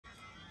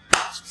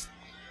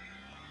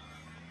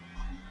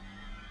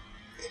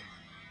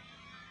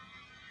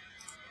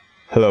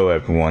Hello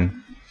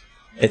everyone,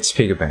 it's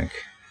Piggybank,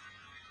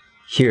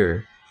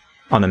 here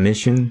on a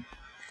mission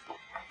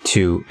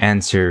to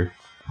answer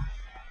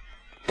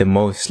the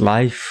most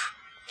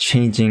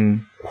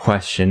life-changing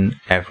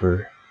question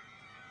ever.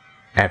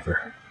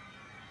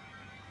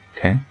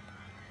 Okay?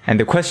 And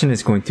the question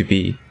is going to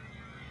be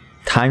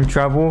time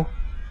travel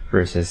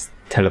versus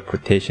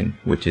teleportation,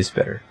 which is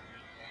better?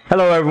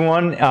 Hello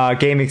everyone,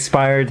 game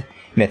expired,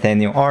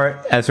 Nathaniel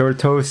R,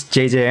 Azortos,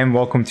 JJM,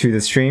 welcome to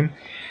the stream.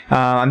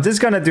 I'm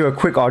just gonna do a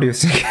quick audio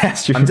sync.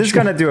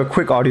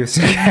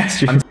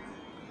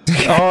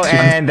 Oh,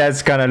 and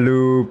that's gonna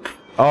loop.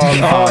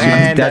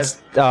 And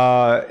that's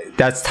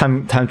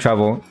time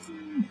travel.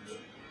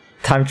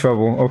 Time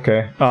travel.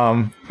 Okay.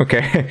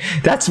 Okay.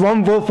 That's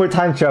one vote for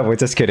time travel.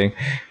 Just kidding.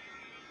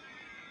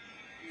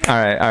 All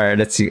right.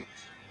 Let's see.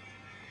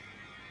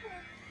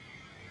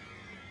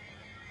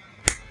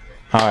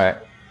 All right.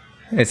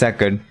 Is that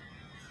good?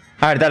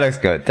 All right. That looks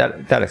good.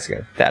 That looks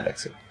good. That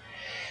looks good.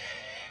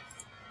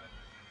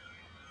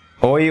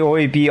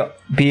 Oi, be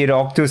it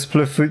Octo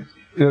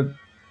Splitfest,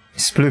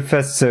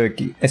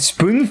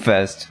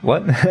 Spoonfest.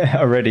 What?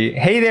 Already.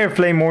 Hey there,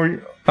 Flame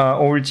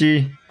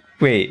Orgy.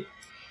 Wait.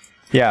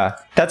 Yeah,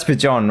 that's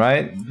Bijon,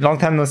 right? Long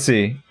time no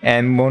see.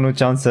 And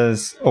Mono-chan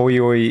says,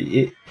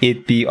 Oi,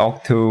 it be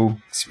Octo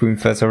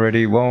Spoonfest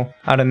already. Well,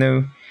 I don't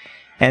know.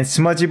 And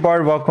Smudgy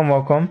Bard,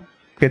 welcome.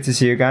 Good to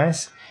see you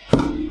guys.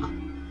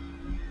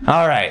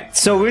 Alright,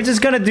 so we're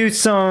just gonna do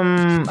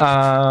some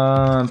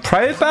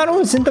private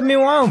battles in the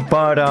meanwhile,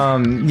 but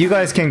you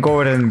guys can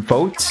go ahead and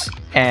vote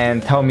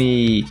and tell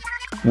me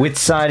which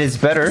side is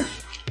better.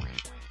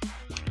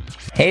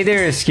 Hey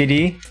there,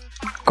 Skitty.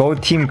 Go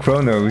Team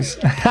Chronos.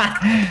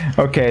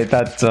 Okay,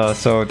 that's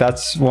so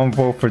that's one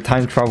vote for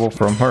time travel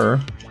from her.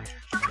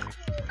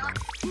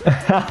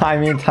 I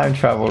mean time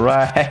travel,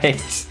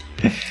 right?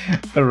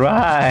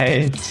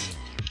 Right.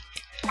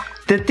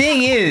 The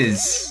thing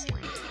is,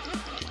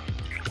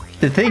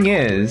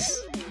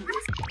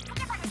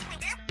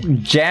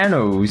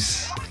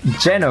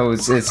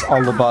 Genos is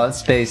all about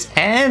space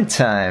and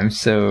time,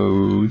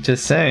 so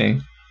just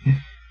saying.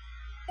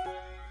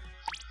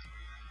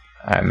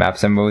 Alright,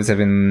 maps and modes have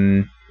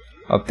been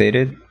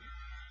updated.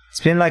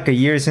 It's been like a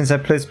year since I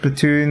played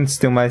Splatoon,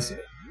 still my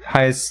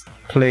highest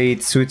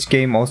played Switch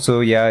game. Also,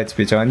 yeah, it's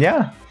Bijon.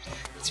 Yeah,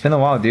 it's been a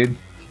while, dude.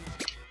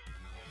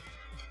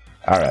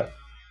 Alright.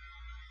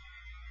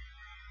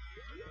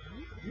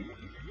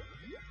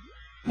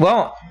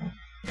 Well,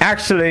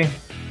 actually,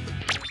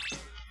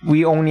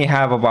 we only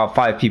have about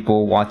 5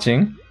 people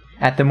watching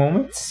at the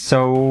moment,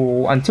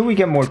 so until we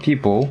get more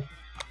people,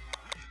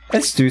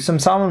 let's do some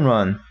salmon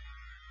run.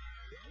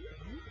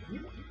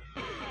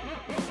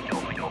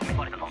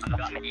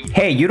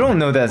 Hey, you don't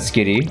know that,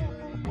 Skitty.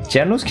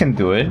 Genos can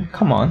do it.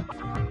 Come on.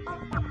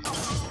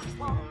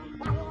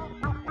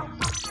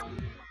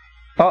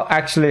 Oh,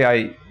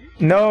 actually,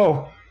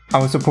 no! I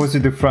was supposed to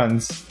do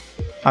friends.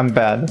 I'm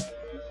bad.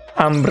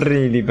 I'm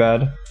really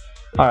bad.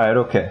 Alright,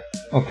 okay.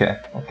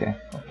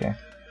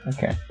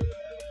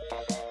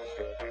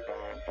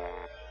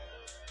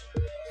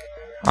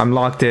 I'm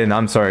locked in.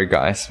 I'm sorry,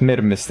 guys. Made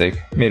a mistake.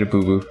 Made a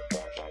boo-boo.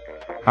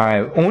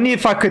 Alright, only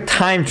if I could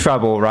time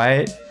travel,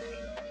 right?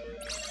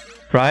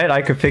 Right?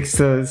 I could fix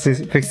the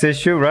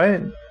issue,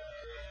 right?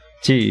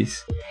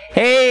 Jeez.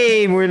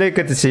 Hey, Murli,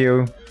 good to see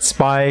you.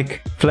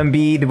 Spike,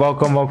 Flambeed,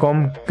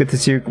 welcome. Good to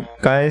see you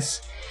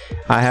guys.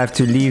 I have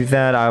to leave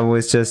that. I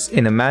was just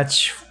in a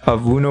match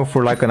of Uno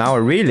for like an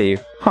hour. Really?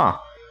 Huh.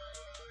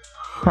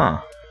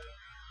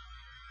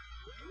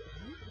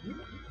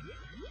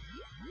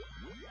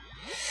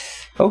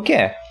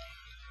 Okay.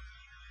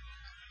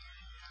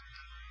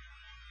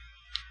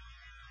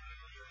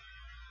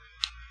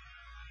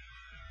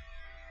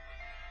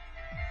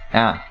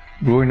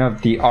 Ruin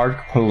of the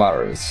Arc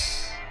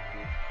Polaris.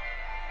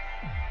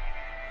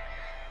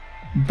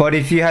 But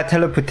if you had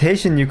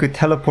teleportation, you could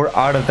teleport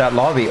out of that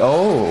lobby.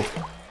 Oh!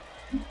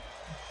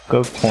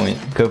 Good point,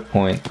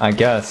 I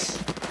guess.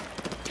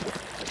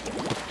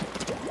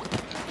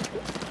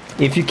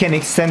 If you can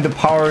extend the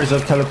powers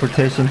of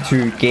teleportation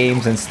to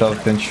games and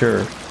stuff, then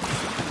sure.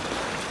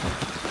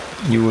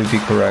 You would be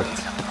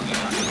correct.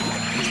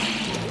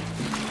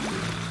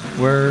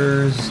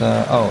 Where's...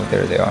 oh,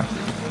 there they are.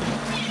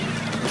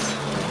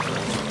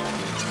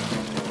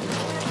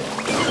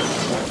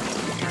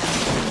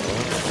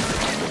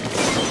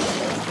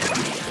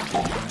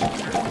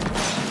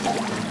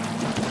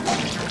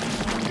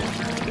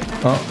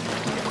 Oh,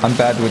 I'm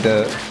bad with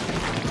the...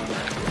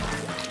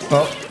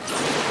 Oh.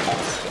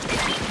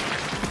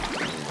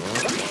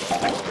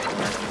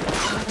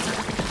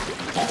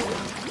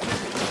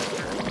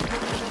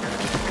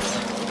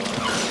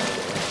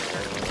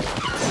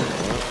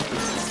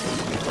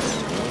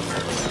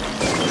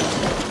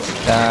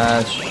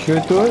 That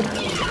should do it.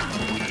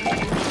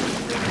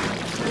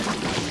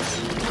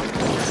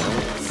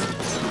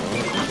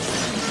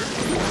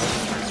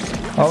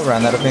 Oh,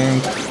 ran out of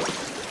ink.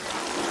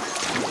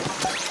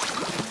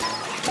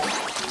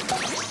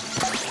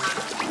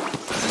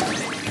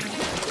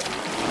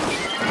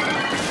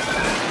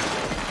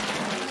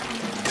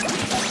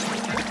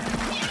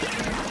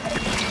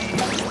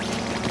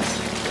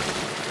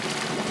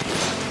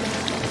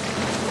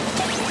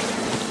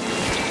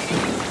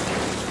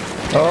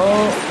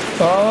 Oh,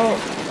 oh.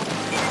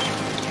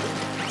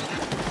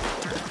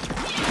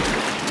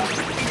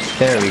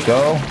 There we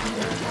go.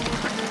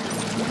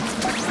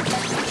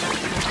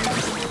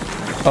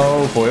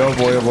 Oh boy, oh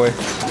boy, oh boy.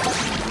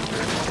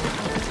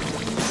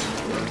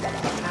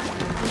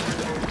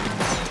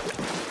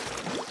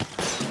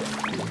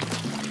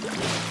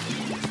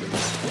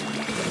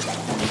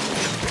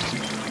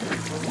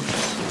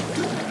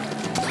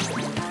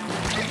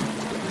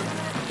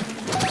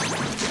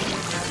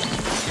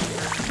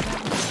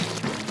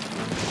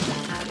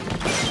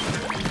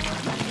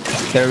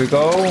 There we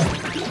go.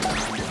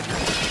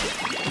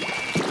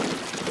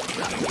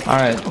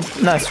 Alright,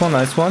 nice one,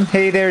 nice one.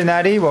 Hey there,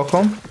 Natty,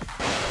 welcome.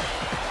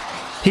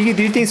 Piggy,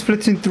 do you think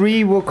Splatoon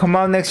 3 will come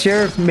out next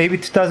year? Maybe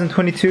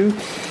 2022?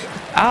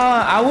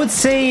 I would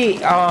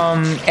say,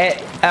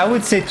 I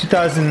would say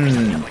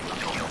 2000...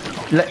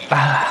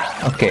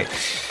 okay.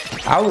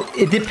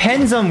 It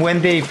depends on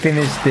when they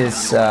finish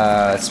this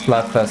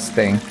Splatfest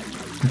thing.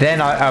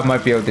 Then I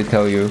might be able to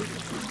tell you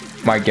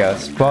my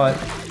guess. But,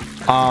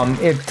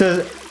 if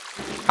the...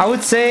 I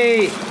would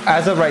say,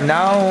 as of right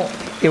now,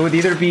 it would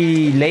either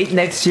be late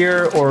next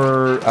year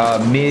or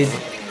mid,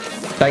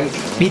 like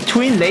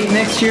between late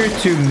next year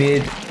to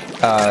mid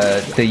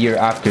the year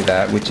after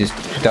that, which is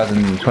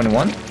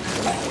 2021.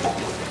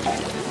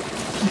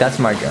 That's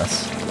my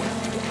guess.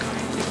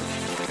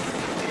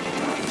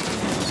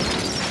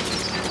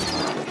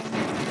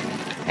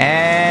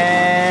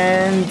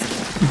 And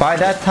by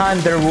that time,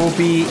 there will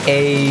be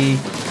a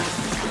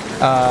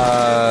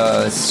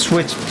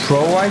Switch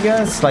Pro, I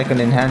guess, like an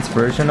enhanced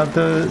version of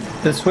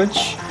the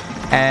Switch,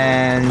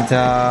 and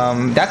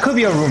that could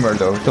be a rumor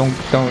though. Don't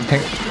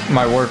take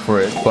my word for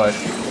it. But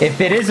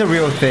if it is a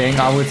real thing,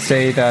 I would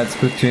say that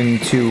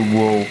Splatoon 2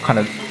 will kind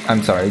of,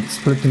 I'm sorry,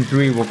 Splatoon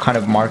 3 will kind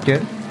of mark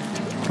it.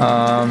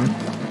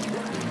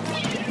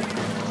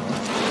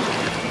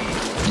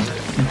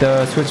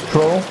 The Switch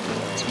Pro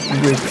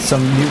with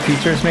some new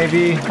features,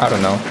 maybe. I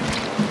don't know.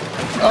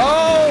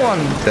 Oh,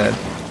 I'm dead.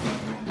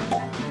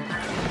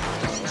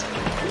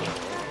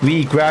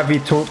 We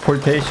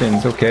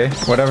Teleportations, okay,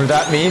 whatever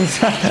that means.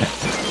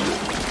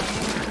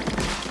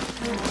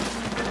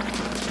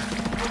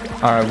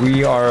 Alright,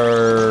 we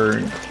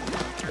are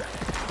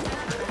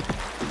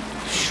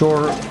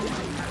short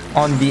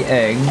on the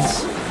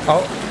eggs.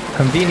 Oh,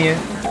 convenient.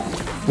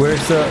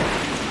 Where's the...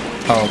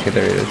 Oh, okay,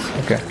 there it is.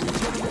 Okay.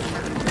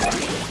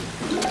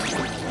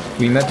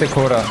 We met the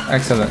quota.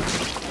 Excellent.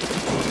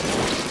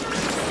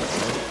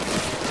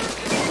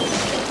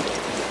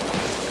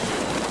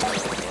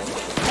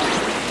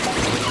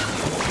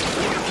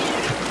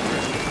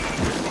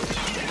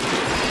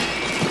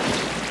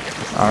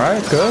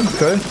 Alright, good,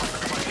 good.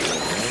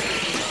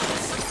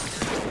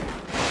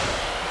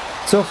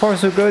 So far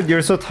so good.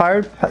 You're so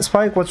tired,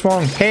 Spike? What's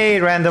wrong? Hey,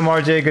 Random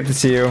RJ, good to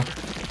see you.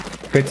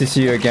 Good to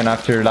see you again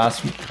after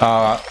last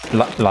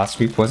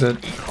week, was it?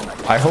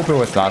 I hope it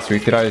was last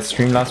week. Did I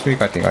stream last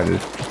week? I think I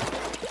did.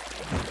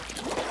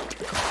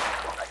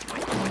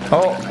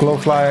 Oh,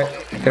 Glowfly,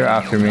 they're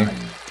after me.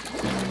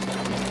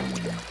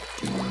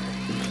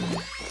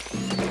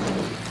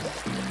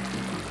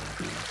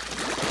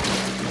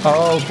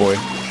 Oh boy.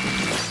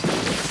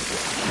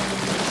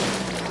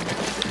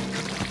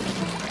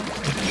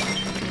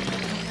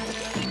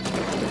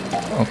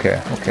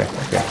 Okay, okay,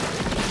 okay.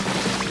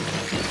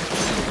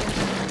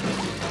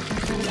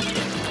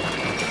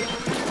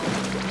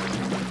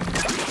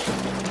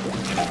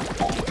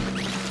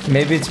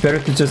 Maybe it's better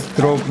to just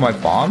throw my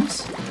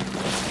bombs?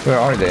 Where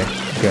are they?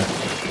 Okay.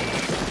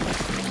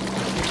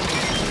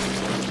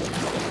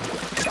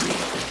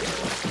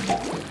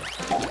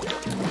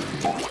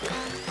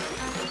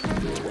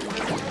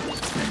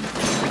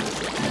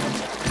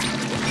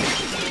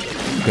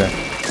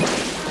 Okay.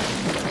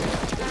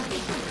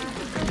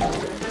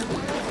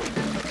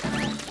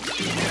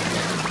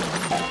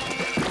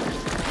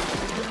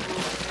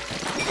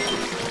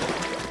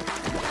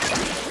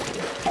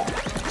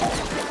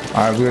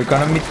 Alright, we're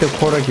gonna meet the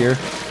quota here.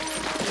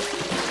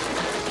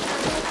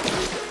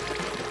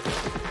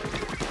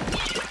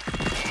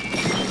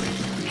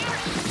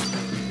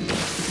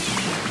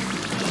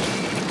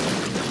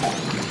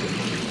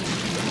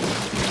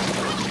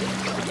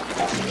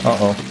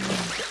 Uh-oh.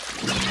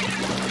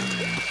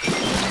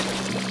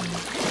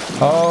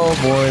 Oh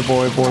boy,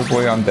 boy, boy,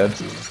 boy, I'm dead.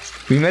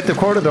 We met the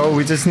quota though,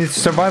 we just need to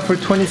survive for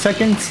 20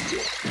 seconds.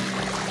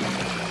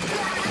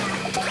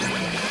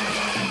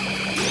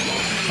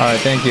 Alright,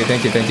 thank you,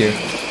 thank you, thank you.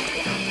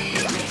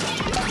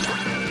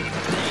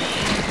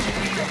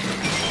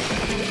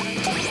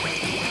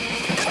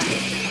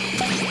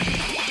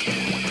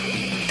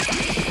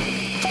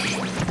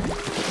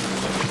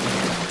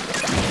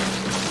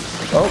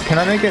 Oh, can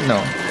I make it?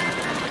 No.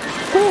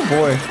 Oh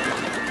boy.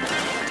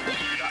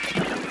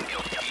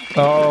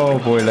 Oh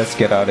boy, let's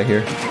get out of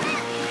here.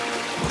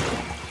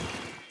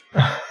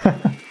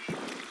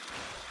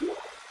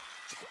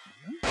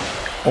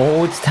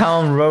 Old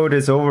Town Road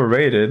is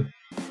overrated.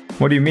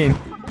 What do you mean?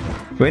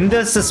 When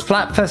does the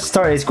Splatfest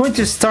start? It's going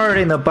to start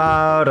in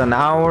about an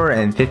hour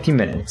and 50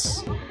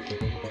 minutes.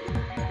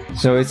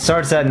 So it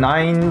starts at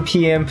 9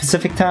 p.m.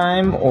 Pacific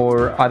time,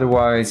 or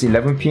otherwise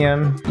 11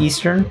 p.m.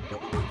 Eastern.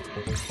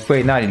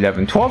 Wait, not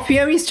 11, 12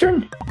 p.m.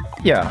 Eastern?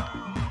 Yeah.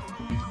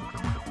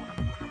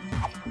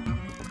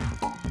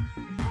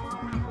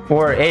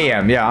 Or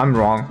AM, yeah, I'm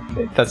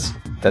wrong. That's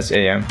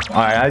AM.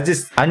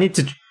 Alright, I need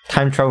to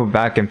time travel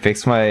back and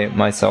fix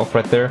myself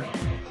right there.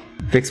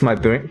 Fix my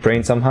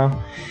brain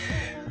somehow.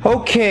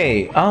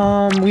 Okay,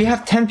 we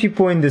have 10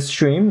 people in the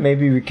stream.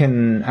 Maybe we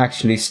can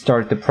actually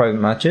start the private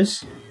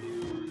matches.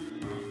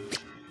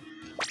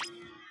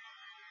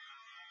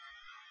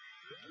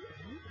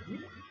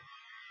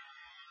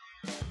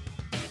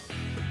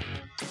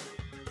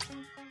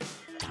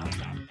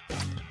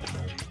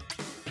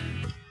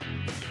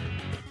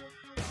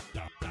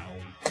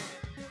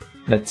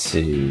 Let's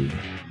see.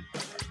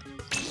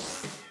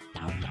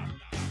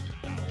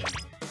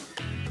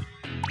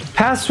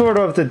 Password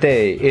of the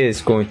day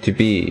is going to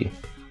be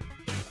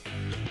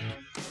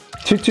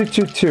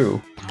 2222.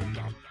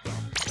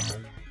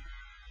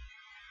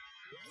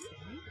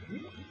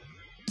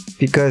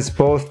 Because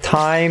both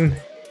time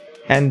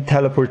and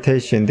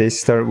teleportation, they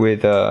start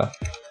with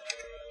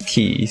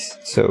T's.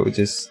 So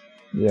just,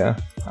 yeah,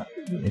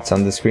 it's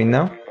on the screen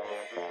now.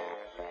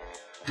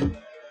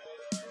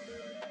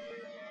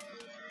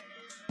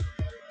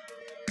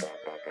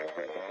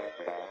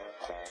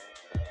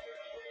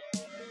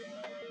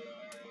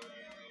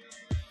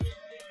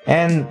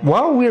 And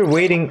while we're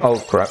waiting, oh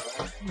crap,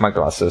 my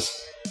glasses,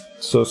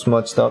 so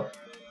smudged up.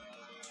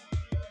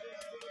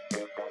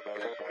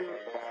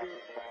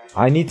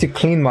 I need to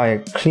clean my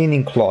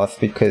cleaning cloth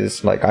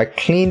because like I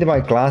cleaned my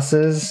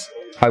glasses,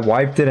 I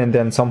wiped it and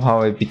then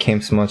somehow it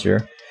became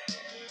smudgier.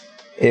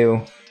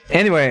 Ew.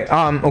 Anyway,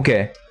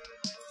 okay.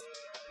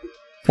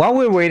 While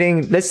we're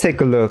waiting, let's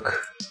take a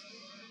look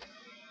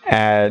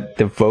at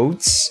the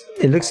votes.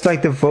 It looks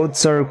like the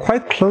votes are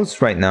quite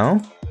close right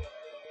now.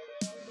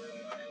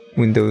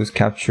 Windows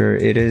capture,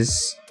 it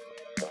is,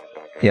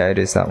 yeah, it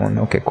is that one.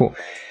 Okay, cool.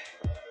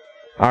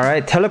 All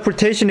right,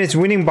 teleportation is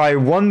winning by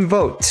 1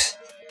 vote.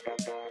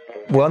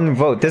 1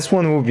 vote. This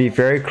one will be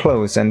very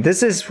close, and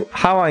this is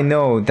how I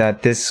know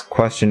that this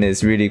question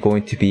is really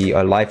going to be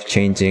a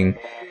life-changing,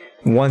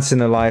 once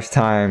in a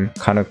lifetime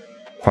kind of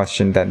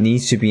question that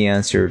needs to be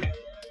answered.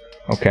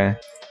 Okay.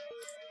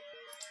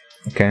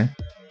 Okay.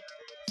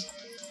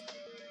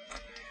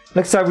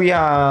 Looks like we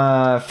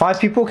have 5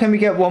 people. Can we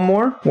get one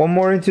more? One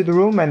more into the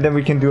room and then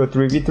we can do a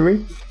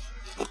 3v3.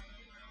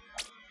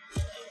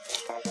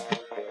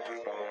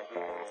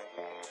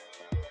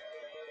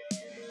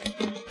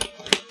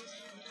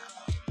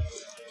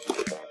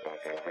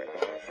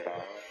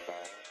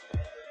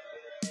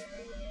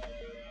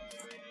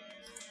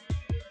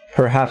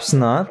 Perhaps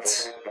not.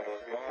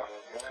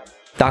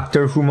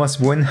 Doctor Who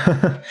must win.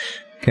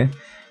 Okay.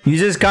 You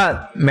just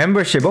got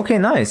membership. Okay,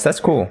 nice. That's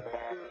cool.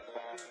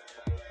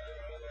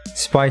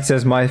 Spike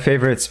says my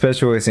favorite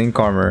special is Ink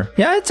Armor.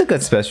 Yeah, it's a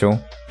good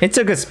special. It's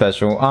a good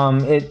special.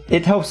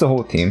 It helps the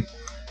whole team.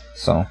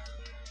 So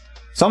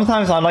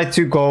sometimes I like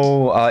to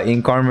go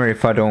Ink Armor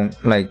if I don't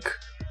like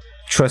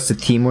trust the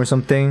team or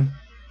something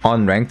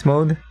on ranked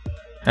mode,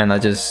 and I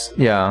just,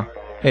 yeah,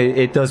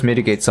 it does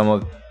mitigate some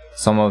of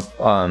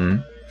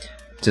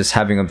just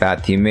having a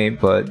bad teammate,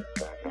 but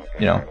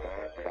you know,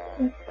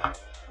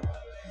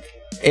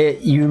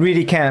 you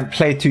really can't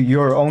play to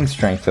your own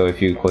strength though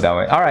if you go that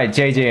way. Alright,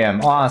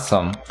 JJM,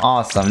 awesome,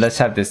 awesome. Let's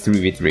have this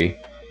 3v3.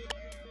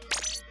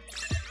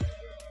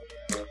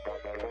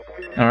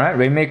 Alright,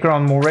 Rainmaker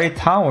on Moray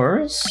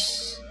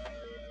Towers.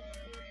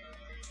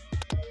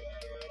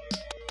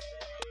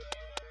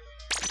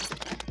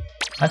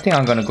 I think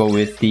I'm gonna go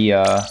with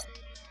the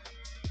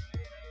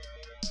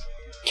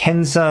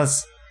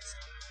Kansas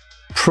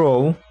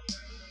Pro.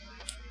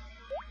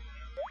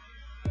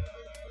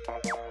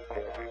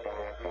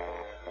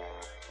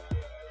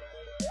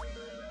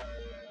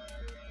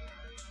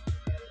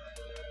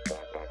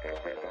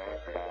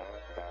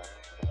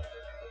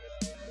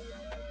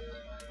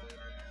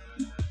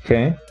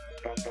 Okay.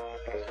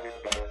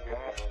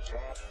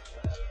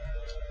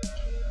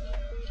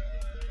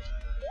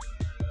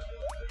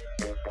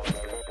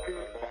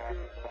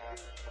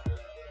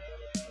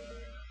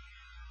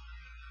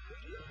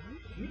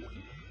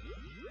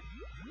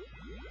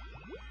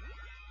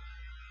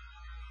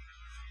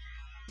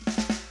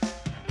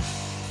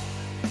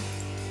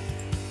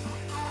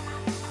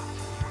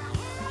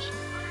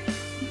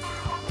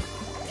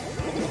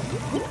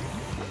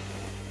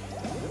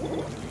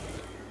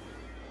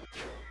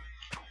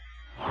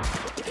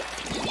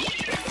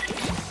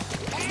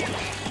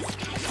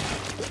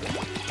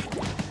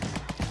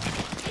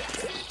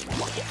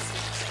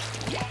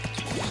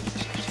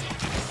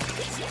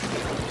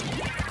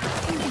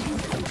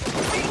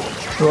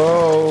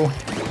 Whoa.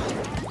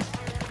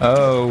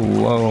 Oh,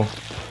 whoa.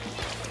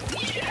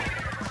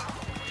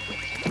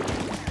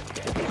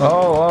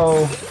 Oh, oh.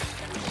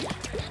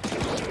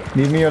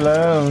 Leave me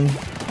alone.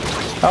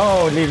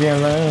 Oh, leave me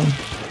alone.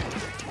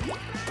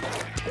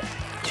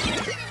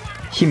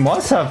 He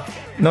must have...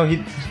 No,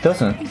 he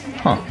doesn't.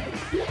 Huh.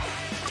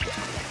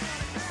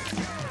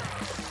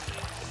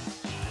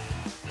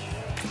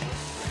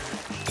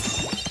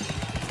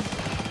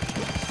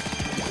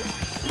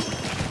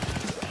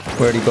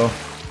 Where'd he go?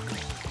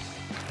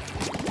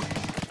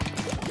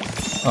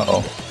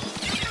 Uh-oh.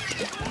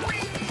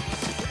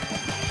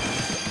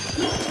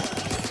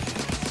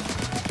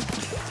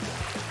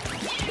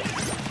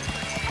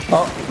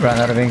 Oh, ran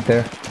out of ink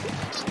there.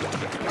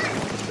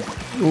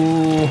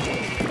 Ooh.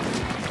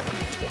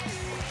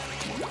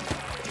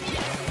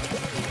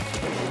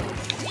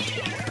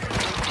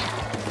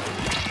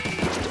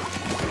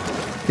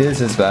 This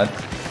is bad.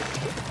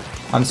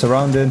 I'm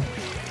surrounded.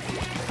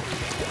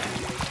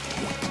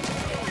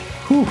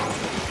 Whew.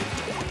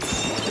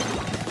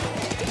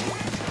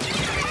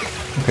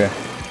 Okay.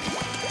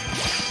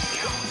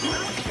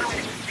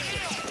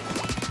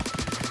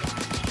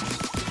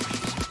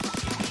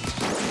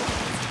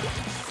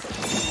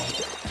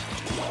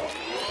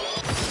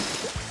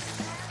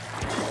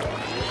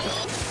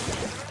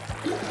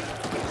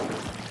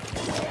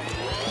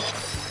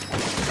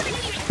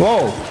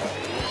 Whoa!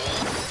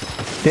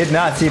 Did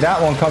not see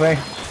that one coming.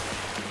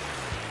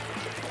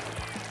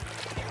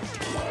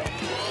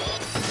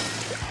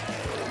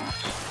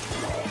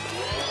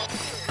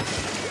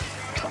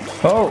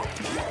 Oh!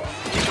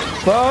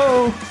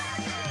 Whoa!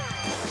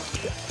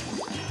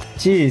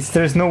 Jeez,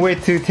 there's no way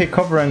to take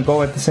cover and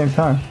go at the same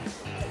time.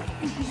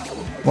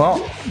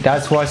 Well,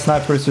 that's why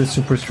snipers are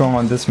super strong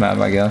on this map,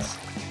 I guess.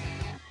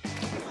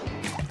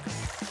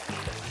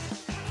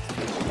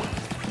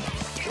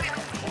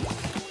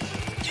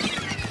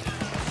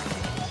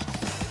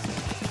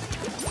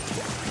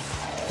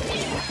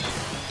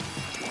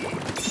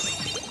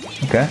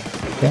 Okay,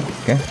 okay,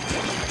 okay.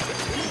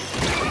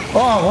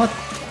 Oh, what?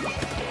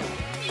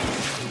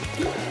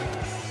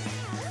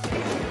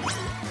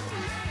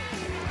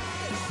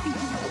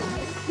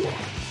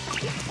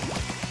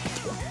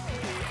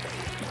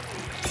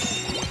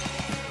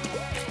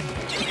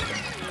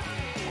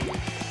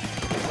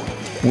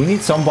 We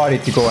need somebody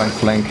to go and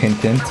flank hint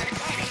hint.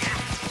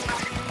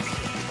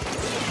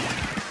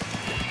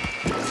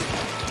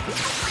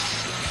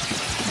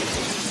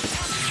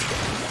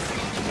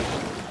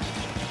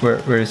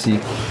 Where is he?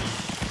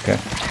 Okay.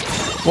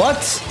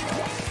 What?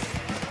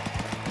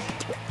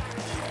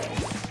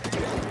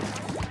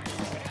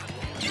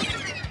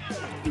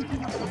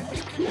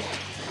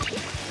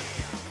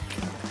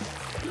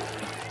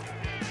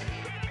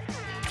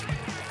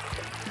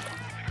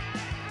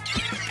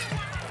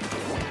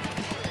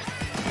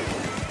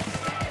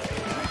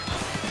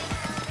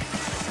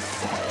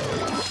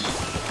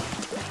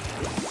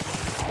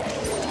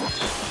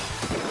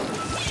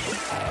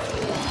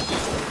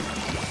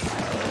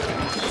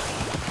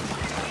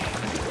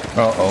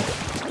 Uh-oh.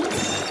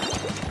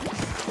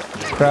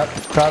 Crap,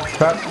 crap,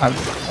 crap. I'm...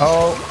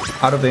 Oh,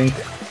 out of ink.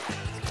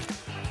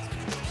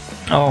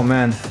 Oh,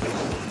 man.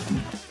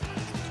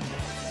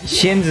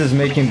 Shins is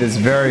making this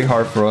very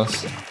hard for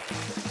us.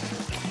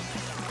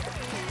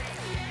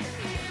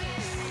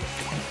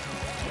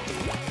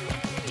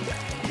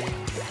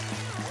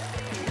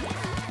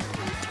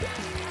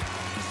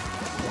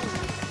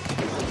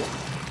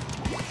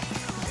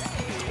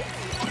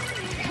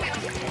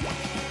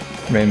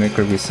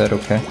 Rainmaker reset,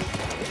 okay.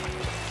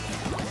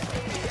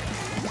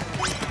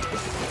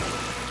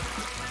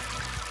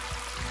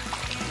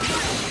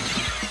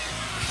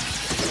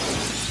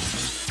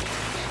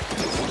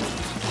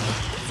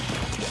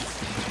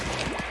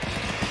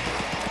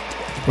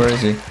 Where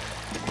is he?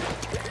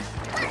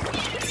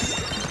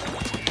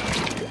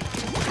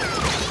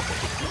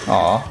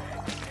 Aw.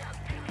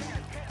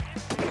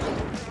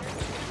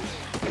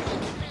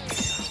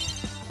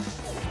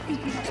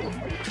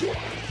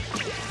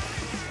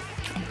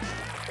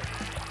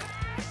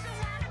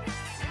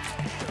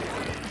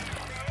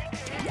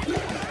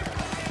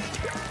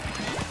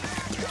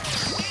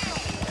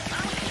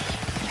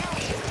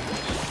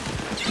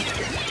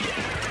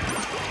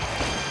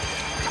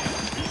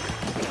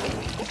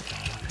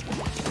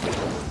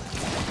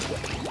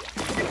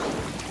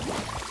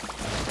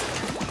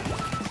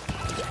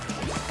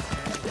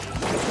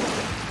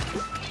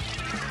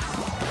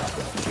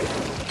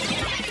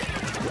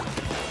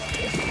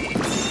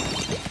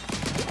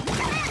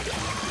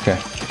 Okay.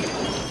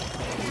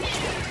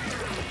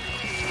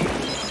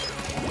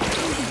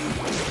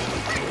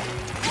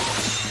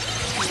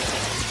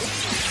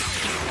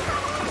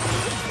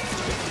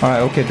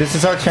 Alright, okay, this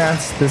is our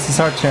chance. This is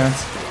our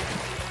chance.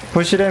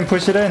 Push it in,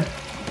 push it in.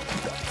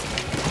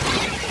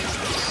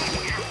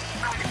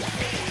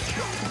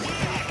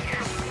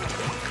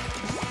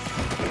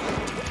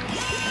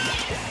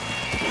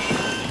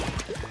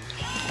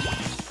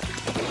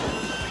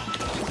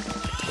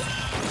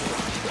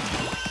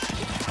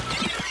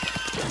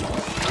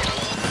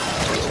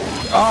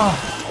 Ah,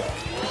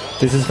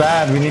 this is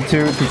bad. We need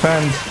to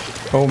defend.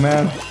 Oh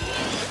man.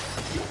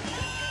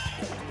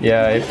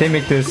 Yeah, if they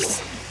make this,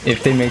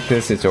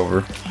 it's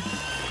over.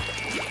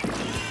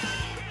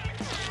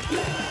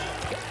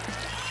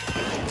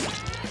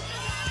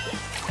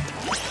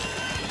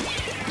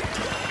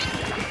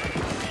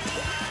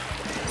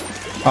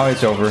 Oh,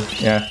 it's over.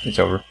 Yeah, it's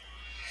over.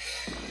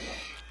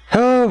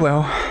 Oh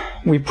well,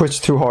 we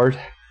pushed too hard.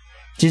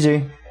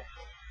 GG.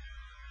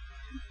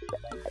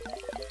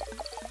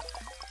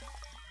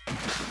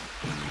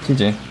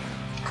 GG.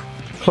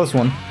 Close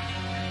one.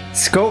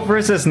 Scope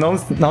versus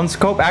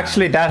non-scope,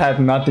 actually that had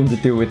nothing to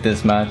do with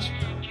this match.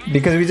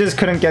 Because we just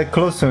couldn't get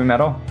close to him at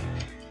all.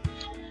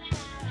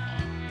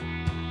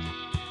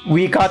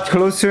 We got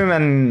close to him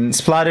and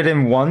splatted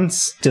him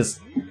once,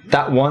 just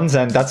that once,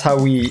 and that's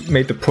how we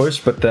made the push,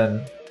 but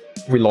then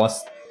we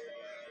lost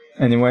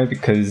anyway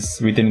because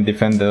we didn't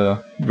defend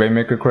the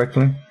Rainmaker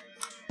correctly.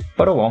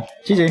 But oh well,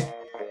 GG.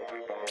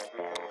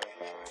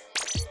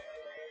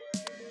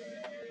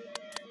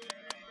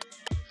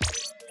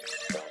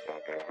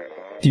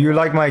 Do you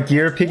like my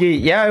gear, Piggy?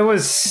 Yeah, it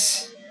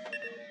was...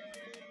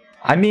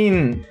 I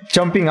mean,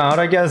 jumping out,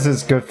 I guess,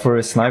 is good for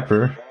a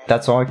sniper.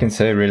 That's all I can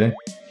say, really.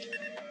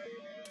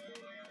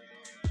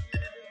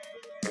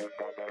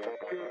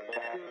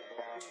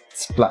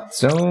 Splat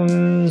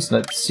zones,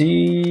 let's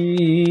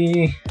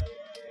see...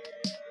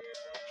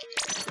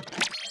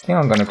 I think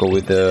I'm gonna go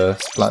with the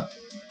splat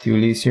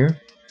dualies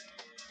here.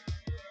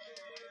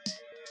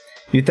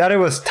 You thought it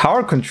was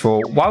tower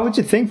control? Why would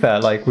you think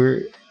that? Like,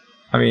 we're...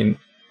 I mean,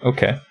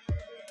 okay.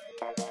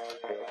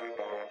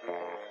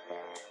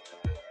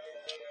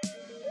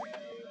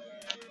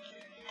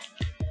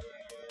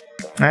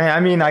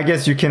 I mean, I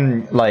guess you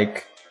can,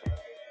 like,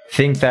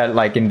 think that,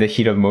 like, in the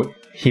heat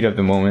of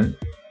the moment.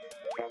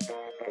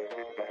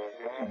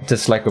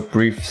 Just like a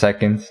brief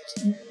second.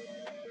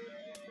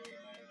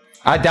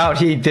 I doubt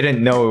he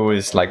didn't know it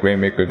was, like,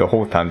 Rainmaker the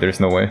whole time.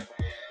 There's no way.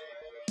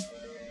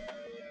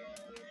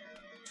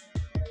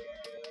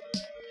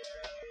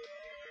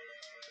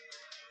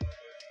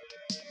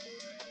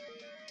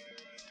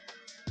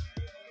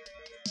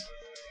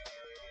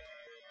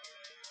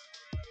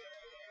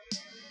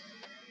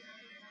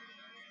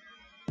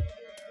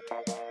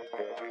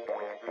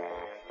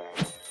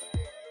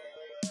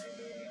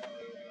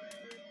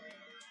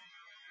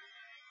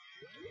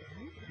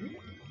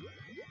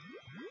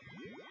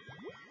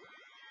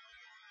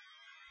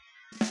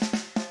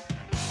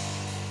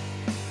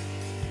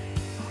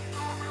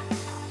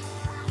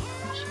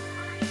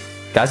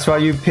 That's why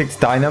you picked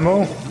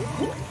Dynamo?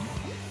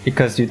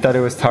 Because you thought it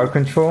was tower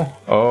control?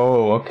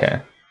 Oh,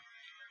 okay.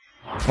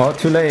 Well,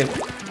 too late,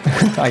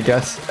 I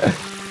guess.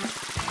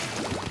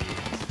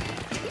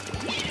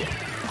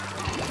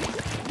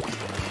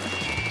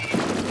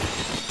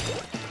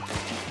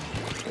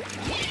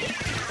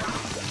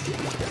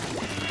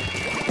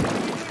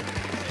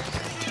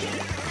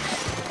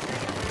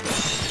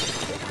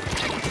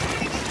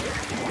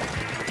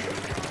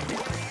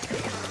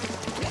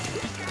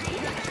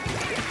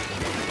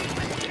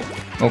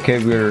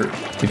 Okay, we're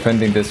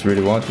defending this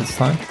really well this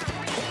time.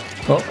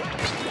 Oh.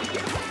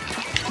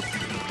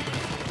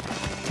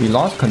 We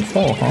lost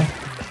control, huh?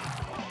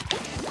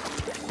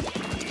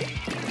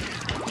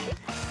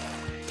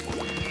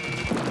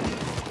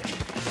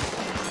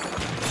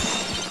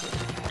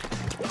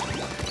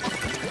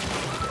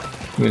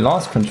 We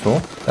lost control,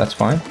 that's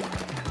fine.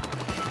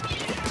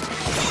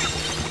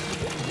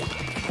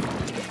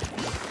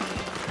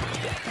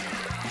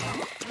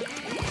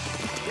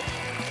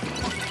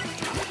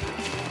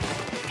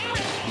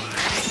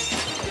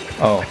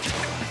 Oh,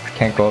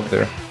 can't go up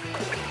there.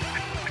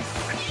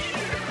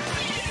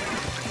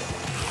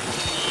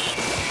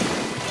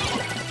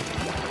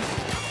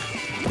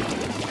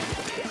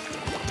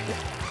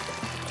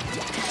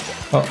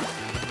 Oh.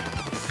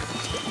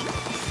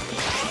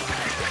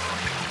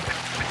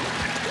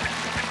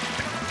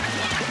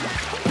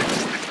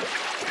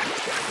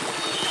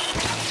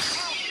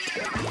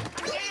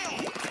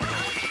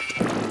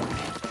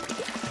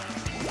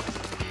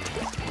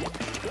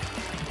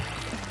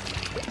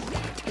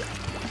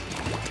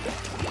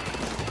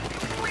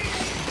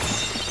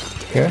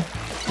 Okay,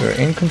 we're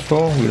in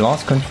control, we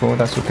lost control,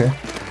 that's okay.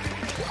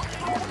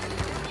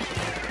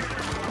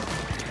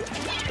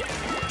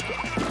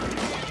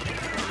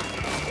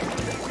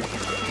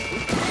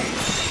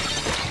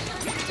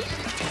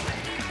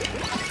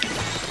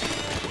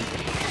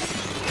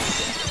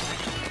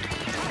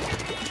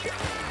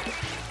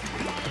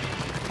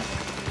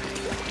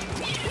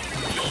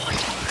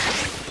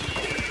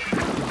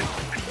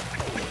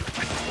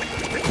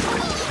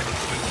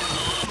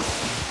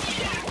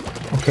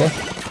 Okay.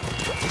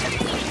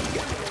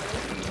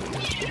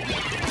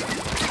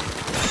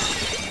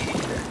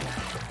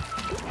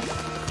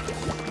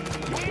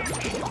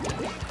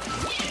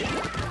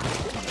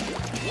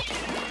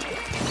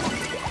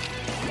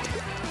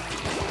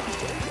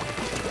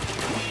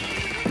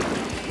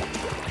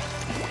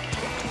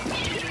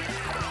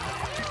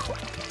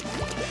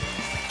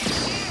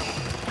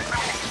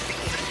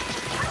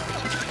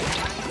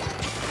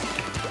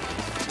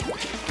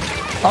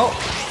 Oh!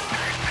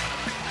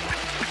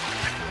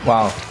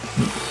 Wow.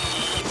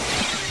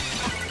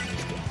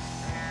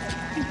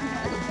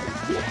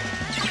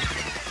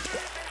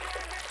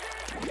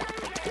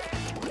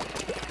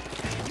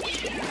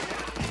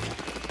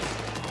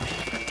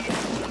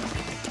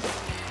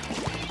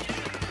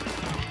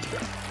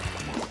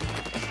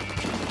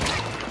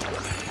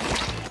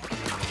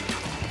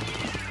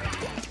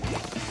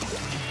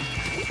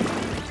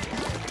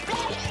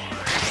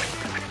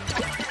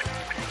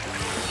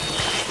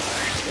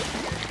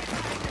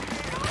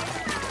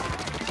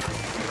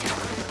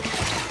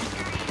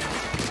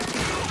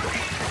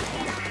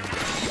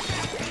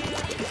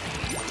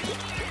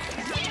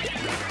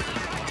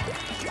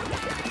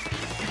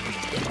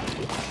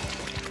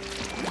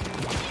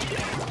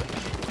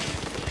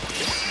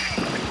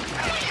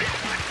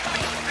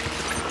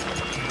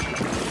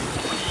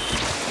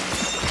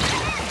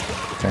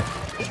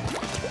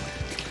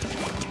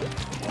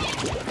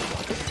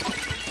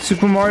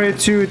 Super Mario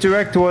 2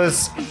 Direct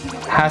was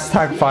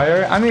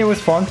 #fire. I mean, it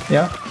was fun,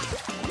 yeah.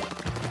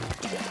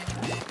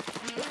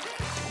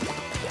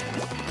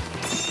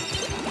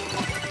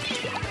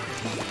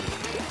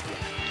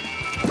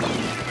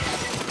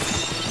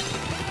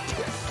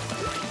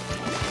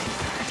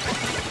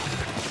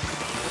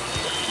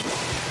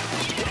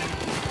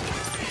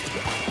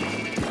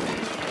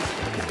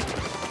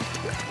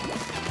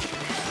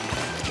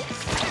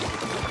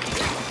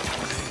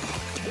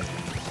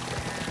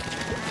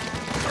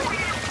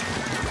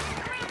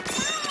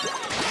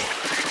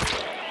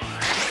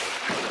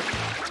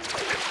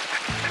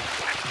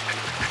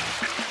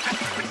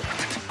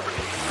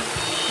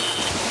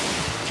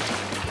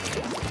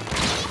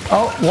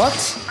 Oh, what?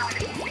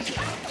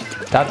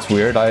 That's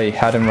weird. I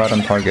had him right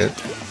on target.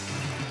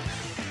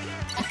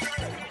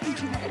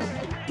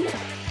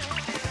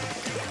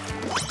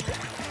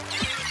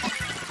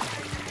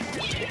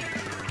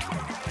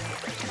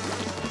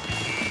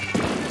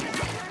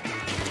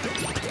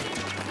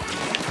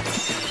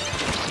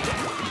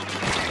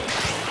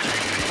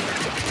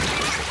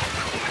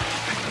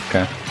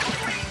 Okay.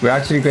 We're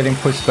actually getting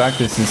pushed back.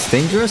 This is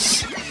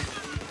dangerous.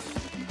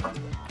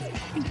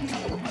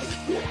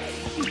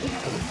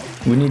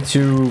 We need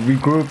to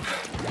regroup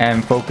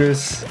and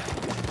focus,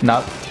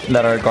 not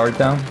let our guard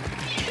down,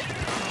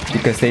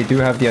 because they do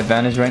have the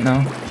advantage right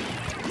now.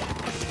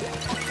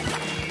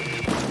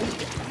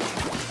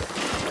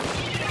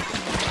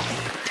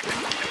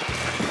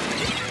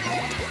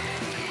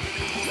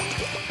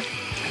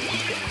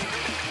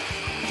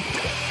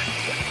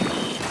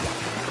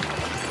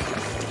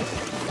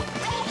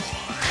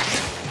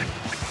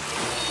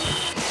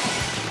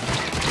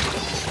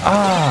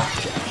 Ah!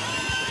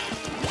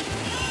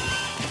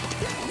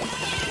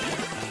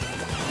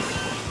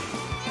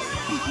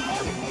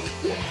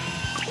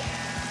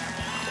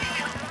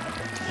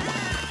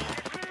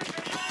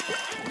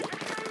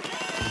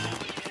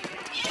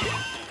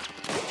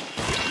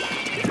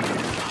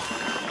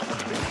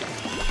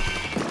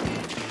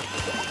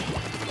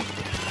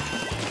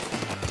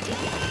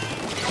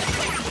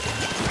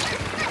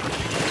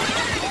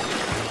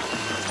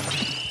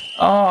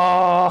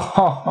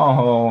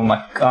 Oh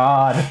my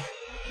god.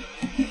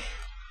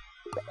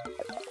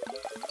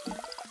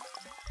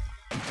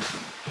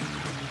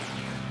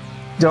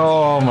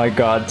 Oh my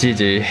god,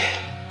 GG.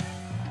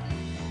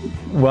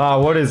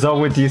 Wow, what is up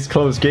with these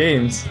close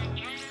games?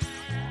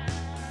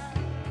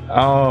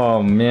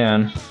 Oh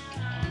man.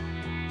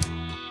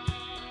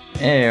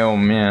 Oh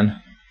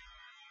man.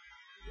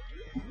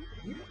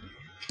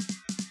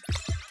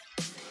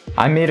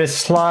 I made a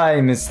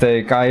slight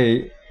mistake.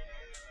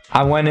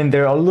 I went in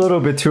there a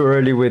little bit too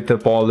early with the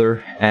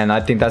baller, and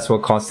I think that's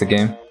what cost the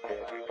game.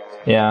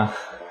 Yeah.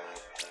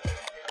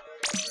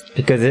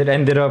 Because it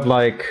ended up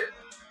like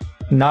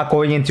not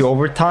going into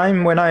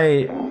overtime when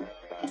I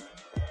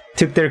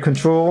took their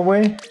control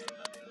away.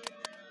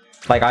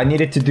 Like I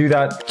needed to do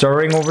that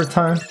during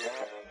overtime,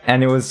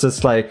 and it was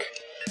just like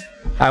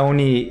I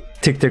only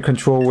took their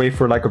control away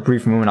for like a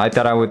brief moment. I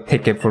thought I would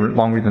take it for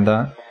longer than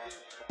that.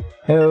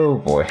 Oh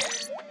boy.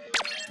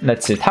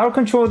 Let's see. Tower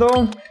control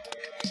though.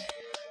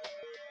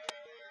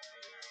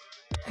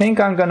 I think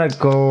I'm gonna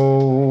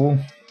go...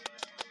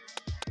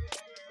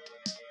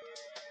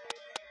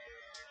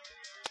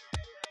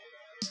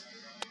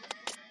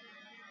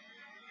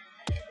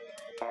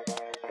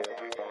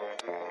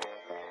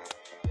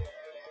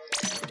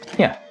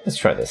 Yeah, let's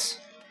try this.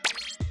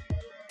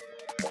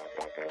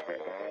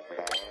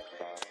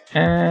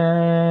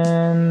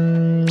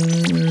 And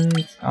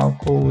I'll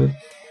go with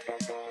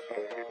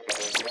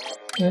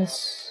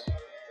this.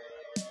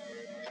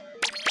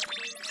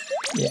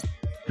 Yeah,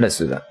 let's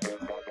do that.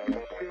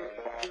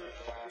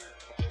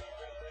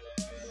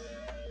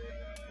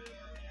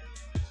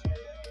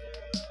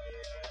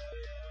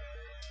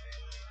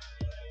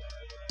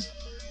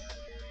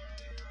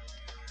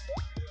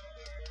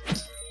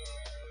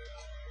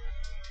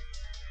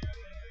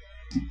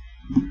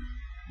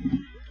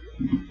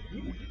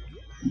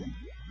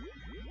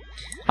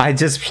 I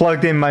just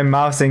plugged in my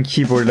mouse and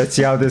keyboard. Let's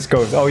see how this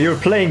goes. Oh, you're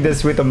playing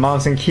this with a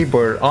mouse and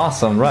keyboard.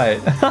 Awesome, right?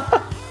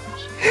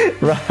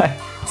 Right.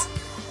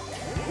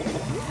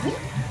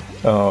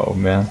 Oh,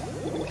 man.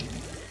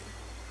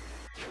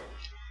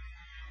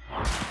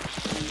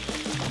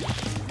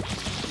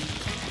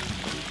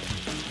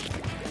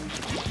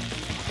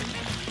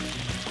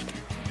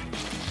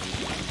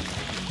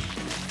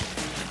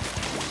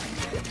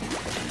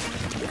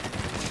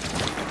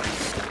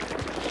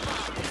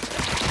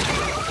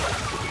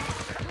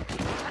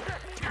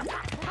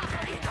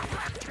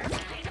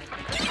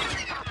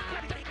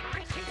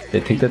 They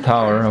take the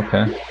tower,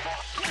 okay.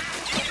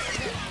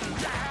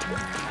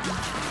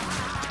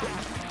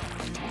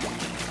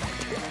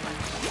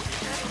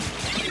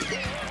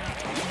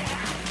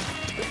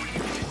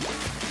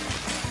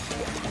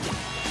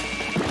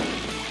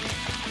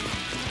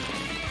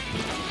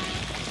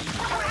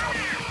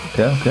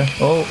 Okay.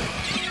 Oh.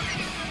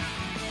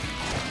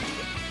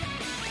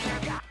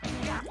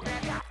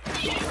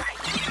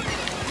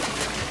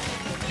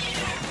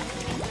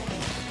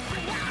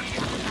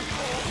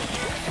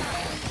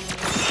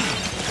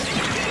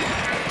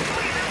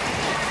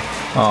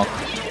 Oh.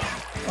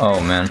 Oh,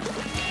 man.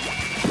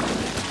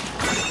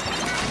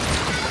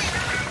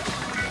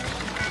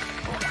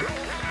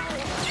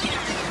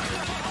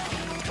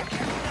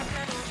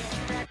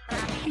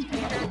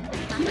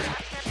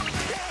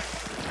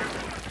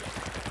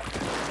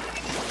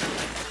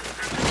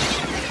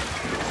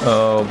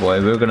 Oh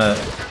boy, we're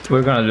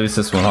gonna lose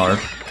this one hard.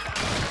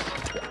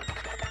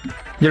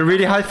 You're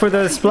really hyped for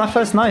the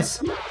Splatfest? Nice.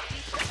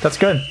 That's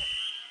good.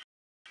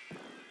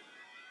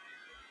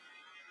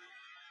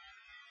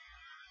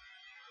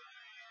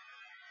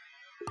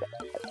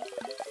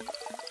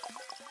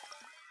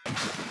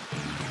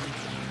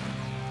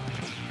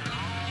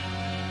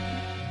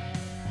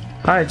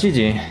 Alright,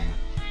 GG.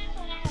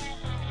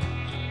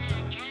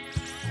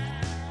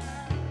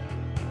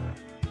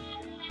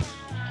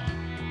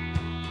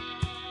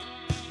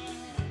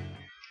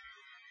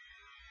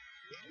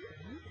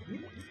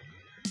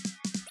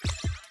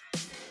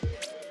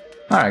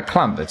 Alright,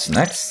 Clown Blitz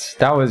next.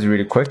 That was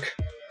really quick.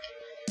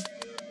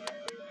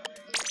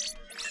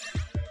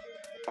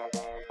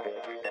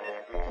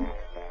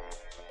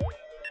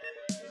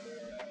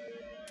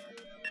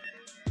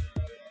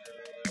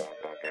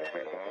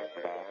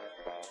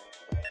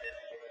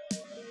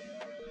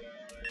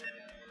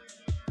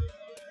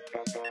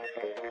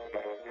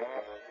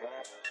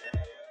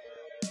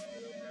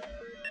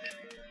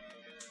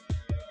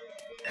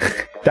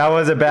 That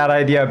was a bad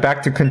idea.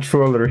 Back to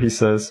controller, he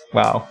says.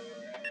 Wow.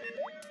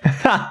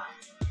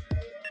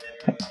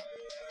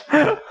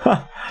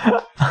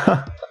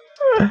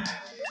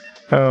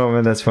 Oh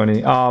man, that's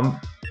funny.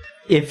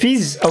 If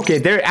he's okay,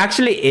 there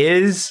actually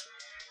is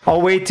a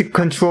way to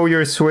control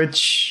your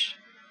Switch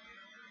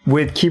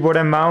with keyboard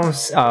and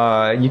mouse.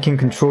 You can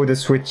control the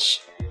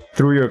Switch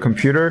through your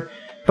computer,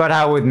 but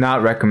I would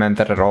not recommend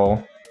that at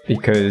all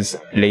because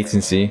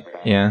latency.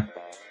 Yeah.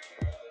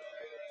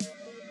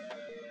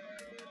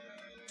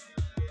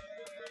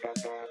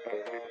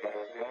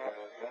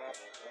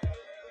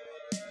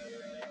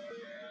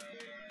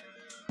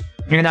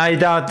 And I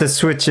doubt the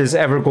Switch is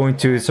ever going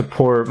to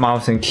support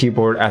mouse and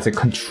keyboard as a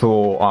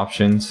control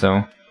option,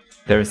 so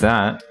there's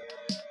that.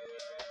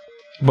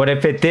 But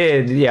if it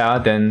did, yeah,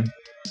 then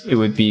it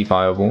would be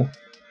viable.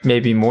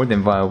 Maybe more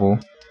than viable.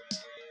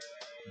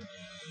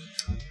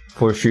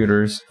 For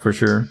shooters, for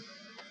sure.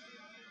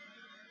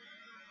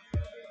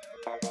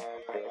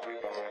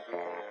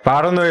 But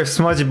I don't know if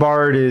Smudge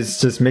Bard is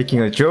just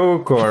making a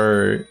joke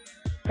or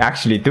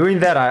actually doing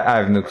that. I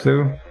have no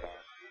clue.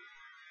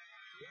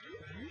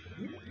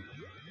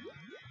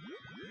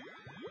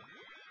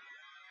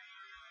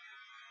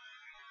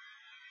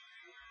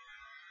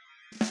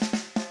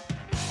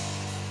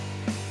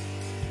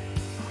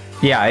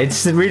 Yeah,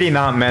 it's really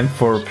not meant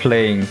for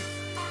playing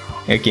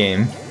a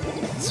game.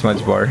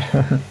 Smudge Bard.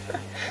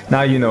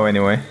 Now you know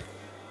anyway.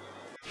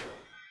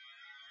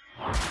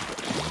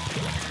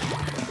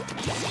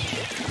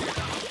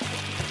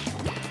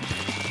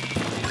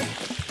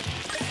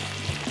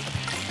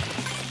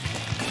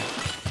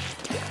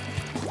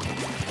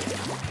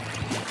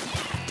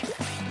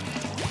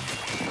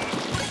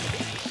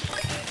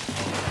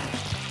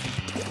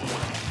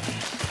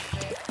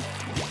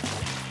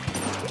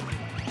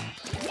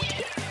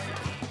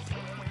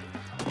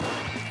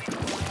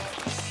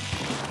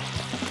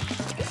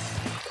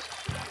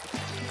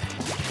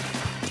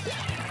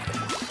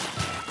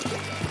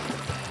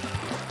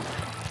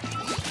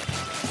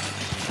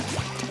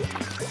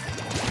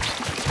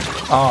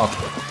 Oh.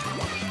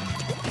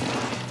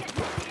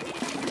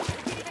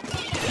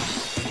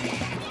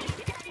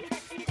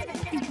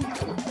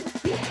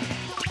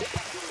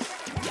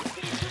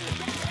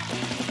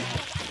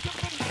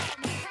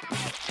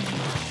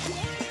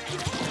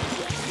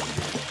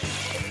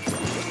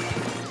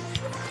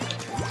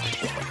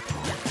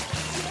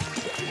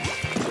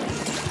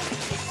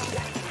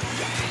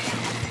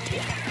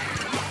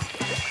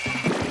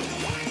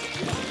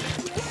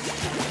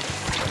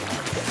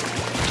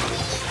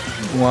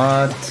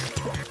 What?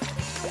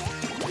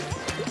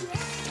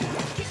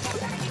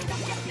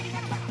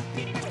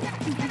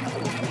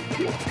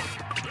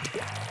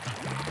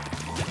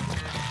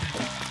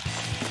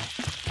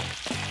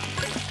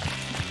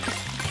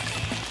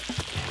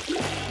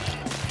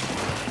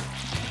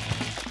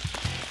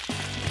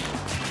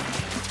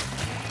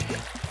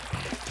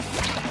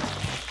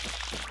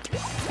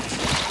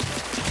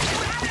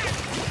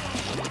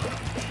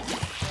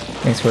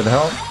 Thanks for the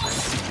help.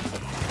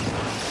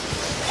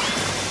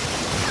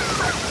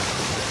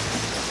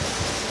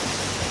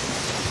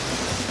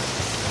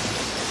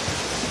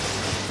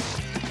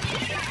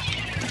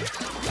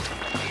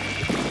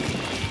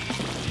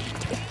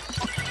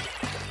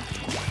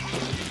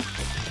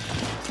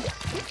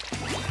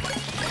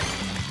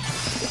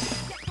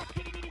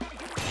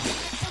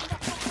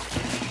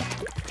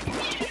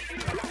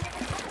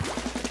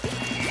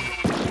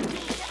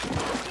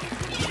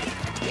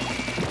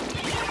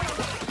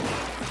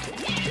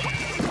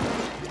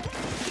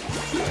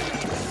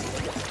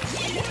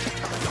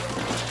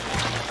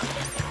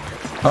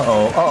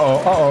 Uh-oh, uh-oh,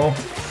 uh-oh.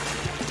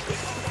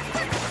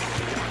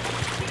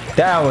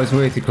 That was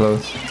way too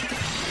close.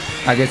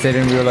 I guess they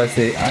didn't realize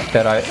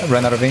that I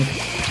ran out of ink.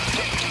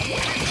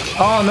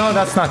 Oh no,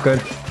 that's not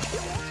good.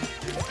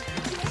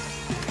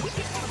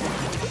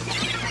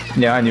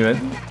 Yeah, I knew it.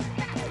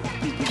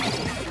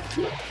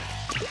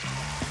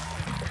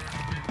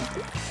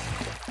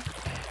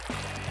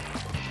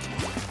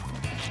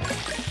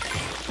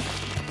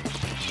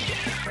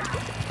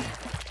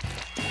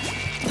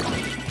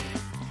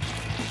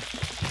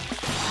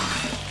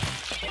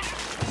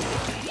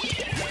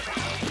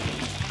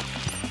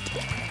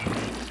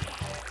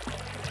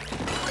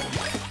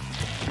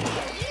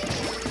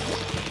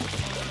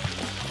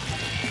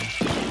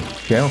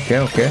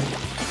 Okay.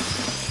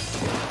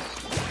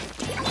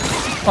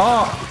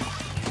 Oh!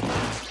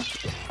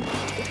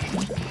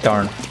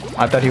 Darn.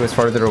 I thought he was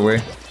farther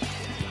away.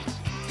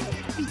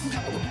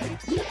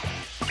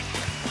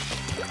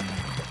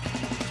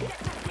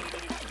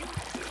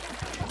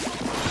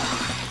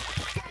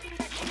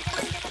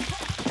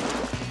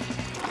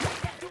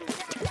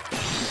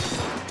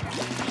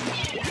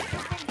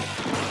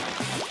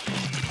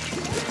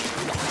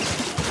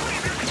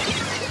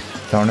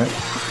 Darn it.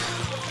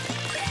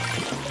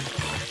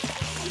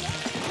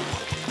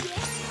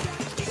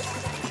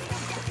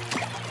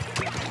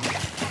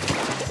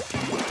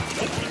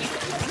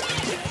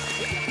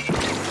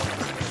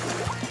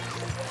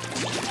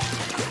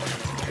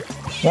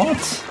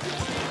 What?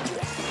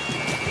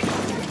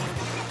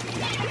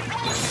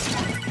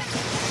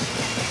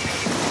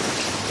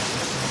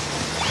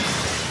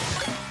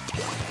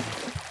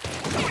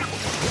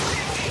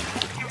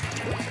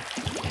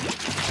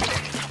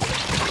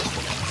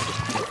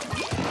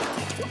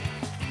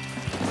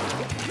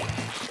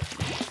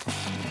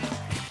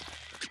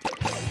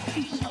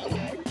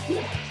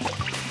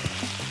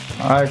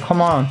 Alright,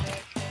 come on.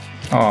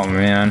 Oh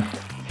man.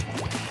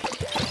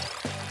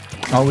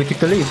 Oh, we took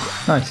the lead.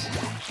 Nice.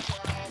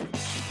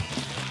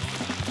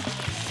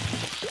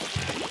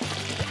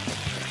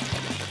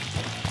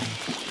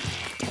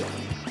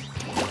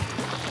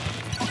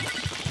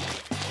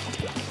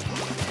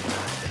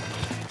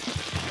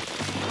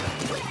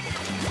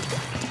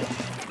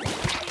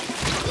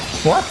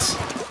 What?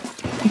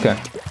 Okay.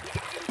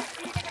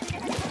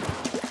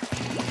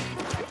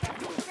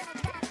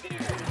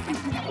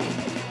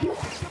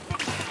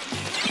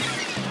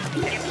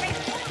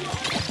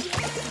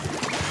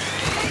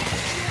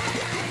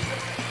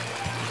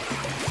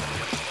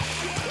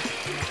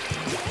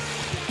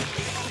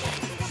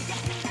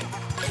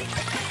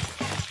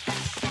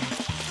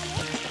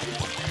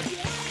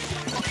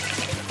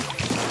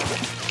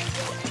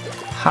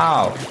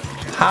 How?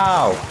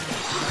 How?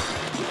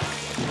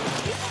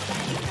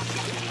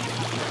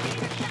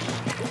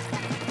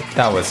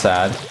 That was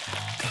sad.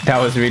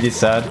 That was really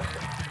sad.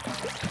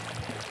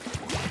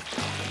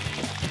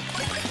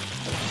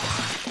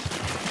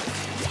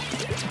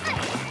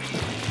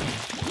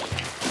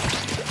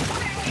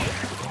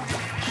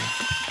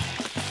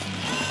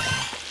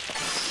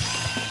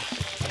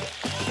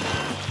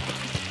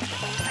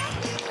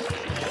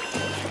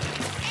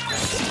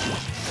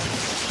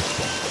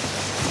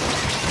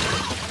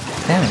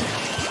 Damn it.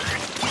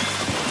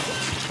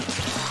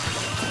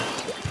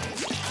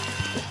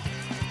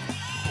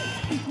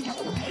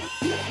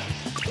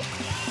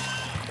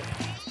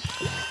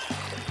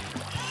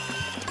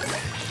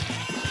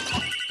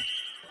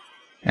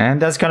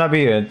 And that's gonna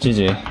be it.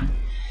 GG.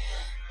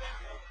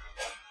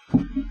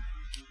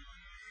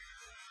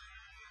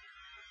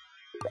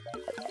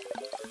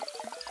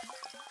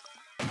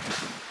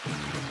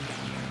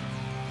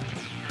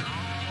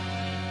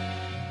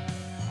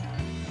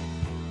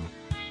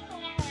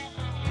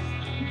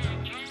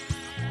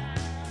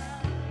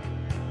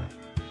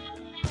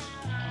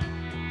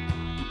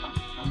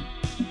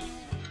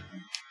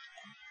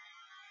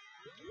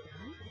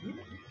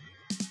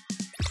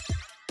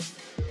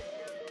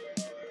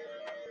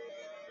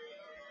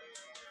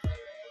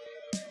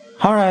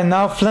 Alright,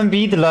 now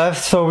Flambeed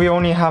left, so we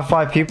only have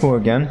 5 people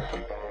again.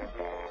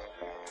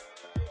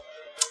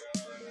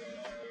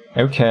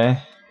 Okay.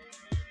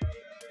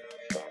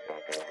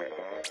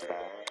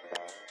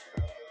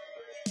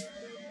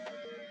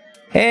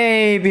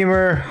 Hey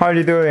Beamer, how are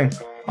you doing?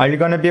 Are you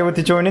gonna be able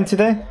to join in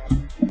today?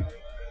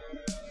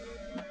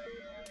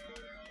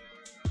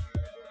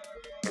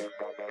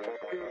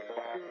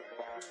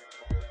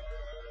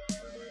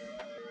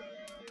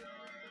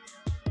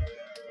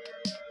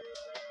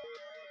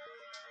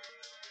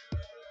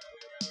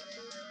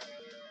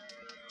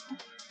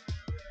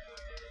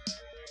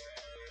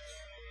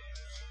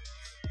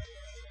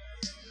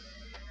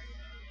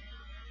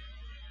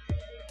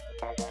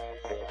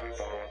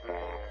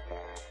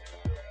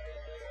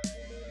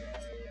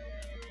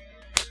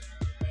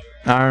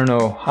 I don't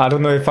know. I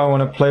don't know if I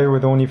want to play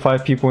with only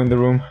 5 people in the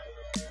room.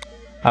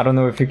 I don't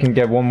know if you can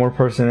get one more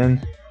person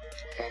in.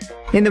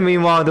 In the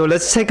meanwhile though,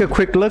 let's take a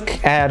quick look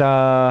at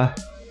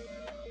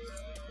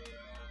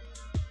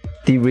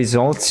the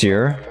results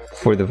here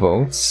for the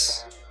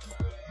votes.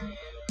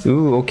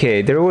 Ooh,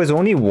 okay. There was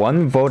only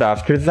 1 vote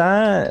after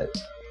that.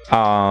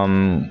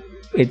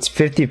 It's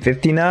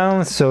 50-50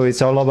 now, so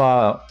it's all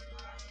about...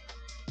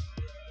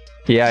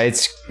 Yeah,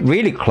 it's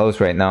really close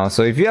right now.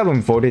 So if you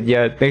haven't voted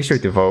yet, make sure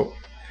to vote.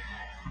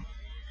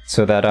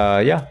 So that,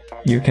 yeah,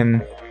 you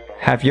can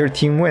have your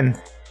team win.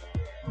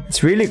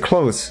 It's really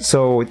close.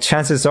 So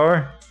chances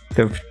are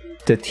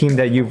the team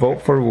that you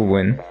vote for will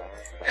win.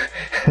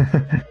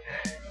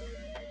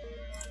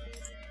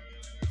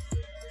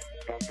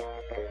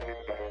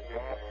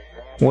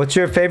 What's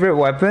your favorite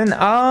weapon?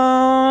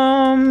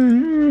 I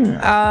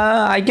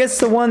guess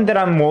the one that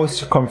I'm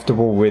most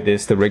comfortable with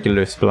is the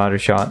regular splatter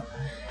shot.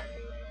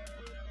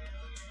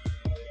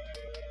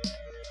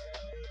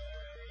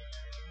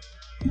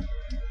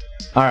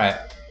 Alright,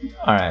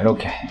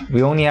 okay.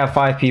 We only have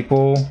 5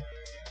 people,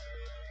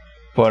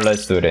 but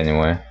let's do it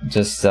anyway.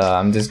 Just,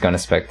 I'm just gonna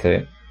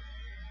spectate.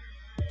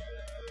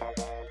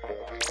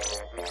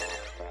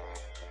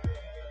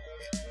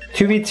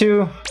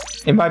 "2v2,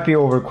 it might be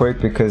over quick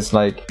because,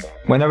 like,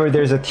 whenever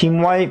there's a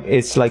team wipe,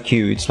 it's like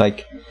huge.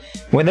 Like,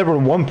 whenever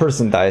one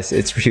person dies,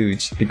 it's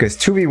huge because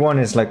 2v1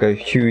 is like a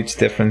huge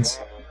difference.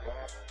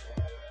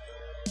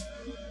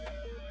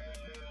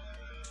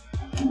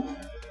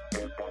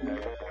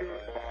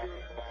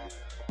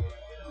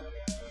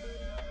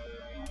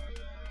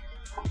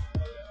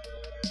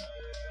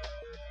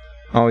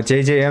 Oh,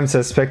 JJM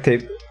says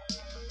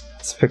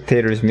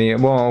spectators me.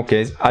 Well,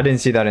 okay, I didn't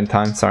see that in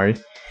time, sorry.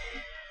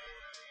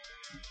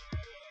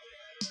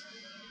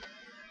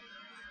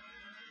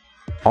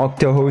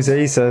 Octo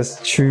Jose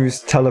says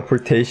choose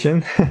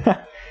teleportation.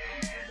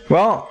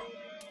 Well,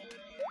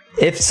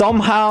 if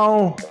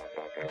somehow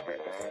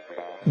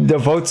the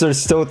votes are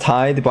still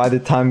tied by the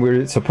time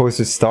we're supposed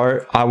to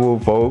start, I will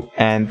vote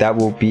and that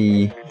will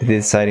be the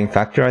deciding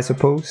factor, I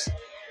suppose.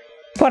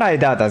 But I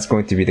doubt that's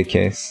going to be the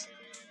case.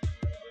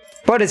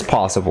 But it's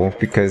possible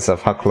because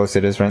of how close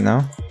it is right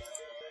now.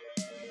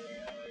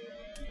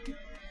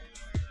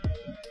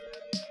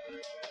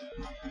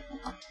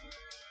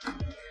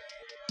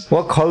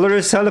 What color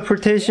is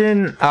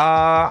teleportation?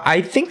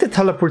 I think the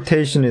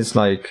teleportation is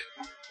like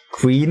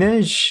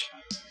greenish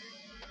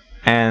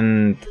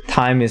and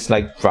time is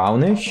like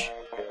brownish.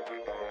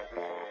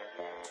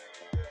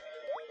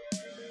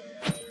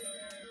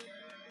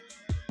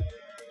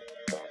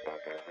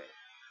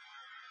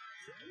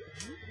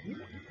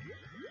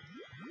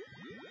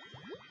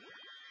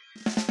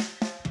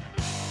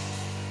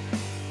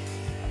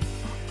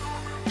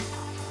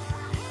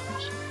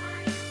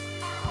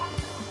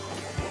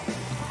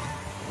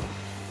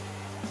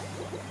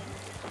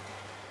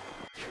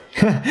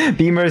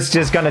 Beamer's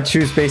just gonna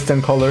choose based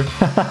on color.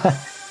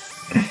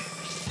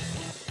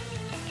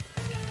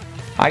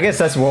 I guess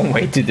that's one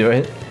way to do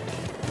it.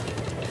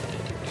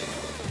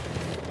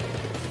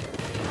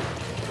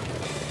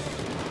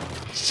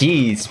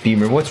 Jeez,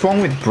 Beamer, what's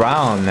wrong with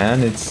brown,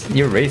 man?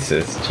 You're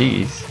racist.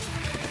 Jeez.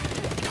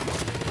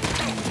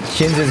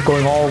 Shins is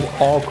going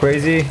all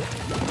crazy.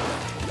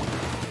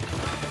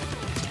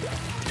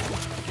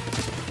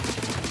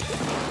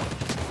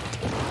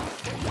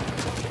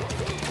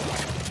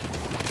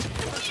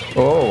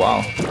 Oh,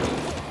 wow.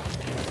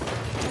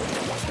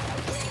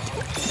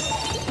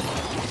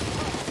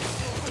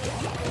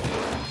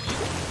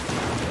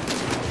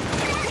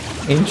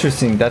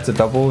 Interesting, that's a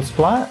double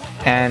splat.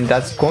 And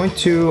that's going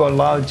to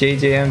allow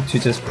JJM to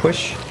just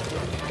push.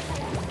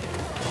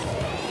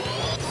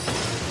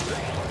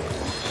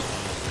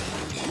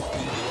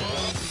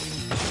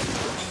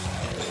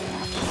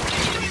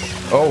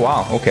 Oh,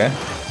 wow, okay.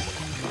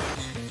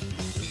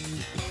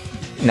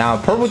 Now,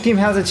 purple team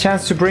has a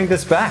chance to bring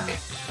this back.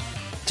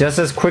 Just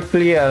as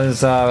quickly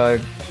as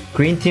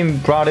green team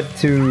brought it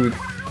to...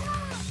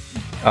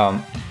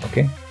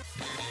 okay.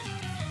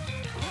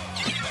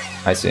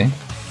 I see.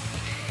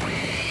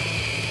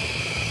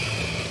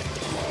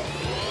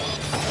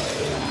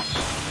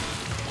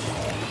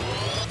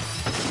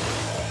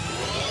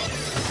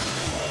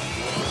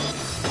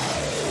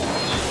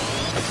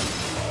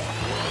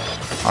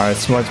 Alright,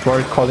 Smart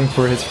Spark calling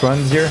for his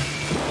friends here.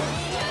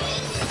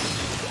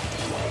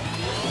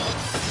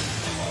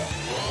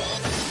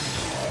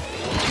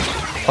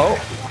 Oh.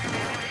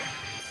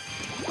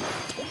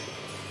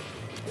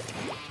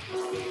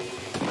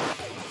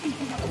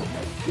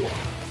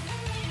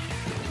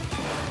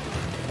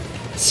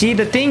 See,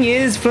 the thing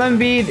is,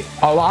 Flambeed,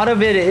 a lot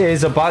of it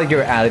is about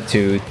your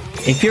attitude.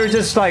 If you're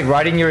just like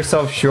writing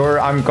yourself, sure,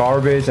 I'm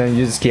garbage, and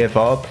you just give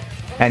up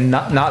and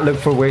not look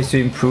for ways to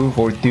improve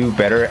or do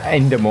better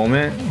in the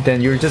moment, then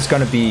you're just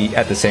gonna be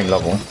at the same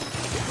level.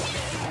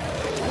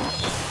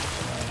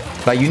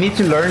 Like, you need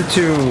to learn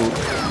to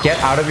get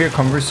out of your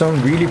comfort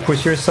zone, really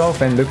push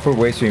yourself and look for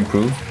ways to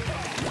improve.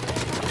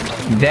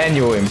 Then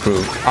you'll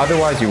improve.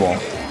 Otherwise, you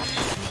won't.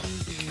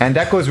 And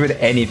that goes with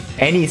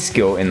any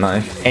skill in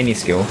life, any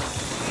skill.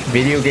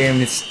 Video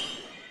games,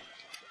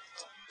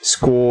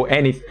 school,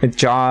 any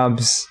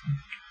jobs,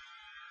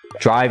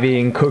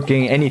 driving,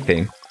 cooking,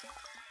 anything.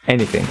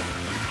 Anything.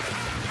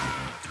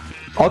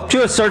 Up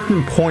to a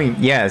certain point,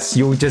 yes,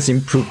 you'll just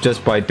improve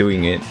just by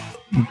doing it.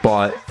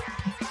 But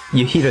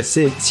you hit a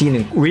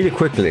ceiling really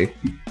quickly.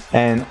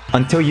 And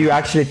until you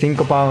actually think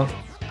about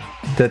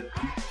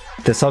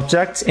the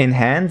subject in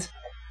hand,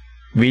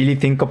 really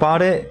think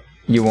about it,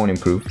 you won't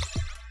improve.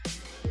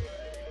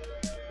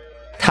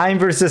 Time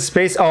versus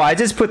space. Oh, I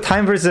just put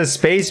time versus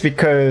space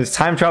because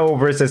time travel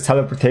versus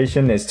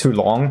teleportation is too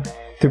long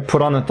to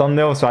put on a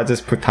thumbnail, so I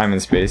just put time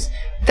and space.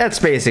 That's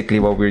basically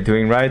what we're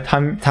doing, right?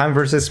 Time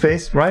versus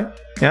space, right?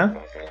 Yeah?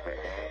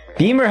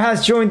 Beamer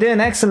has joined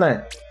in,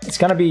 excellent. It's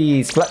gonna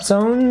be Splat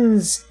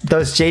Zones.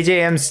 Does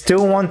JJM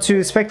still want to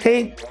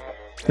spectate?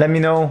 Let me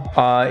know.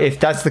 If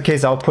that's the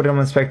case, I'll put him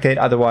on spectate.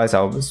 Otherwise,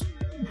 I'll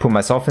put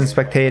myself in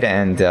spectate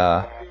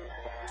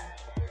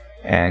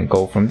and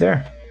go from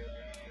there.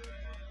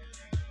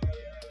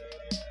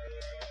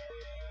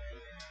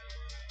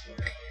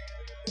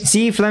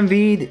 See,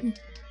 Flambeed,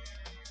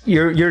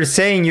 you're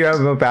saying you have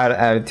a bad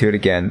attitude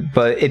again,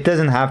 but it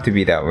doesn't have to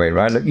be that way,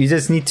 right? Like, you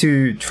just need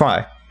to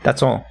try.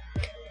 That's all.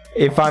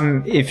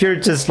 If you're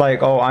just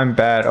like, oh, I'm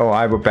bad, oh,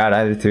 I have a bad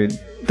attitude,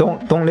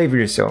 don't label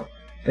yourself.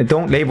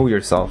 Don't label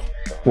yourself.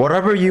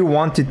 Whatever you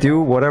want to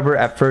do, whatever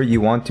effort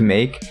you want to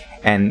make,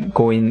 and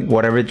go in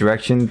whatever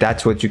direction,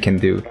 that's what you can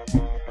do.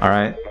 All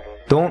right.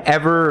 Don't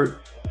ever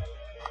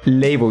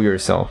label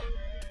yourself.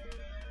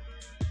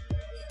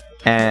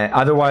 And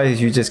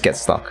otherwise you just get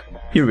stuck.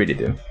 You really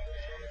do.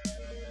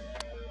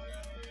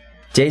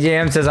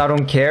 JJM says I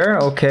don't care.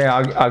 Okay,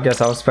 I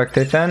guess I'll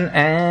spectate then.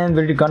 And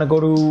we're gonna go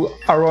to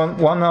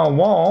Arowana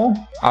Mall.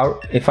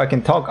 If I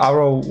can talk,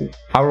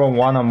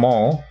 Arowana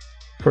Mall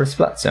for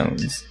Splat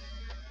Zones.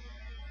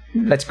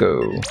 Let's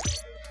go.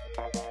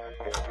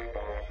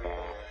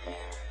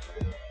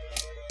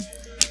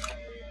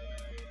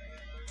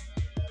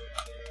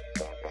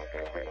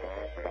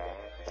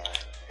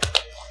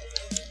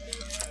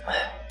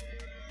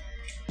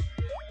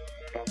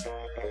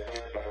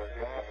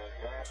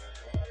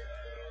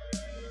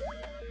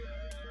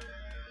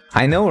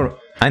 I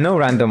know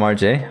Random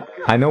RJ.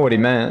 I know what he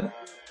meant.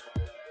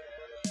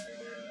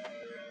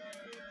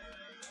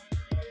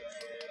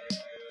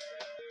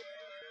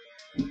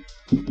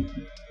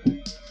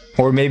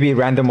 Or maybe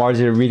Random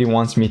RJ really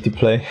wants me to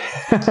play.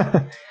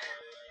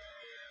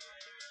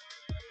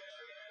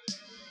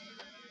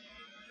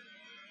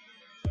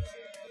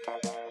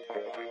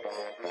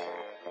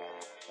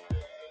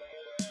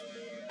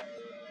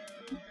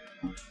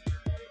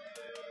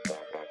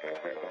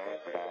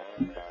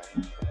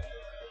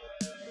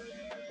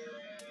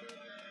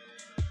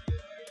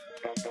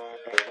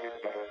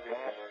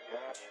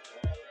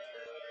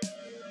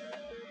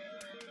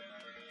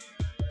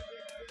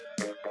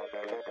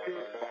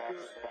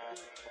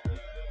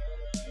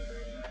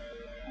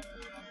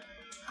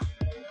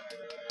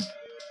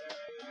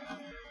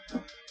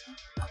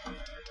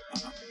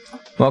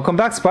 Welcome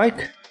back,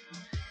 Spike.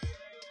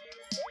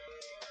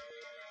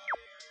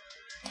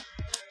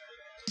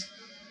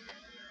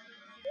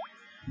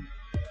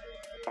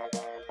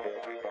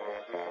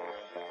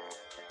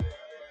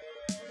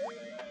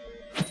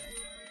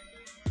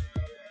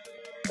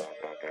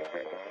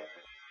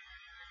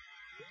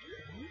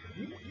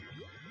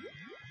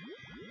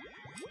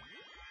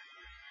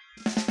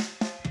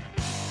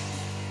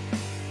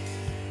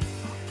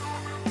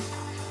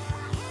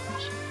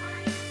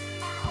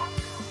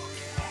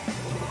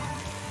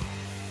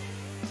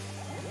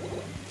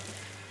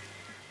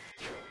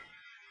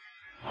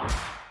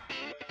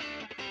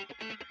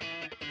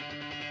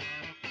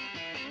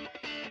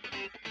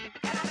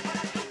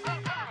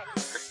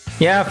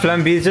 Yeah,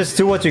 Flamby, just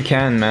do what you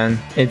can, man.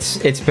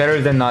 It's better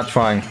than not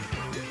trying.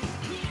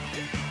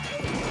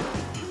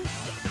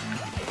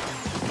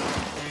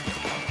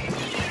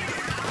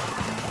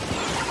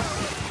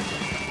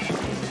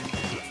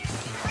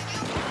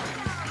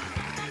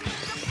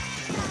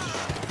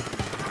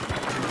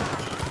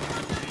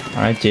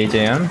 Alright,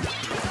 JJM.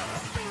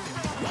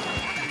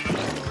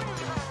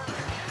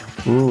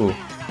 Ooh.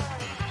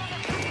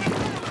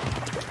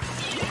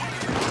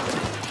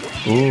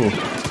 Ooh.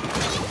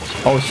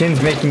 Oh,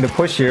 Shin's making the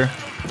push here.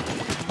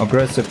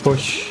 Aggressive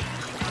push.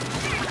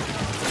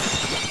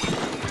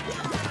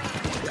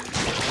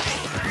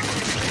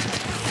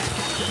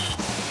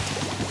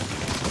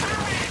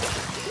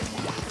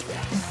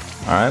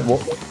 Alright,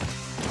 well,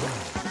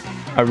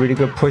 a really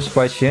good push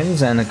by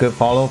Shins and a good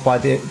follow by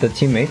the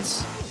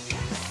teammates.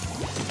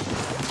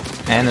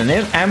 And an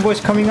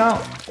ambush coming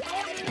out.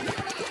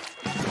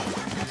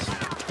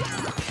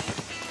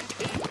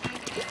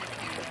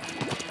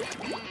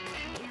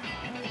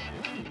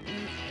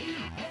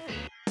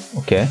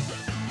 Okay.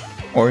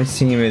 Orange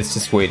team is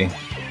just waiting.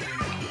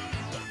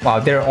 Wow,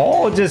 they're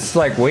all just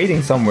like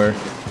waiting somewhere.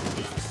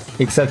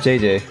 Except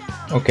JJ.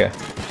 Okay.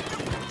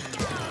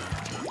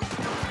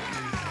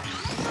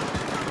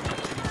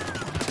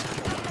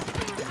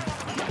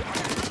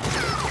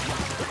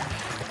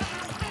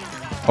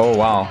 Oh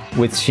wow,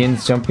 with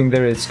Shins jumping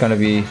there, it's gonna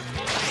be...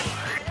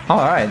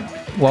 Alright,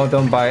 well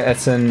done by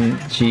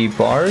SNG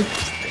Bard.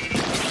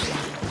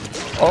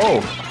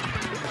 Oh!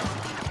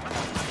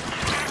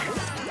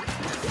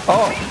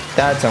 Oh,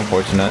 that's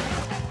unfortunate.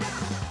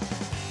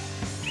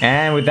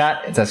 And with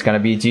that, that's gonna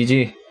be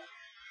GG.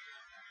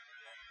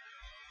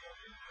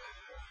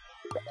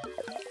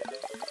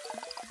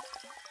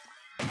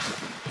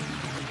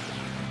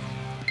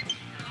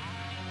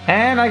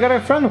 And I got a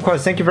friend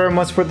request. Thank you very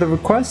much for the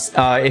request.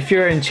 If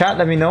you're in chat,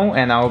 let me know,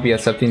 and I'll be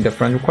accepting the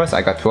friend request.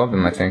 I got 2 of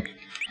them, I think.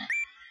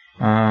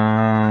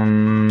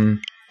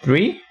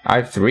 3? I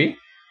have 3.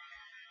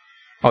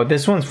 Oh,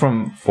 this one's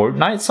from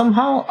Fortnite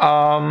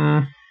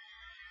somehow.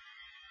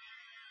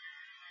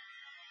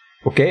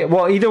 Okay,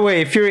 well, either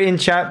way, if you're in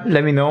chat,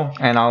 let me know,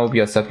 and I'll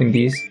be accepting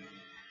these.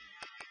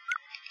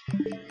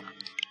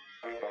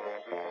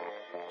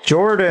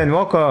 Jordan,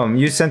 welcome.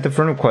 You sent the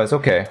friend request.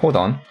 Okay, hold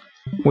on.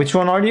 Which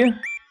one are you?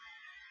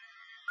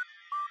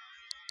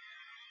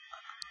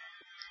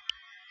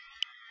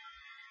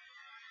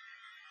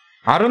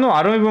 I don't know.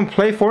 I don't even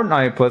play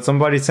Fortnite, but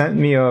somebody sent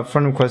me a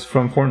friend request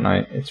from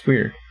Fortnite. It's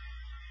weird.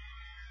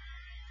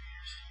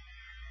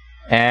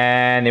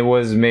 And it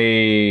was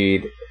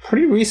made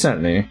pretty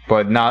recently,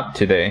 but not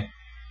today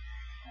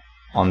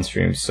on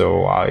stream.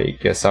 So I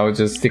guess I'll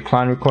just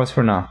decline request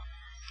for now.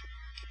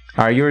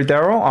 Alright, you're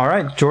Daryl.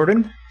 Alright,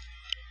 Jordan.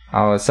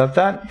 I'll accept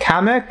that.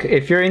 Kamek,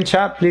 if you're in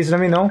chat, please let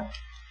me know.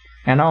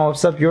 And I'll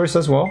accept yours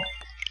as well.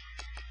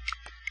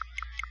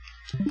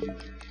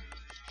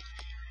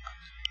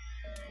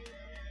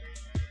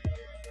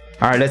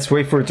 Alright, let's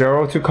wait for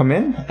Daryl to come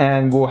in.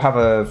 And we'll have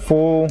a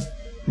full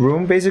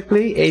room,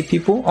 basically. 8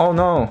 people. Oh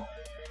no.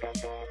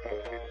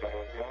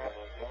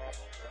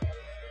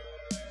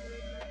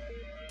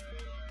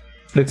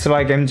 Looks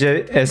like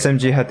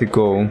SMG had to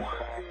go.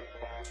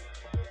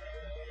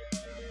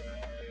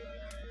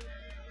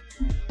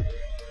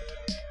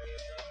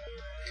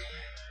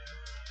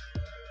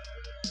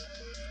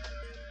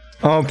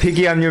 Oh,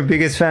 Piggy, I'm your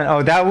biggest fan.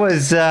 Oh, that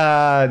was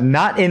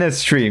not in a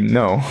stream.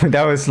 No,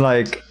 that was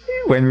like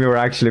when we were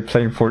actually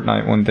playing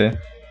Fortnite one day,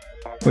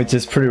 which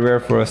is pretty rare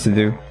for us to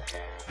do.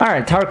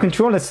 Alright, tower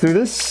control, let's do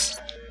this.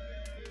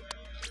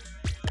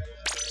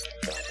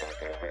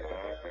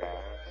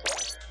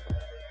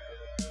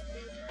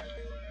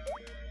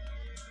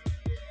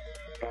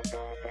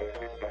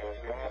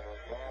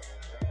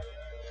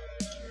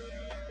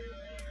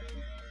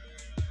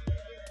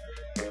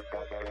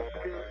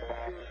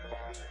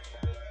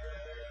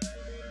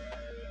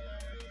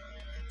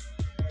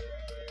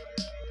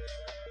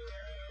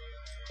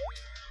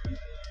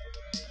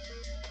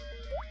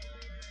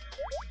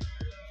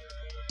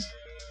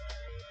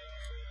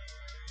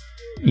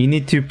 You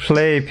need to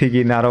play,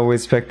 Piggy, not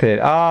always spectate.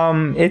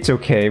 It's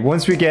okay.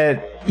 Once we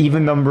get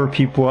even number of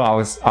people,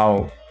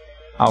 I'll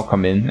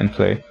come in and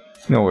play.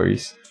 No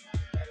worries.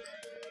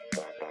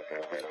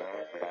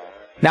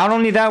 Not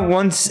only that,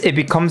 once it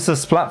becomes a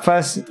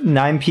Splatfest,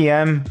 9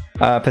 PM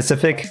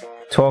Pacific,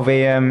 12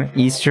 AM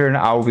Eastern,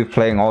 I'll be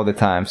playing all the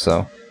time.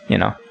 So, you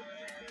know,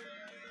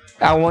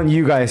 I want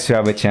you guys to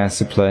have a chance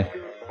to play.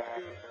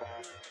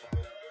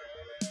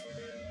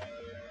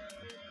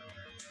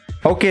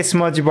 Okay,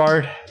 Smudgy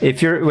Bard.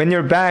 When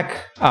you're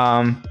back,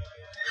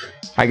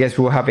 I guess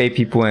we'll have 8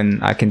 people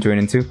and I can join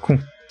in too. Cool.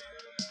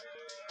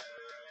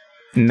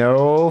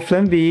 No,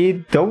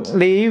 Flimby, don't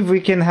leave.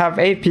 We can have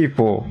 8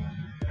 people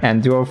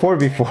and do a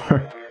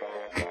 4v4.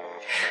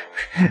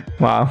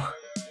 Wow.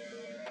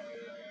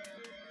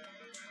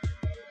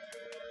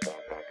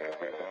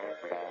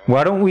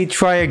 Why don't we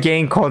try a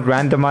game called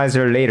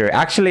Randomizer later?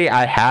 Actually,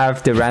 I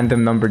have the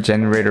random number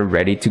generator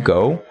ready to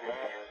go.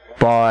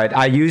 But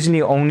I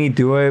usually only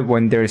do it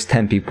when there's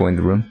 10 people in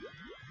the room.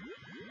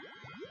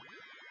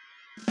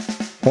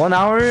 1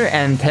 hour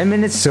and 10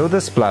 minutes till the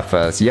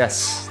Splatfest.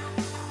 Yes,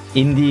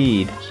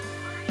 indeed.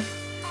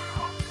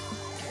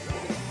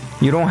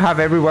 You don't have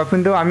every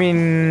weapon though? I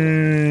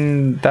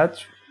mean,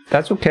 that's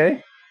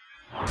okay.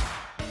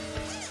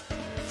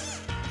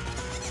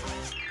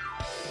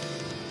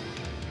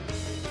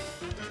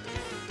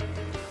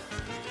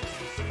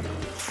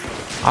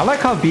 I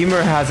like how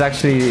Beamer has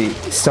actually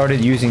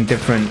started using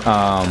different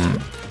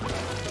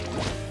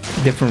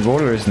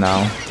rollers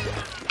now.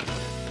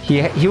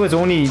 He was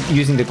only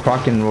using the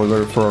Kraken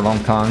roller for a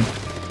long time.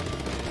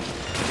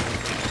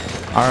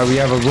 Alright, we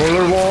have a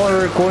roller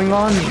war going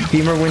on.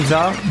 Beamer wins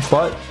out,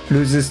 but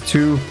loses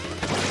to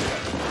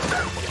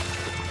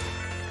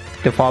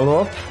the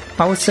follow-up,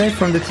 I would say,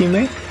 from the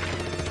teammate.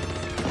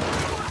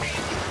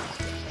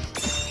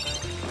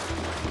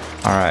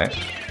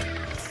 Alright.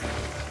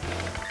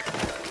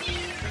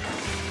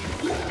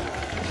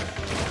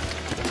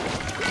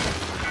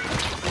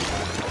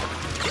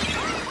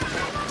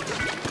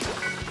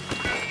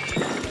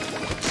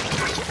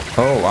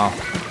 Oh wow,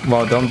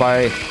 well done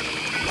by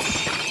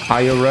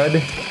IO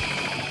Red.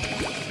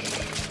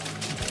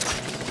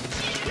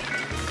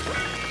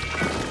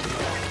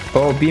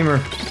 Oh,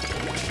 Beamer.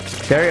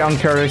 Very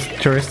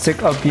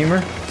uncharacteristic of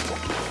Beamer.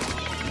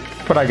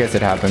 But I guess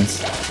it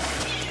happens.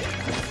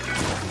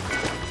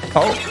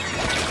 Oh!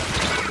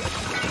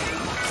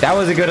 That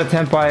was a good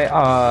attempt by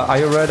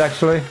IO Red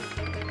actually.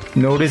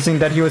 Noticing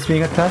that he was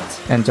being attacked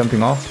and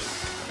jumping off.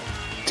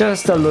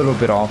 Just a little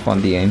bit off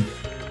on the aim.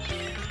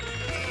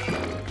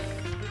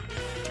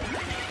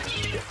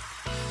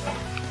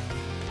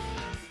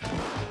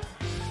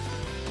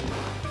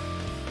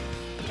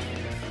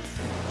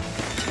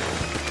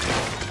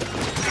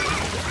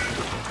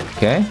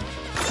 Okay.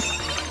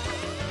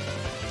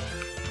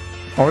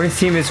 Orange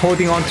team is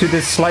holding on to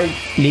this slight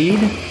lead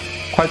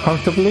quite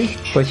comfortably.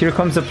 But here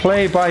comes a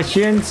play by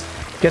Shins.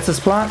 Gets a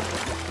splat.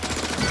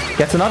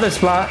 Gets another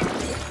splat.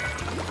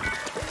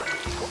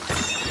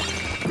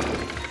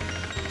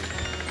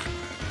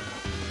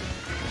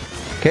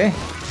 Okay.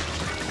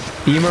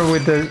 Beamer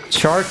with the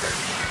shark.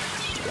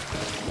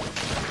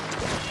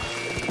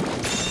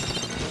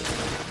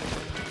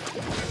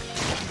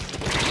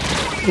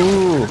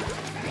 Ooh.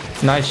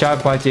 Nice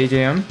shot by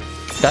JJM.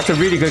 That's a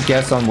really good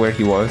guess on where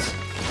he was.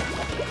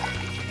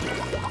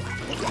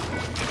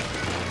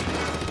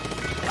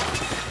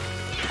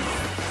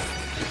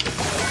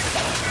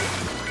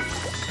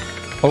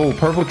 Oh,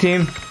 purple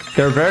team.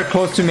 They're very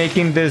close to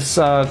making this,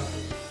 should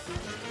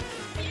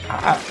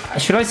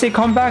I say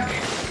comeback?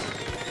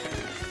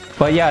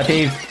 But yeah,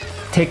 they've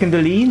taken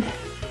the lead.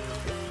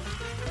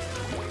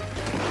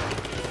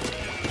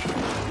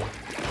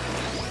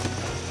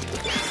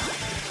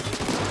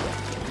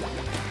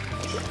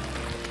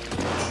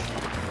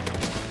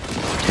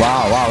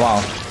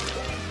 Wow.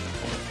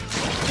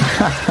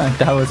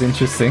 That was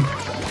interesting.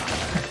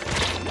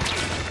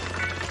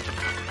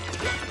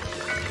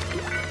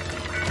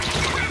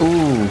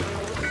 Ooh.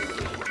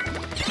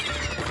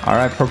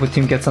 Alright, purple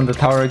team gets on the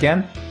tower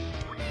again.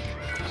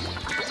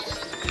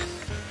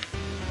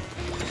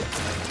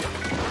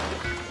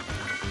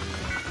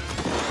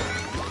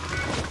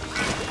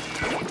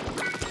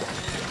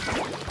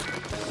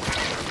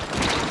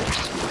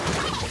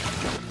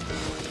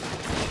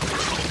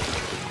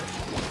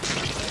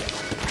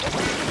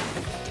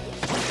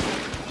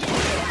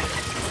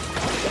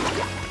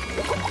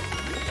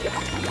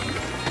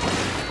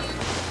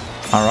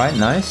 Alright,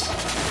 nice.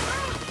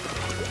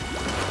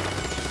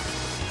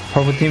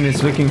 Purple team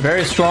is looking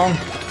very strong.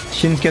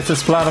 Shin gets a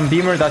splat on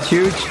Beamer, that's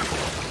huge.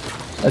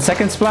 A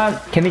second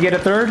splat, can he get a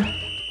third?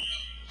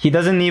 He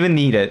doesn't even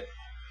need it.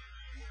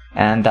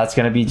 And that's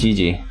gonna be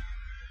GG.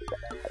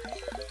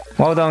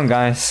 Well done,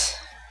 guys.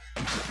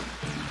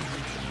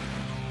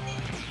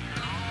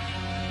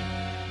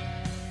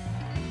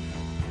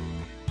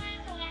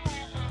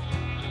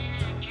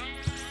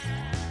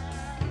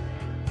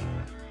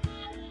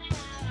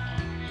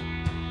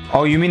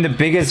 Oh, you mean the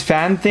biggest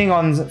fan thing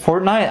on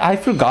Fortnite? I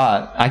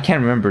forgot. I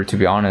can't remember, to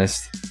be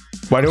honest.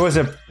 But it was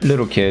a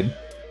little kid.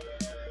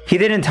 He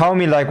didn't tell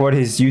me like what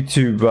his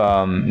YouTube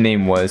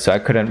name was, so I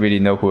couldn't really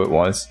know who it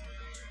was.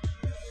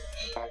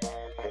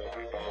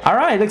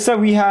 Alright, looks like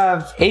we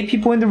have 8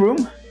 people in the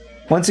room.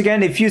 Once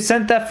again, if you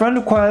sent that friend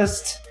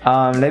request,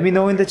 let me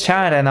know in the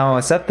chat and I'll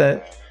accept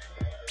it.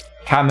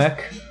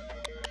 Kamek,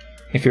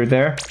 if you're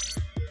there.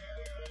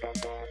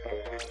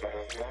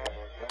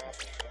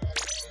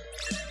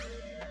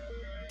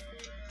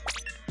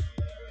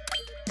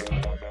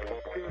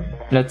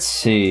 Let's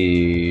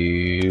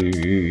see.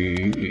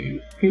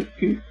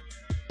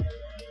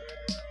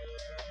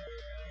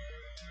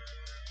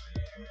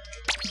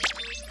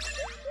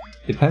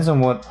 Depends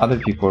on what other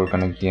people are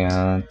gonna get.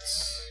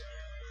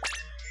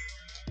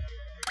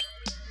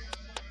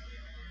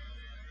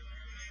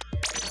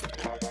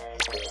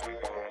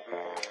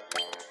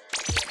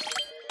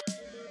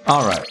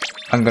 Alright,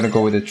 I'm gonna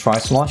go with the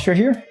Trice Launcher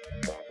here.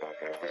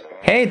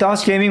 Hey,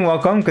 DOS Gaming,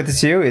 welcome. Good to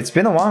see you. It's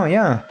been a while,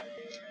 yeah.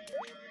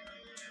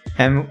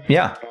 And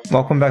yeah,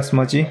 welcome back,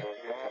 Smudgy.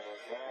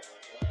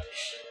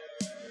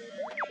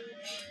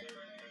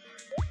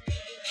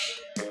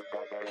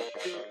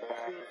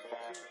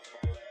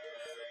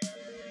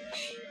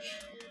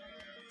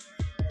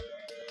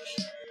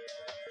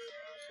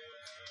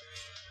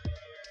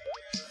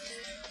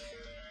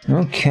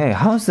 Okay,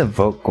 how's the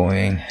vote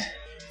going?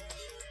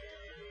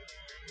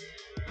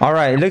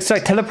 Alright, it looks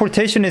like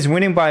Teleportation is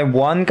winning by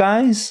 1,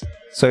 guys.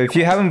 So if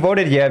you haven't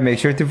voted yet, make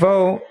sure to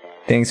vote.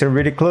 Things are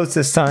really close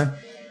this time.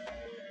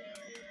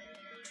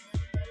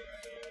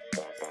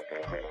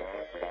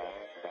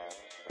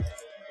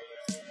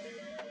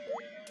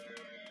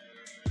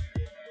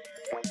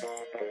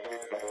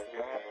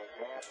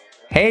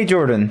 Hey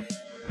Jordan,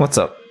 what's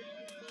up?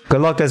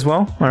 Good luck as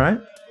well, alright?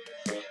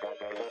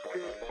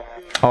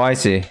 Oh, I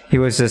see. He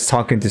was just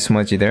talking to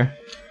Smudgy there.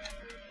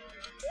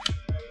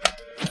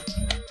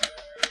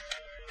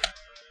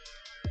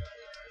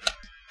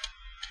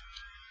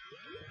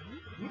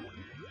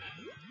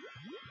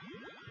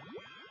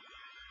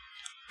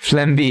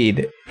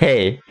 Flambeed,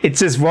 hey, it's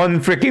just 1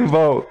 freaking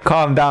vote.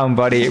 Calm down,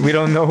 buddy. We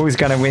don't know who's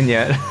gonna win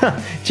yet.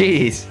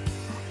 Jeez.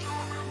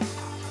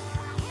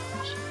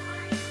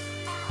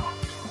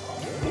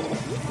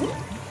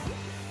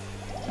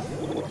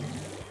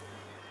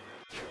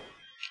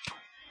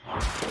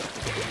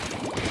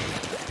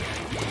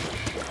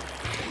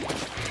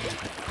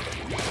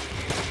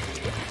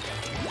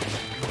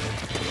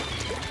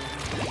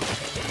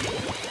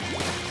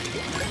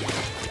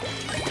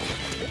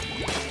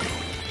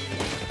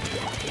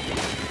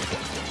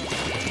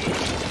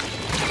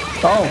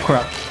 Oh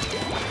crap.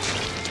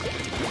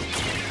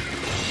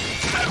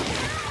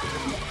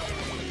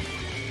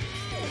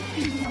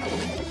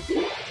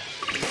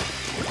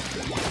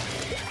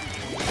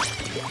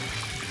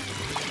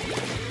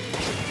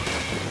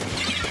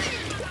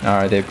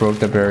 Alright, they broke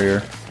the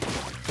barrier.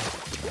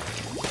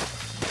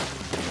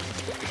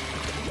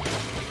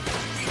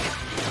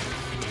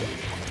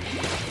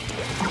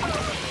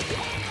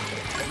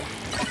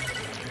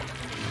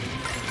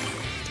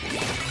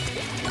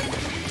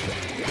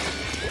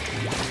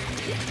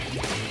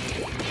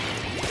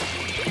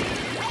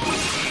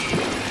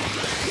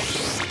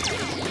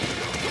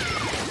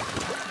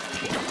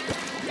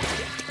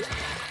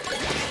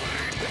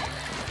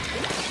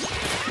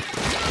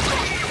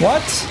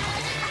 What?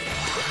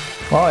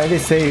 Well, at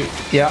least they...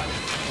 Yeah.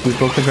 We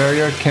broke the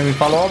barrier. Can we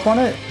follow up on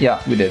it?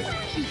 Yeah, we did.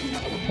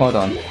 Well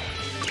done.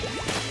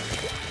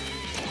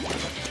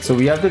 So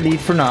we have the lead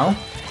for now.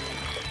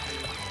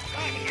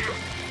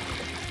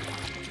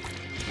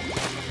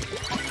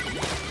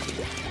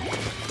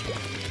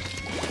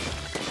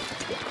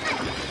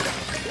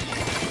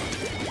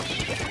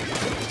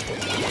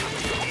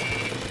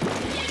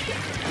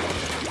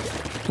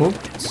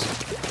 Oops.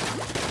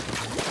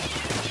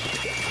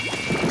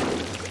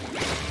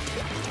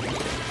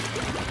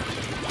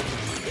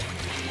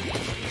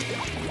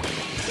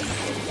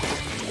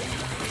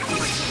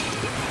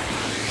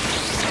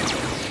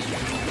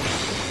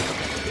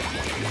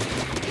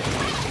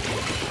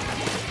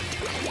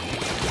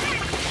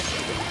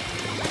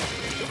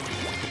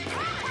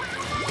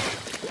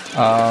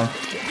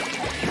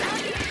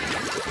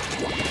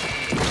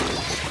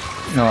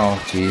 Oh,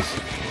 jeez.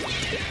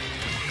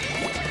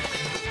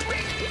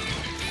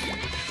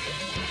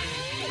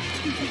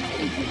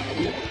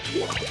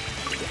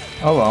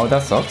 Oh well,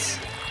 that sucks.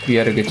 We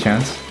had a good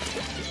chance.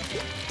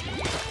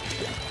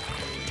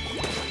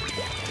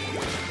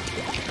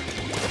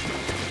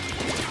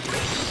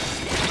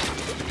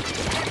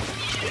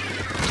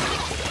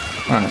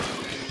 Alright.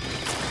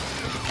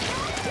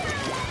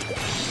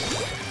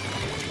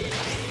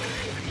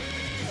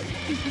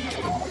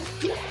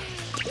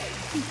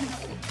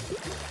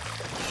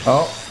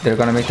 Oh, they're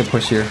gonna make the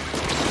push here.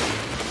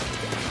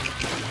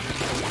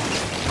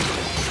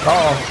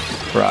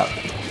 Oh, crap.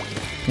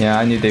 Yeah,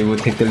 I knew they would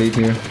take the lead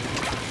here.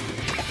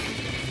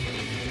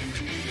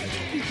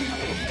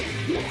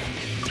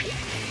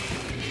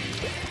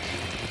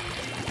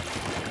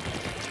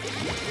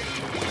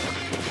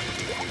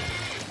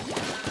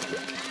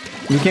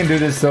 We can do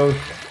this though.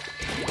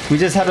 We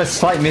just had a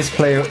slight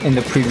misplay in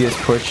the previous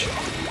push,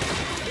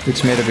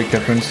 which made a big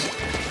difference.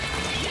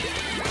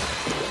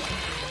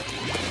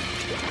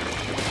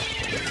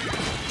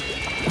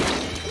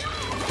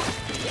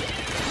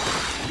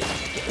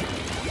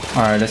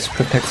 Alright, let's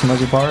protect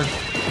Smudgy Bar.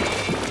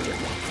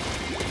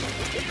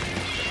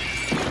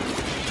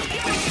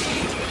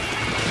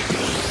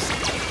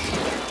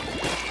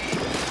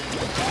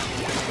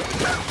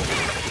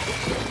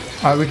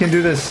 Alright, we can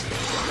do this.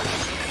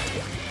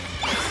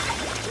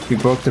 We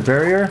broke the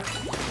barrier.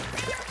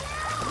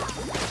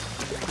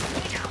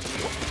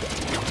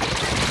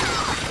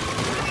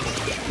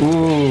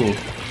 Ooh.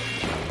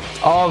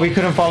 Oh, we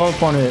couldn't follow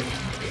up on it.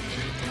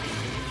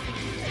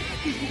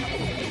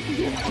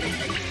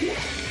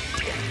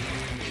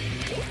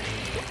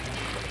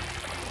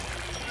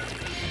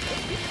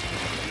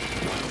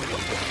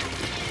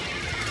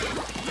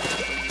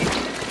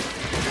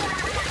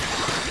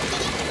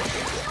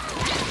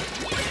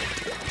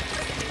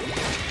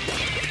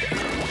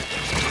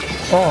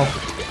 Oh.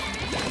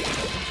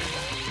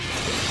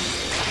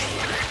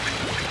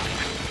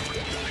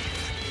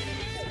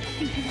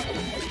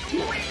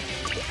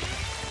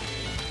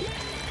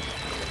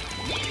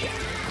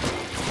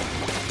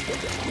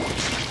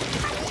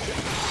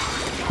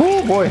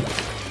 Oh boy.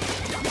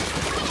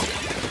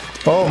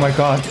 Oh my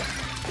god.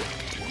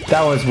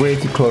 That was way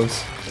too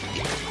close.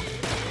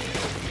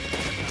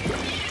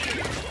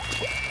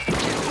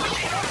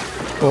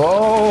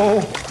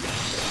 Whoa.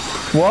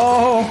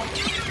 Whoa.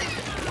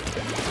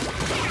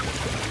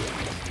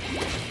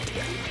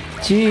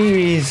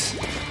 Jeez.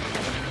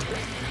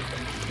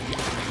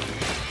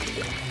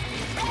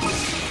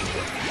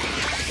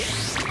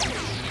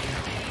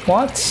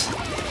 What?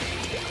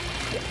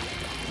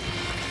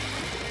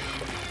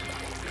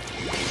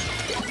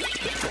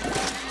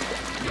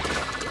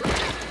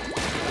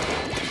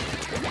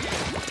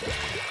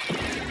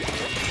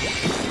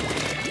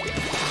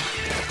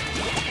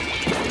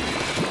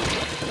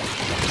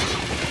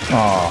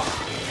 Oh.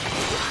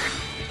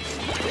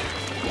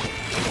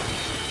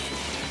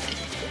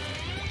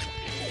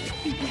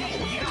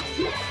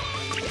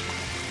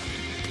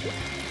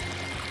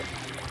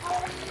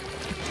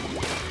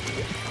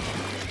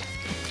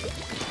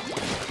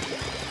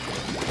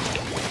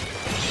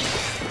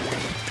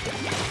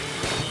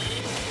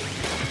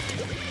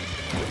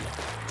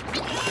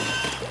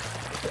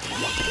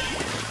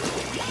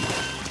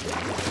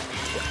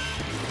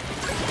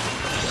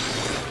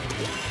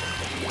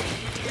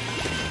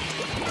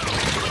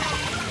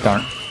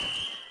 Darn.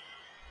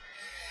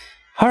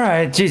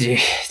 Alright, GG.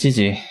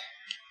 GG.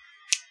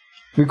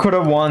 We could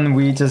have won,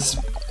 we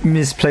just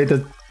misplayed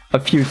a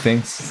few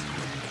things.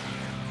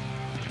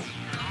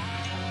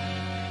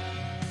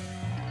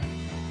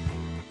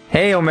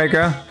 Hey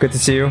Omega, good to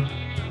see you.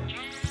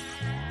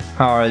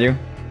 How are you?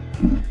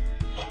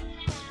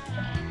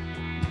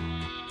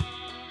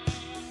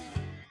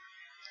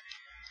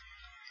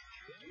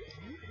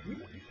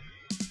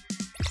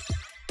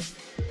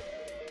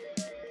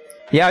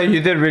 Yeah,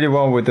 you did really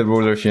well with the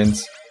roller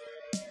shins.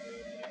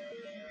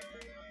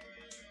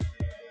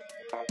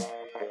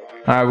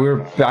 Alright, we're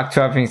back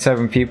to having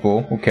 7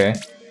 people. Okay.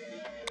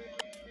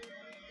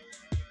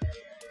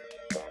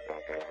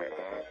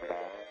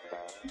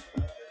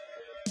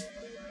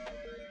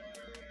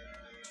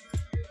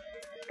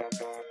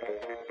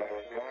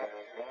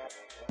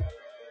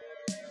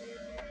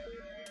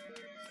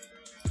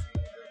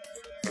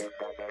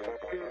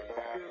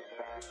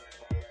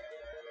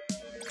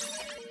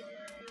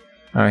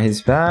 Alright,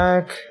 he's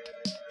back.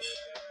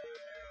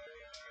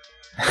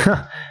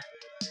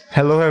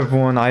 Hello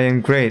everyone, I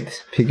am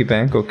great. Piggy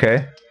bank,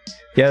 okay.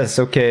 Yes,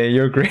 okay,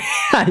 you're great.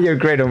 You're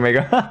great,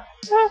 Omega.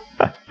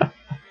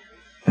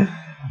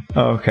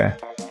 Okay.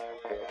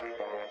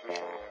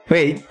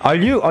 Wait, are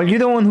you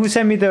the one who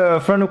sent me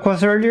the friend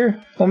request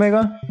earlier,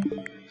 Omega?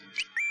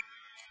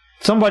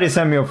 Somebody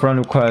sent me a friend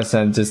request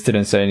and just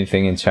didn't say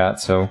anything in chat,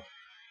 so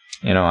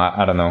you know,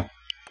 I don't know.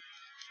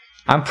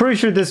 I'm pretty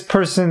sure this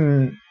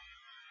person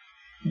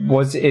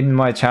was in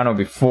my channel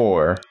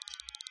before,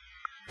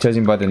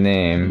 judging by the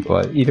name,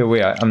 but either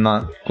way, I'm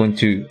not going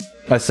to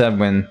accept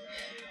when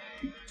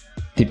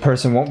the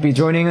person won't be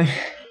joining.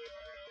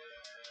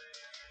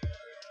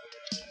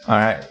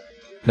 Alright,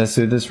 let's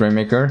do this,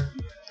 Rainmaker.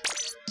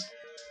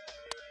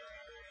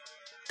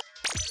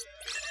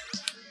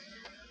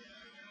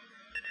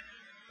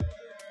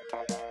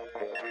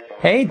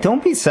 Hey,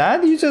 don't be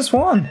sad, you just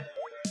won.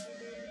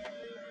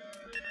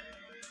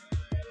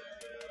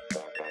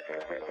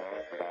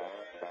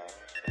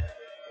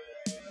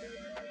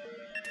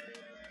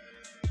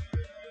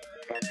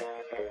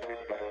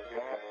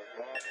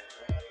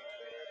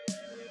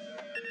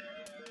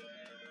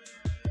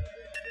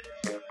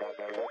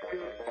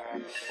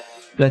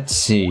 Let's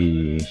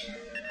see.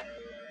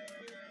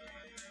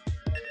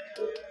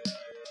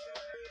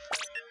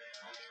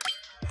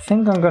 I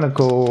think I'm gonna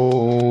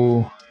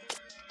go...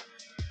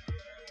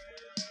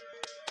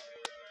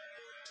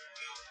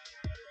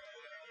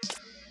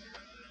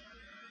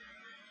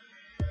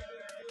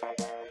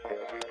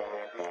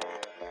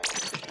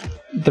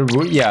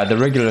 the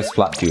regular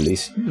Splat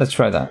dualies. Let's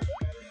try that.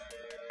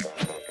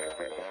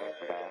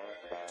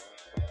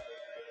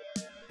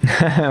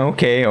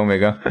 Okay,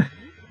 Omega.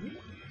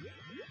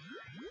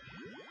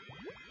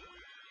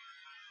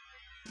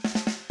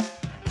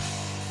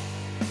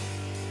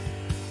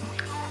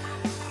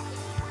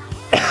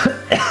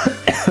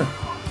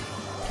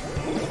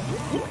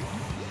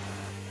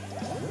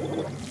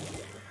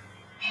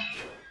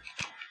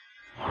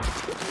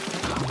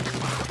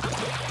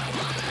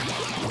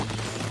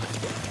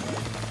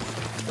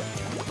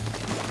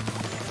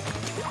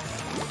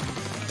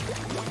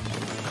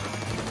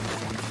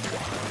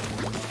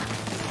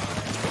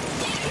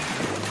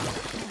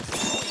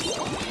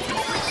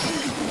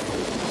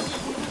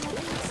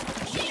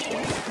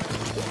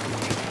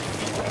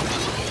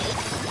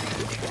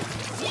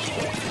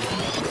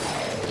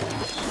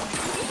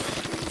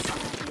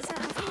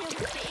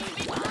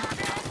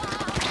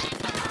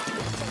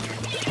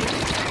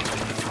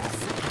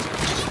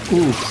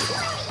 Oof.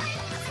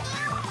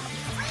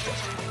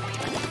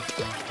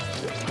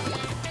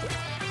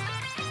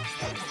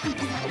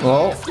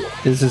 Well,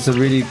 this is a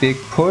really big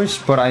push,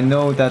 but I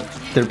know that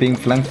they're being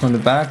flanked from the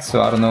back,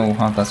 so I don't know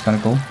how that's gonna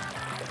go.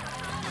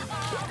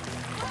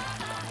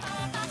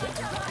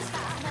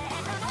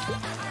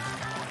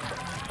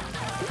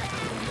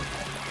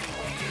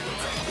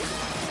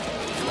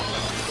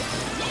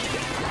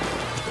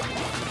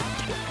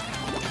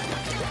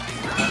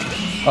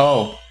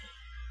 Oh.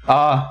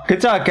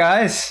 Good job,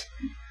 guys.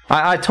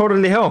 I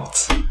totally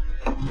helped.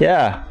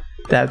 Yeah.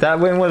 That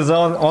win was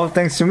all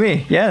thanks to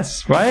me.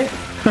 Yes, right?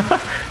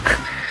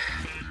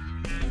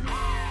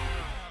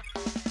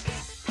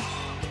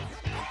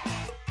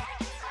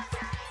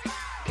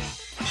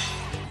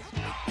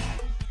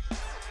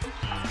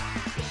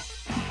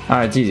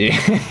 Alright,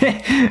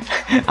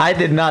 GG. I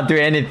did not do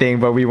anything,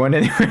 but we won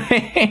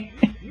anyway.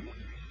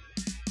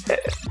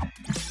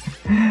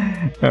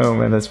 Oh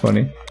man, that's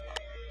funny.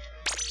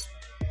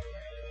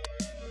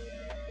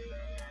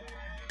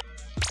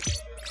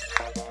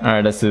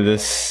 Alright, let's do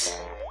this.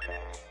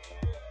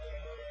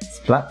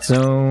 Splat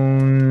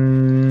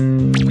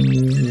zones.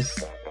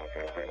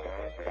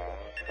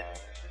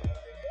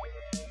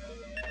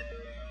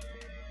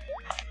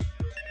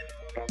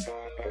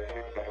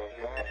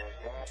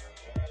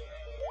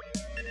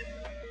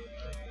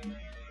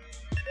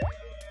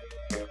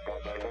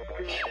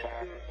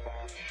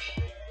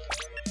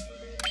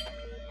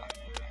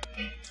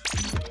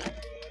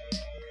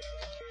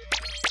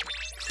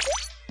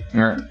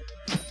 Alright,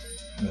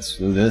 let's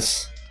do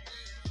this.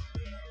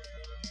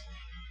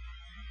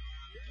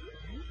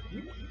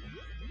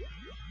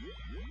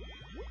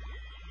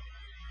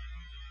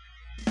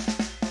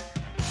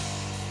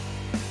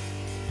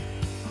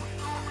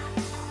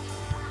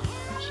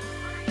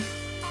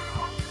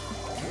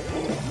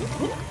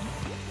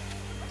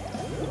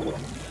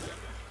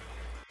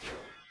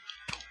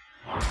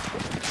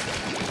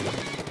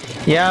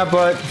 Yeah,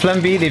 but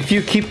Flambeat, if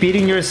you keep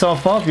beating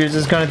yourself up, you're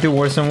just gonna do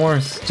worse and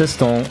worse. Just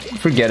don't.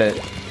 Forget it.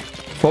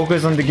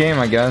 Focus on the game,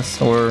 I guess,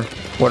 or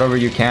whatever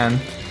you can.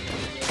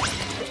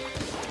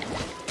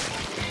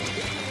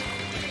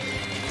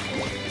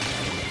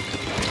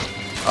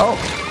 Oh!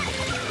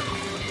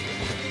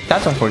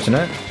 That's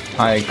unfortunate.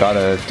 I got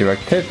a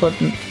direct hit, but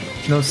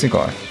no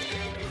cigar.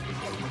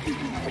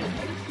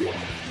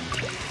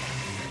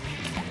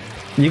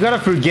 You gotta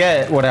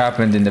forget what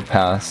happened in the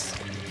past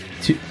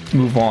to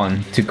move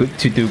on to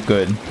do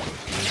good.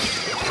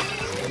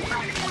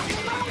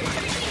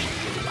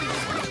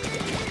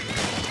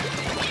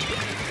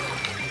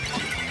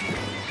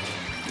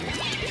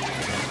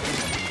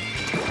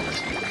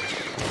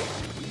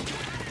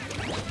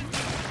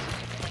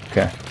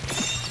 Okay.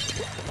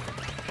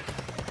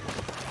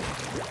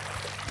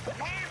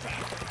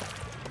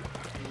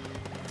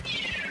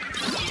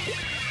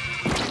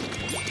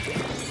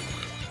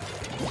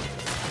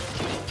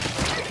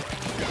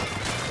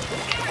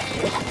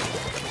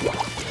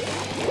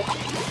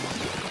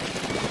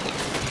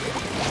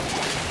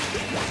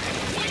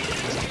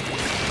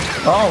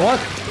 Oh, what?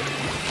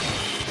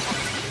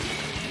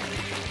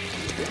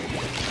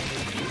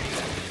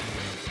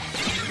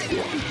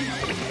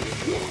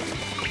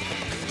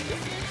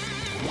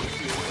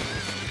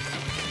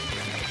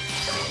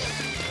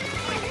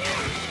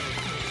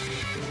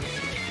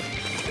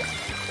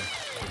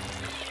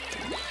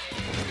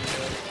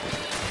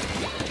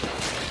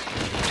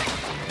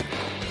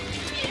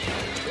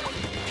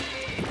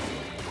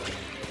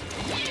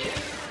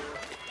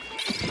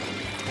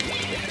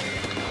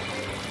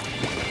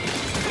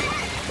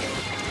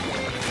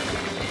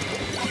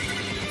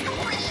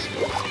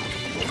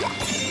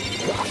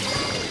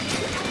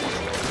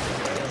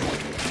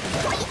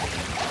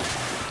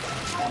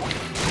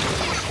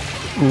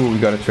 Ooh, we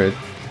got a trade.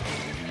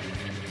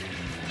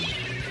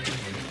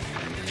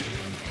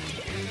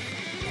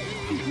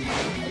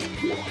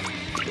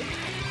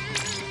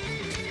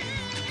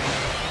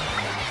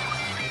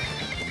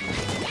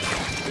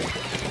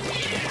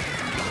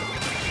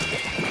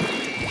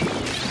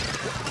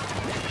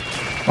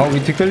 Oh, we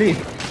took the lead.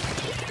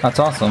 That's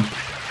awesome.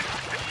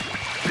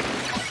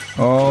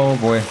 Oh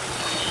boy.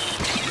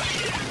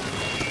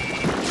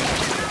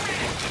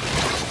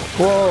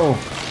 Whoa!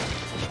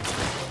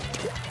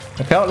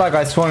 I felt like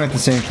I swung at the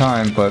same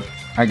time, but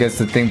I guess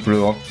the thing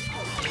blew up.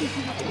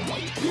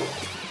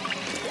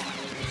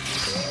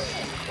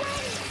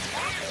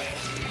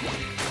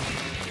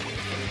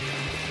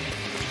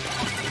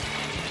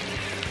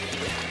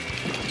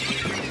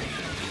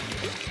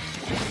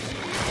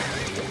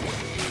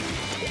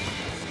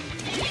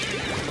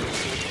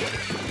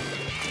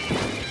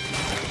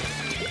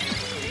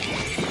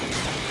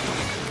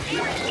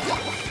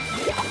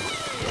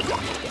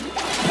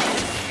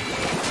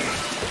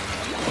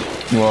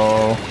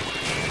 Whoa.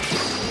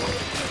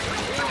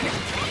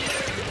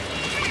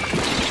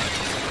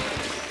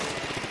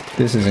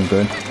 This isn't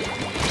good.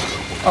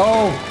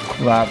 Oh,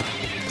 lap.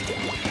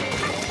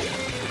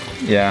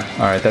 Yeah,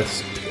 alright,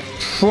 that's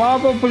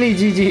probably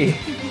GG.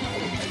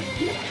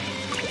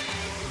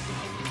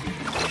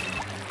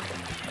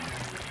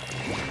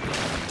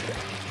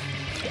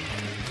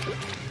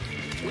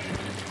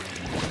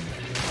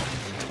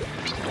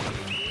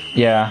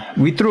 Yeah,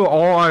 we threw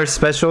all our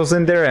specials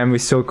in there and we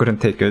still couldn't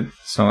take it.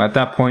 So at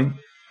that point,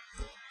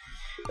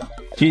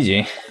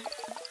 GG.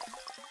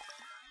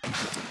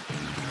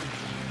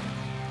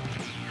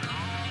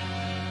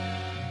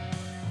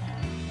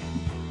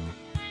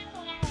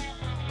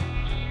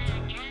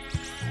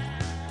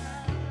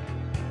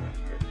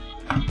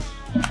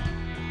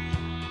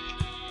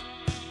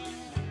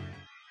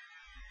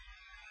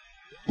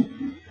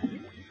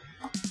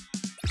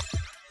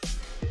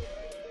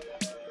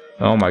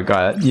 Oh my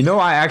god. You know,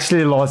 I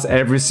actually lost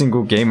every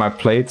single game I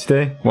played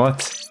today.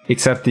 What?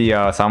 Except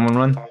the salmon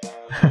run.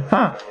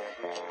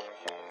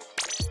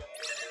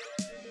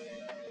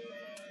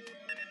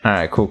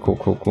 Alright,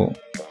 cool.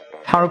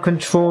 Power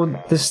control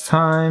this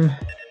time.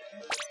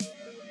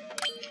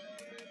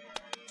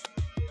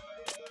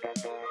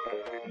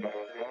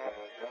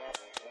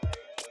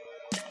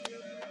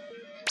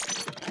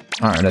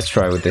 Alright, let's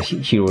try with the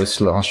hero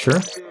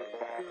slasher.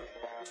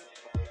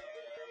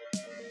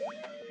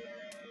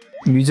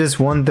 You just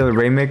won the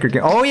Rainmaker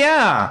game. Oh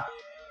yeah!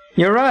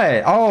 You're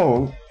right.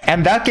 Oh,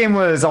 and that game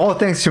was all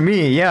thanks to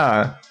me,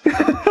 yeah.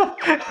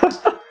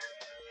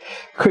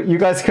 You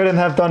guys couldn't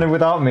have done it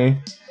without me.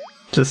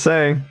 Just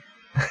saying.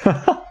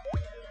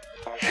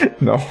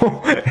 No,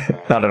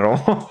 not at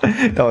all.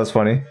 That was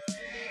funny.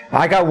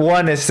 I got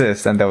 1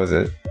 assist and that was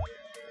it.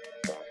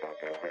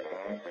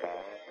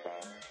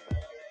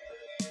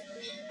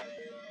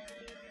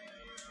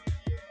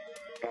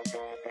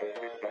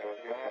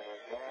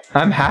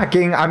 I'm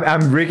hacking.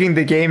 I'm rigging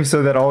the game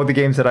so that all the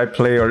games that I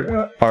play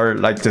are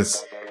like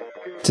just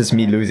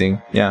me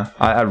losing. Yeah,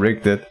 I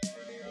rigged it.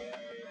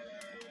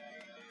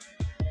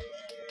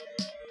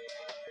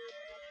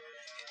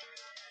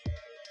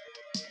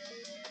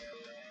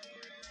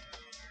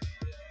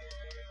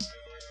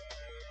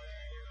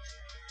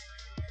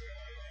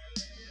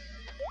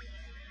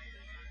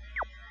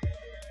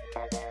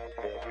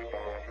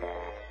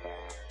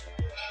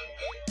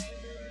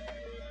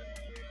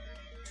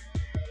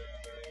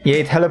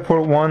 Yeah,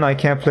 teleport 1, I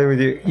can't play with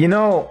you. You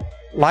know,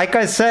 like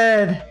I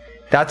said,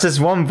 that's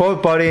just one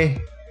vote, buddy.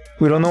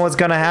 We don't know what's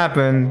gonna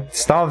happen.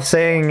 Stop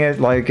saying it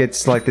like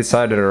it's like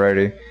decided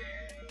already.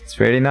 It's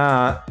really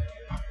not.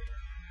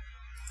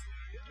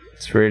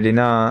 It's really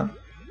not.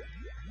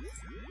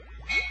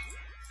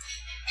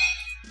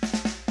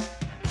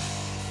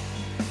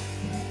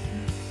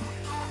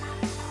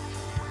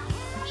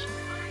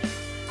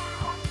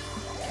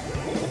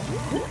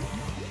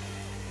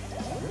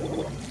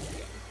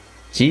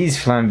 Jeez,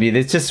 Flamby,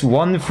 there's just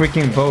one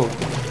freaking vote.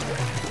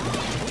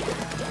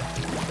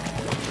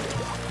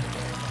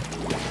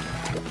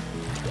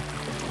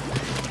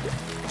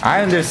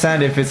 I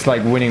understand if it's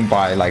like winning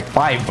by like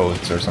 5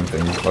 votes or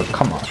something, but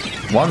come on.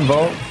 1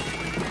 vote?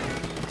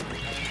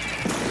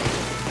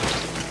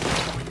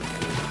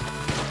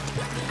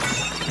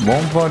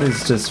 One vote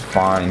is just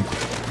fine.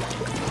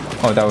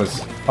 Oh, that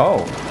was...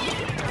 Oh.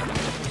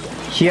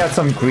 He had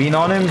some green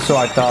on him, so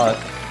I thought...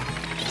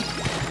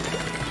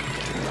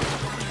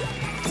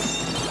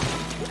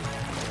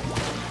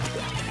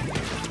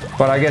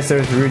 But I guess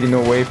there's really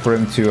no way for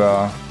him to...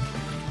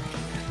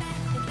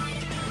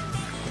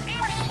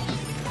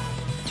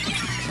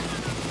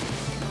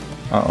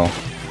 Uh-oh.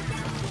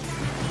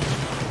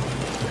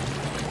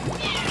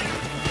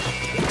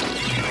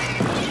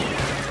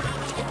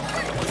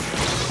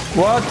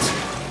 What?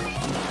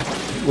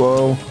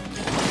 Whoa.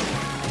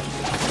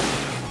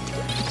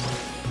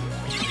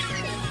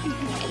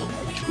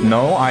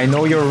 No, I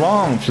know you're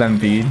wrong,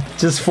 Flambeed.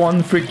 Just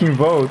 1 freaking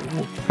vote.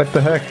 What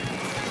the heck?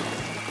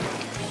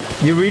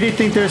 You really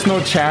think there's no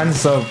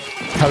chance of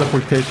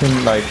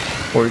teleportation, like,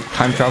 or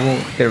time travel?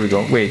 There we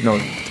go. Wait, no.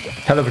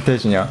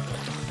 Teleportation, yeah.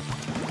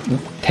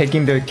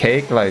 Taking the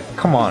cake? Like,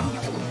 come on.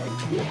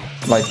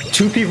 Like,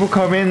 2 people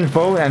come in,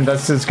 vote, and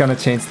that's just gonna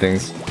change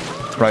things.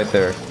 Right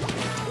there.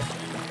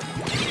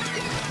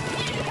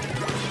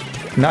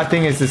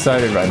 Nothing is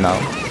decided right now.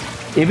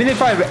 Even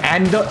if I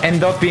end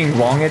up being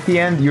wrong at the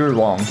end, you're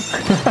wrong.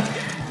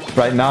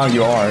 Right now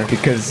you are,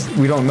 because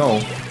we don't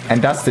know.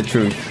 And that's the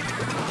truth.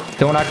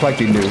 Don't act like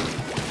you knew.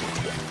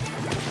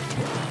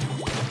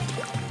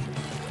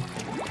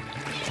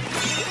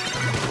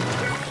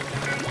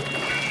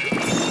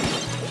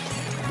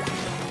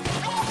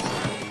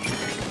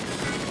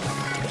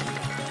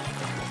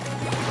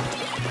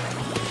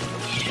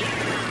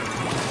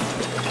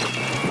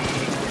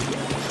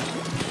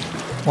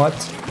 What?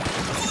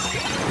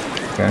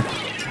 Okay.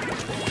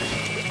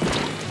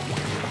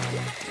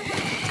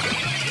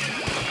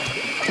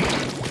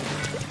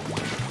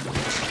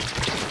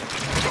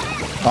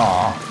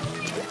 Aww.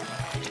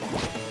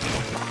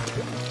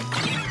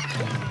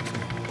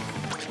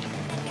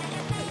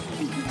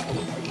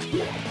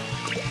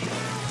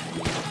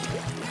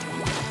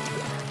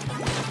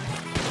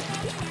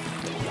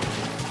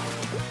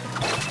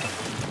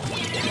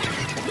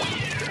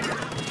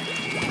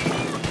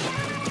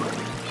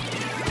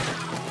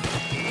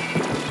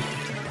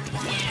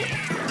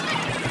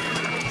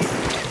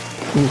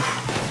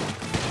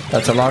 Oof.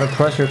 That's a lot of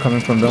pressure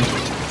coming from them.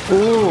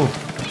 Ooh!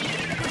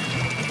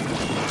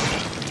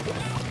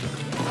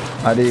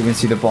 I didn't even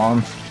see the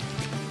bomb.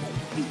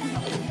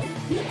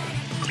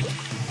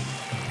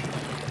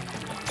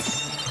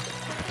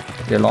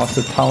 They lost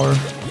the tower.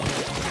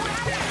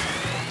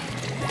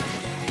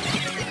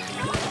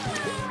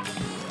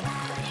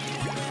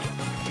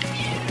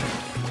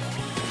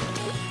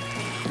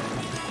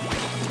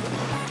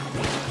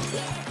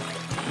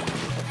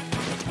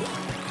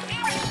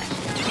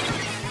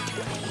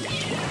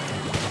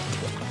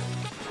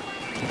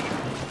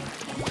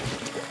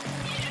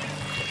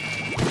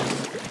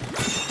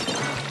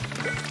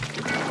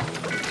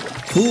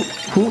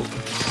 Who?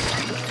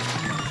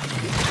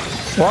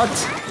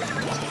 What?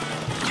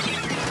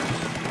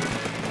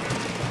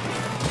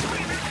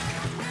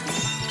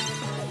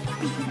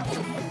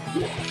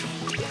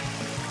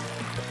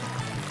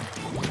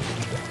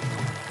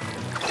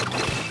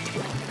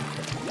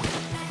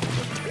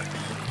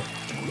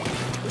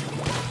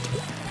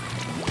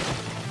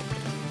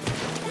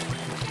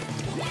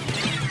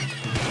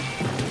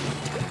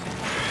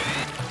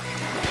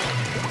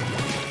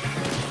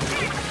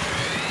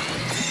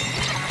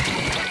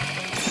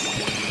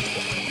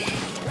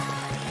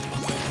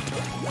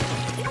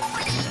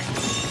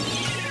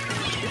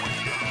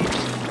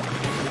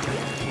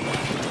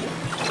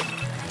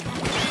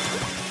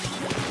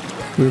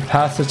 We're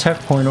past the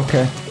checkpoint,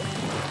 okay.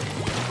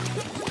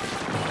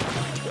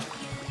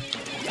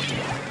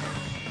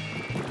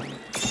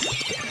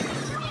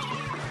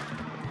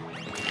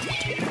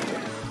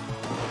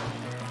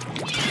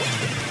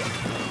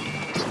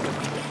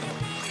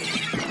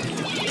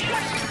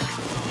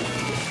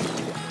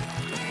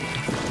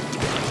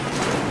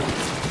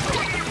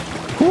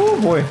 Oh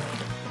boy.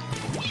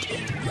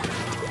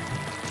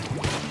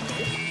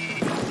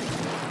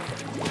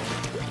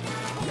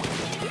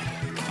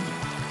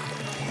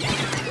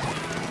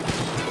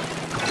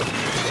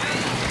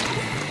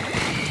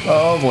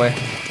 Oh boy.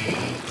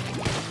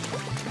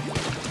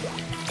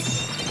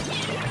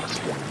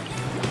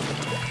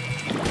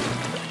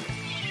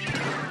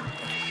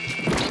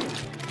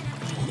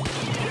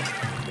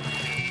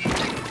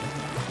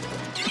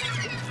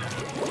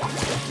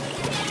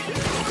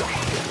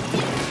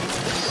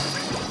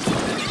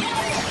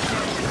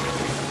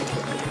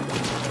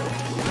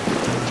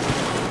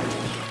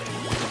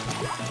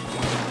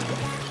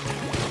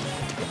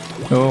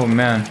 Oh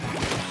man.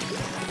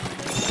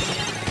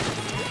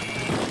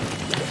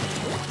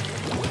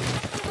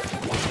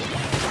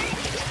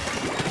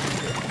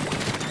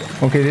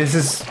 Okay, this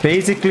is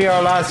basically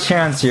our last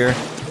chance here.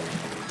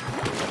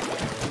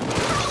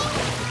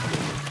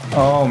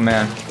 Oh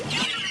man.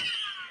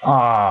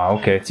 Ah,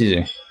 okay,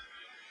 GG.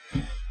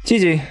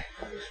 GG.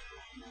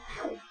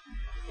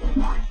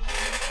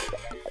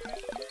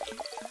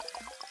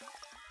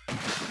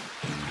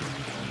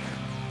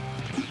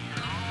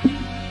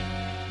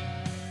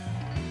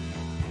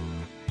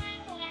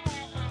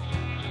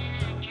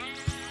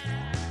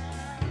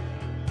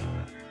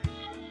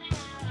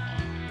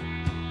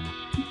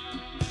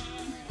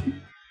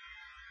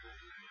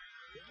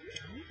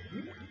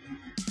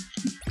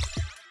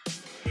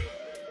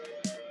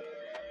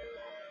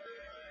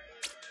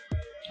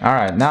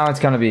 Alright, now it's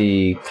gonna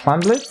be Clan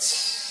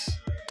Blitz.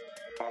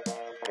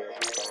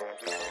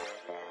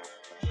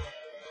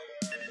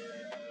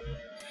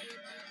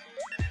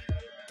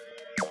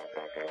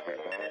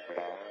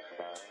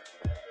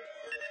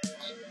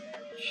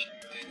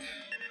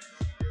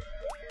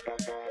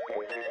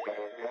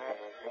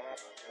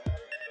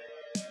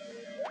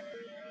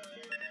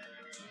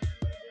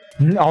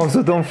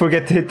 Also, don't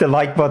forget to hit the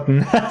like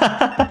button.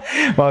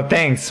 Well,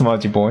 thanks,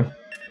 Smudgy Boy.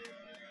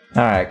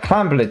 Alright,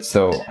 Clan Blitz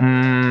though.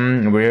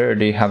 We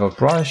already have a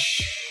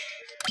brush.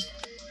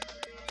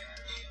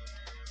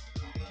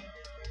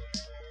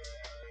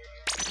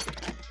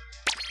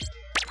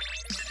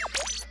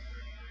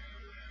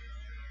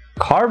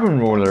 Carbon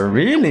roller,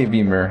 really,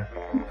 Beamer?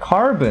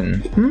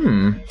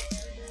 Carbon,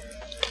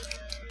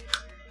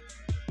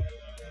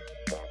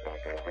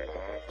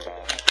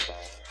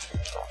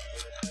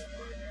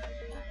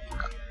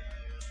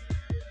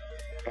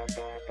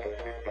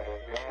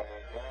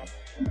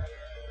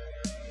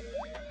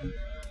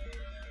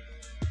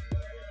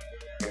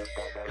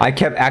 I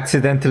kept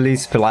accidentally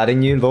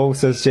splatting you, lol,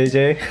 says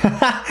JJ.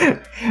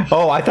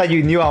 Oh, I thought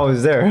you knew I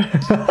was there.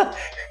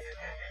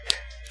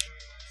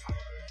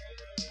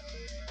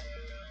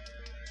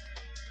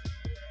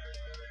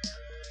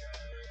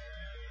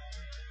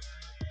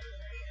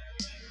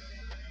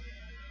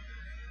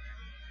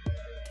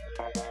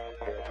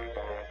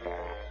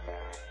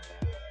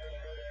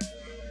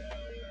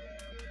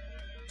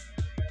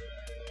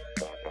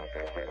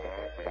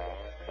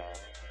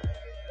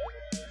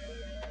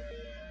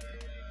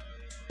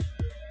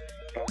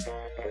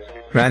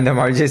 Random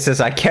RJ says,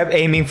 I kept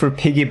aiming for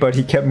Piggy, but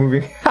he kept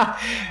moving.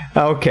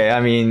 Okay,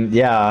 I mean,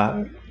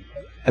 yeah.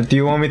 Do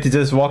you want me to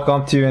just walk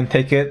up to you and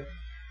take it?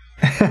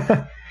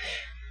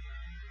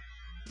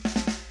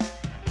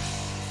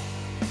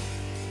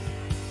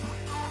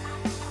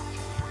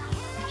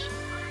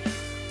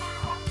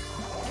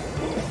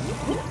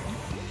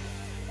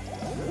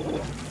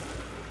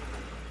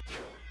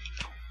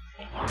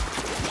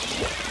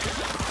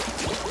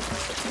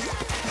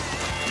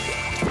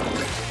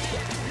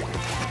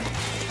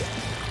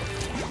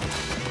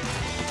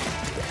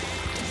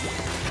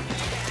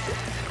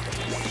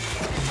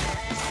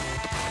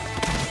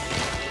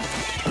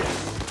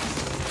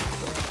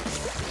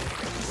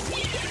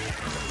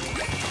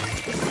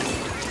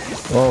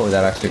 Oh,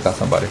 that actually got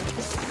somebody.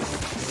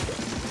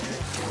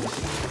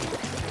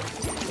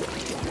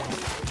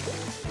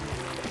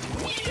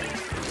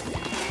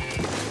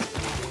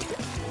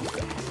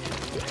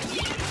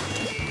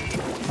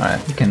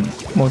 Alright, you can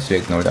mostly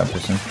ignore that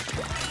person.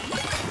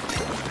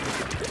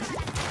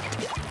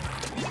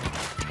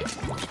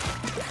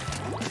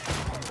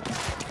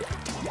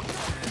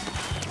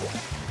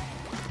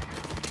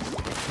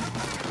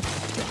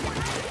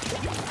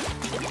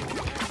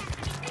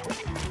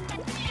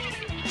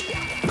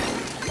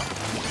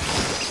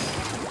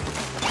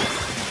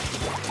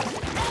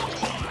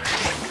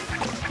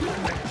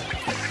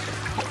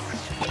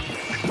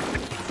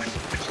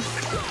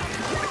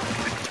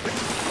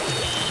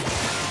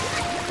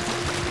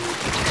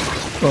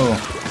 Oh,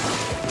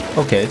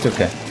 okay, it's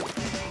okay.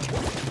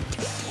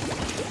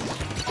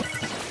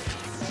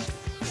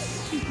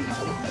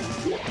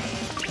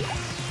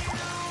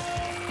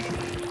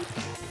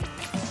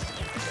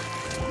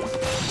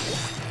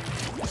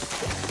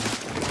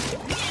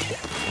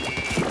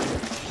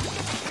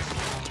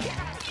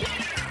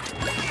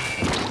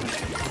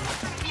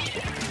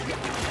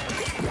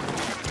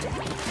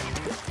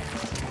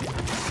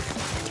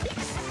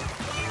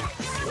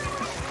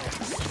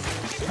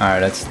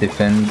 Alright, let's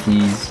defend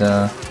these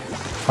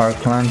hard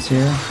clans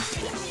here.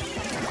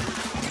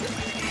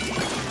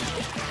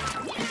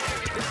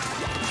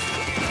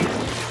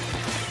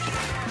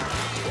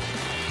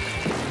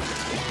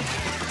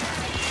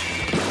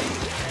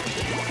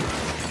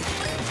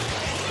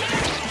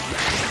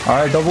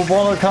 Alright, double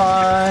baller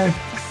time!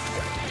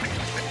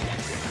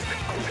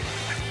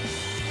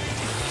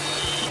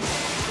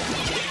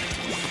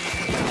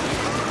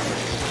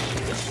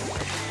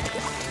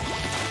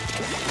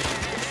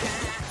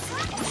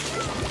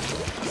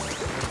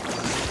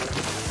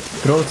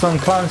 Throw some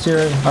clans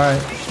here.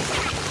 Alright.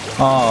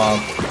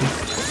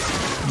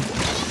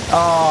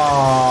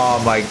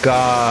 Oh my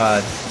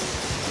god.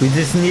 We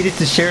just needed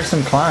to share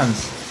some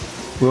clans.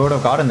 We would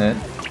have gotten it.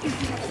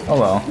 Oh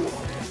well.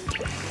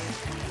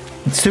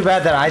 It's too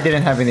bad that I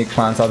didn't have any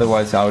clans,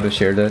 otherwise I would have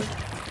shared it.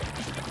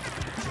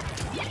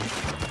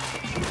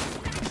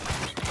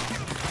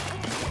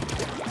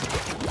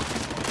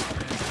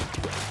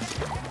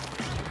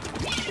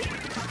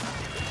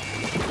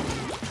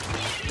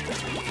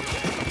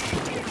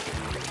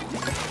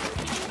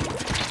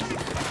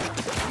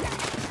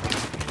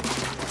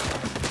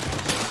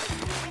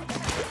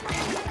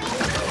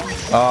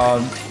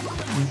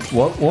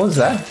 What was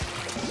that?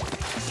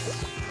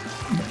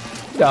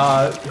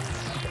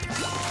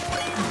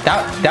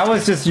 That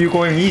was just you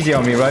going easy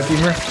on me, right,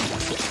 Beamer?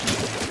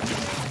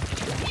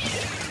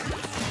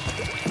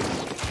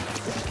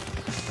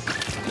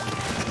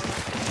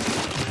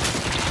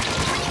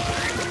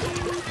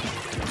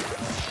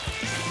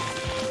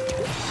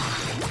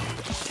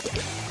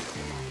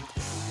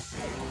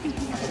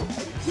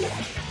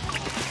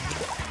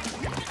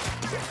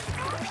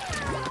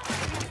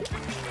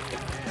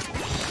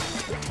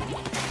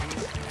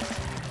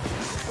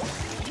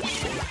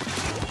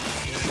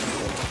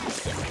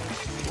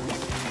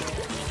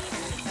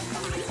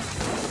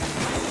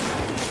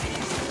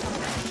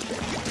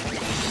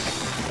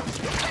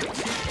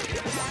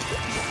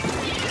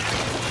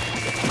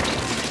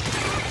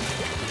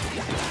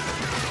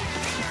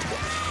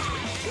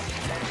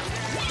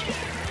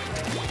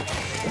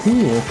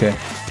 Ooh, okay.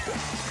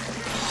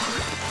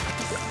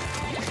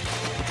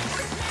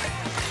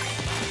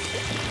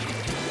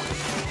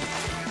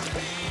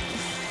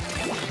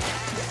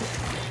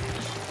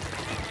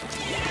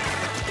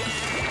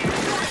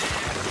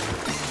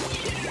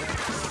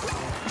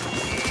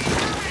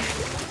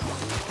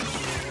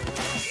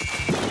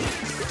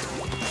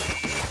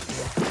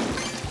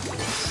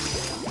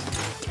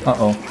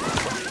 Uh-oh.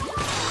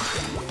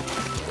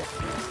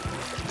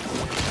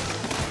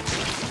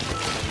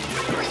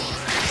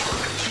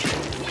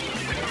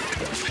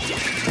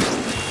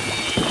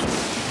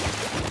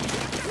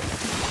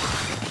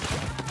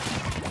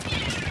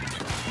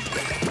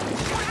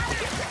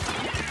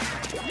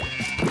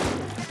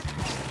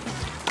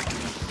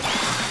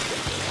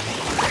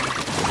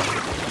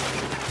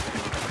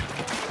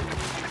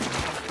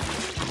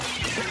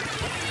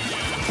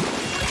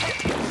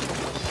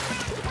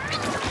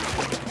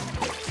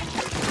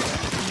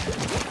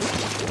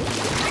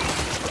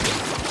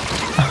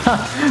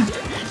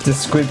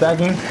 Just squid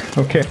bagging?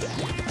 Okay.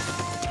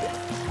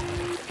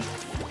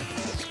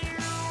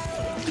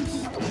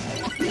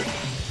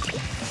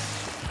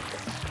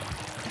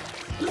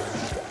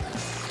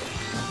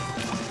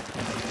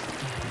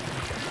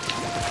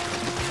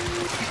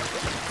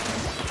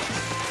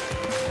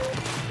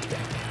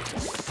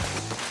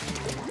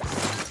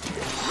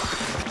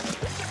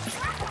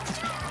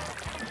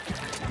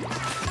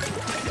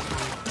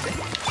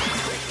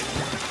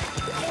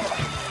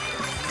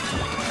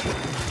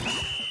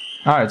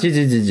 Alright,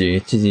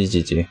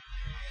 GG.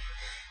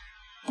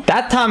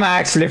 That time I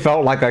actually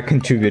felt like I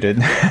contributed.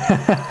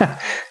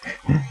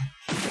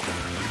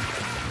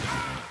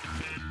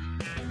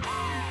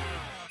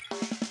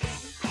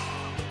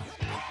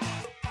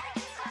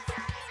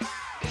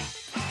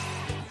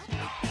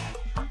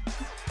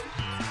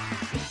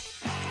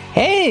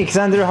 Hey,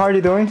 Xander, how are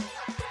you doing?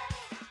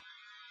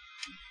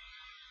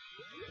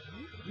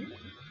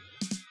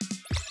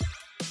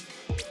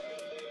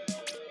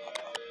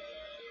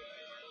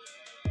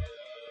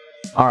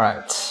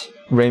 Alright,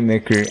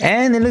 Rainmaker.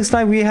 And it looks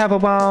like we have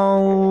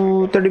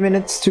about 30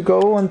 minutes to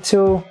go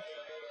until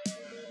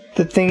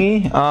the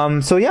thingy.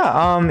 So yeah,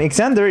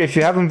 Xander, if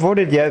you haven't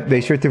voted yet,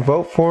 make sure to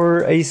vote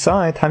for a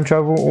side, time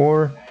travel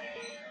or...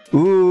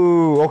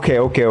 Ooh,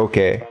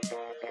 okay.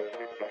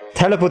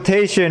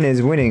 Teleportation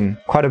is winning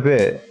quite a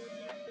bit.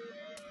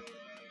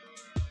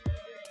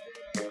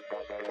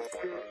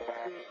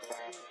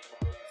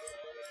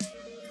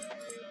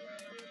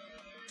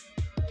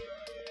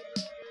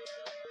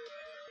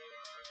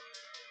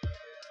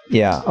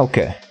 Yeah,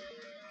 okay.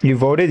 You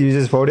voted? You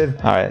just voted?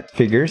 Alright,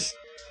 figures.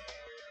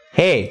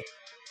 Hey,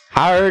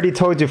 I already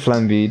told you,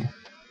 Flambeed.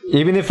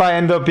 Even if I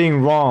end up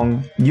being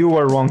wrong, you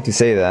were wrong to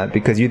say that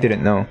because you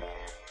didn't know.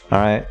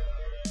 Alright?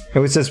 It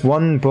was just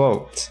one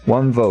vote.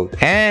 One vote.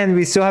 And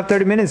we still have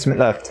 30 minutes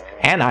left.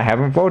 And I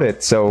haven't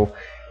voted, so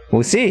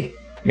we'll see.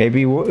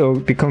 Maybe it'll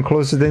become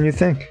closer than you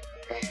think.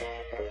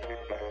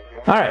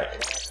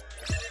 Alright.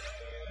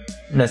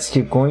 Let's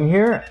keep going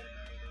here.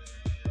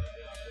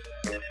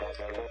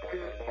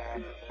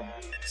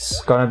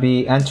 It's gonna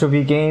be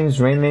Entropy Games,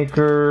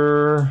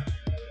 Rainmaker.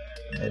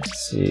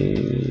 Let's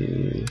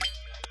see.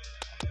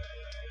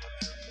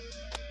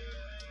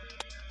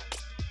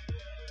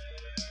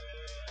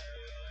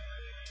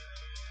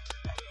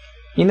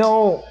 You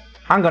know,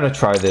 I'm gonna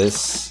try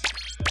this.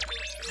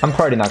 I'm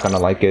probably not gonna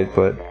like it,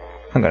 but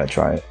I'm gonna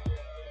try it.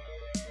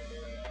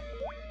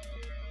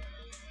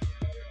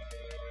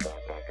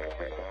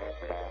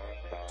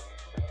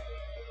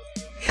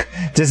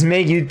 Just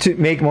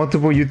make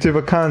multiple YouTube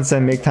accounts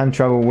and make time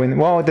travel win.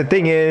 Well, the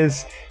thing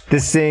is,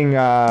 this thing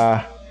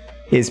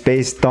is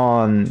based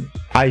on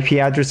IP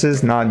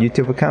addresses, not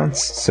YouTube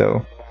accounts.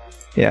 So,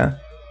 yeah.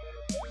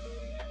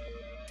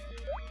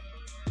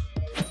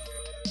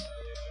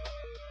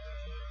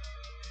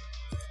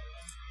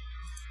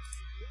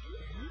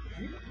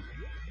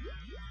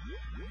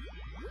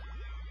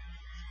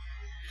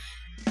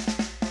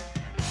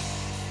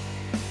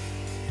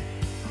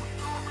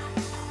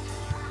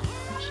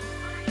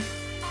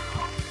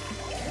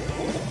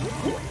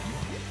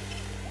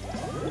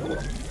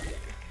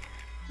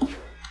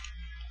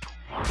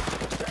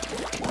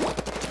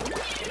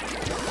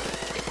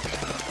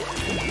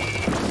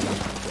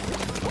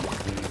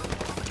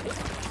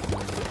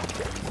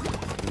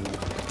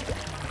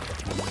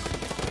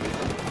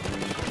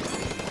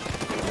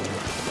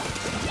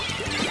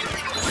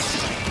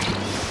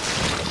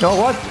 Oh,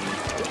 what?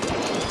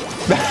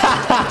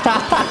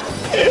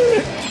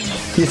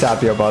 He's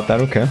happy about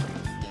that, okay.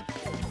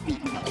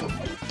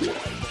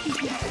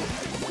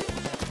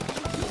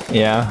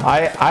 Yeah,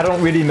 I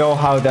don't really know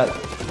how that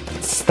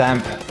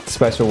stamp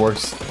special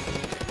works.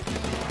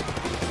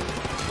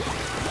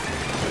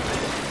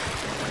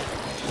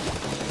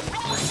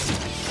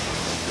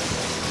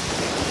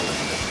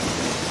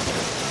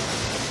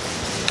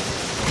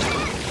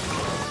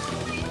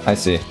 I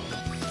see.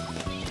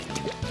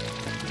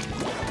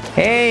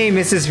 Hey,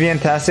 Mrs.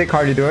 Fantastic, how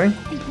are you doing?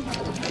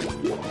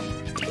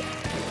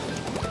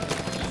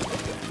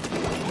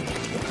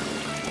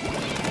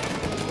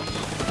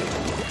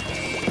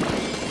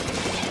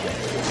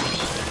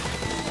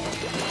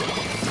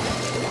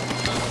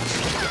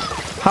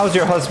 How's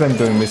your husband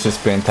doing, Mrs.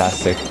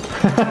 Fantastic?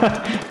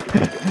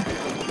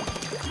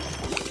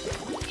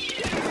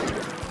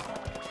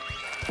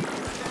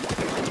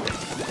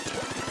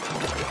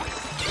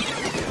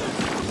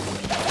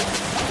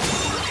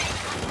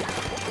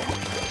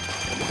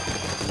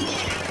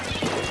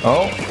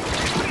 Oh.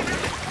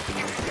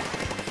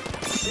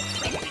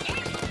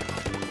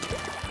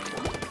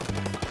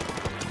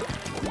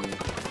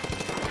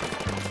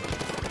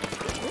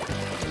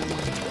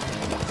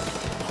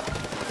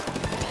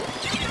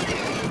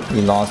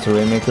 You lost the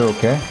Rainmaker,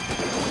 okay.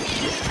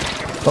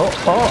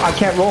 Oh, I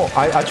can't roll.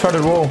 I try to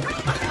roll.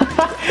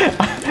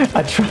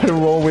 I try to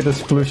roll with a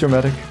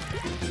Splatfest.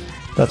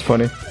 That's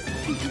funny.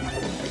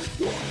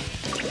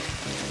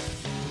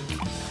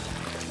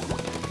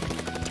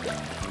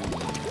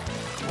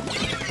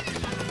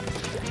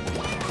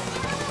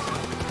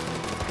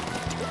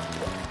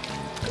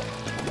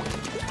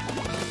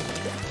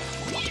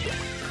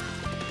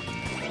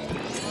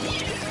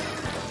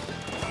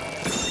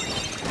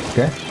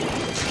 Okay.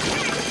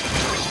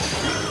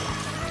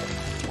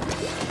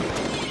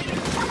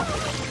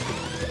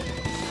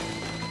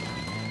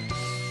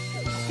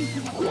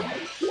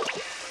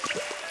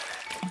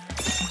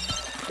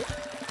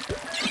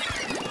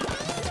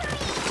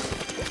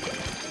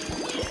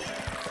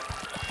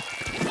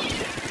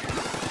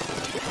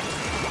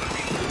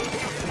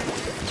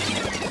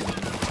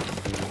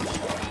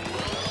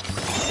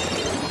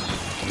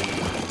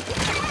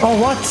 Oh,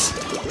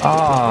 what?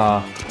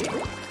 Ah.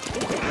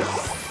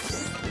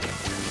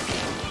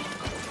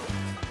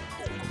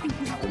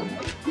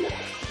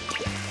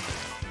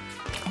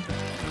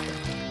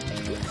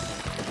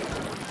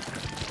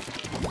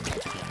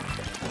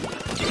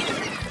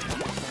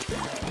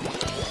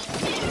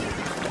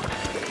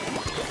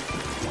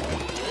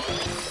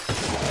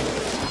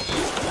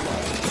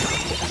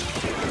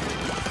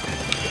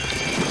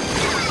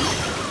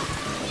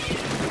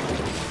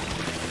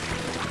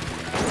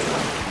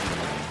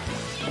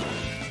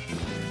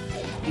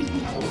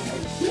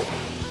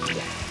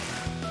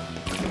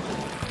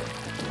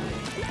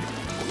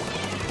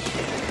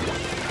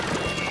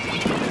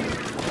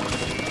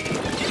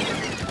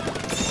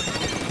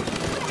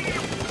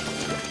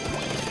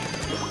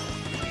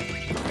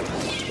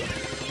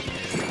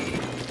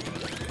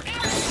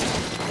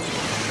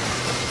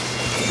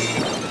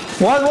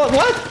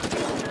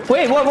 What?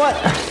 Wait, what?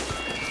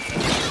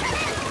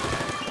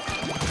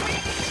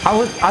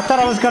 I thought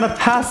I was gonna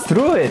pass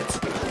through it.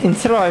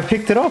 Instead I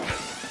picked it up.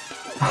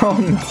 Oh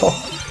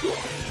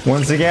no.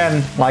 Once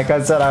again, like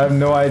I said, I have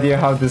no idea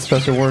how this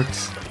special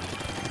works.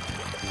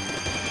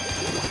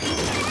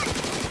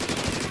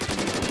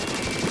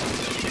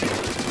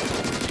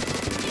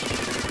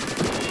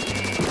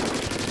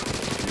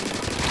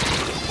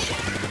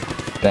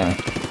 Damn.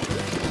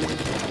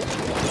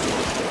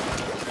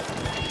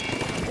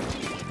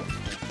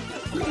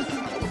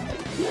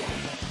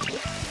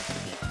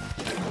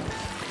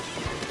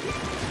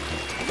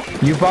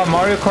 You bought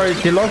Mario Kart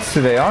Deluxe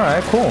today,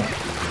 alright, cool.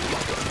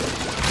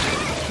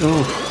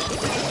 Ooh,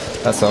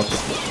 that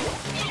sucks.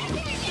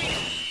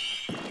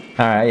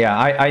 Alright, yeah,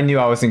 I knew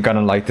I wasn't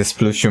gonna like this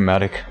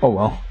Splatfest. Oh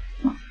well.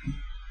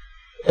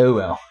 Oh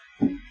well.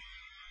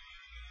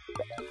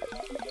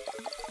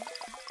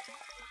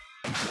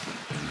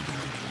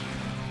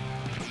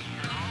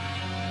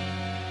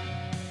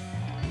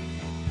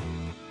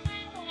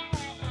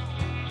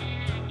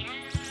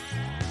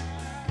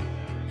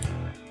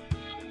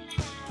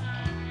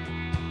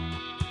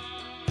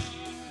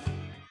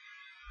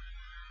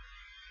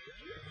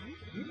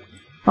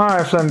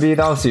 Alright, Flambeat,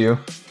 I'll see you.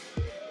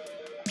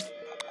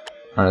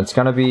 Alright, it's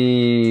gonna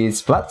be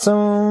Splat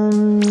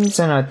Zones,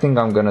 and I think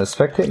I'm gonna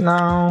spectate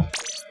now.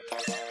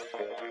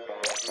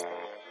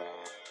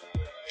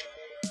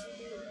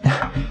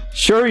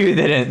 Sure you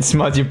didn't,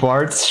 Smudgy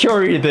Bards.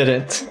 Sure you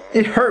didn't.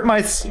 It hurt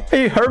my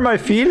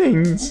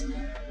feelings.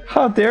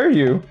 How dare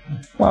you?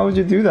 Why would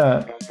you do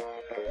that?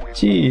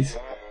 Jeez.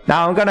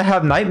 Now I'm gonna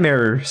have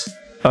nightmares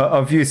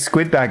of you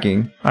squid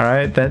bagging.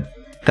 Alright,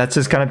 that's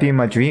just gonna be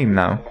my dream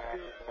now.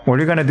 What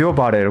are you gonna do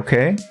about it,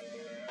 okay?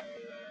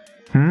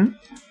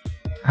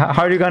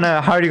 How are you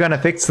gonna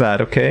fix that,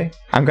 okay?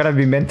 I'm gonna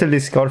be mentally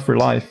scarred for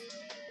life.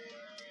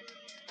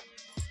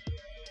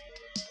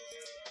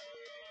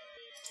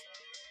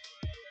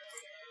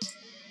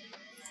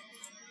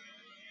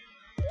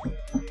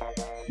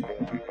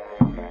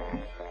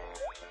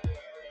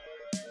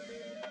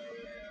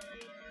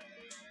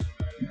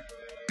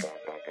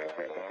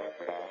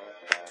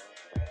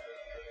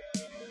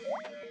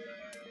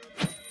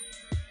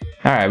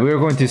 Alright, we're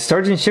going to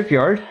Sergeant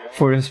Shipyard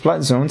for the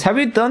Splat Zones. Have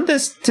we done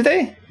this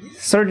today?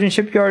 Sergeant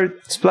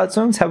Shipyard Splat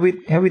Zones? Have we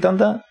done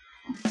that?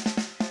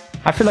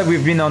 I feel like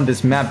we've been on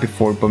this map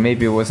before, but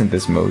maybe it wasn't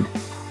this mode.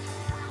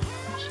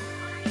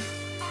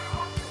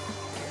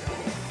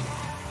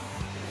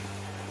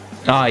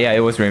 Ah, yeah,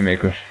 it was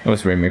Rainmaker. It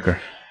was Rainmaker.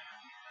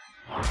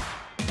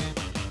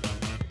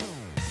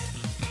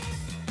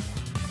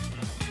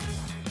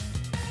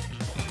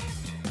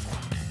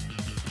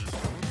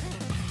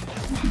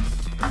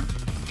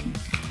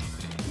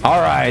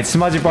 Alright,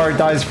 Smudgy Bar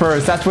dies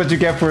first. That's what you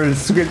get for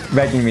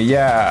begging me,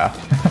 yeah.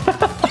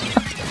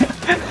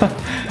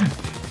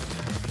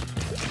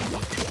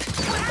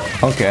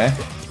 Okay,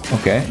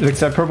 okay.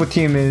 Looks like purple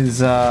team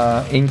is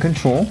in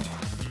control.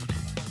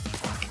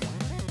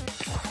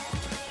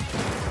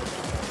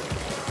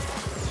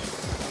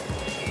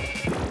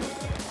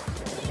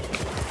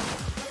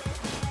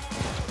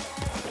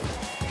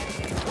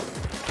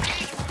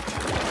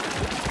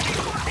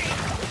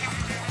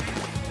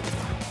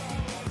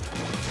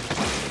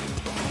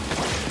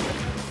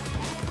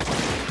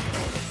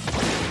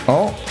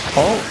 Oh,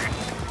 oh.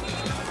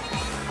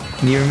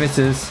 Near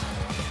misses.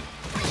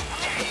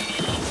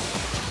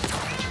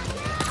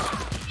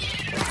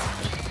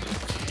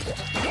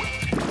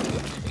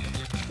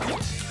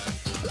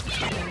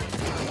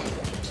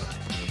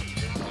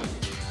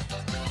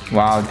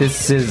 Wow,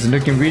 this is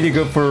looking really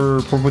good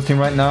for purple team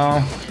right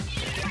now.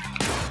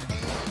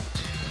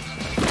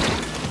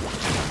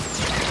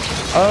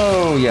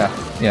 Oh, yeah.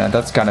 Yeah,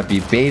 that's gonna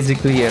be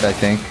basically it, I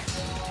think.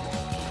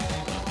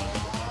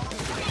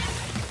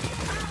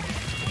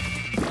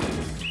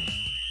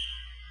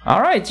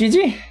 Alright,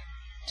 GG.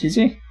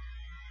 GG.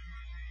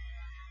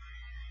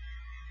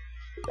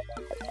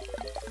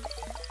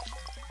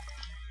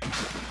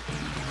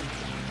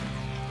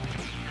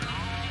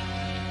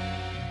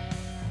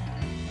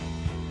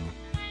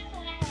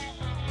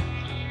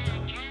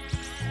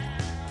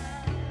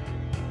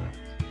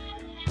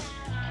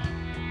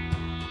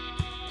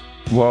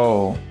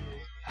 Whoa.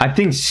 I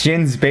think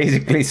Shin's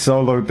basically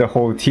soloed the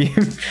whole team.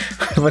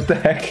 What the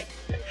heck?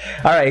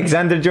 Alright,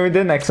 Xander joined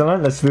in.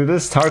 Excellent. Let's do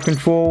this. Tower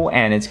control,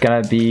 and it's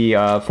gonna be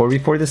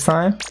 4v4 this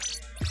time.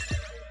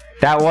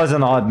 That was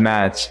an odd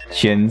match,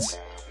 Shins.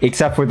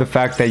 Except for the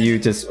fact that you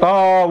just...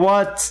 Oh,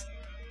 what?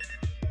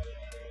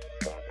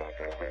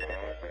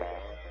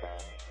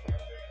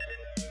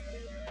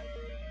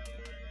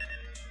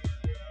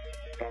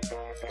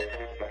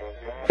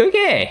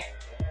 Okay.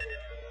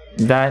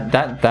 That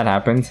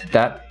happened.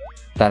 That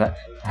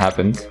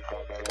happened.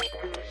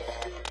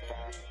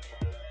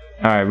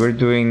 Alright, we're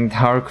doing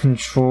tower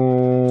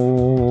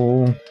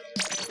control.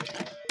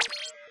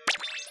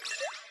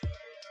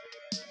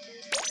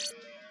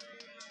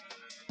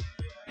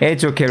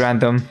 It's okay,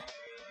 random.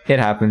 It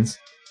happens.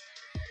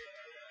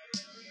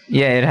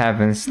 Yeah, it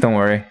happens. Don't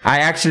worry.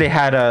 I actually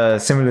had a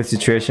similar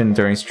situation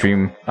during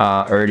stream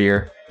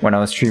earlier when I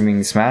was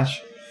streaming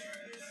Smash.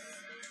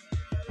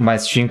 My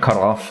stream cut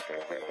off.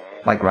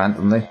 Like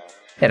randomly.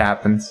 It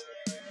happens.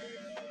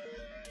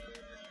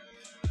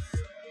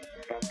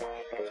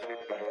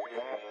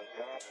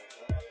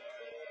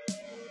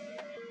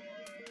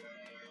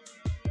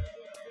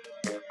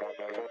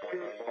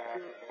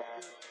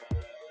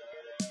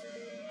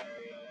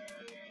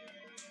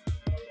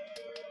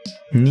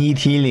 Need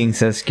healing,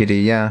 says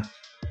Kitty. Yeah.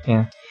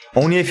 Yeah.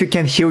 Only if you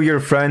can heal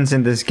your friends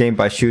in this game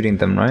by shooting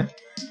them, right?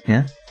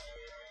 Yeah?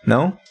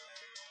 No?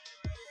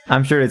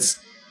 I'm sure it's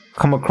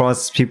come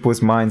across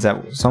people's minds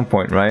at some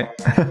point, right?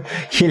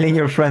 Healing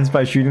your friends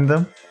by shooting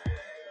them?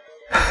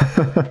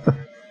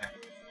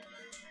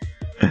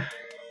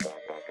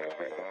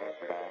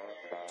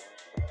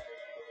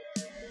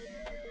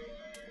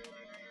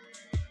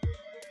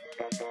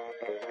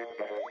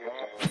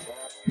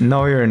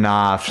 No, you're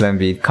not,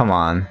 Flembeat. Come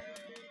on.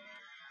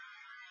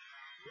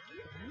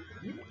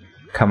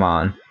 Come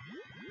on.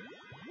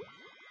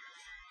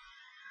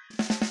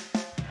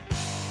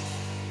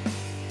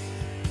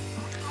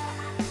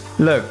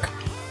 Look,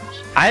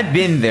 I've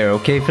been there,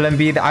 okay,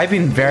 Flembeat? I've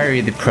been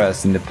very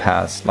depressed in the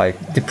past.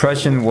 Like,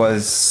 depression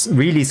was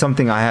really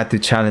something I had to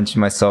challenge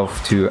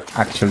myself to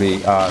actually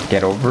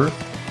get over.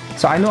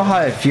 So I know how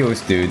it feels,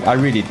 dude. I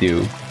really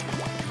do.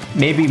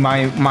 Maybe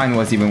mine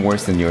was even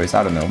worse than yours.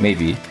 I don't know,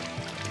 maybe.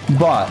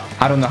 But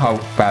I don't know how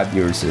bad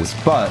yours is.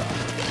 But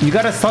you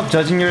gotta stop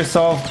judging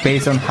yourself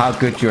based on how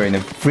good you're in a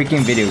freaking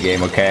video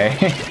game, okay?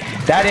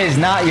 That is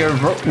not your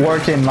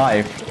worth in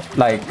life.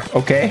 Like,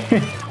 okay?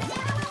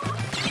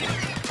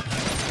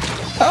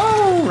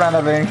 Oh, ran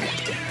out of ink.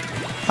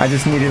 I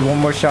just needed one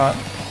more shot.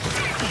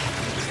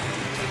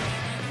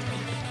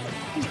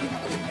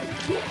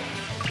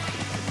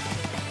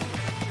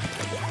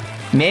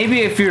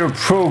 Maybe if you're a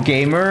pro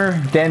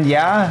gamer, then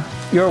yeah,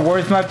 your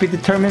worth might be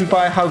determined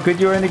by how good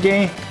you're in the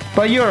game.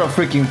 But you're a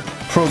freaking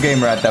pro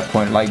gamer at that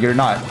point. Like, you're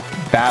not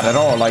bad at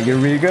all. Like, you're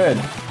really good.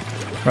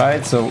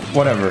 Right? So,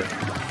 whatever.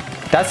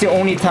 That's the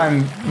only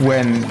time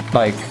when,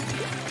 like,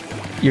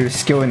 your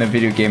skill in a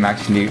video game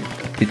actually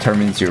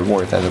determines your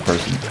worth as a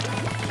person.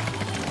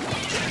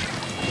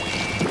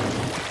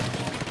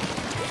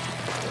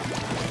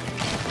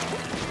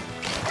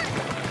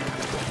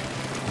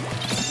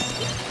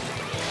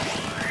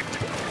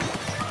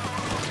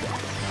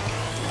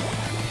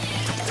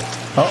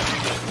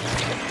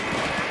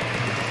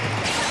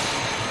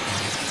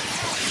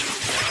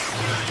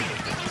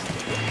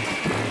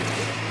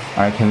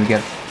 Alright, can we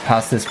get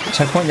past this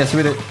checkpoint? Yes,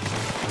 we did.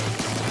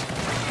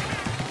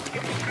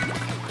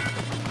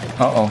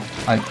 Uh-oh.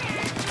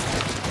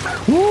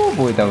 Woo,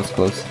 boy, that was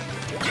close.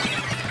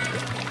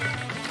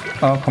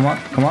 Oh, come on,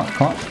 come on,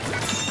 come on.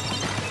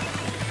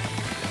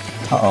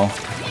 Uh-oh.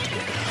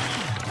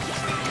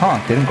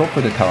 Huh, didn't go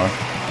for the tower.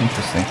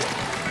 Interesting.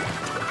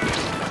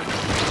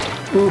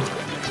 Ooh.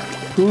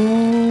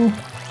 Ooh.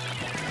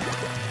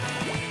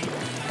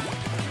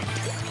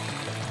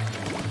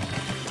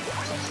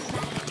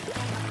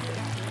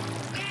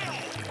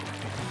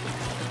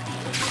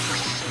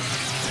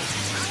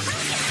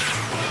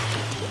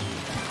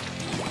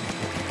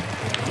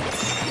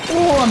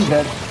 Oh, I'm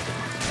dead.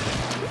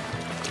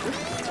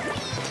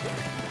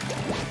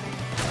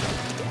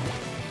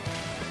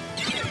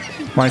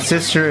 My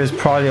sister is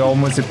probably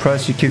almost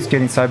depressed. She keeps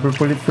getting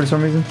cyberbullied for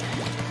some reason.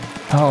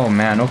 Oh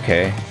man,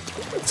 okay.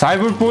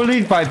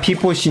 Cyberbullied by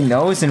people she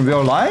knows in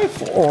real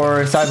life,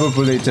 or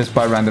cyberbullied just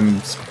by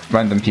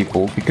random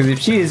people? Because if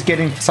she is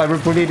getting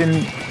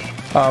cyberbullied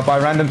by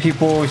random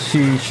people,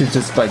 she should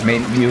just like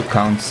make new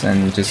accounts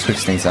and just switch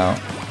things out.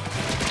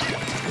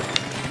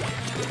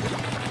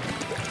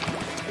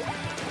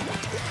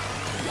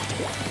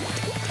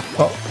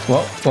 Oh,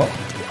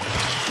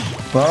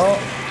 well.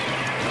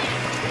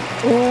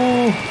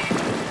 Ooh.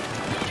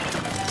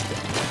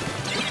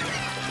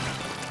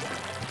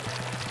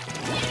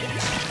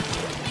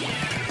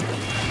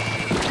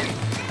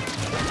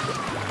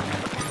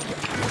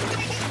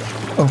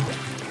 Oh.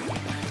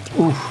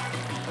 Oof.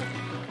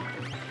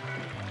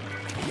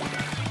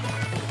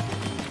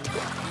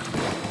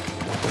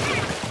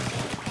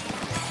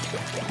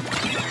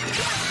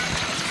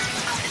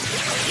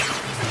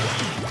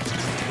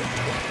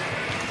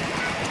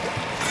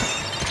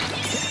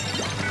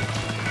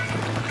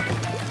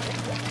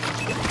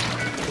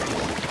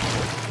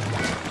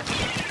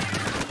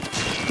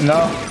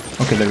 No?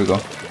 Okay, there we go.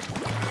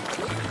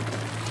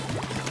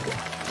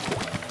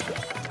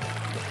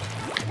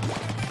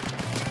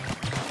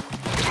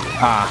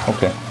 Ah,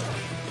 okay.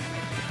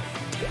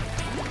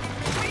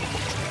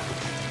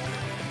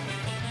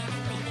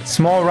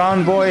 Small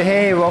round boy,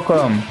 hey,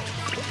 welcome.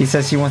 He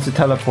says he wants to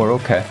teleport,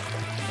 okay.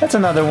 That's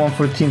another one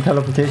for team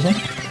teleportation.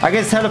 I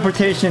guess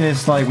teleportation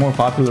is like more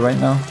popular right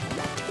now.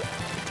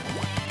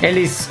 At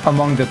least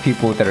among the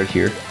people that are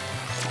here.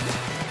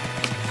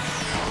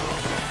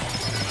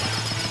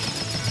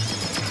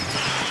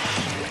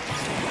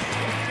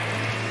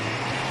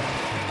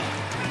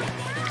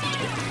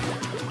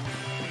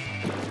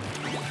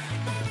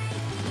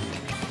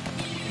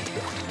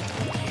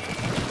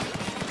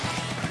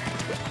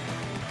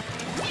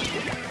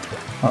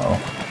 Uh-oh.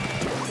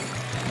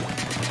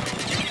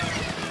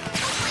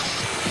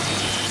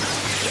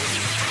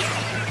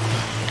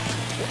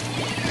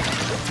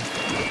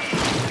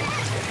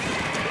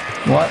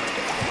 What?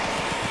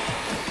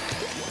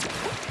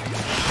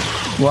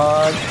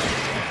 What?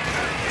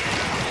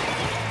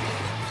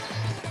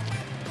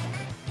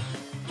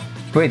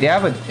 Wait, they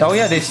have a... Oh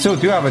yeah, they still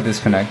do have a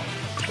disconnect.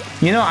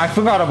 You know, I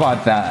forgot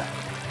about that.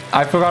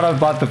 I forgot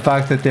about the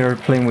fact that they were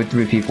playing with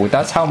 3 people.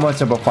 That's how much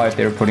of a fight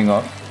they were putting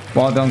up.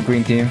 Well done,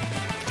 green team.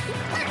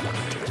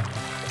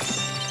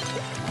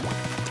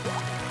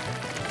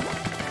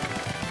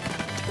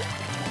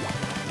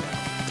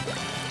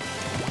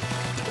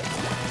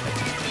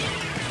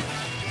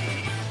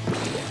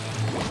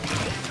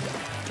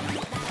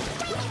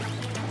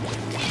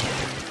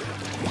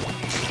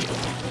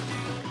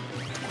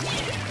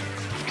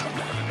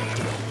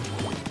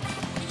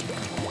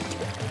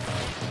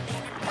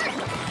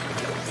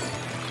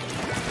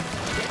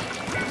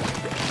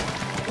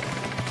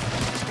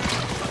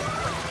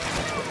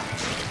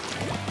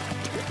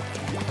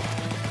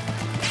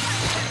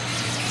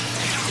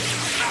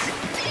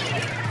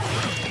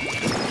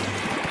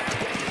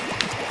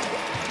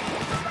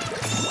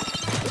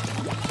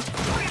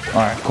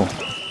 Alright, cool.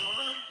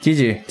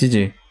 GG,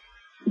 GG.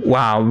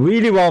 Wow,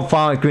 really well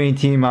fought, green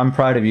team. I'm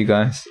proud of you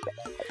guys.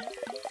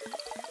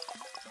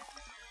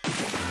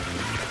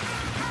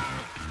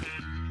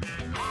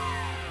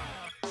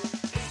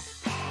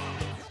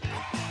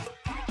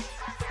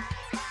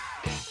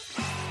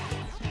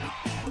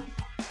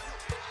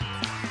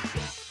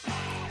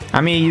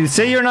 I mean, you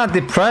say you're not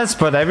depressed,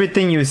 but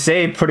everything you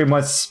say pretty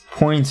much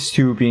points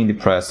to being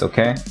depressed,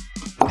 okay?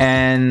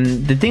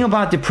 And the thing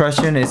about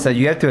depression is that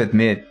you have to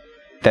admit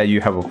that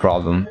you have a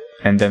problem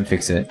and then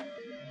fix it.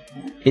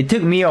 It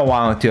took me a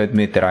while to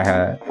admit that I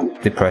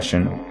had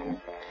depression.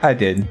 I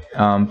did,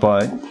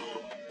 but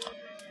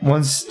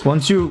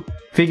once you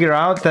figure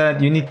out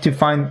that you need to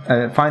find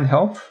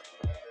help,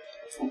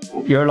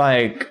 you're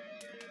like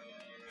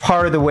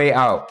part of the way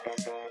out.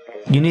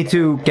 You need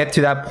to get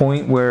to that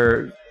point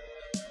where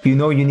you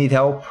know you need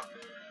help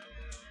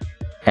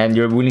and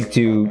you're willing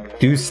to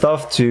do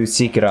stuff to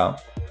seek it out.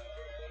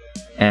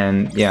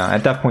 And yeah,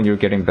 at that point you're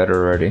getting better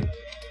already.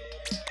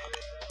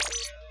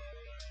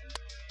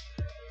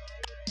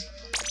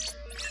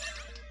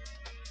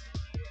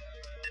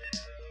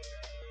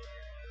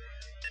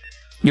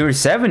 You're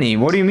 70?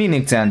 What do you mean,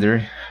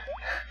 Alexander?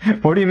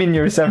 What do you mean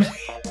you're 70?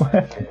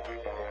 What?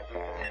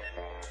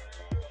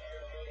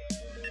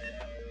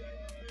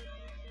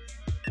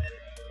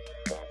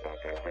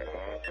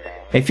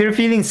 If you're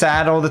feeling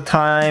sad all the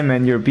time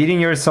and you're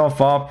beating yourself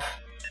up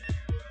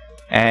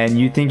and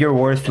you think you're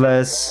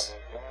worthless,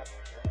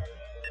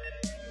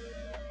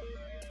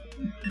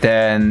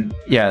 then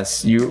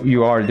yes,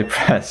 you are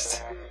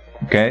depressed.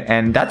 Okay,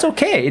 and that's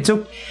okay.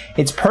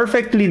 It's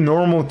perfectly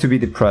normal to be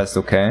depressed.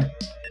 Okay,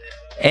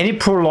 any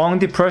prolonged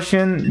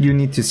depression, you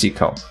need to seek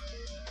help.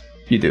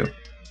 You do.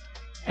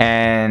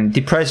 And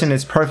depression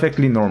is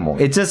perfectly normal.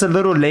 It's just a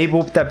little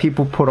label that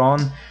people put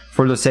on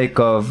for the sake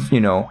of,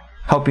 you know,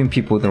 helping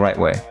people the right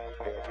way.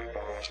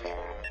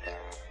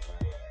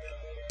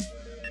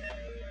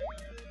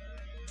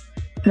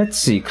 Let's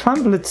see,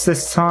 Climb Blitz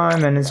this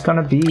time, and it's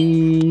gonna be...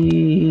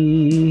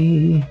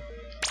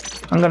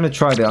 I'm gonna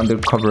try the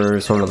undercover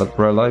sort of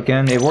umbrella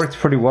again. It worked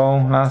pretty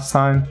well last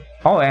time.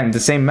 Oh, and the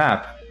same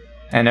map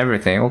and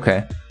everything.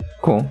 Okay,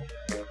 cool.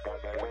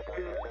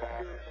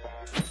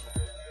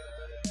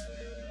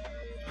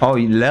 Oh,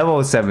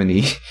 level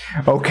 70.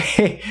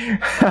 Okay.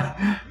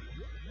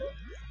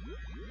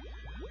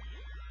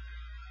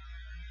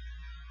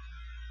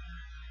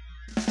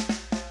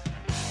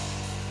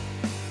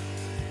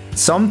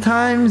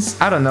 Sometimes,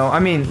 I don't know. I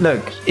mean,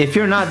 look, if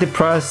you're not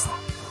depressed,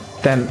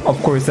 then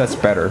of course that's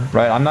better,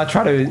 right? I'm not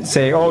trying to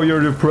say, oh,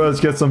 you're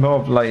depressed, get some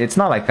help. Like, it's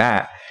not like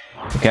that.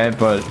 Okay,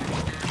 but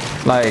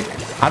like,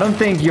 I don't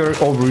think you're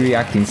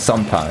overreacting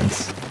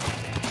sometimes.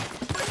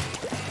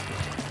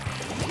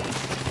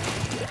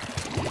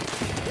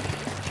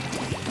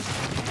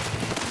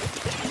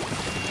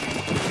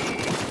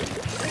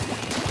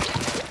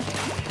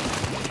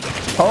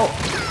 Oh,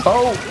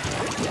 oh,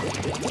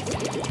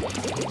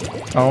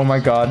 oh my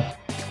god.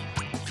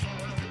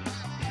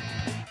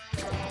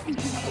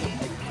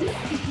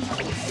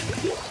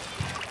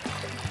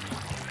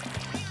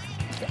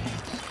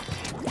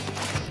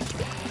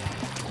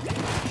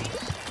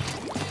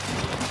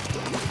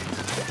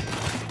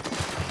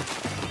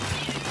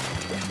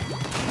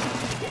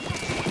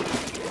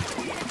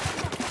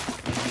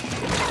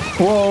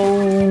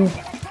 Whoa.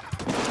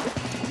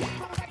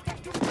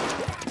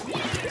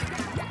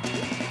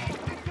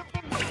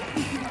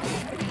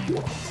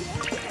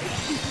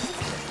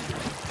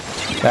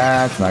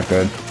 That's not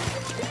good.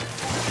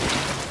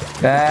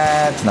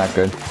 That's not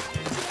good.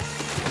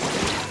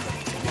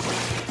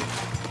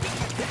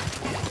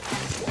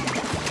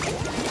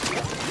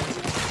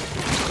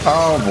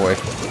 Oh boy.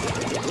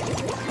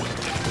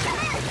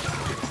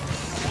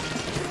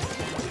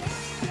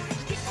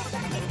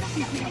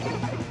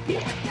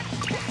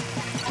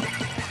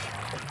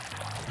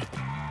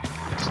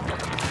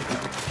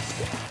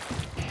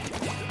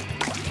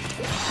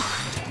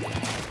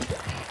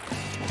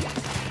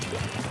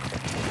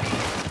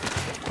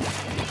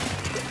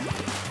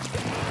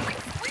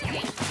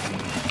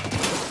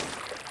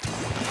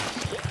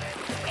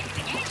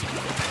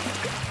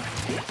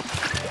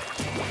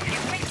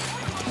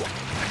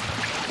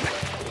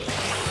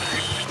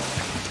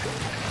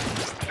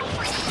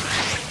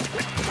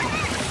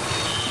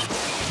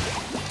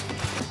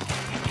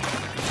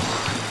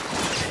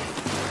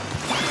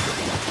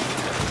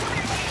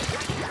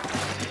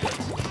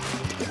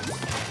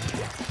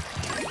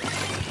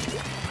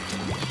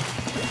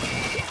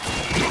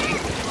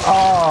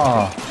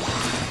 Oh.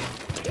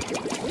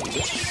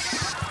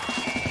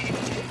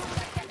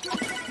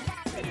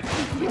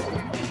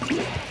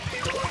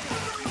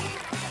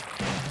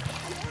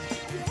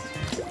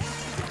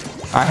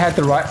 I had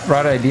the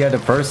right idea the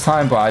first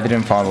time, but I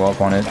didn't follow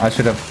up on it. I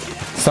should have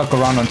stuck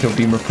around until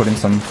Beamer put in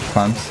some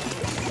clamps.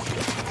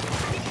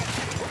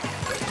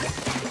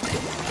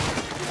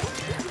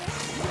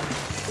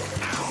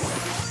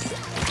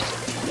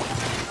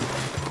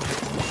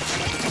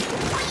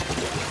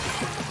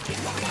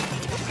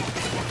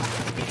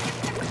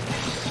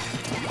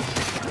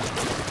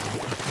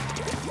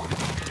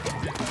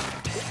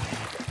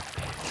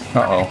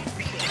 Uh-oh.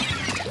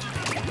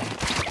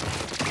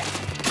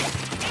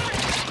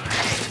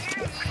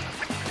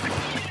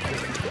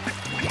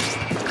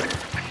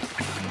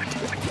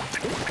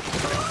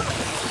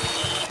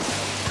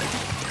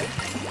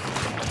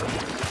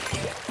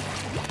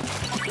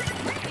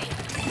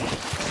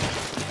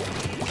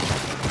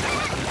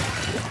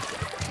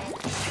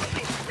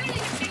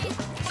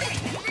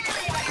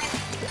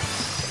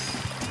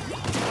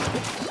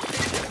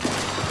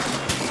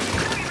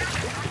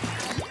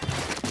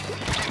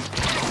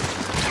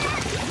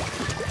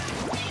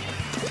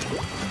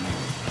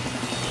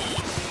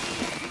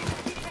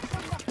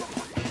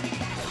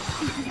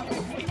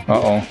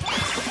 Uh-oh.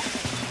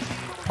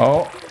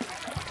 Oh.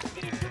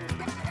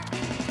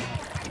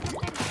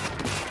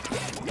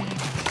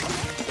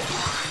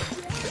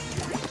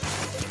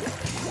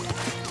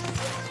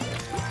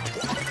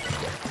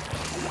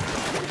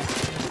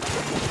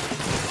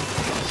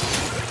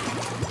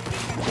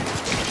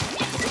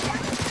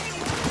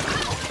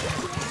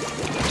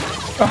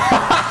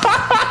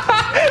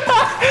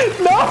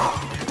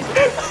 No!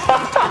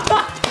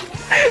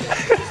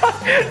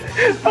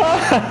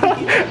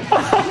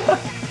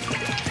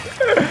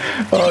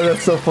 Oh,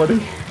 that's so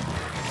funny.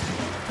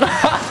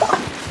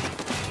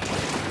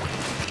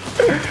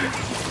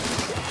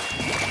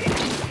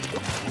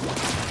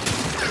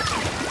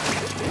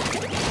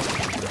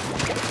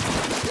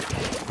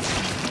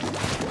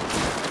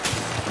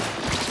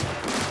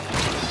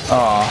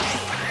 Oh.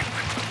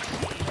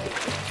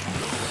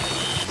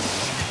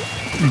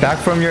 Back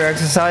from your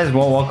exercise?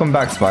 Well, welcome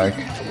back, Spike.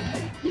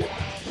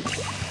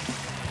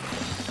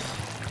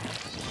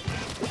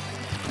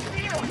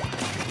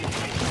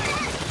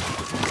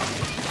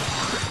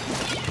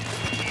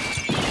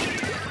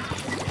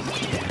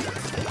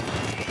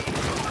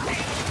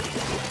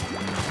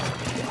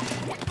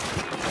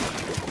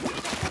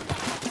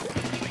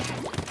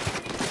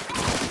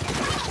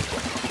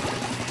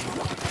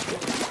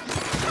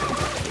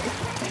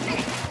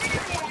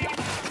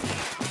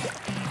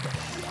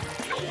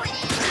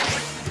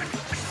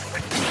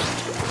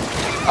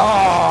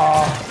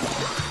 Oh.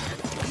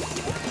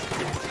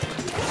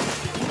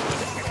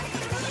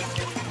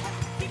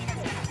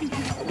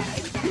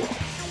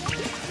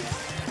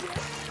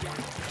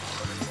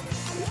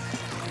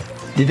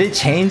 Did they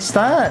change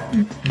that?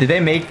 Did they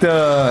make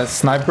the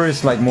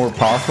snipers like more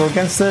powerful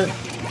against it?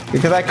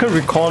 Because I could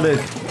recall it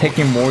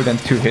taking more than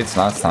 2 hits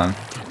last time.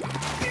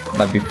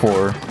 Like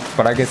before.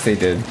 But I guess they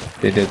did.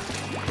 They did.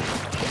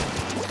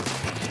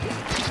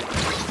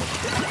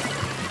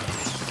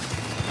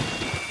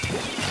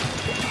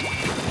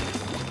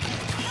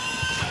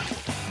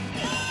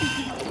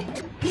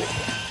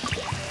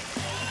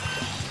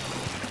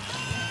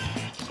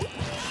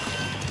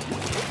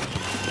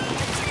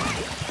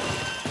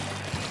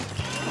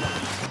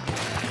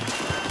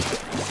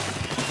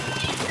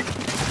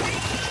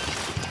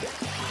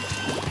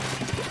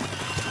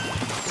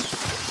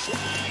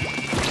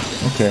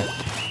 Okay.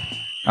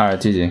 Alright,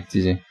 GG,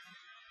 GG.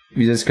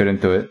 We just couldn't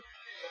do it.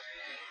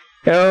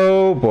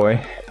 Oh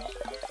boy.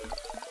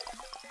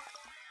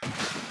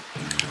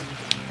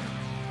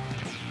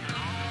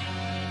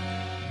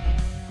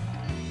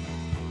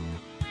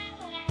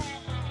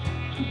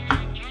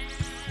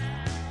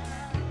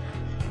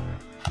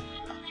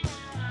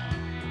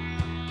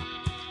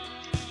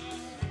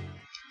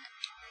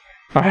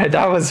 Alright,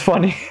 that was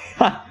funny.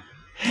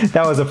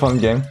 That was a fun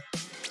game.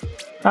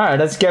 Alright,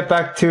 let's get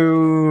back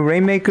to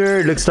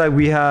Rainmaker. Looks like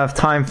we have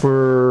time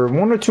for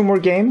 1 or 2 more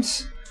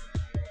games.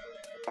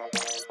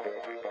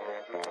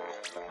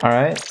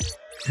 Alright,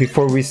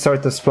 before we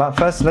start the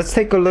Splatfest, let's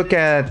take a look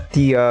at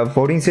the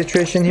voting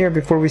situation here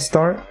before we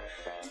start.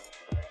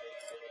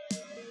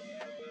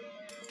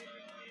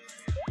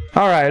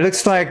 Alright,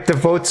 looks like the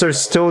votes are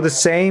still the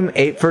same,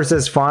 8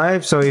 versus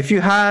 5. So if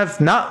you have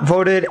not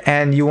voted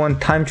and you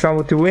want time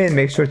travel to win,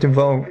 make sure to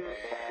vote.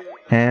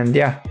 And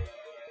yeah.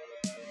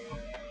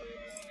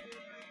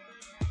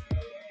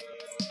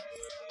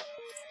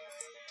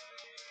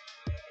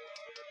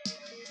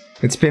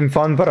 It's been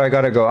fun, but I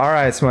gotta go.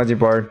 Alright, Smudgy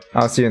Bard.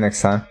 I'll see you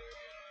next time.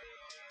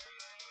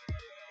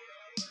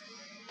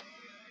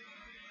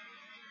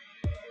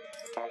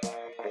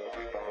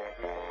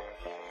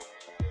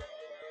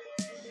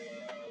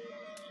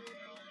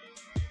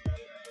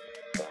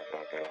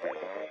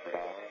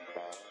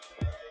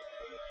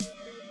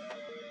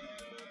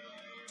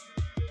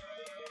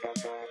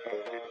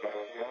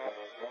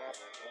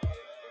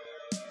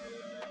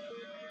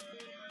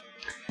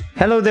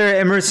 Hello there,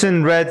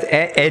 Emerson Red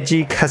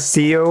Edgy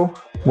Castillo.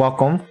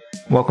 Welcome.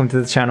 Welcome to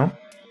the channel.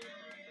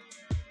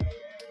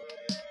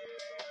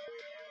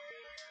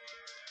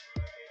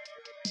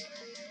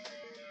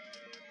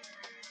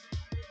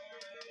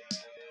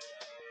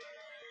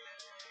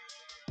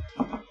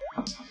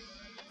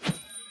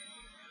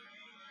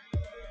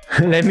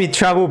 Let me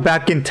travel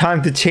back in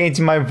time to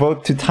change my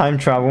vote to time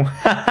travel.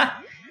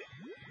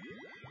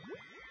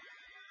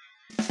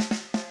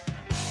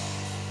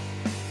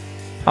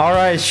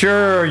 Alright,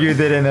 sure you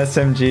did an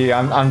SMG.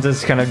 I'm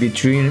just gonna be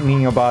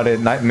dreaming about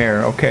it.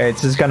 Nightmare, okay?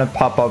 It's just gonna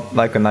pop up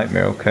like a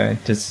nightmare, okay?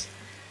 Just...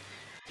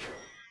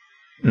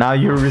 Now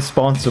you're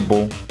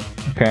responsible,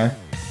 okay?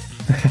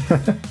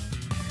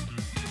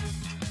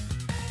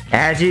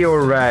 Aggie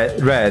or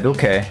red? Red,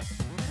 okay.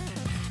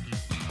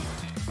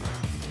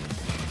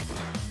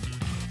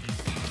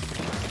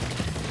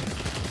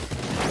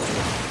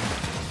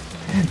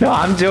 No,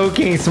 I'm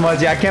joking,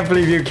 Smudgy. I can't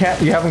believe you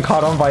haven't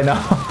caught on by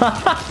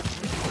now.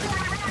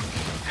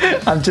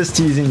 I'm just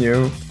teasing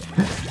you.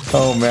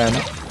 Oh man.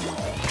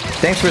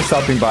 Thanks for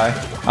stopping by.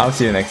 I'll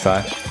see you next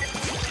time.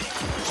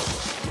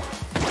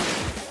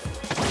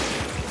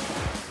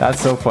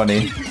 That's so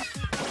funny.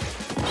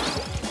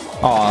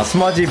 Aw,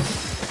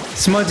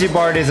 Smudgy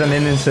Bard is an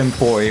innocent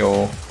boy.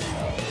 Oh.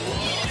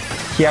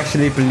 He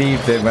actually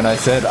believed it when I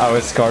said I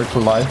was scarred for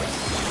life.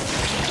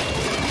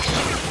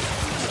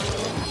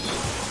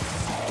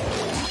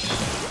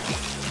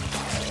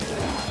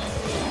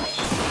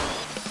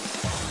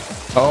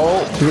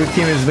 Oh, blue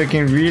team is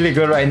looking really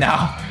good right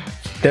now.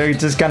 They're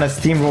just gonna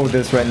steamroll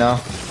this right now.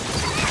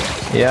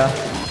 Yeah.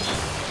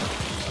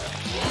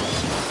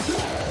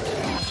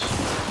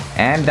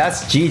 And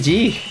that's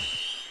GG.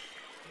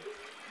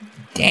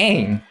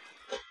 Dang.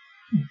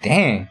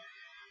 Dang.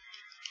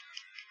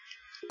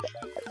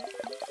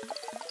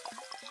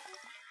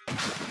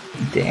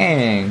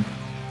 Dang.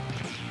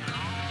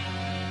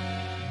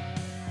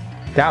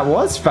 That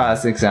was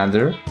fast,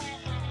 Alexander.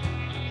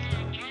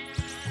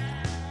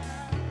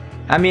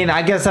 I mean,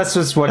 I guess that's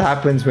just what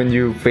happens when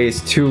you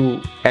face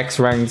 2 X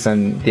ranks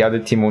and the other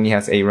team only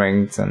has A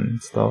ranks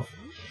and stuff.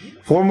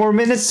 4 more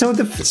minutes till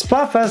the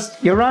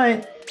Splatfest. You're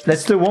right.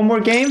 Let's do one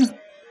more game.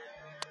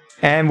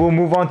 And we'll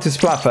move on to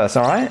Splatfest,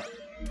 alright?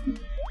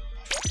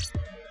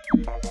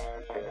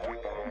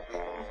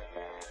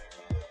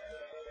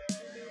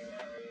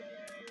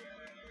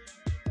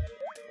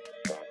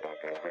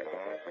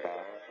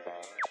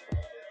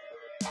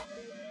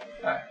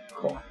 Alright,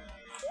 cool.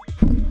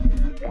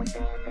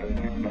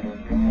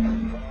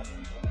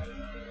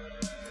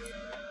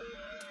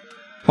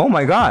 Oh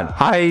my god,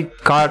 I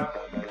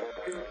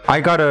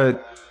got a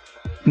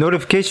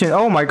notification.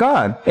 Oh my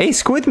god, hey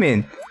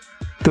Squidman,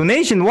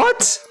 donation,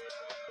 what?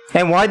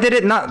 And why did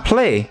it not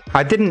play?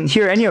 I didn't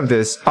hear any of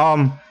this.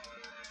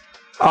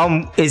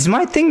 Is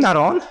my thing not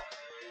on?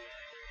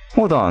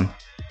 Hold on.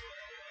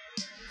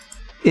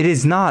 It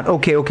is not.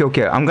 Okay.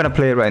 I'm gonna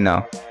play it right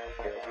now.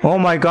 Oh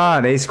my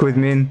god, hey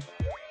Squidman.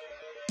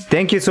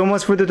 Thank you so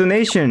much for the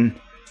donation.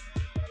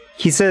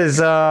 He says,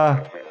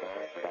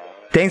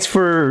 thanks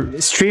for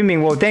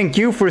streaming. Well, thank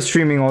you for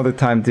streaming all the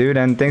time, dude.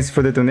 And thanks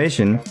for the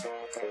donation.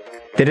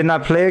 Did it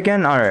not play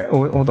again? Alright,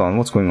 hold on.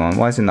 What's going on?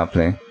 Why is it not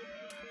playing?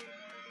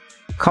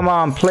 Come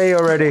on, play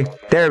already.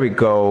 There we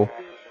go.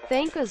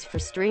 Thank us for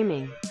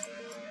streaming.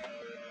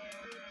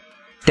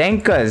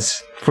 Thank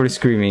us for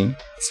streaming.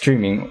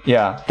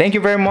 Yeah. Thank you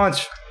very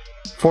much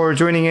for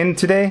joining in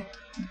today.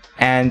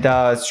 And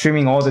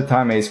streaming all the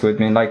time, Ace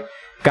Squidman. Like,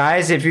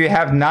 guys, if you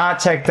have not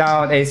checked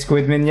out Ace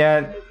Squidman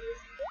yet,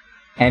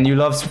 and you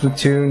love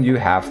Splatoon, you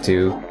have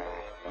to.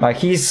 Like,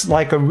 he's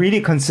like a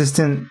really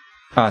consistent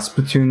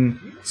Splatoon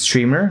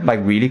streamer. Like,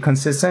 really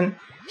consistent.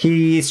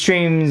 He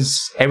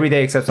streams every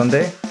day except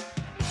Sunday.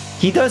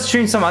 He does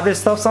stream some other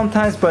stuff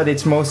sometimes, but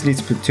it's mostly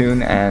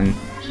Splatoon. And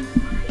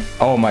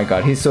oh my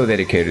god, he's so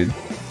dedicated.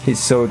 He's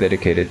so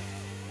dedicated.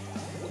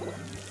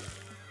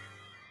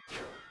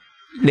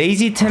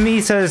 Lazy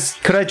Timmy says,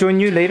 could I join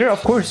you later?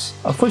 Of course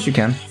you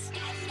can.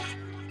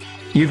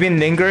 You've been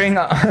lingering?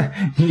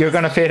 You're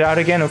gonna fade out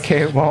again?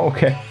 Okay, well,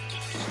 okay.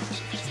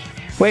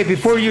 Wait,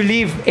 before you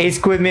leave, Ace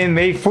Squidman,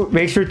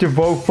 make sure to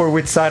vote for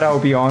which side I'll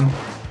be on.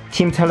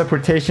 Team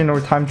Teleportation or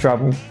Time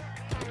Travel.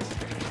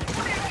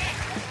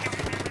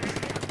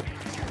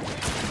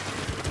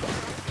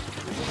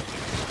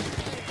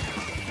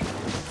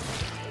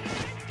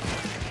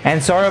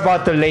 And sorry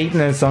about the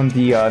lateness on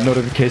the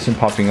notification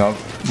popping up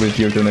with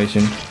your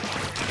donation.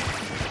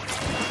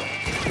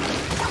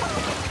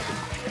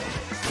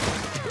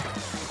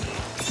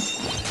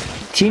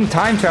 Team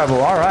Time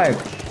Travel, alright.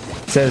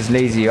 Says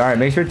Lazy. Alright,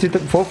 make sure to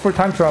vote for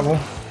Time Travel.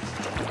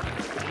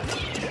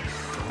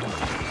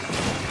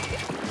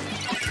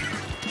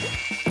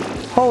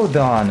 Hold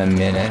on a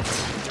minute.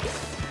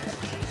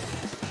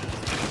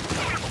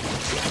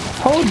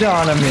 Hold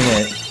on a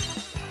minute.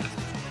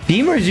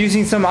 Beamer's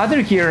using some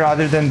other gear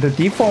other than the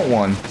default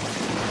one.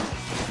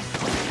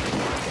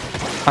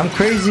 I'm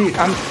crazy.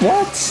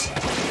 What?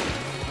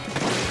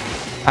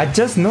 I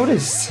just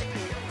noticed.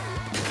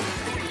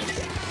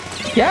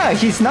 Yeah,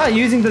 he's not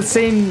using the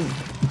same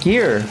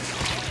gear.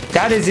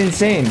 That is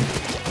insane.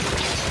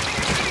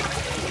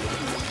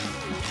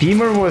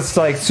 Beamer was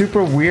like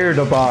super weird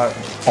about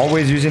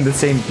always using the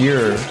same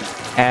gear.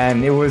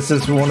 And it was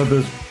just one of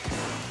those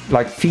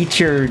like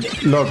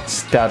featured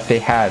looks that they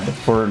had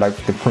for like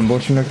the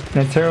promotional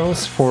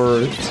materials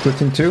for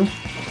Splatoon 2.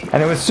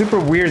 And it was super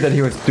weird that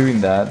he was doing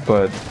that,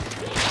 but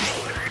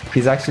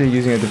he's actually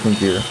using a different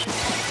gear.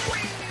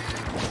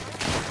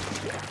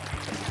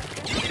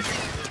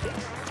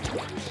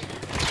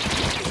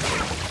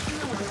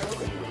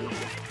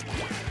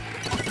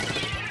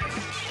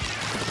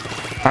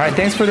 Alright,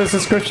 thanks for the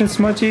subscription,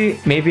 Smudgy.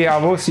 Maybe I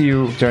will see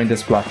you during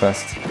this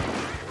Splatfest.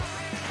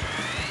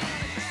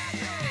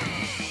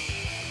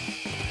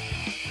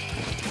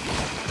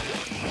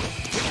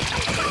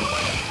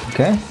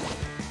 Okay.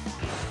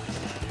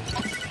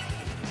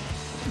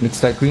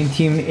 Looks like green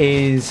team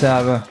is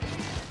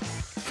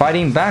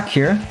fighting back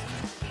here.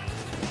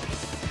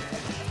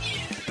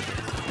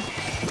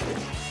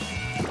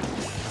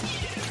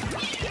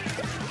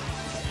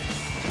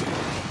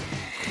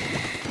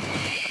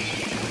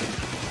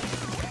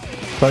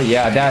 But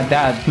yeah,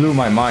 that blew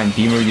my mind.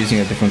 Beamer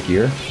using a different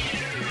gear.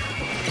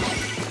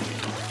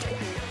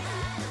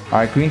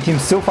 Alright, green team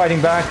still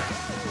fighting back.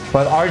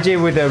 But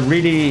RJ with a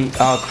really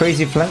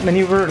crazy flank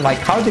maneuver. Like,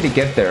 how did he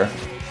get there?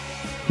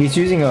 He's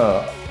using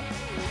a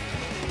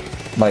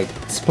like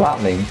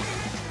Splatling.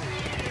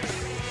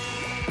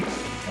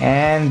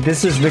 And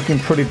this is looking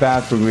pretty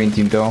bad for green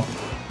team though.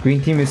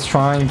 Green team is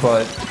trying,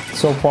 but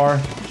so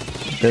far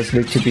it does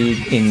look to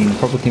be in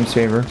purple team's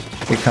favor.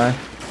 Big time.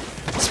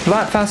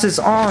 Splatfest is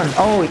on.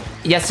 Oh,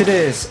 yes it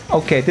is.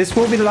 Okay, this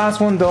will be the last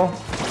one though.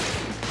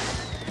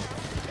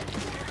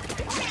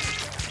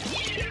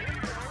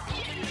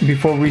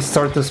 Before we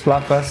start the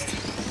Splatfest.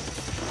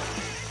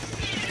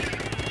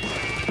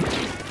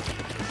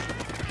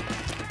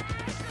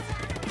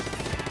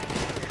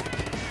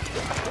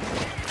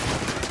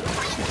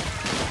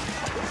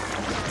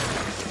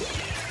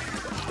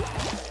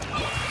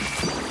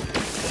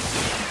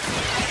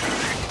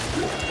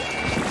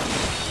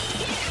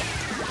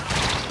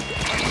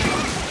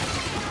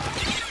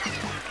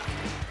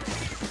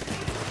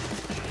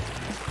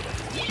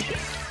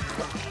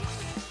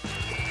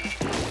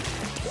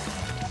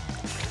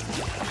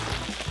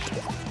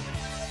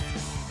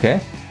 Okay.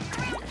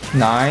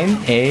 9,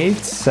 8,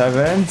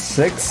 7,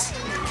 6,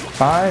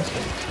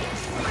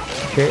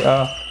 5. Okay,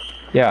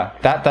 yeah,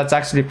 that's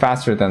actually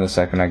faster than the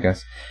second, I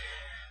guess.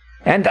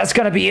 And that's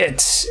gonna be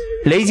it.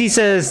 Lazy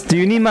says, do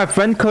you need my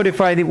friend code if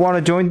I want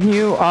to join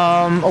you?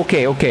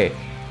 Okay.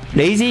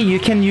 Lazy, you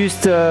can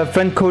use the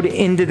friend code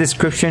in the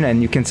description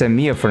and you can send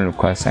me a friend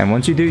request. And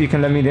once you do, you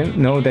can let me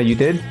know that you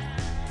did.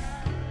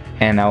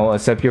 And I will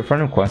accept your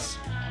friend request.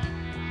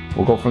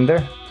 We'll go from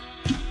there.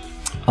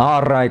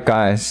 Alright,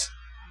 guys.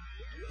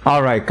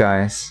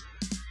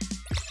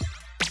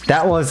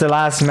 That was the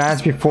last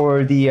match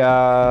before the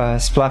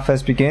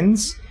Splatfest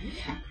begins.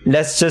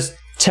 Let's just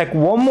check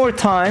one more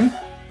time.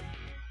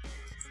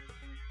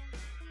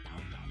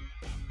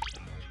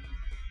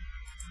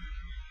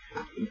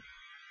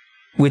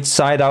 Which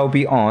side I'll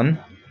be on.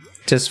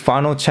 Just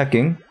final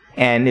checking.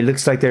 And it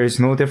looks like there is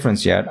no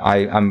difference yet.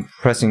 I'm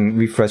pressing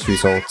refresh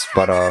results,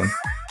 but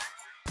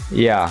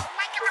yeah.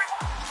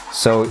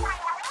 So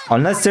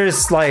unless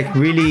there's like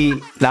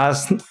really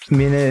last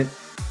minute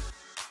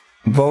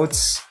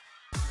votes,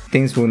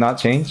 things will not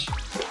change.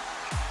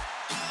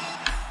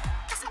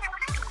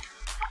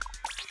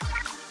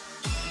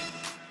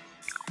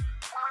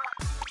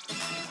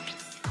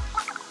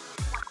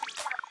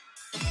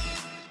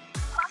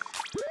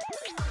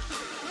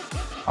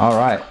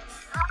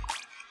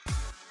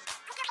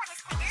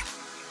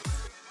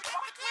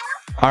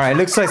 Alright,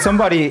 looks like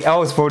somebody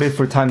else voted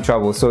for time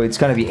travel, so it's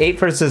gonna be 8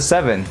 versus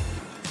 7.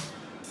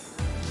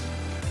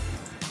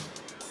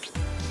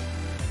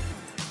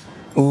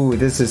 Ooh,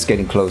 this is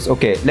getting close.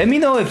 Okay, let me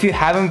know if you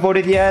haven't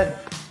voted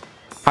yet.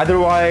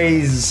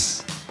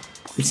 Otherwise,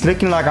 it's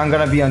looking like I'm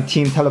gonna be on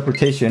Team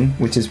Teleportation,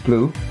 which is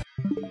blue.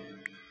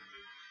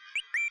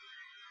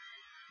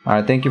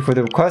 Alright, thank you for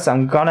the request.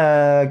 I'm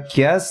gonna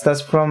guess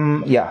that's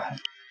from... yeah.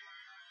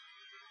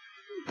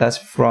 That's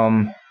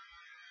from...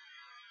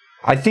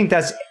 I think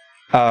that's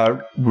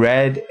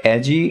red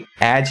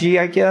Agi,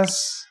 I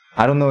guess.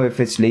 I don't know if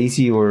it's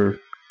Lazy or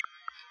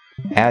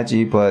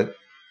Agi, but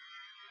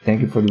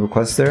thank you for the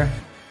request there.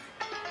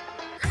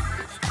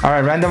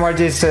 Alright, Random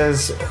RJ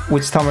says,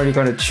 which time are you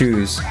gonna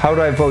choose? How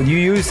do I vote? You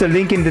use the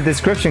link in the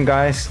description,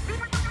 guys.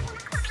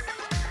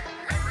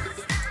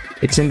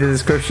 It's in the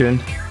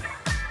description.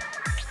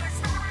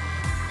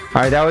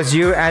 Alright, that was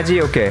you,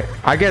 Agi? Okay.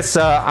 I guess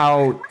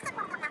I'll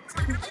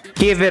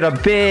give it a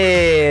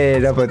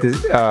bit of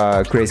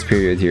a grace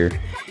period here.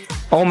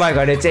 Oh my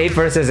god, it's 8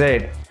 versus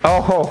 8.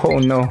 Oh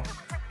no.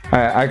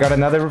 Alright, I got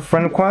another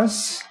friend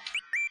request.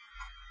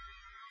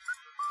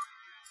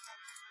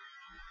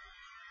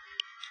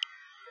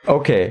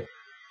 Okay.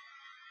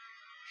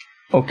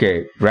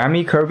 Okay,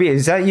 Rami Kirby,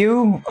 is that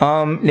you?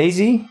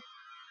 Lazy?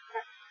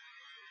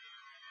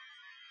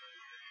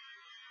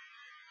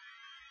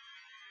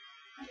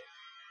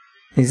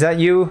 Is that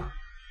you?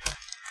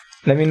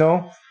 Let me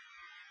know.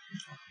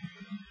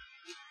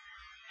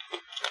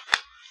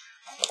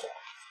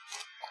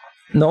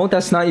 No,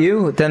 that's not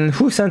you. Then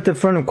who sent the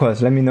friend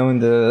request? Let me know in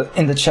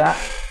the chat.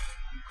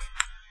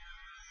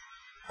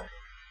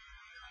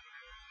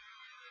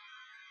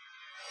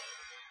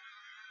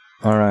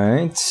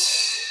 Alright.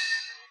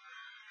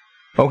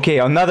 Okay,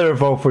 another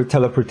vote for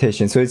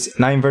teleportation. So it's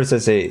 9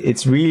 versus 8.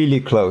 It's really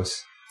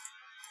close.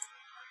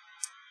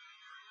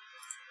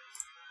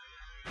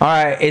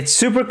 Alright, it's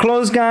super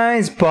close,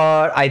 guys,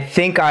 but I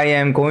think I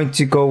am going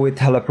to go with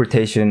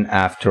teleportation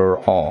after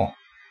all.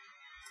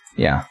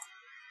 Yeah.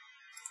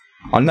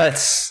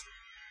 Unless...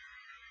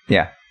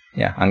 yeah,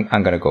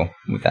 I'm gonna go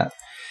with that.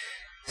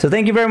 So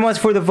thank you very much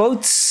for the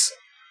votes.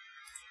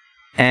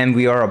 And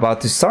we are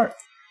about to start.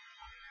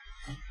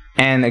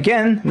 And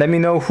again, let me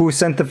know who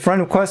sent the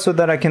friend request so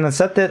that I can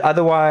accept it.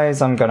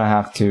 Otherwise, I'm gonna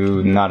have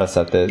to not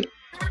accept it.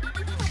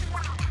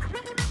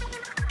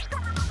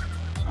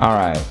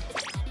 Alright.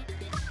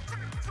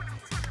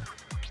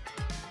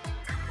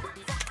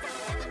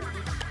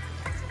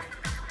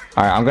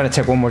 Alright, I'm gonna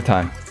check one more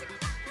time.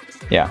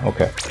 Yeah,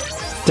 okay.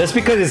 Just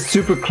because it's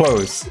super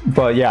close.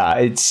 But yeah,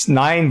 it's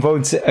 9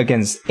 votes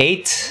against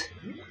 8.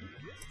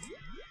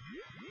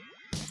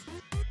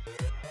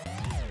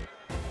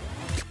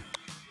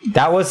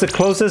 That was the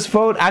closest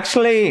vote.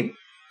 Actually,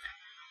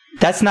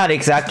 that's not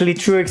exactly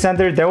true,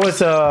 Alexander. There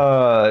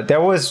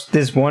was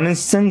this one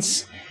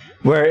instance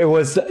where it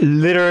was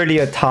literally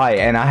a tie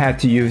and I had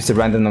to use the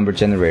random number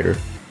generator.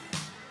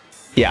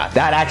 Yeah,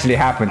 that actually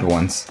happened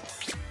once.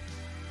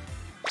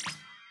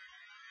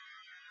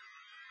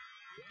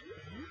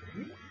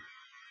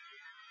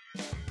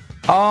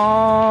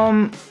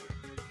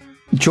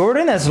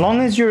 Jordan, as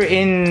long as you're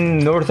in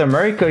North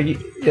America,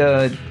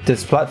 the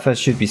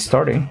Splatfest should be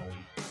starting.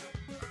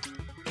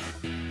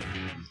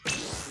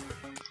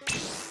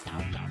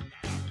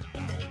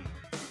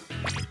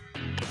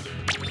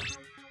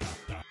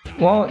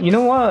 Well, you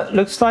know what?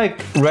 Looks like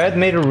Red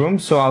made a room,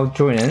 so I'll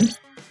join in.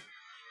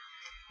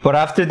 But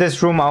after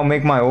this room, I'll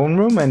make my own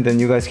room, and then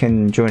you guys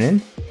can join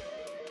in.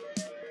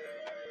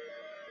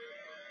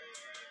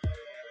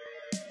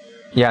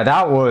 Yeah,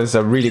 that was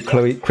a really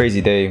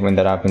crazy day when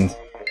that happened.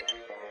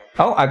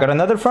 Oh, I got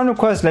another friend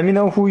request. Let me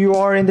know who you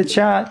are in the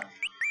chat.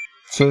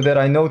 so that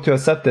I know to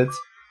accept it.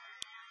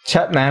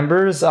 Chat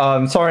members,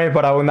 sorry,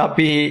 but I will not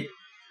be...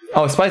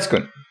 Oh, Spice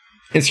Gun.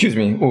 Excuse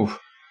me. Ooh.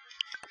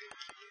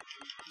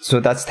 So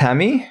that's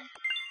Tammy.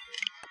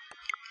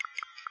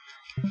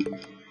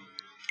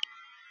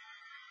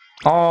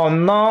 Oh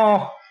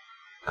no!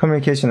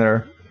 Communication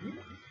error.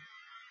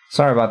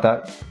 Sorry about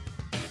that.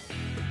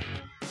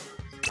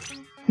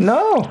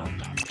 No!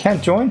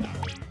 Can't join.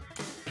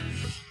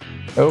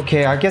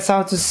 Okay, I guess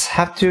I'll just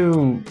have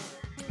to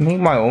make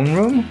my own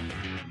room?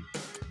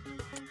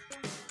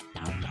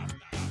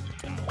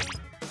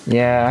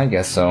 Yeah, I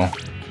guess so.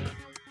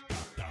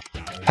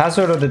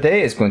 Password of the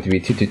day is going to be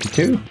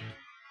 2222.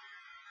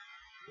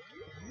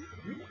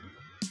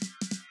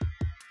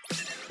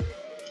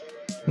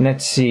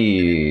 Let's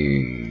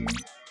see.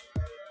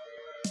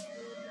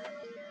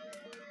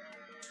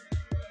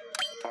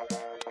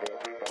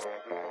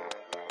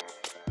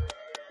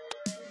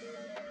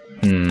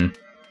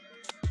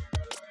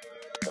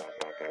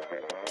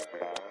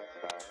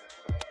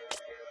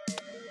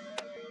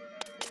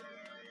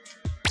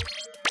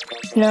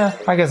 Yeah,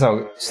 I guess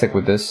I'll stick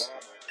with this.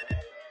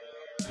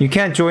 You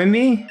can't join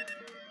me?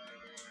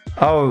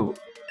 Oh,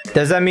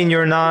 does that mean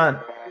you're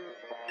not...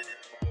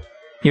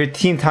 Your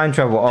team time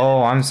travel?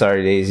 Oh, I'm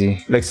sorry,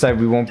 Daisy. Looks like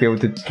we won't be able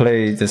to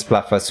play this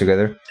Splatfest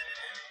together.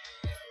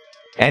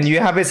 And you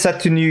have it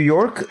set to New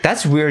York?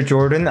 That's weird,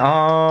 Jordan.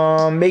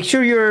 Make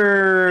sure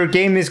your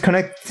game is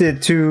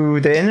connected to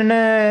the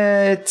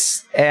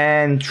internet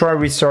and try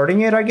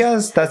restarting it, I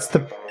guess. That's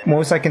the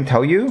most I can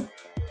tell you.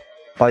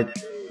 Like,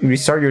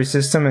 restart your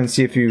system and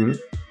see if you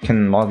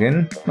can log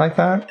in like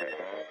that.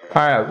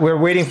 Alright, we're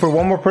waiting for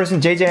one more person.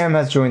 JJM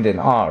has joined in.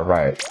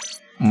 Alright.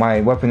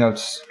 My weapon of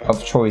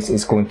choice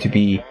is going to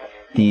be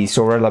the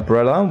Sorella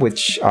Brella,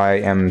 which I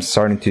am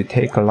starting to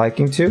take a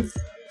liking to.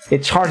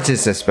 It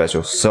charges the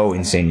special so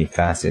insanely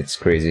fast, it's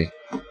crazy.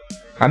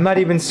 I'm not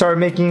even start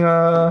making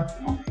a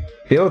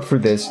build for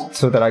this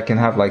so that I can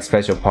have like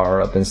special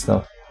power up and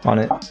stuff on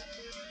it.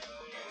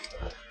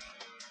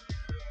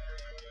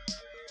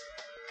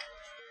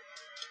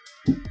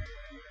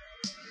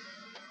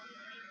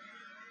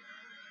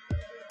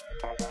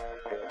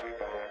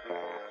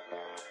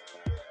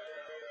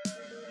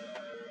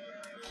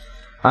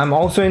 I'm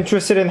also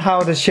interested in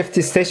how the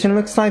shifty station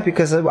looks like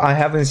because I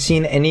haven't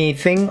seen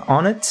anything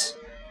on it.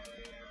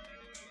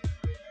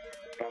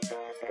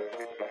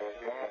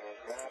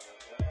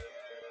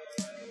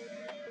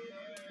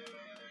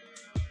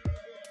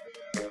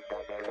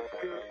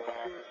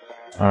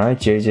 Alright,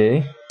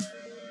 JJ.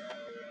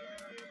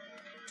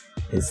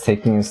 It's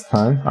taking its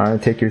time.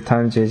 Alright, take your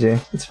time, JJ.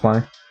 It's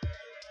fine.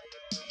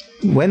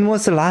 When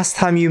was the last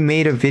time you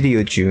made a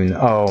video, June?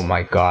 Oh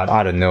my god,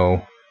 I don't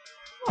know.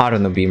 I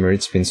don't know, Beamer,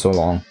 it's been so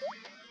long.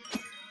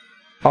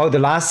 Oh, the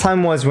last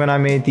time was when I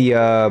made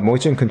the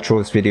motion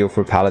controls video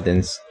for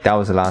Paladins. That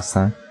was the last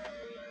time.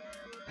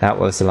 That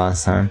was the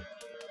last time.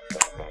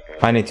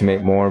 I need to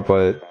make more,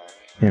 but,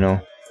 you know.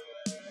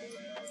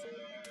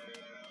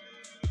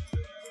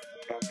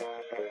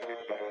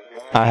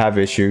 I have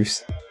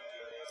issues.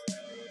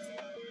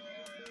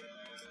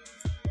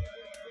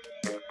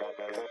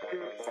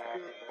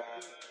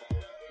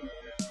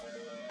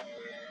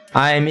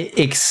 I'm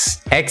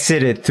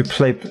exited to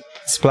play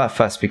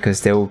Splatfest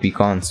because they will be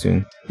gone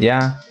soon.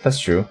 Yeah, that's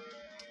true.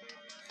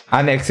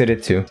 I'm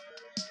exited too.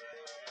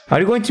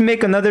 Are you going to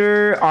make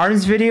another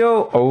ARMS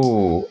video?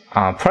 Oh,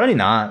 probably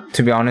not,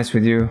 to be honest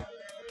with you.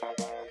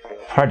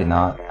 Probably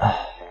not.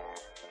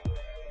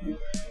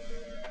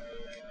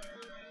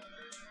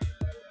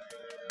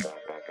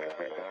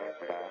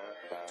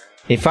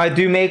 If I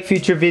do make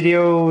future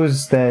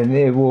videos, then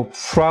it will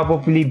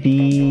probably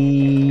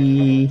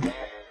be...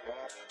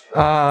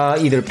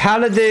 either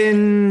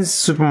Paladins,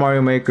 Super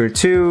Mario Maker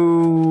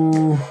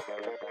 2...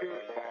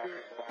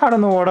 I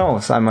don't know what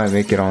else I might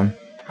make it on.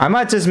 I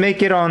might just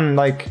make it on,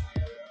 like,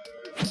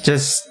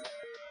 just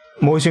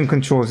motion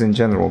controls in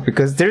general.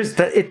 Because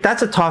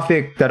that's a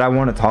topic that I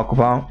want to talk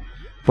about.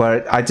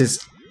 But I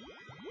just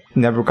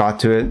never got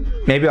to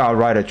it. Maybe I'll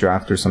write a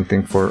draft or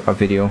something for a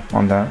video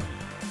on that.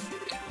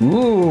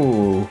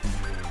 Ooh.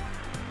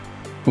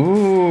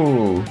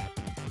 Ooh.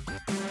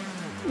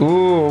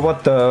 Ooh,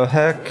 what the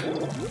heck?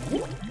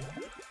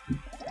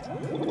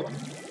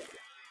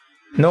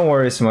 No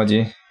worries,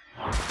 Smudgy.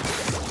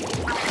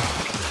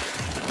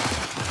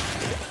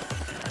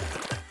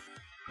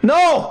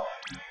 No!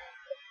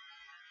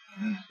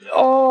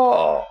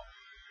 Oh!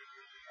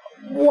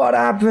 What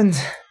happened?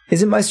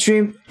 Is it my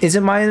stream? Is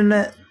it my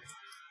internet?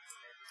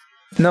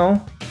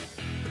 No?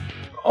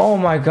 Oh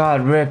my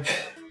god, rip.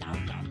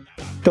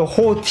 The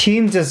whole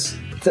team just...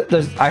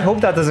 I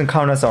hope that doesn't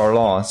count as our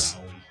loss.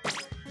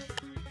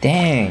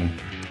 Dang.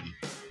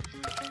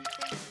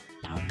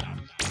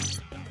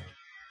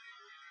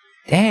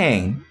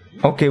 Dang.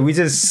 Okay, we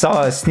just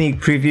saw a sneak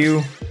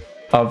preview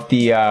of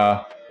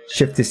the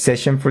shifted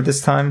session for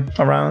this time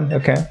around.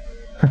 Okay.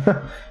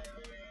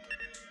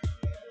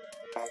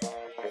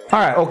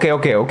 Alright,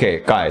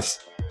 okay, guys.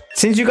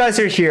 Since you guys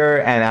are here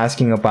and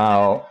asking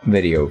about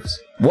videos,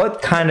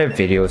 what kind of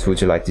videos would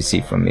you like to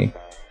see from me?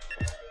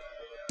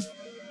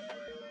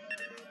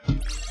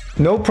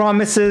 No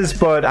promises,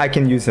 but I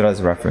can use it as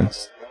a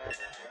reference.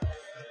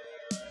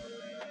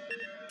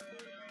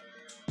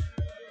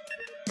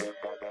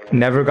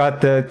 Never got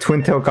the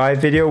Twin Tail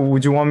Guide video.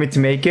 Would you want me to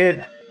make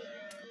it?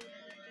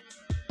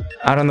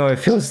 I don't know. It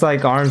feels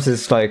like ARMS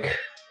is like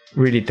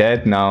really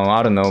dead now.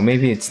 I don't know.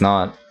 Maybe it's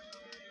not.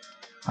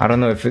 I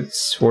don't know if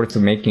it's worth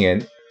making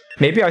it.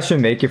 Maybe I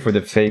should make it for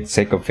the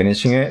sake of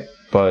finishing it.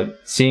 But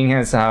seeing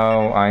as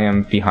how I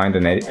am behind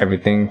on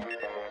everything,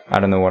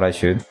 I don't know what I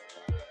should.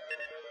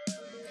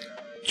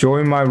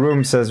 Join my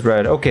room, says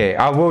Red. Okay,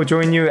 I will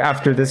join you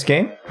after this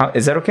game.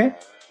 Is that okay?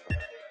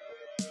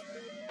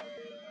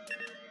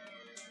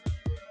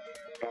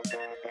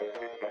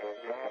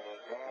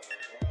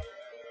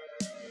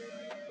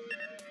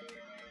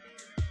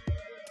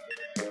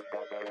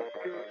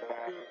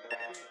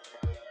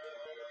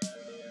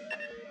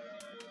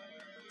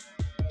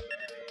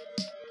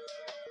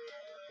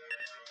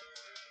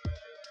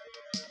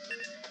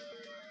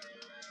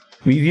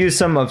 Review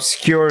some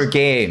obscure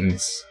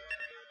games.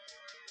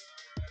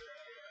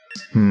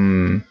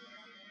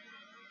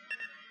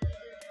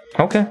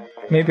 Okay,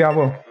 maybe I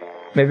will.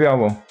 Maybe I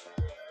will.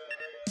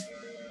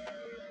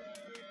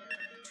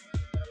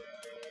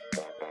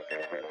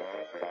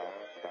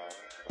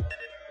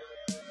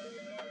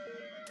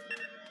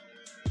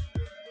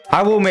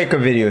 I will make a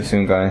video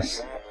soon,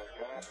 guys.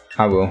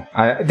 I will.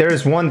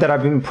 There's one that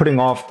I've been putting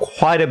off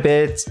quite a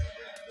bit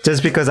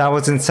just because I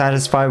wasn't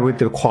satisfied with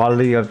the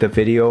quality of the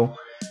video.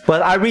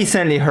 But I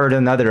recently heard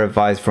another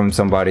advice from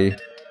somebody.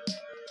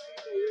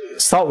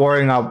 Stop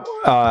worrying about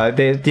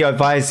the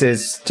advice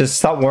is just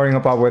stop worrying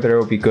about whether it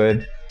will be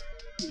good.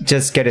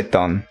 Just get it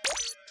done.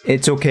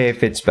 It's okay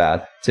if it's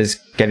bad.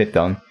 Just get it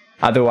done.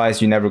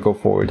 Otherwise you never go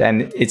forward.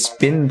 And it's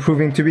been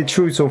proving to be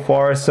true so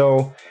far,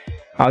 so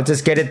I'll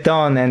just get it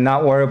done and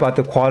not worry about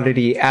the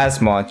quality as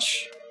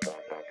much.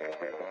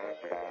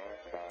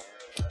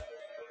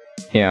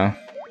 Yeah.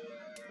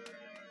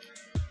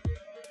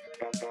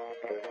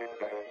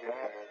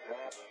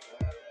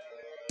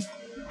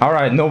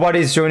 Alright,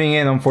 nobody's joining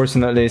in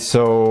unfortunately,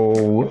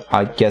 so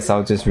I guess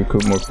I'll just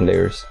recruit more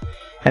players.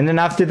 And then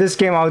after this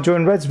game, I'll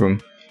join Red's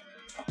room.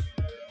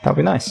 That'll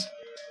be nice.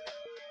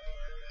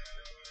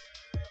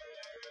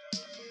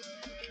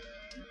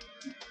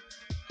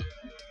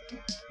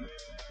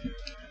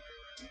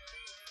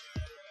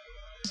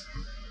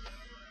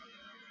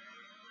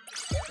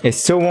 It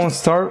still won't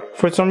start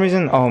for some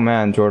reason? Oh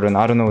man, Jordan,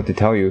 I don't know what to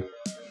tell you.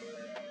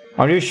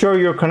 Are you sure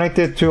you're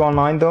connected to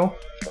online though?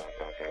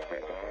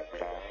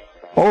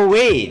 Oh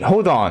wait,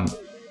 hold on.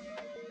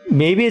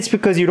 Maybe it's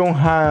because you don't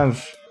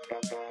have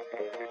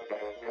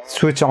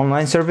Switch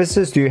Online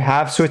services? Do you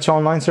have Switch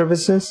Online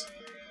services?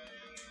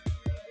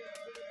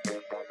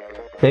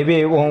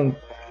 Maybe it won't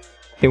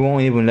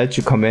even let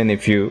you come in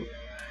if you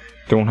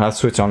don't have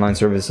Switch Online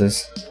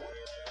services.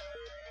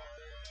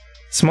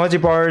 Smudgy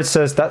Bard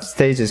says that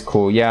stage is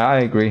cool. Yeah,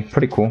 I agree.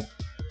 Pretty cool.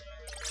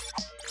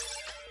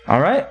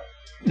 Alright.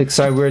 Looks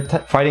like we're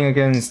fighting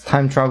against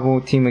Time Travel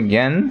Team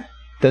again.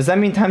 Does that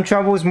mean Time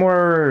Travel is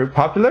more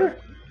popular?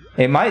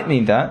 It might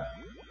mean that.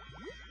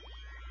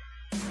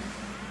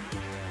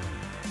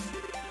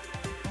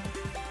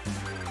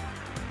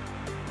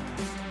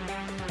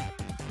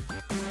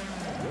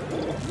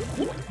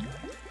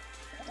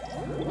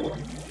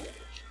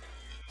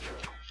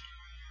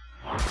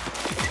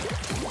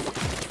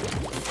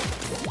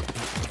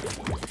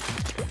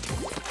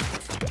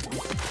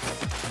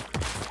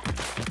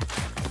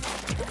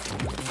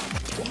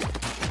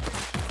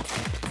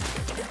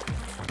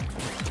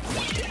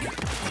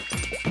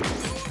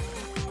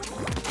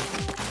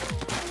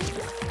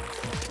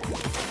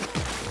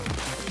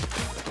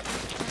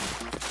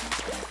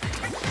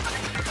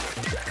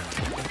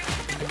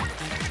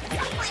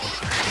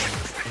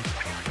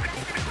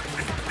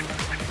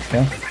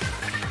 Okay.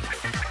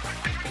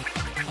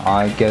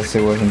 I guess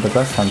it wasn't the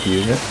best time to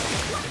use it.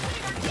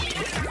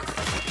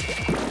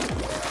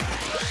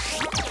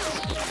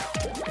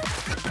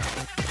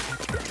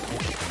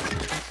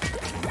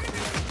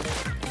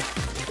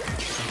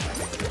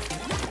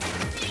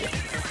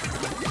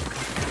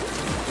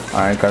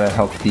 Alright, gotta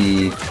help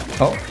the...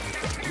 Oh!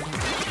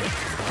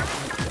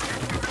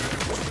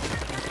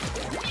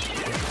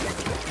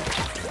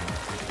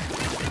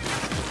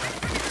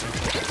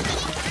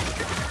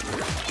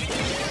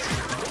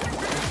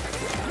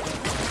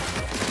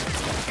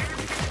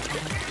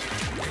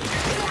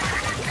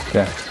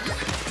 Okay.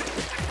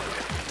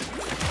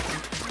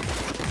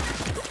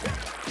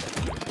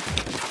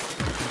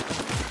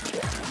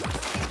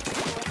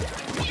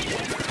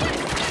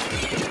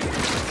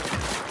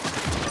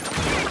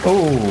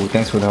 Oh,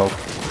 thanks for the help.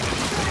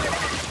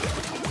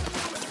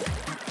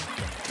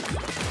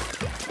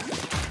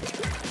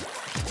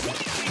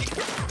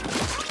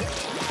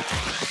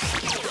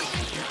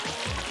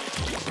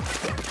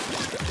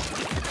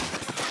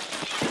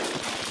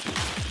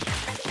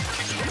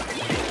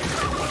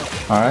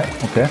 Alright,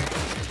 okay.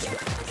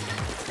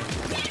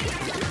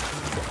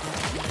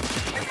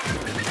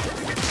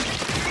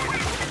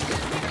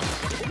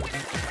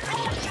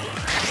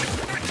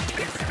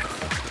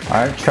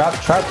 Alright,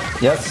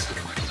 trap, yes.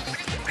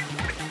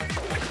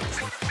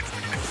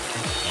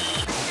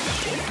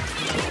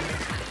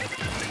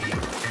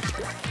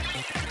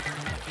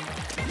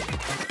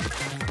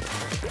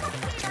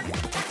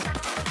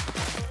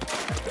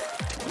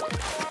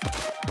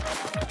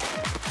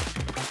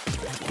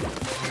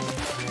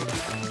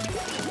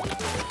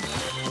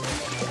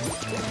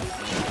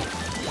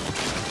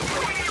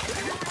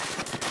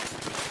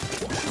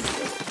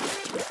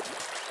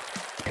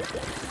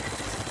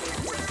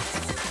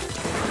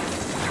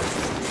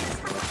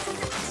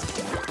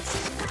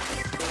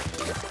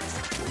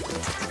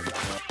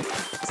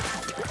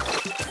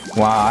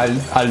 Wow,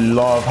 I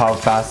love how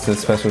fast the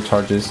special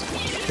charge is.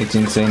 It's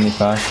insanely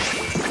fast.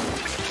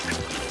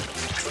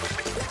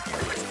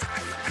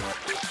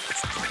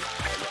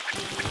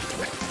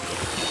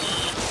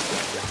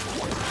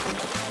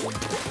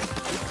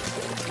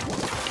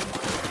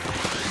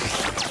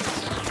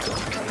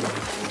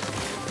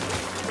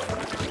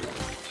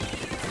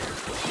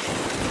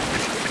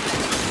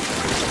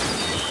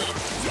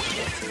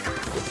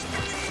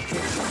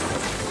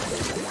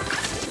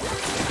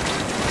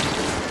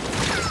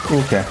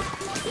 Okay.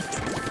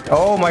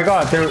 Oh my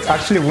god, they're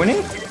actually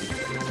winning?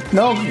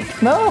 No,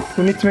 no!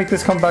 We need to make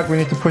this comeback, we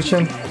need to push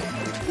in.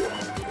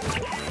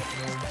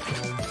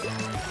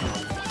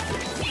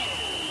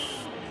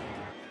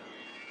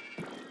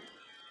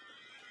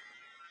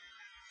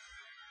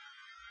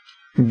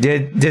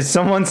 Did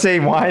someone say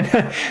wine?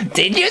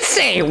 Did you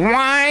say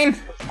wine?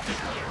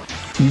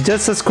 You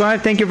just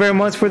subscribed, thank you very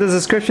much for the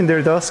subscription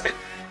there, Dusk.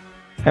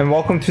 And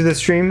welcome to the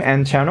stream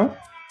and channel.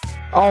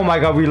 Oh my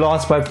god, we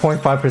lost by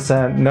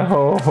 0.5%.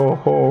 No.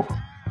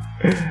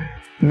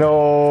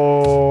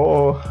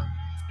 No.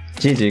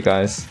 GG,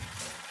 guys.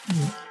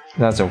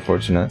 That's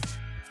unfortunate.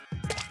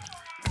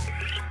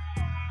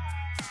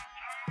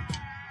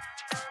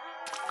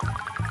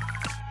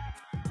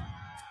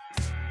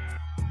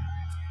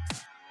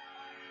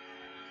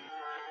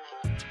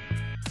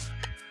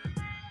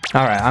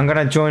 Alright, I'm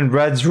gonna join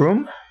Red's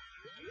room.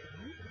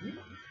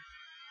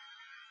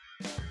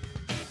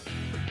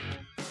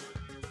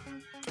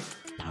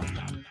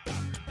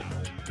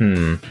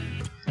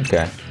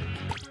 Okay.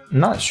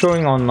 Not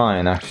showing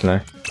online, actually.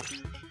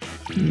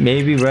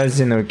 Maybe Red's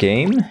in a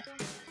game?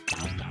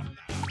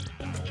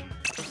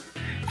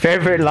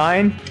 Favorite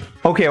line?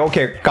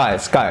 Okay,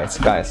 guys.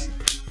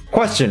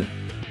 Question.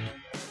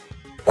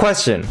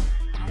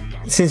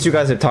 Since you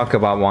guys are talking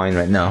about wine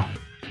right now,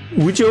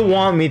 would you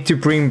want me to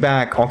bring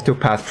back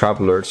Octopath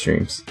Traveler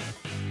streams?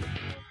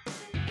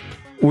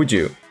 Would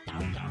you?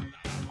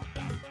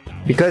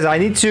 Because I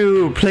need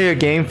to play a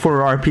game for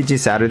RPG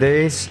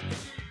Saturdays.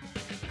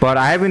 But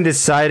I haven't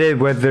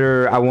decided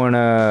whether I want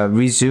to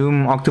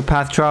resume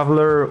Octopath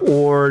Traveler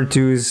or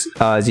do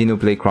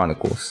Xenoblade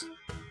Chronicles.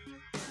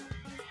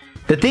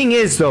 The thing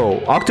is though,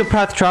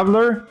 Octopath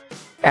Traveler,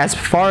 as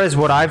far as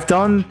what I've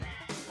done,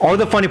 all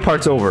the funny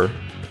parts over.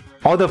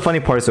 All the funny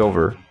parts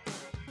over.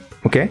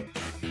 Okay?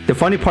 The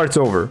funny part's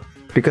over.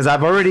 Because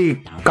I've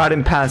already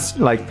gotten past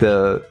like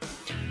the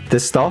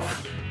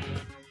stuff.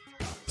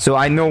 So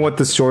I know what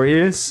the story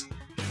is.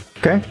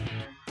 Okay?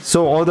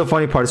 So all the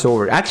funny parts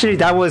over. Actually,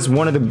 that was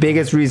one of the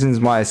biggest reasons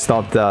why I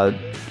stopped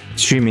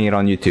streaming it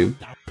on YouTube,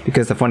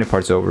 because the funny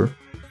part's over,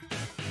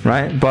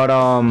 right? But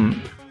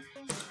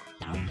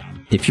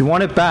if you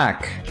want it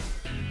back,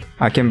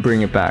 I can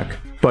bring it back,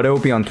 but it will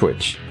be on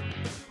Twitch.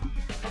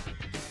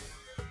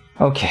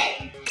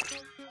 Okay.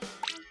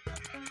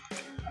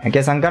 I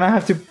guess I'm gonna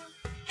have to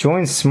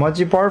join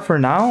Smudgy Bar for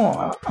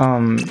now.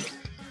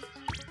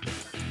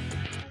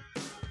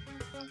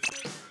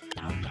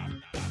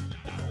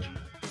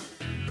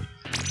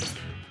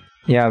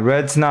 Yeah,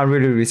 Red's not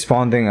really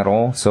responding at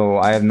all, so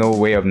I have no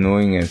way of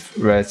knowing if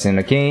Red's in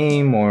a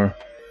game or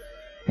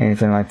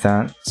anything like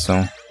that,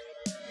 so...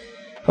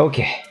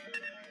 Okay.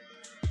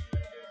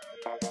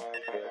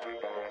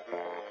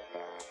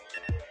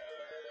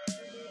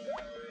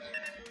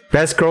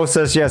 Best Girl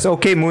says yes.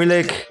 Okay,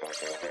 Muilik.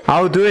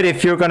 I'll do it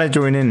if you're gonna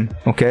join in,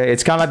 okay?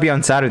 It's gonna be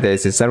on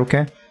Saturdays, is that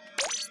okay?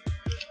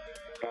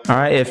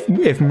 Alright, if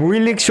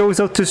Muilik shows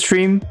up to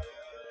stream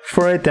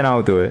for it, then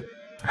I'll do it.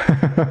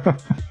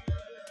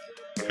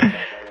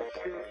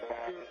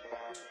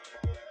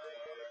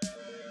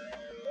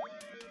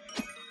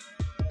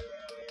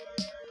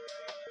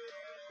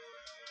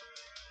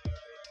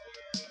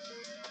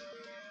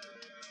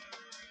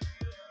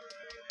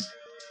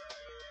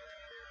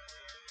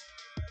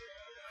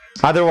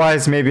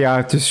 Otherwise, maybe I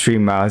have to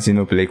stream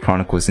Xenoblade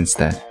Chronicles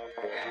instead.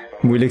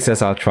 Muilik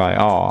says I'll try.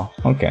 Oh,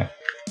 okay.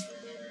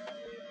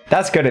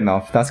 That's good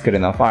enough. That's good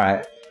enough.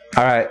 Alright.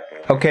 Alright.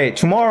 Okay,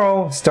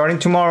 tomorrow, starting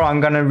tomorrow,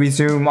 I'm gonna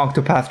resume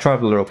Octopath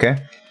Traveler, okay?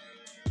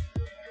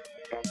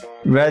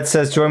 Red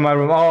says join my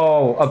room.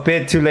 Oh, a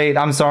bit too late.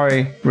 I'm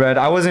sorry, Red.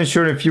 I wasn't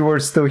sure if you were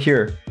still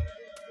here.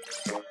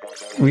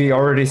 We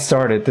already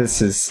started.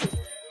 This is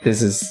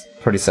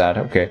pretty sad.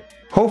 Okay.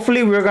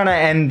 Hopefully we're gonna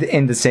end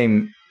in the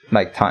same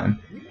like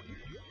time.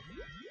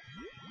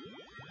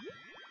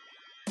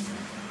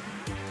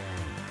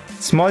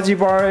 Smudgy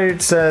Bar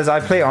says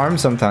I play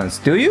ARMS sometimes.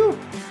 Do you?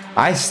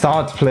 I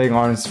stopped playing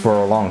ARMS for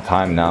a long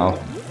time now.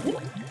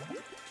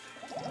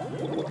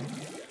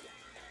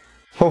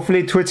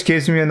 Hopefully Twitch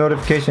gives me a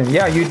notification.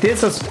 Yeah, you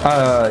did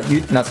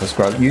not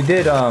subscribe. You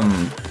did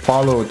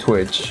follow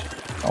Twitch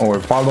or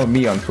follow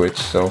me on Twitch,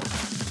 so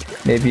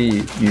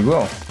maybe you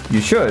will.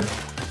 You should.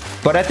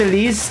 But at the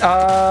least,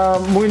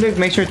 Muilik,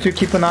 make sure to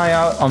keep an eye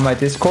out on my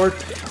Discord.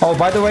 Oh,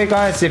 by the way,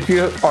 guys, if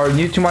you are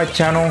new to my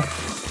channel,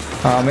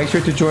 make sure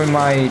to join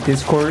my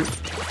Discord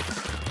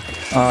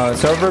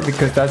server,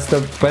 because that's the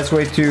best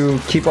way to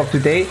keep up to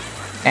date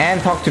and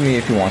talk to me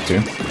if you want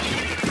to.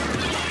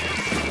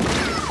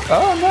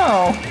 Oh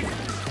no!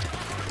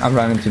 I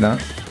ran into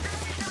that.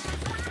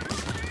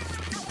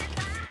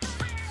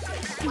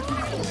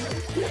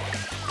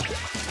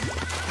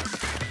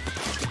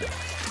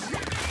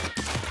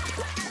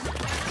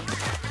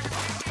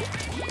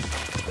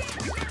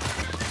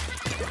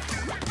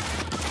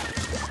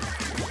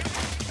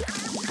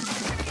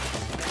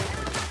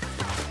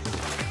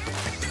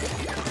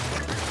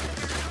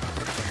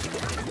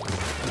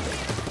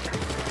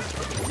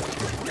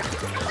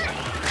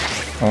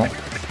 Oh.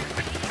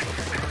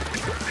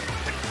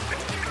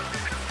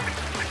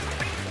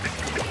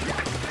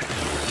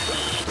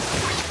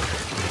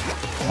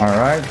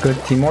 Alright,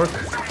 good teamwork.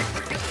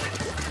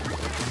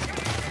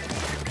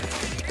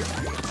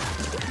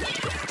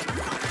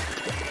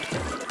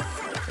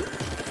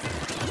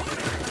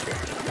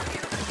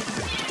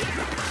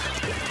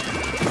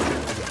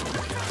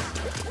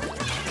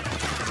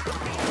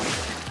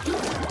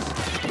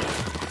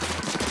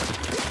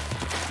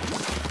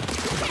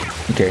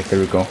 Okay, there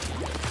we go.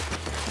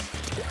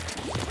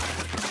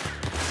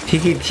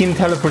 Tiki team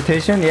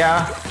teleportation?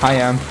 Yeah, I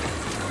am.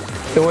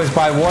 It was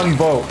by one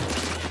vote.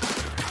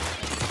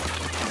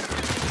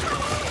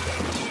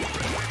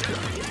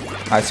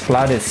 I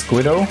splatted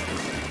Squiddo.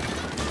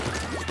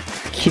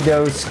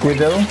 Kiddo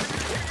Squiddo.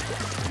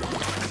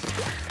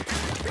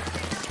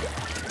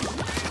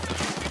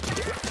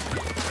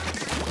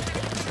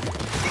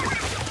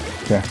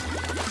 Yeah.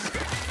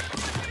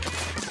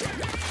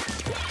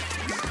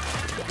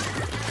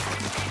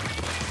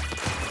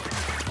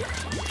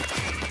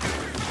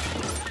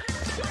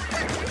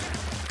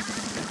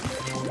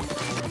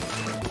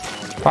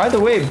 By the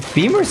way,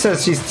 Beamer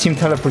says she's team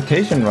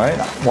teleportation, right?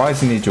 Why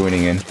isn't he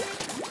joining in?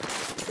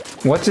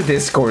 What's the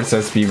Discord,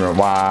 says Beamer?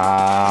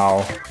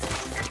 Wow.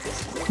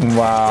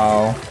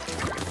 Wow.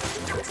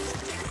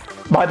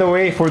 By the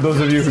way, for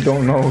those of you who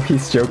don't know,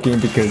 he's joking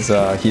because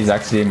he's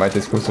actually in my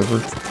Discord server.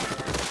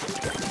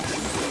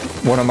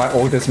 One of my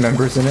oldest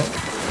members in it.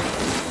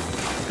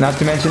 Not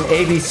to mention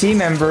ABC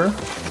member,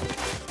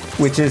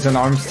 which is an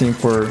ARMS team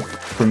for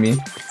me.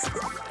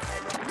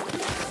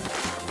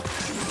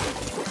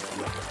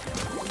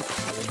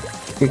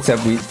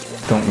 Except we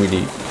don't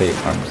really play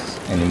ARMS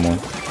anymore.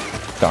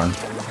 Darn.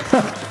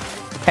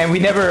 And we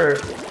never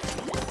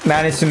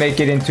managed to make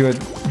it into a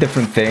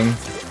different thing.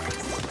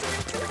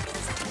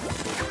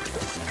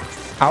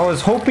 I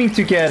was hoping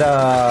to get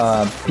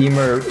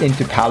Beamer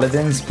into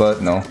Paladins,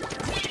 but no.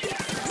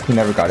 He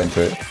never got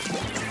into it.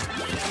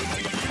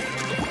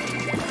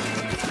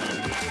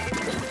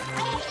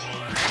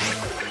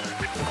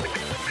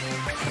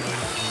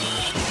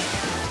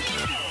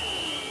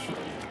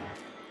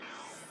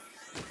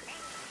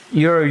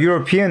 You're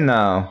European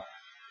now.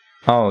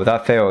 Oh,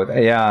 that failed.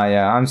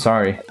 Yeah, I'm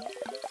sorry.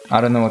 I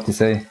don't know what to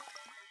say.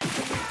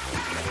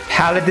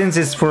 Paladins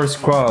is for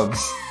scrubs.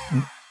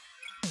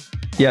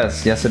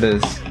 Yes it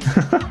is.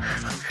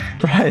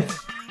 Right.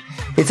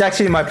 It's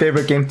actually my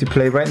favorite game to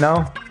play right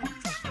now.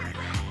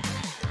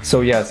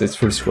 So yes, it's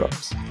for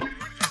scrubs.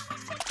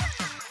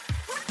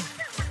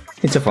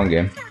 It's a fun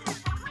game.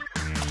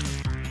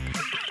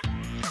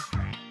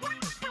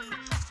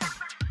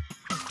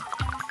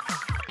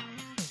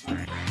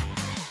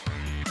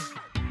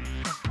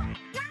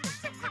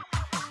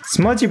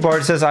 Smudgy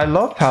Bard says, I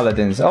love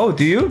Paladins. Oh,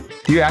 do you?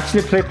 Do you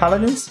actually play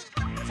Paladins?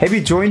 Have you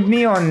joined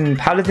me on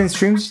Paladin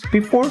streams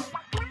before?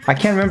 I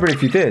can't remember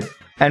if you did.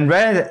 And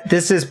Red,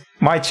 this is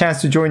my chance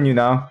to join you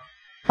now.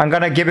 I'm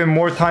gonna give him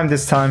more time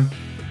this time.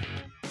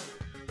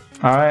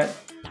 Alright.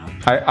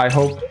 I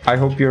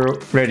hope you're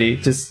ready.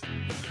 Just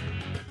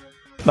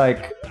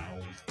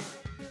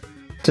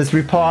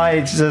reply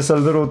just a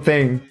little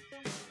thing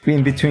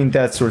in between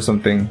deaths or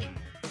something.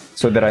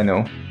 So that I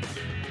know.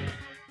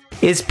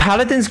 Is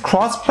Paladins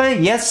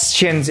crossplay? Yes,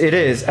 Shins, it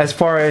is. As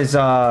far as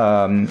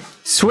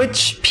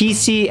Switch,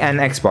 PC, and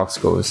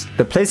Xbox goes.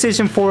 The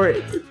PlayStation 4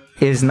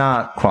 is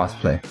not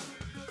crossplay.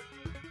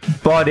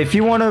 But if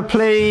you want to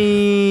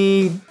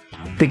play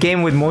the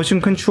game with motion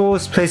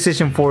controls,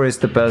 PlayStation 4 is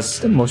the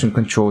best motion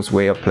controls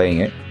way of playing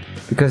it.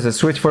 Because the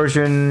Switch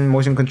version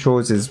motion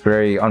controls is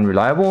very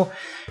unreliable.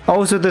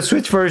 Also, the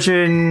Switch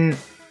version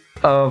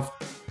of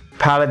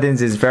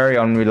Paladins is very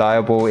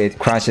unreliable. It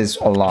crashes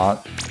a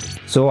lot.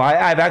 So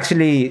I've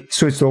actually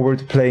switched over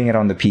to playing it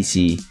on the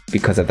PC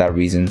because of that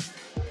reason.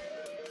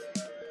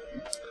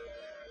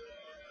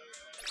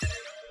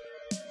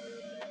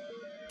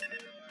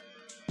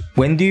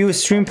 When do you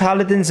stream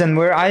Paladins and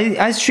where?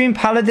 I stream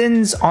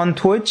Paladins on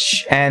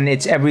Twitch and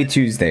it's every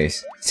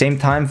Tuesdays. Same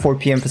time, 4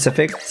 PM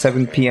Pacific,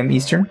 7 PM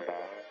Eastern.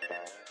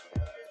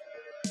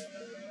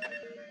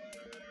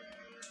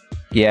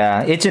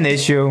 Yeah, it's an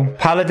issue.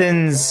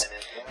 Paladins,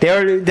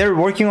 they're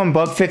working on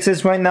bug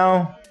fixes right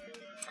now.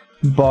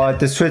 But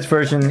the Switch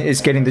version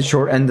is getting the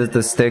short end of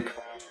the stick.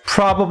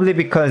 Probably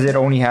because it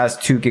only has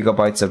 2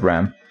 GB of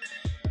RAM.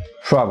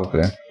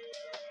 Probably.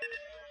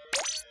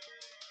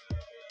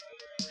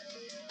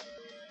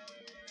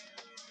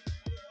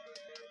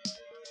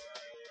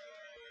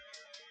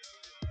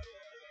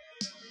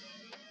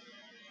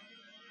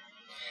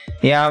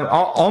 Yeah,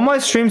 all my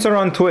streams are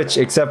on Twitch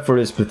except for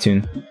this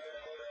Splatoon.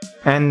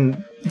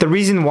 And the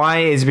reason why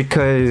is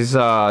because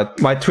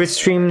my Twitch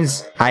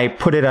streams, I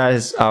put it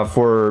as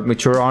for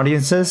mature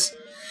audiences.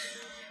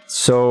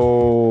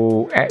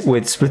 So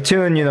with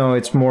Splatoon, you know,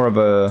 it's more of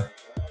a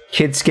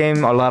kids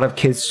game. A lot of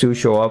kids do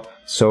show up,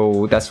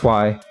 so that's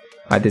why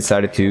I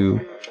decided to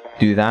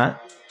do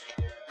that.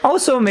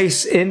 Also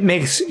makes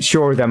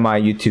sure that my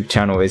YouTube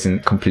channel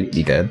isn't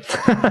completely dead.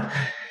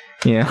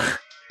 Yeah.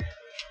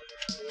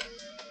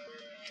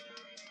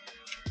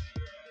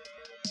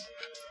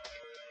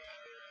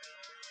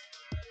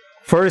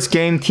 First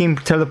game, team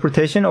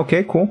teleportation.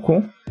 Okay, cool,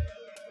 cool.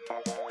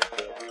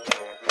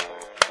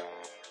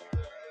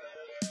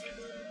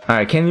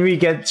 Alright, can we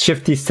get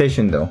Shifty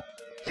Station though?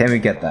 Can we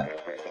get that?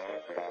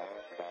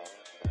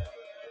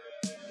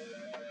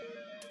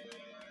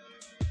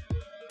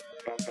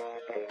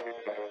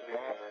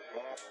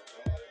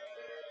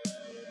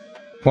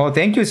 Well,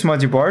 thank you,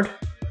 Smudgy Bard.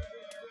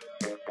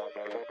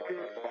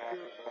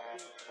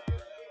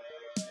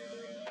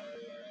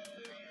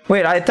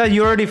 Wait, I thought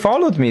you already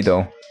followed me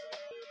though.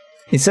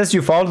 It says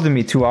you followed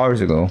me 2 hours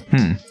ago.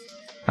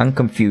 I'm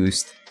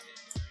confused.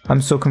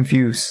 I'm so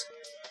confused.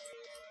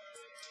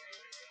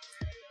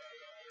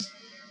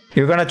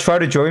 You're gonna try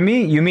to join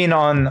me? You mean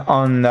on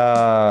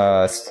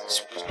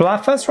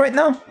Splatfest right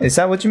now? Is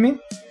that what you mean?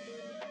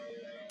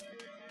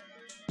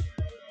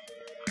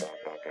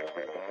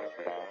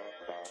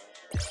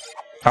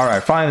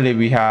 Alright, finally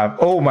we have...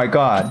 Oh my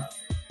god.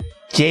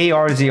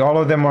 JRZ, all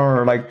of them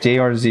are like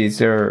JRZs.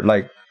 They're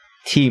like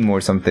team or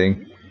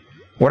something.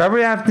 Whatever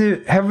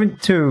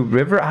happened to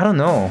River? I don't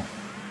know.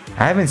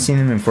 I haven't seen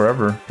him in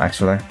forever,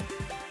 actually.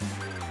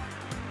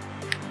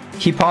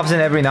 He pops in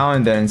every now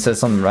and then and says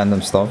some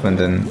random stuff and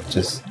then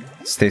just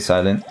stays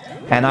silent.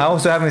 And I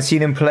also haven't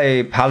seen him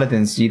play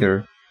Paladins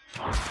either.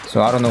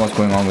 So I don't know what's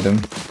going on with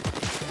him.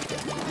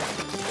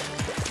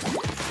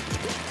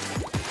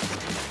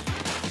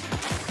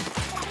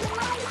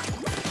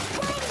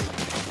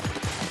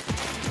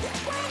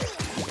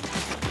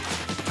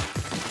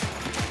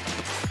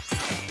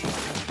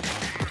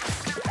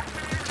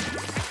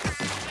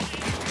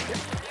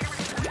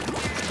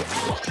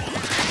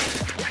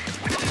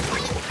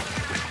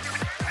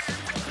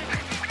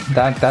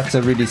 That's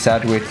a really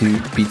sad way to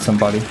beat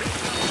somebody.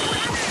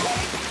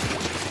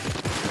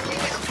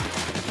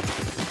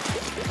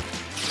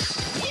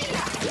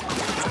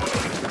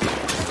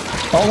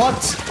 Oh,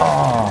 what?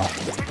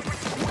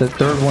 Oh, the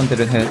third one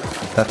didn't hit.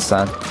 That's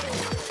sad.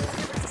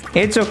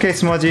 It's okay,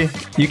 Smudgy.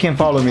 You can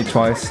follow me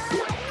twice.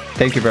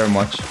 Thank you very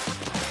much.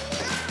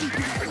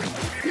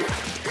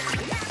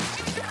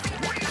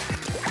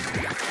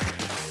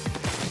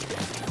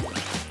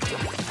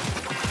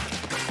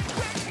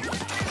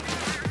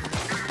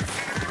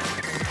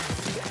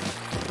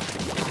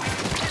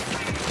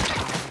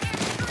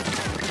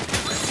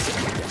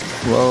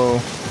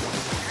 Whoa.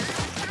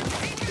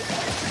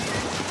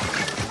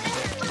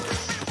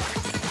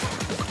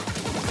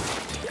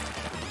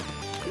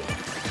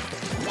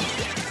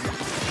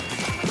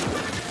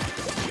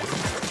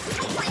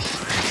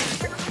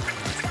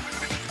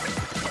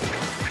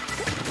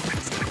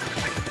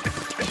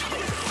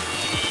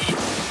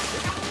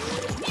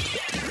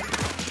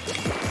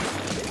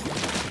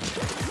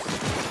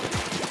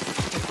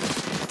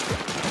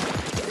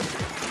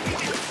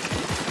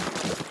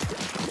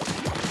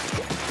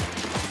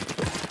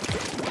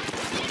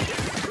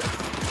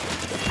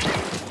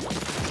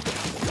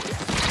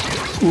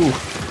 Ooh.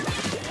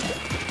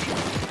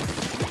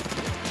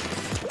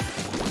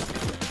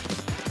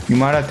 You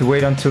might have to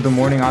wait until the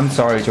morning. I'm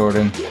sorry,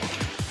 Jordan.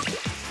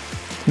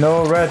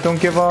 No, Red, don't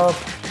give up.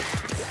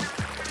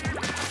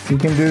 You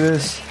can do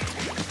this.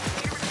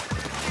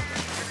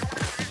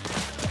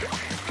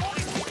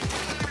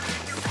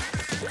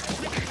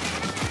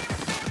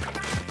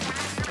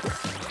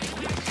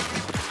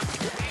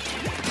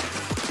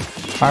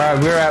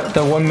 Alright, we're at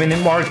the 1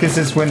 minute mark. This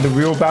is when the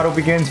real battle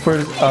begins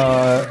for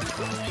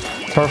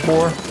Turf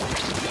War.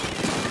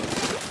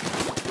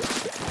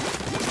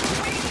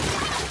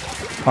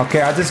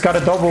 Okay, I just got a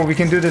double. We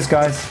can do this,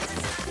 guys.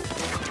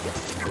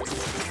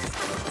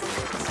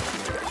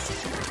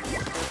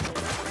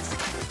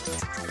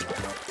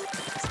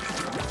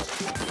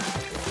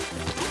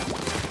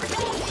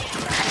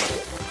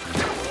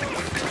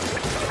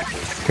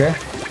 Okay,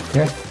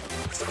 okay.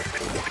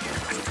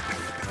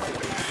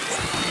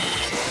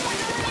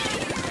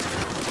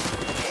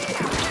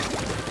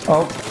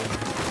 Oh.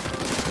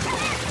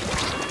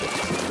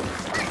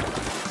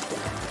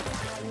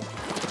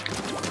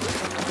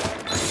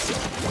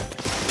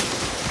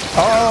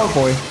 Oh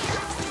boy.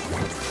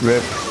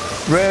 Rip.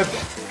 Rip.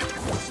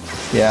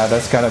 Yeah,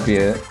 that's gotta be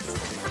it.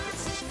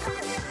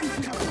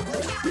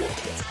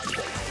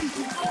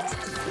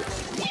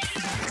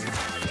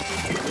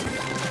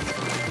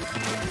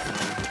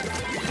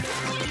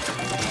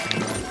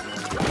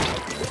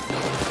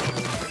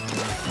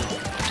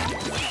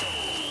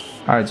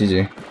 Alright,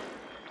 GG.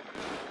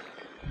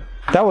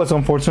 That was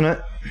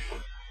unfortunate.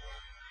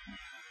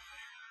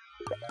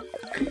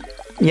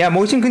 Yeah,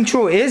 motion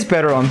control is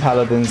better on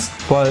Paladins,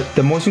 but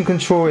the motion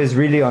control is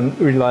really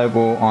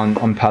unreliable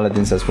on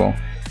Paladins as well.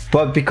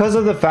 But because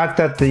of the fact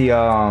that the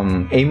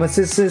aim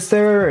assist is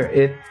there,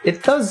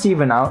 it does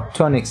even out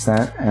to an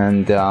extent,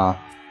 and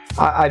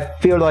I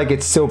feel like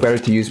it's still better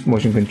to use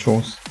motion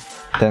controls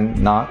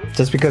than not,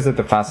 just because of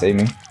the fast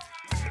aiming.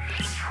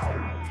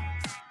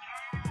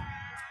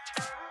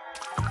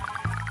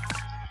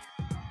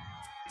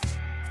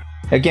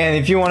 Again,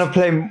 if you want to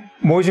play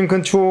motion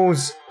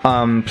controls,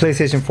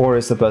 PlayStation 4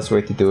 is the best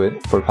way to do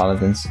it for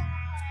Paladins.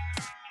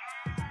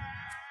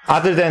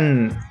 Other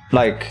than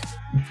like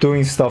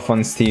doing stuff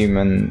on Steam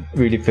and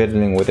really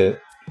fiddling with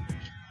it.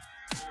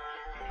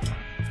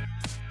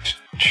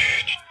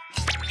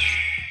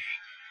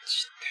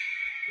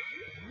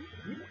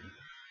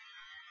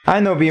 I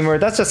know, Beamer,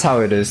 that's just how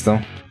it is though.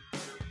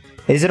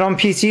 Is it on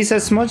PC,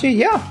 says Smudgy?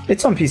 Yeah,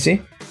 it's on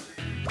PC.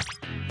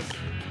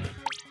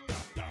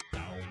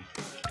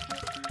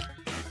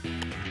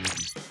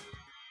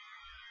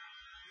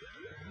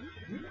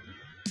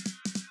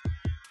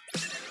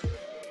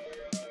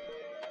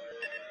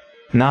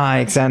 Nah,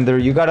 Alexander,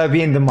 you gotta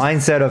be in the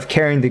mindset of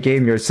carrying the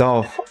game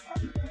yourself.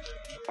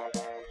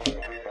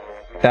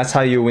 That's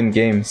how you win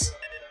games.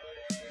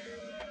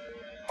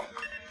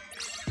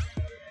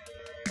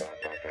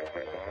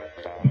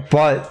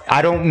 But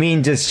I don't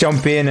mean just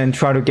jump in and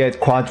try to get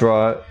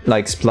quadra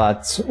like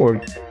splats or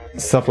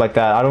stuff like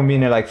that. I don't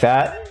mean it like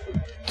that.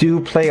 Do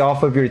play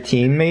off of your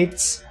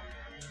teammates,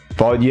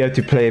 but you have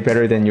to play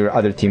better than your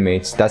other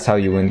teammates. That's how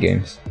you win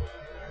games.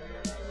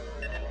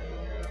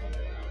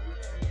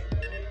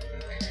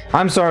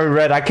 I'm sorry,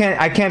 Red. I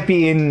can't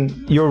be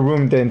in your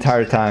room the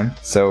entire time.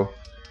 So,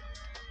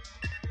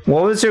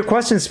 what was your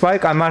question,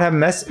 Spike? I might have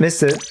missed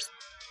it.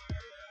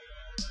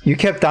 You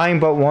kept dying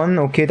but one.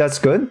 Okay, that's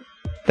good.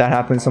 That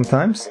happens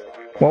sometimes.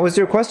 What was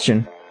your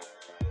question?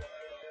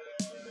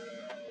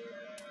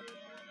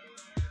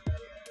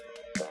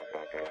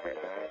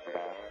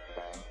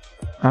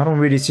 I don't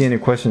really see any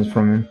questions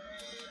from him.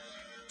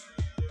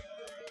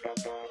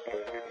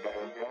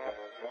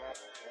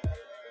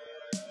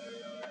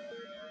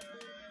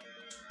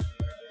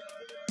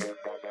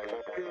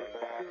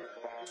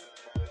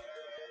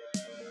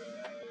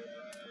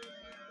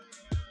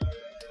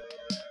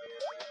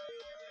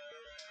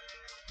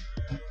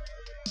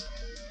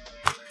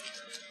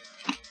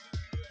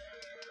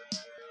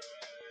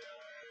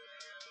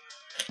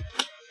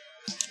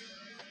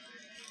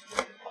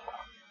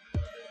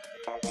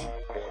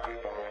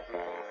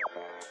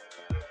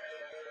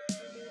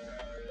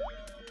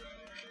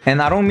 And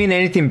I don't mean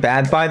anything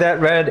bad by that,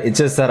 Red. It's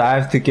just that I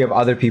have to give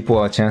other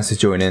people a chance to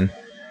join in.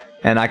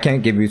 And I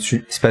can't give you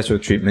special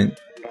treatment.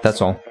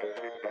 That's all.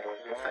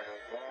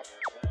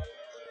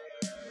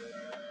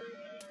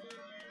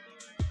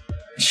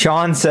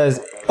 Sean says,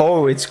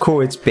 oh, it's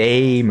cool, it's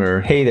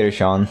Bamer. Hey there,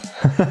 Sean.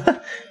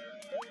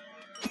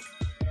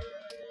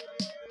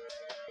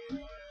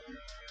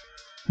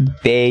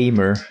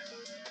 Bamer.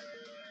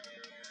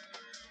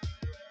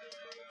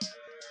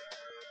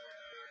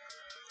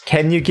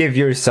 Can you give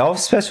yourself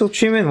special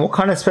treatment? What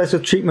kind of special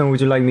treatment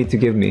would you like me to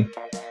give me?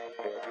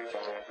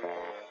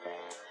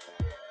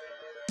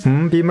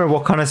 Beamer,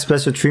 what kind of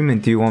special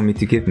treatment do you want me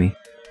to give me?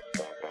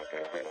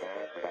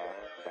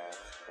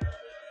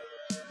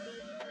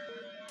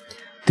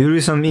 Due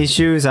to some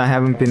issues, I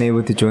haven't been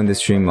able to join the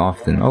stream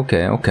often.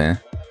 Okay, okay.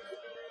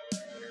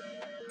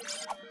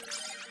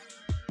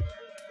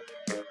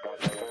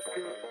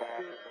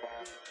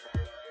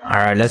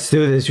 Alright, let's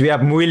do this. We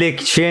have Muilik,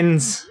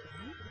 Shins,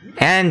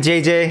 and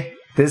JJ.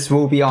 This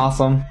will be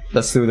awesome.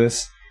 Let's do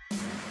this.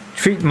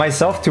 Treat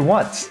myself to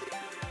what?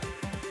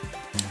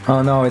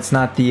 Oh no, it's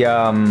not the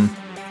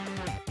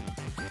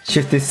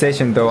shifted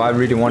station though. I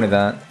really wanted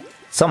that.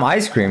 Some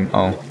ice cream.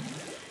 Oh.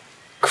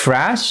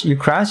 Crash? You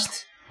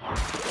crashed?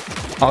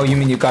 Oh, you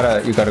mean you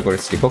gotta go to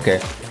sleep. Okay.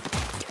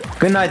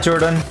 Good night,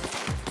 Jordan.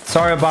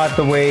 Sorry about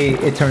the way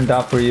it turned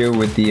out for you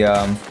with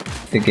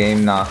the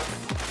game not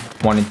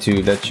wanting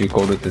to let you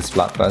go to the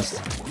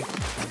Splatfest.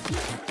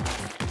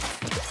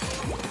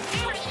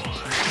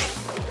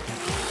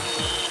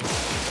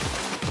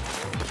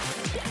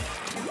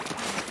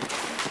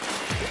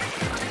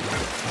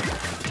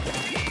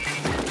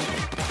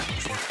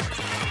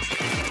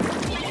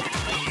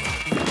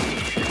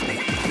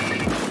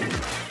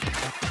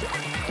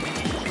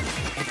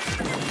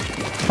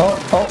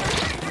 Oh.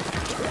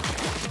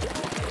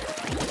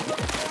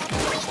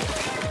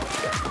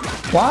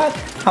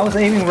 What? I was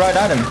aiming right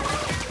at him.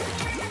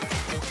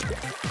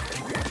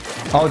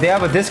 Oh, they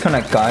have a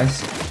disconnect,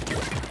 guys.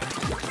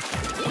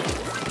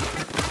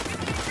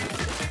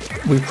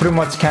 We pretty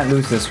much can't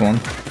lose this one.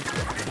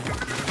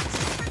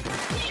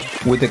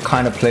 With the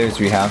kind of players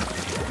we have.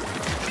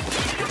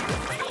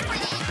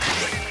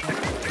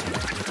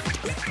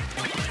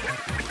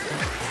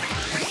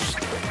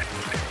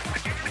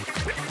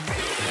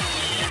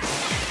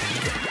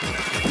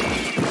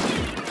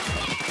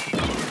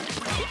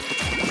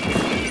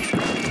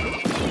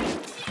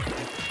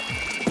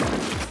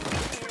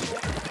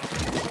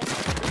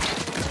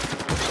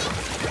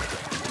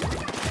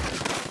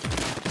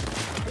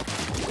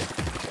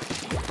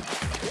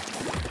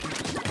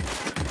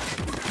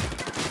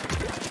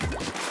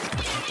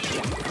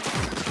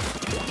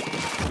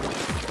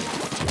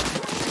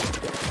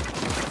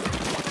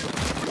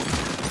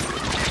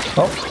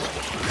 Oh.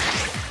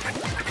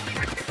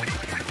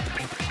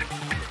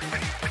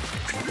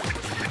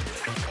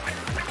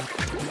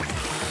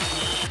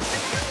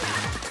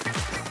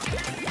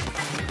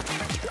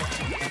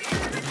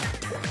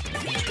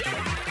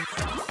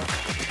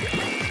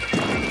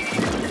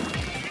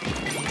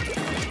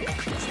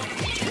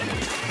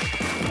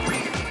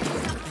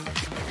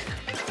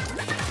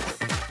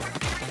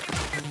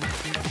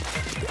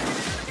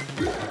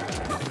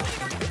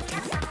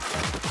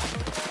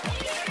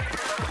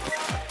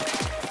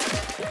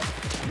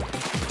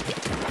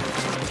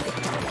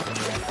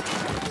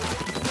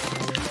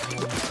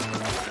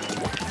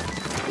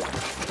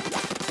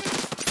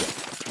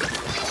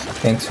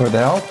 Thanks for the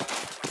help,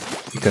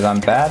 because I'm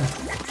bad.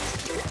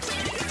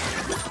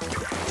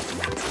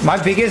 My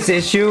biggest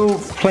issue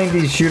playing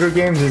these shooter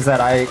games is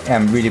that I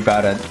am really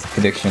bad at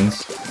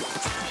predictions.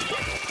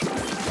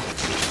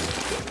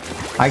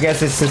 I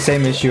guess it's the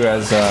same issue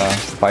as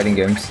fighting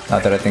games, now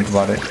that I think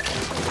about it.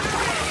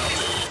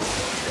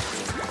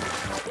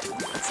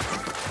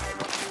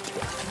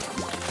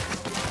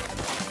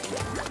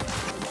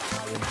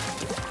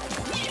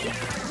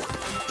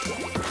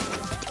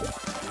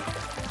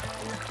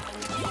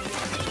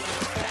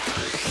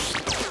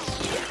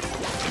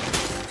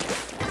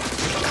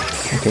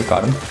 Okay,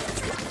 got him.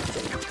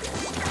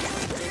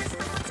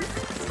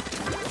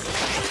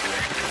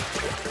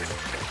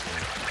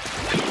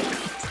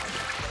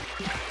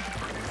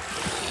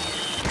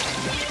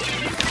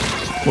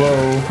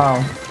 Whoa,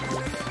 how?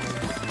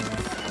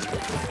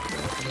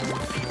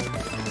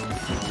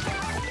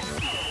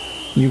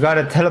 You got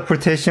a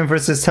teleportation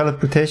versus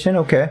teleportation?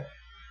 Okay.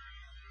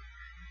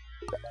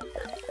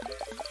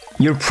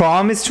 Your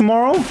prom is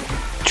tomorrow?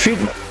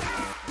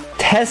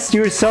 Test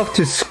yourself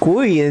to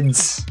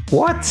squids.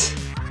 What?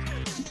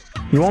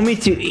 You want me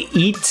to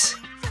eat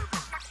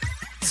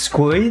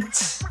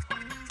squids?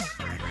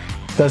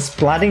 Does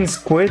splatting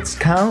squids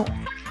count?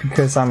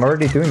 Because I'm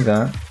already doing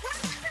that.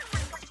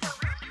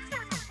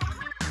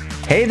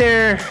 Hey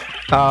there,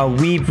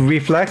 Weeb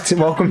Reflect.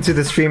 Welcome to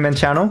the stream and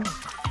channel.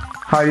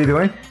 How are you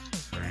doing?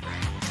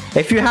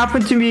 If you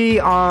happen to be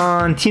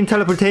on Team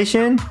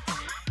Teleportation,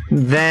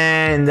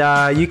 then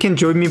you can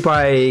join me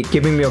by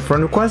giving me a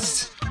friend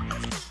request.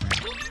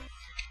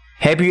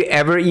 Have you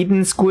ever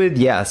eaten squid?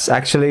 Yes,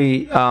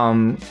 actually,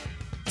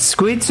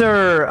 squids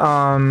are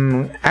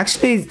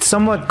actually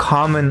somewhat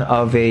common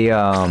of a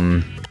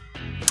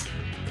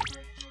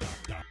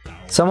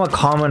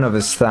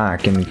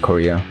snack in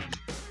Korea.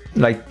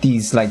 Like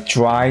these, like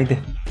dried,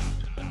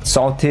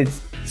 salted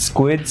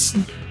squids.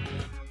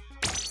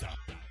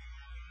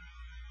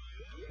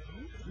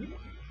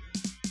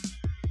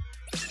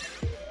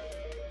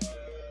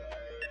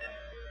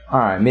 All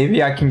right,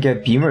 maybe I can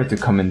get Beamer to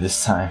come in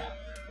this time.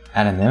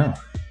 I don't know.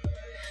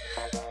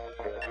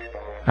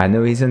 I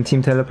know he's on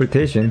Team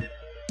Teleportation.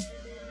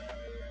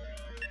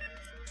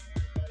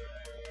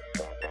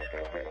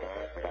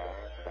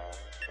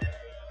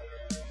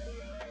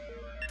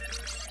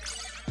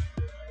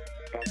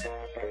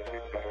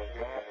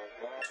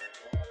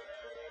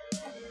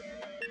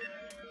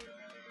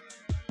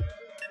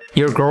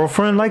 Your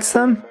girlfriend likes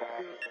them?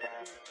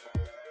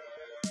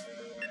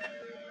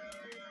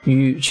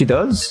 She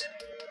does?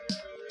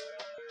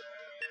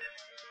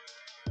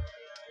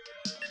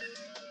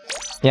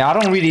 Yeah, I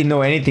don't really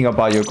know anything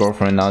about your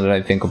girlfriend now that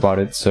I think about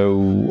it,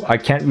 so I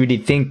can't really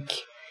think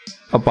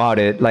about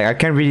it. Like, I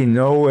can't really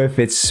know if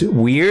it's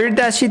weird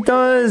that she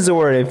does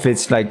or if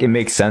it's like it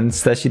makes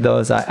sense that she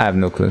does. I have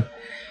no clue.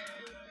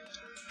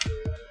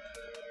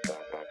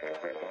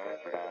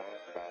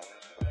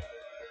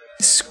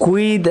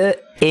 Squid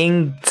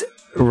inked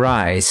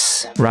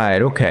rice.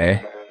 Right,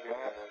 okay.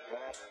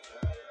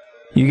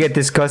 You get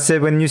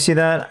disgusted when you see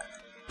that?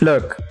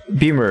 Look,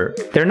 Beamer,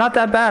 they're not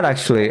that bad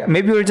actually.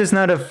 Maybe you're just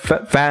not a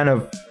fan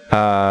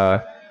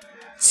of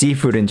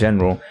seafood in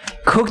general.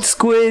 Cooked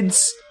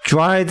squids,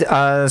 dried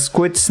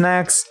squid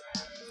snacks.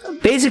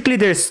 Basically,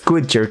 they're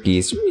squid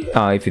jerkies,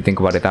 if you think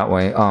about it that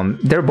way.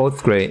 They're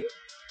both great,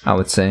 I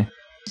would say.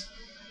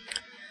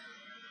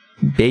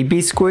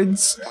 Baby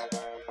squids?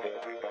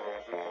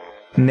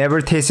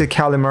 Never tasted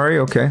calamari,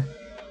 okay.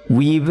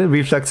 Weave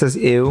reflexes,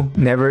 ew.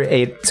 Never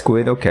ate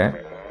squid, okay.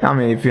 I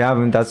mean, if you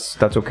haven't, that's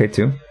okay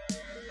too.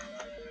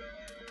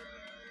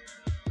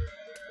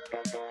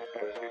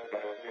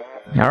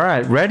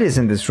 Alright, Red is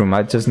in this room,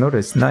 I just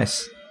noticed.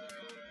 Nice.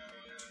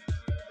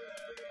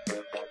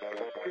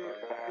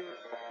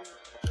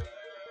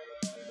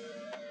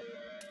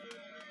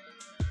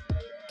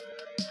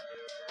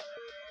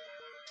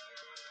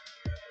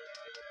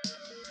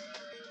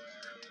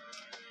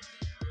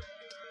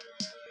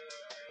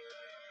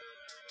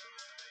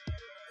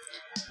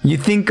 You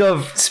think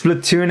of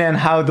Splatoon and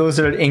how those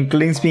are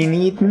inklings being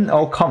eaten?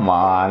 Oh, come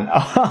on.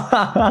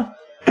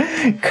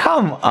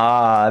 Come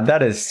on,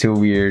 that is too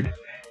weird.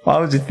 Why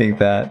would you think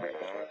that?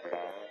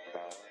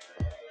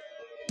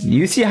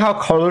 You see how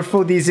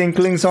colorful these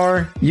inklings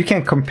are? You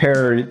can't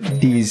compare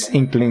these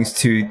inklings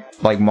to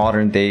like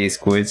modern day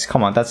squids.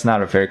 Come on, that's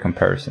not a fair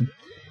comparison.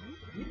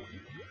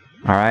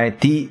 Alright,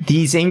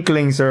 these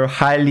inklings are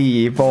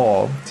highly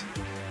evolved.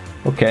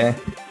 Okay.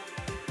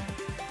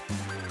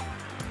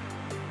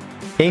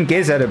 Ink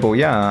is edible,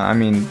 yeah. I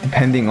mean,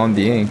 depending on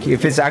the ink.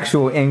 If it's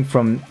actual ink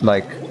from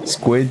like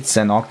squids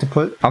and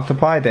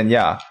octopi, then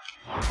yeah.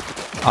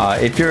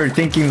 If you're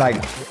thinking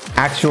like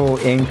actual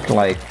ink,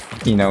 like,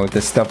 you know,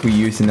 the stuff we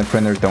use in the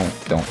printer, don't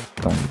eat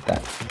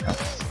that. No.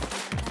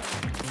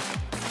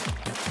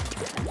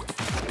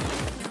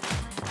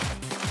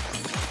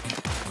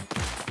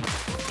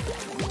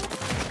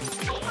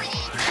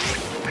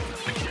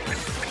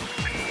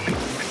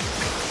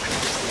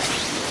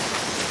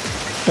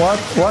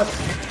 What?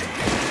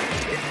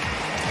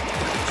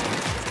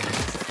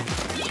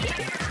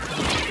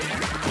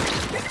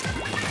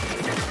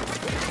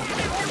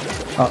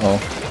 Uh-oh.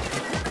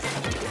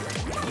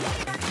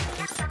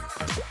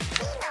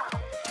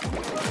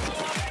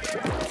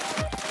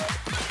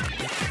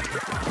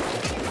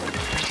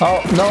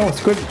 Oh, no,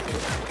 it's good.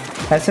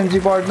 SMG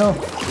board, no.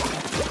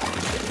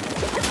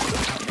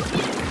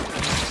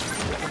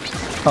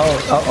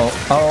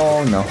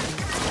 Oh, no.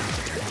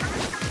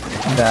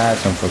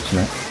 That's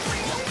unfortunate.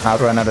 I'll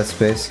run out of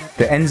space.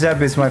 The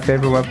NZAP is my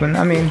favorite weapon.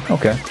 I mean,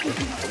 okay.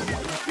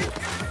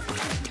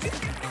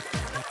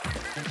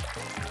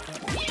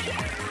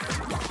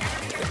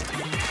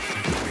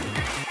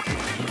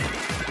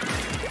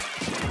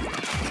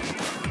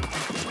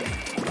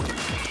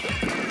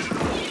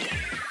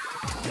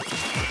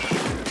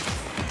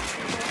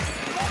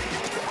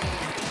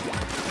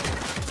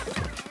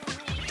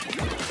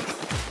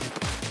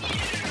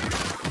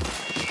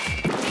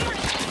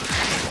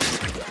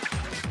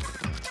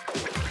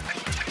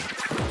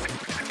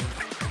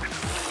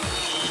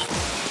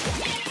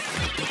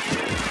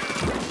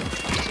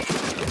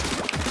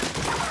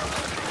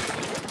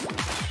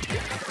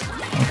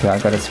 Okay, I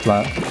got a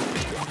splat.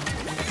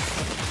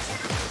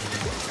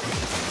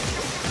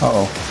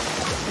 Uh-oh.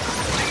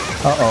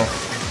 Uh-oh.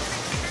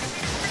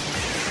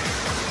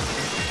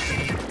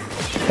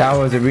 That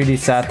was a really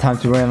sad time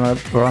to run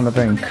the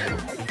bank.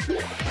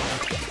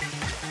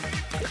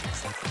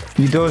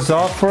 You dozed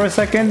off for a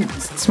second,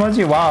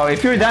 Smudgy? Wow,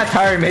 if you're that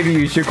tired, maybe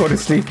you should go to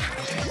sleep.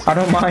 I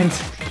don't mind.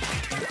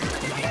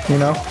 You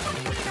know?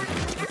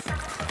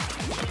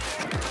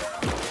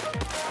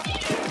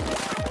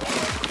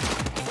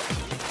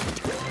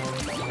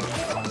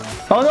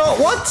 Oh no,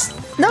 what?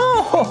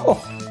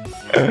 No!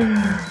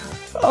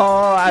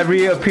 Oh, I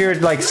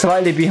reappeared like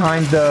slightly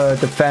behind the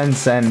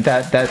fence and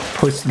that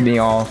pushed me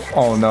off.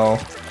 Oh no.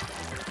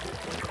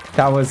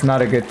 That was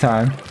not a good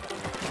time.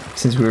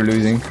 Since we were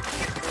losing.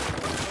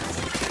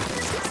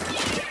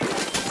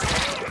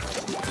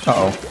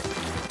 Uh-oh.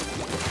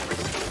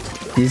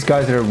 These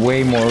guys are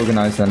way more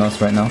organized than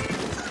us right now.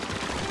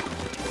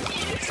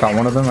 Got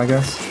one of them, I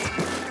guess.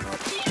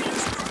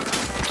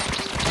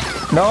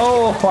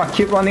 No! I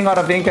keep running out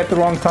of ink at the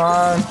wrong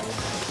time.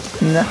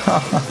 No.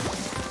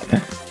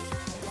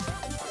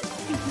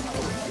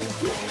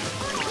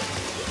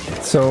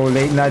 So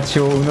late night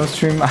show Uno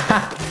stream.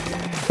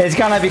 It's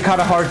gonna be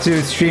kind of hard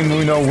to stream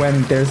Uno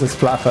when there's a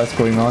Splatfest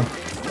going on.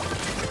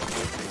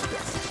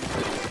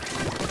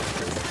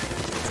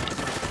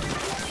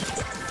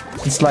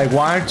 It's like,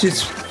 why aren't you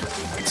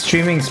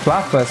streaming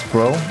Splatfest,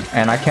 bro?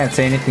 And I can't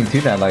say anything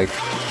to that, like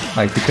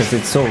because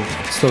it's so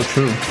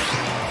true.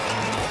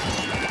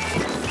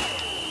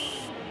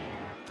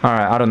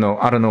 Alright, I don't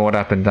know what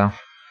happened now.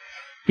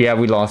 Yeah,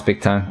 we lost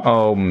big time.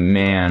 Oh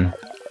man.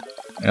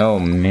 Oh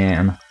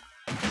man.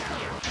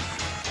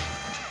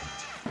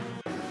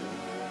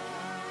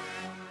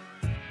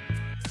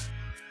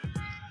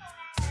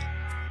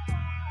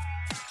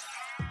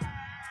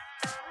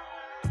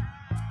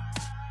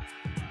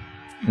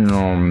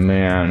 Oh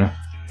man.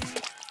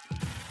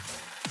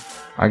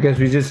 I guess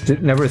we just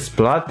never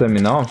splat them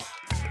enough.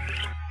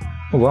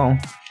 Oh well.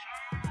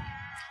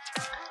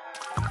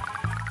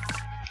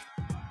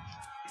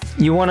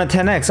 You won a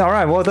 10x.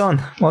 Alright, well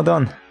done. Well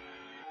done.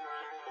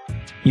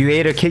 You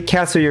ate a Kit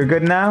Kat, so you're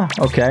good now?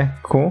 Okay,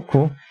 cool.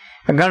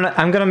 I'm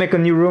gonna make a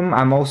new room.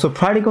 I'm also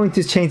probably going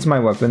to change my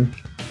weapon.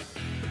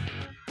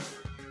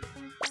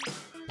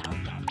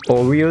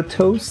 Oreo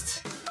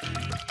toast?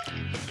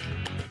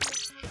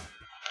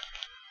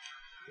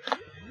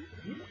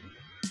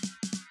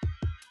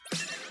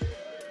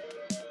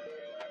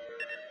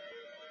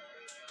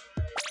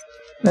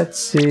 Let's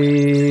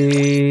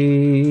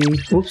see.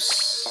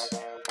 Oops.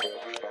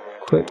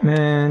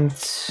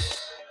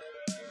 Equipment.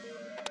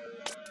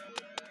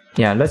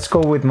 Yeah, let's go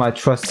with my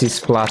trusty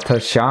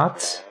splatter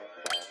shot.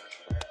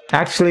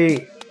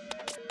 Actually,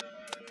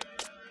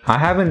 I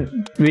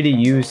haven't really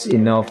used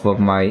enough of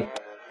my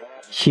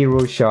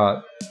hero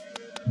shot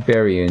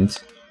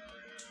variant.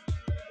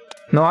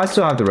 No, I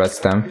still have the red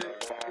stamp.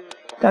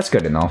 That's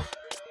good enough.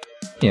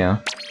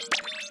 Yeah.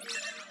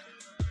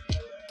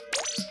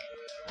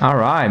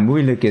 Alright,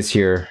 Muilik is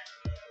here.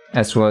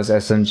 As well as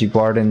SMG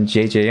Bard and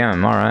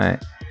JJM,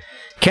 alright.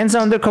 Ken's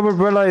Undercover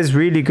Umbrella is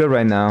really good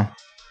right now.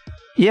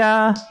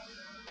 Yeah.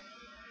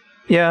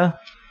 Yeah.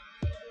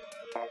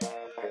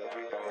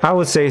 I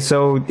would say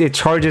so. It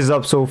charges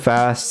up so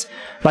fast.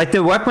 Like,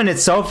 the weapon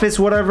itself is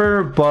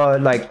whatever,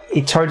 but like,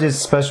 it charges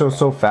special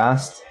so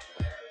fast.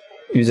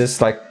 You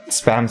just like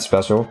spam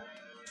special.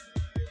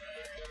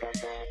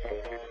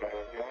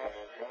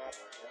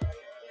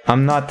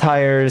 I'm not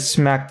tired,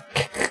 smack.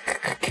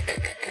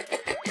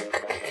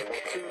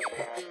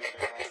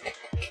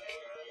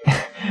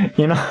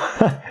 You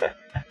know,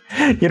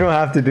 you don't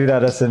have to do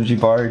that, SMG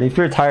Bard. If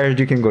you're tired,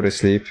 you can go to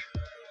sleep.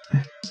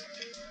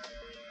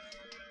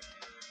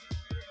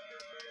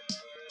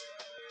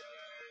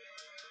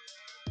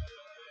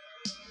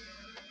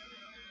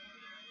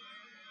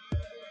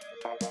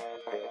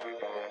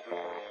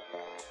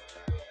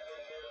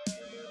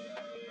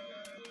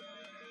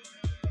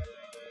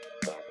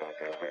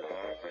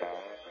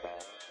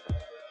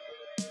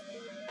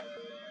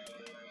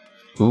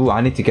 Ooh,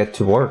 I need to get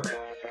to work.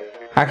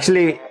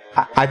 Actually,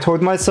 I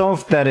told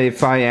myself that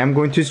if I am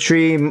going to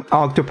stream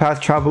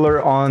Octopath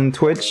Traveler on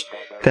Twitch,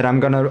 that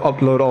I'm gonna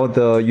upload all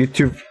the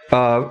YouTube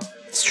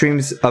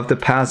streams of the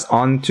past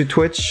onto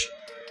Twitch.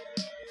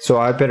 So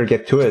I better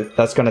get to it.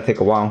 That's gonna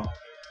take a while.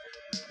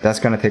 That's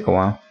gonna take a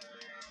while.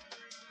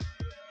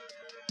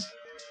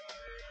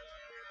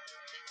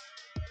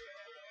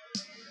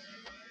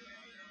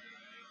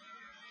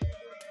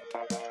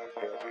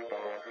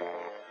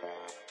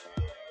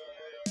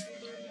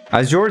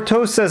 Azure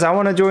Toast says, I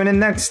want to join in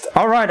next.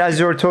 Alright,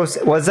 Azure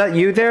Toast. Was that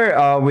you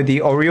there with the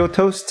Oreo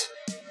toast?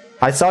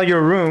 I saw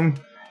your room,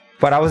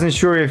 but I wasn't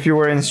sure if you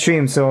were in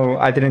stream, so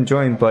I didn't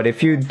join. But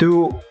if you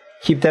do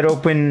keep that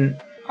open,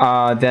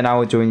 then I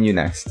will join you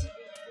next.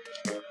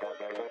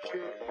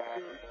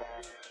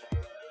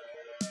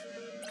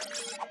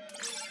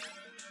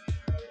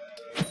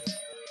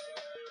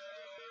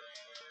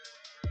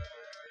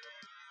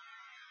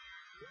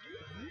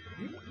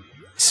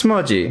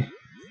 Smudgy.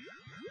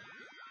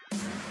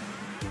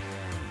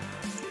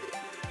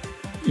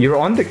 You're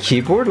on the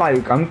keyboard?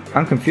 Like,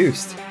 I'm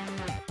confused.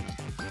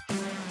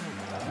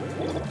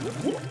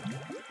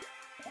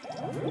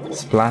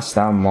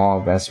 Splashdown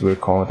mob, as we're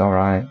called,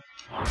 alright.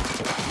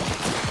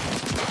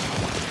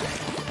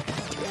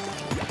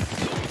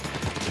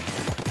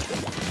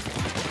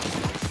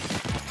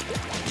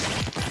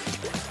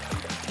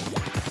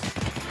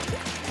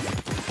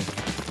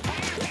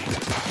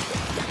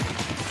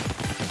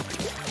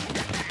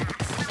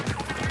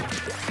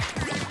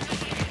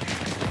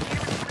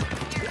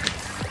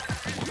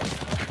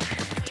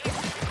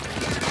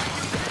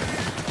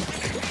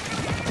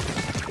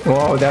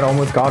 Whoa, that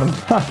almost got him.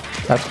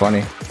 That's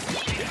funny.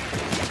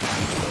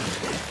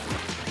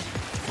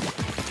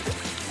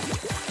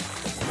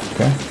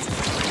 Okay.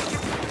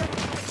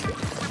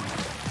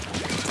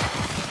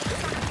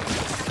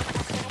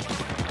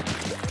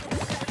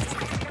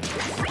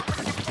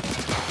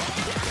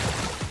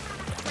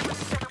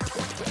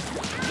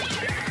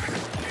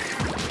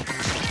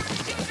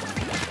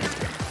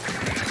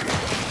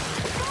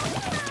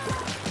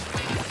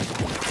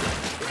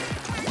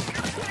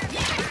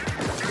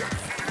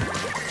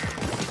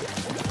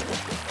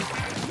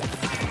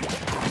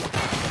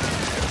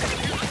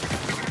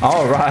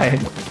 All right.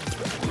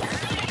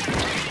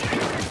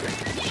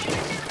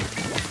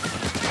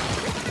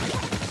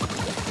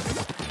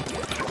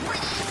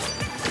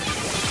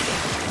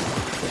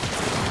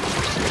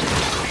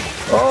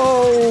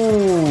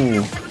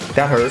 Oh,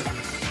 that hurt.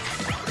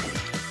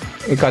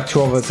 It got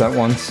two of us at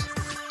once.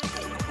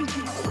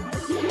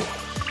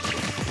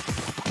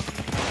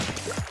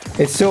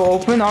 It's still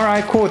open? All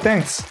right, cool,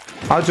 thanks.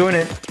 I'll join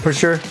it for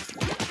sure.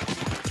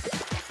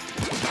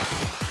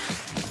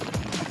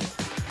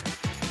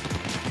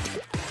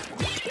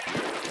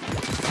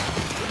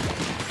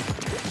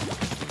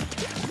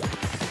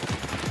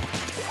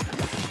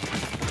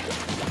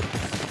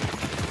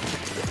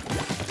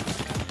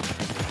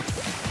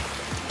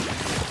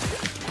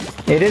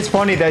 It is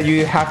funny that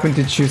you happen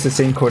to choose the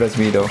same code as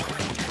me though.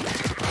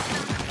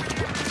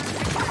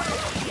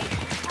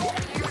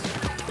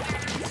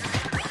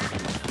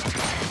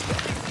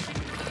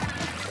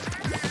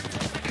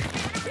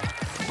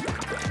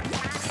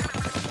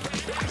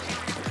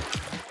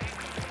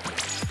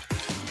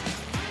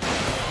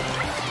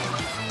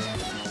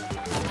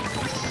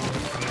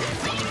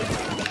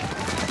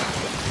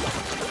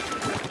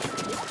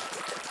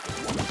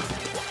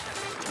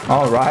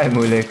 Alright,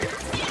 Mulik.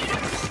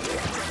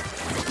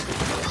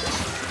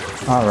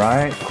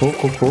 Alright, cool,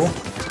 cool, cool.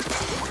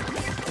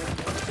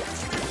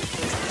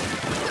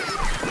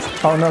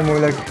 Oh no,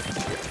 Mulik.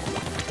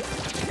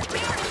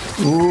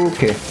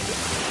 Okay.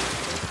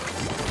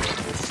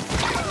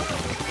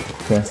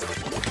 Okay.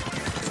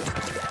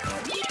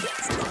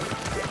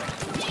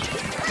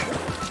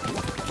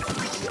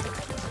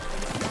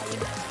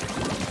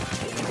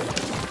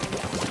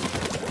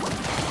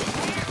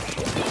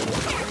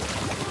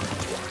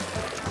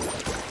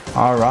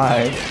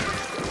 Alright.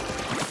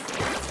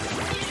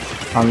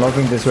 I'm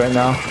loving this right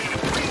now.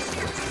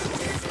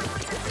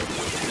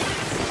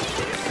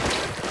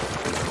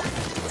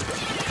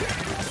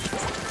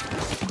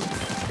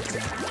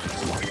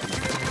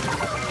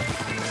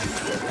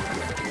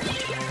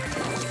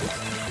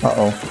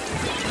 Uh-oh.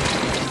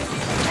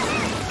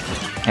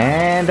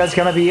 And that's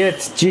gonna be it.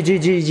 GG.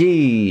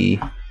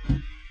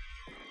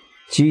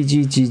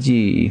 GG.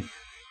 GG.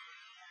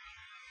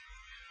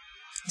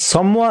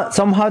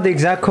 Somehow the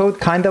exact code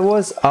kinda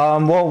was.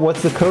 Well,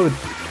 what's the code?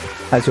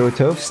 Azure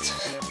Toast.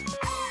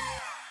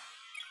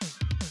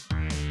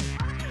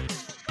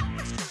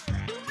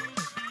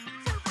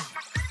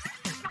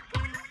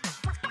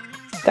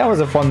 That was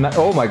a fun match.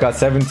 Oh my god,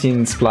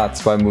 17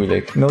 splats by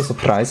Mulik. No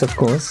surprise, of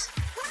course.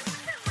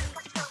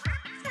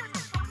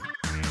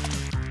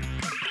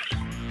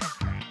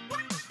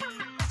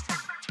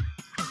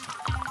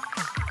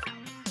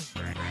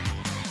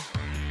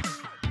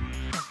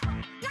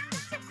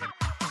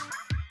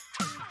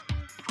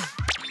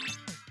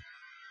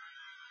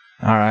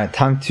 Alright,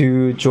 time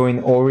to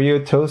join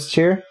Oreo Toast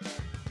here.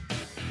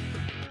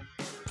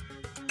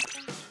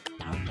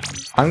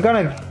 I'm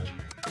gonna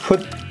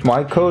put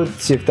my code,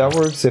 see if that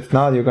works. If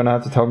not, you're gonna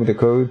have to tell me the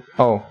code.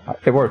 Oh,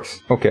 it works.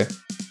 Okay.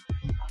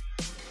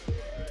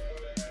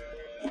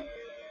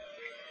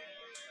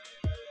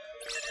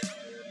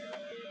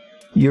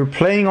 You're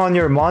playing on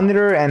your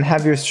monitor and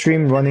have your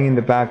stream running in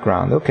the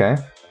background. Okay.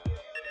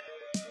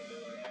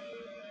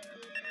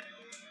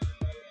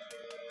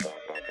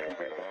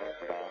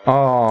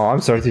 Oh,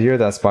 I'm sorry to hear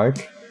that,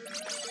 Spike.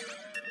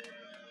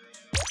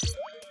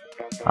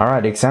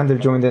 Alright, Alexander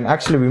joined in.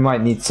 Actually, we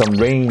might need some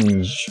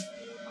range.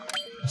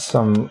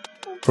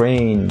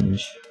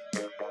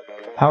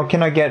 How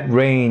can I get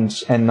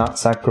range and not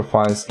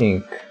sacrifice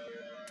ink?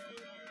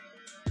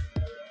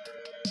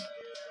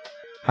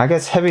 I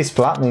guess heavy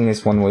splatling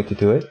is one way to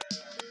do it.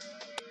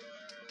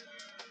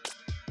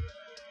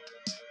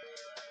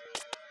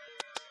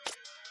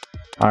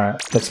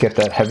 Alright, let's get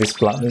that heavy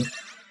splatling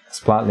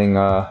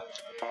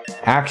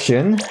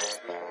action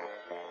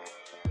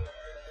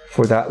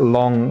for that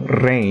long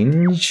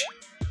range.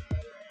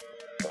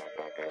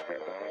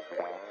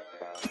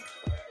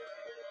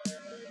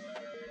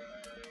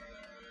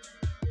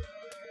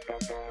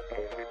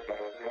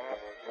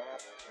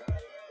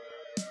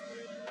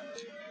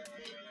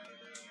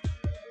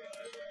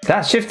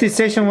 That shifty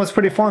station was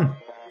pretty fun.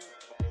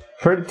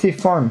 Pretty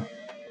fun.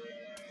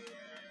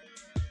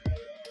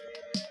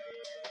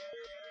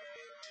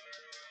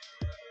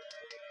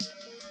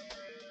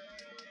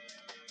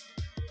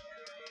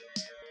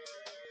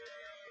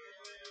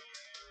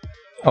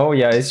 Oh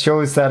yeah, it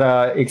shows that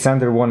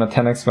Alexander won a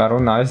 10x battle.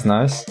 Nice,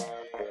 nice.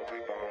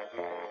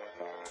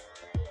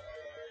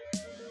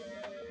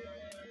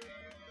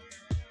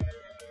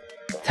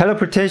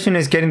 Teleportation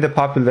is getting the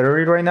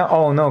popularity right now.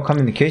 Oh no,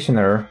 communication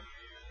error.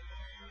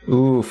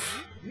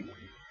 Oof.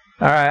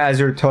 Alright,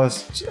 Azure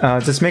Toast.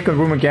 Just make a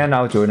room again,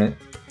 I'll join it.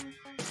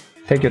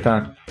 Take your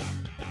time.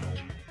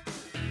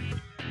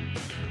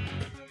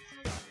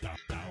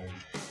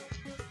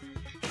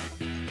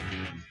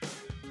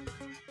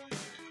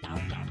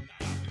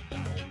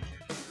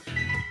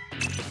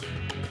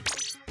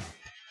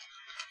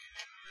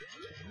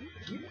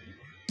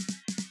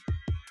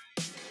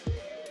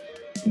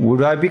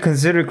 Would I be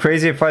considered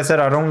crazy if I said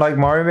I don't like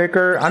Mario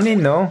Maker? I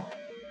mean, no.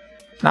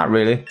 Not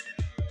really.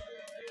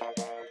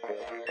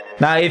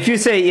 Now, if you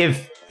say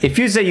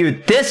you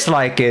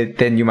dislike it,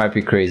 then you might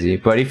be crazy.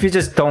 But if you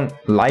just don't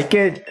like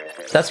it,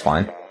 that's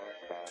fine.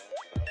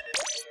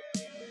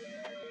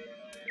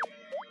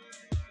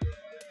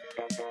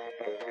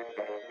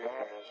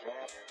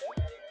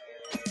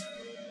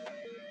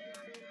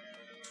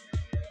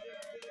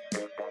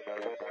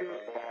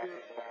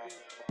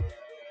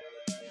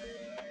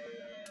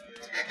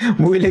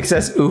 Willick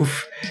says,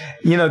 oof.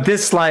 You know,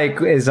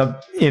 dislike is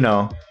a,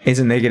 is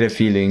a negative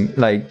feeling.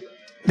 Like,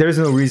 there's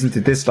no reason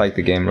to dislike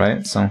the game,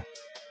 right? So.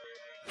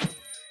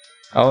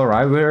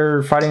 Alright,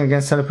 we're fighting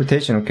against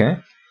Teleportation, okay.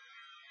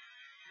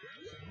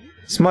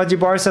 Smudgy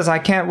Bar says, I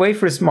can't wait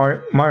for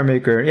Mario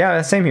Maker.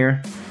 Yeah, same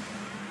here.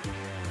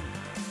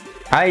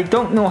 I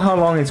don't know how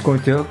long it's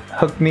going to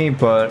hook me,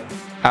 but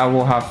I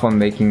will have fun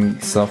making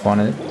stuff on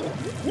it.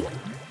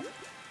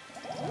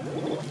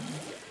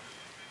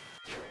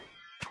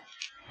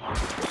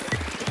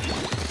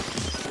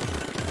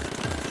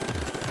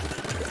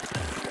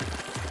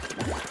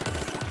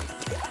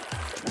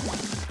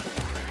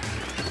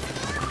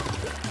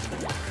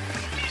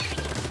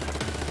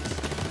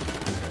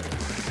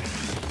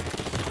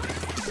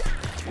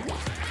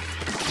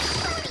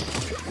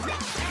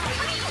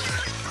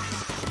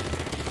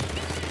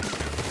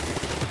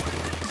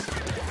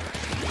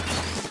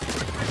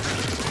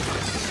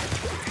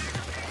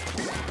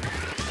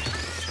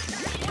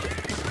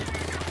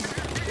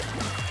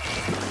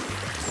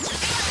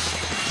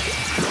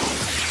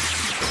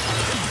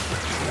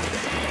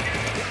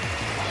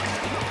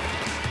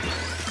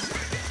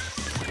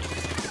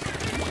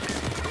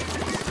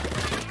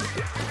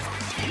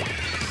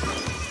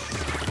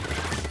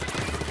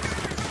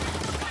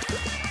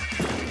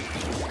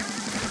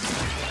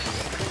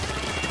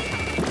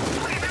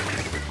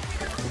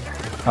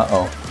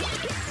 Uh-oh.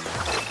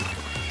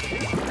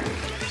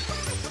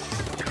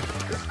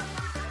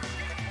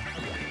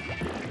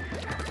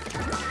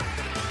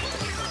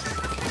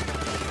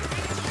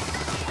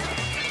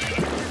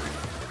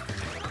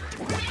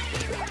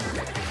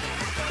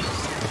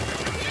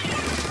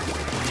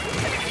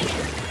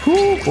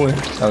 Whew, boy,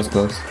 that was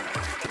close.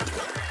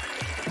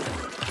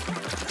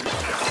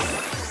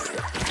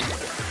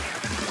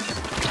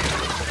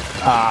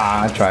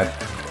 Ah, I tried.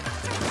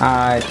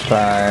 I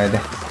tried.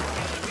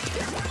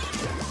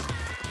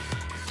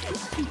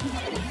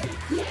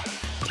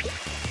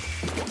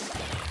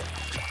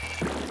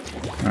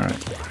 Alright.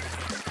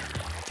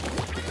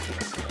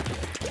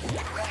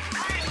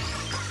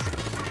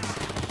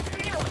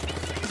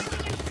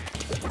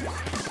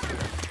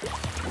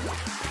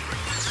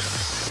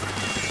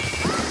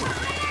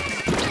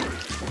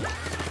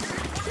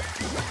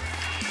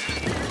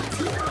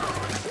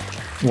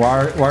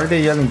 Why are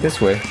they yelling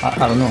this way?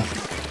 I don't know.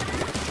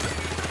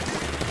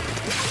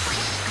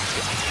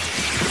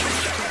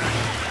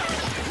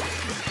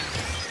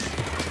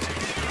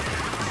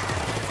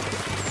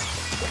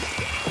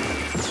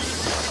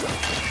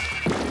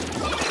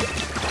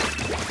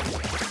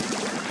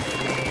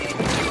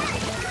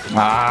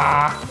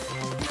 Ah!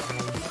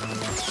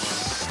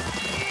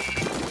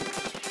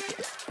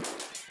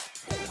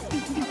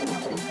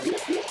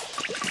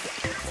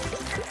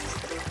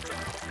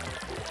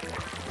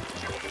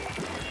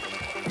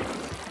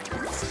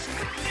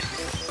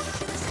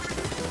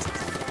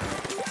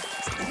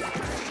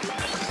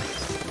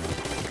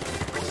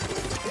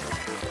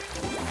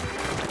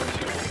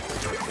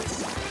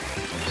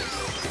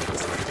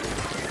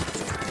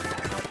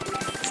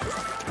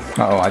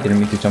 Uh-oh, I didn't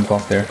mean to jump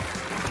off there.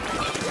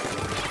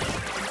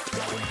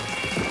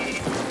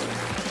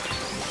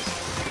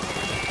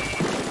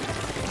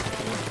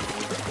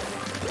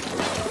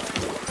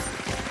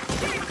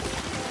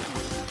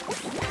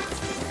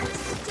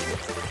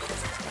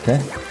 Okay.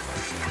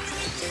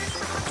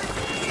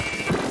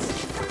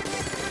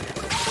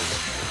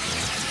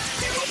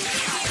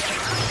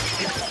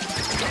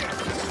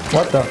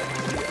 What the?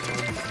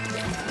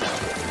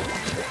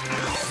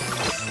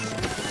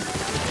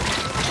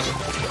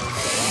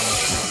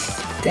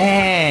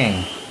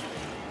 Dang!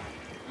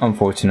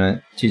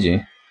 Unfortunate.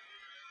 GG.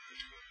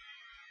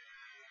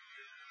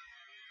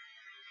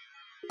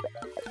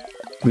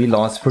 We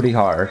lost pretty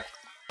hard.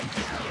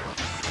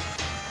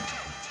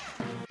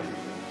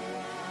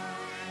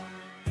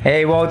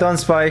 Hey, well done,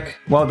 Spike.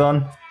 Well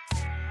done.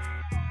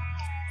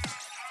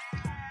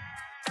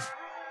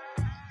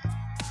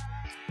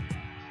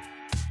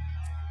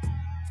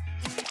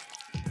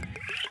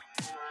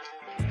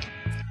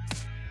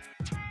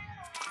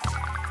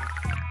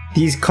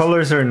 These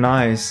colors are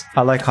nice.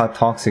 I like how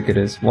toxic it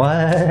is.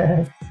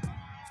 What?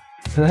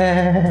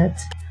 What?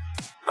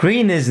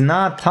 Green is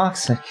not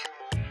toxic.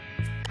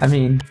 I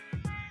mean,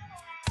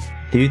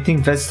 do you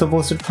think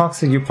vegetables are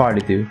toxic? You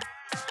probably do,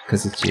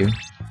 because it's you.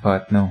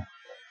 But no.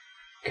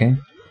 Okay.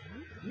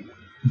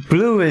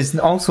 Blue is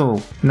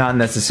also not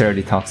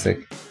necessarily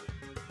toxic.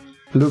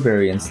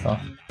 Blueberry and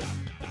stuff.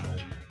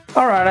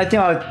 Alright, I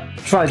think I'll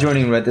try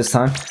joining red this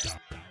time.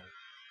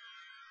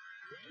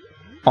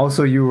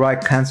 Also, you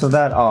right cancel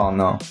that? Oh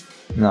no.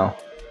 No.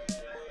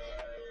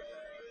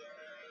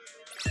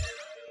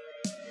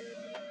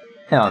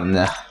 Oh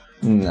no.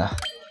 No.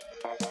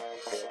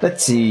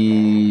 Let's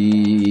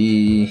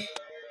see.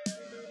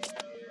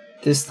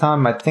 This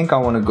time I think I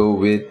want to go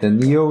with the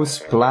Neo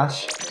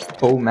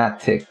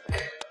Splash-O-Matic.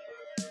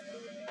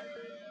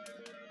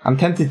 I'm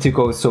tempted to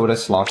go Soda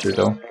Slosher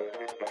though.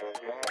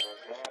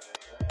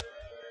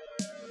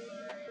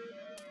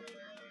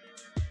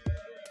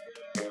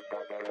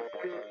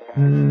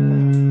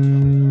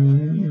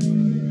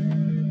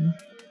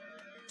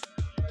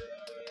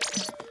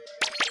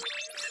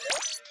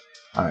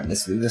 Alright,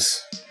 let's do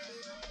this.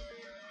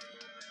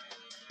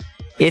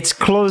 It's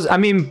close. I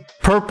mean,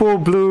 purple,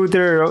 blue,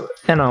 they're,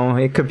 you know,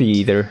 it could be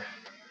either.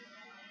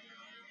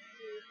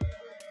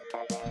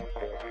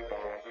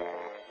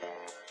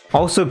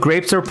 Also,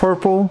 grapes are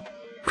purple.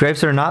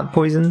 Grapes are not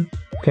poison.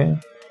 Okay.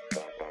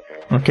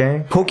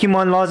 Okay.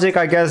 Pokemon logic,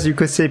 I guess you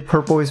could say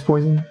purple is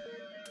poison.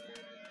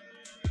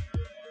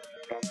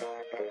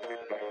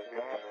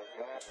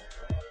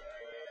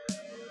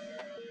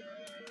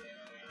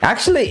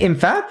 Actually, in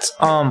fact,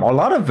 a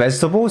lot of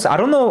vegetables, I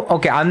don't know,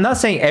 okay, I'm not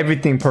saying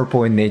everything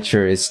purple in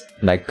nature is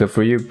like good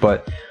for you,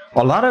 but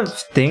a lot of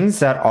things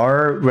that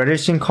are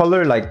reddish in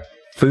color, like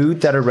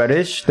food that are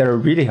reddish, that are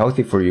really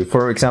healthy for you.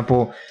 For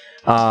example,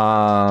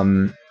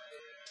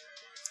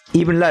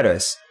 even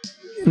lettuce,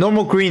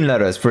 normal green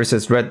lettuce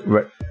versus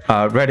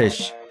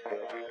reddish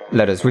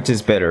lettuce, which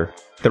is better?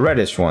 The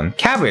reddish one.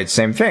 Cabbage,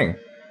 same thing.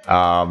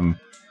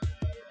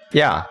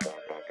 Yeah,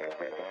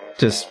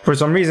 just for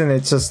some reason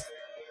it's just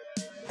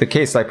the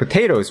case. Like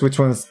potatoes, which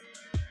one's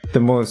the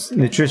most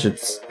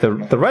nutritious? The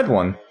red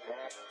one.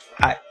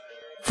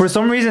 For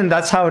some reason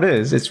that's how it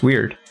is. It's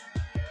weird.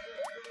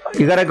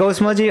 You gotta go,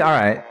 Smudgy?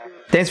 Alright.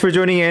 Thanks for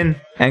joining in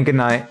and good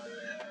night.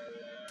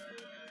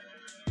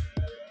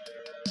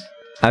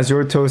 As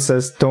your toast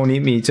says, don't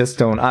eat me, just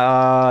don't.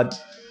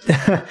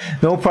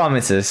 No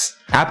promises.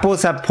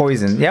 Apples have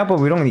poison. Yeah, but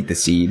we don't need the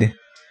seed.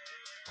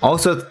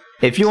 Also,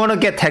 if you want to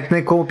get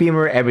technical,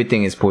 Beamer,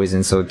 everything is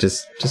poison, so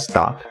just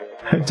stop.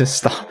 Just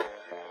stop.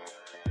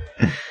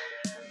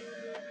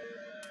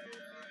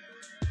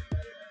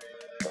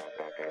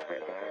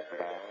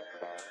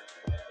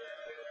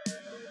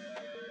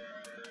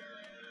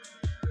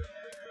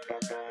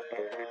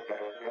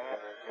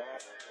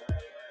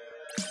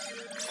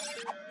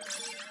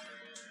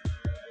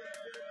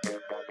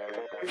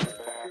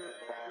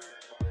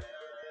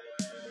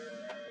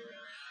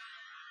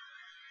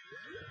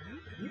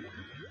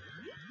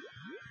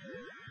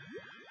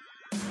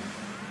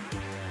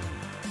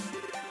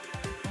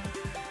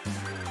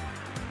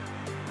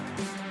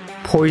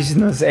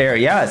 poisonous air.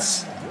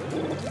 Yes.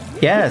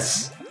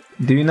 Yes.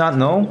 Do you not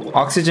know?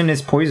 Oxygen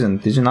is poison.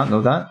 Did you not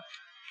know that?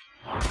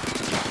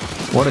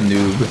 What a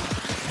noob.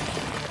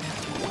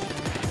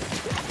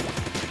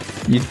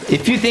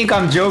 If you think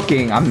I'm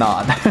joking, I'm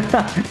not.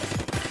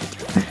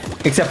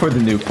 Except for the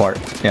noob part.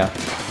 Yeah.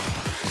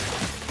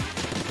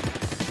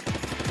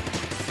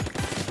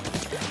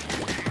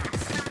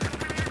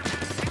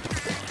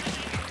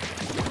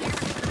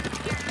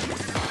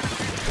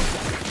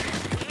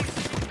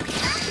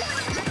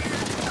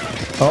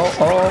 Oh,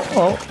 oh,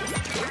 oh.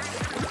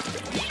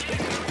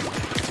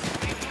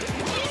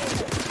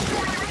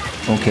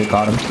 Okay,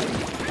 got him.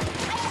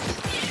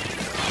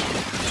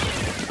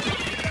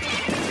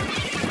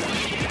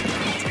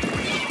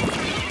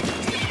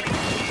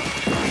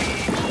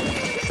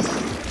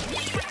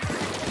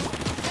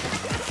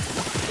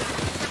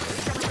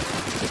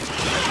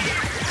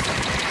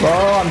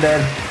 Oh, I'm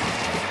dead.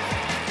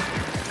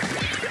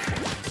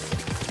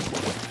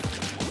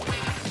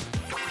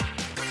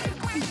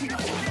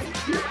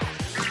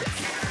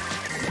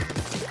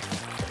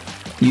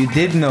 You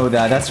did know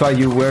that. That's why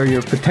you wear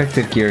your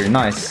protective gear.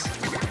 Nice.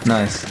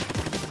 Nice.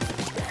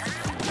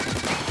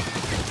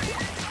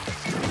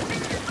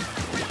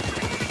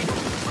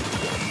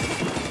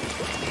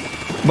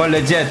 But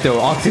legit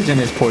though, oxygen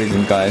is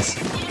poison, guys.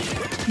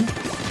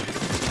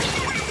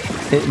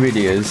 It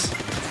really is.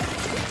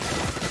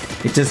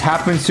 It just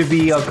happens to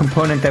be a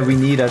component that we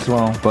need as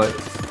well. But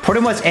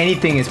pretty much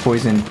anything is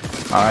poison.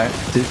 Alright?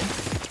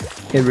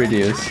 It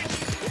really is.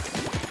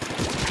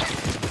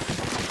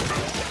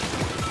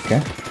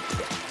 Okay.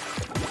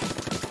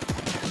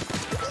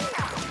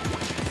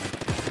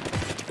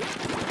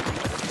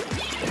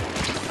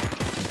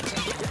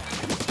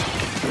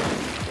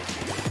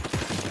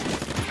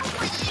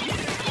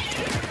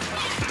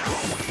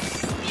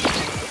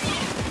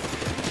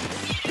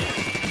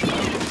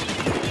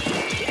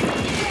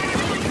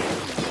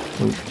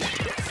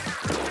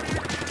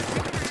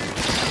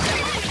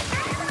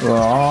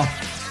 Aww.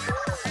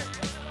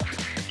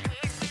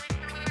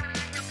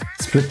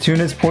 Splatoon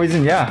is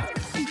poison? Yeah.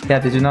 Yeah,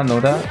 did you not know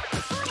that?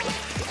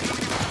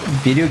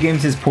 Video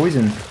games is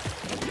poison.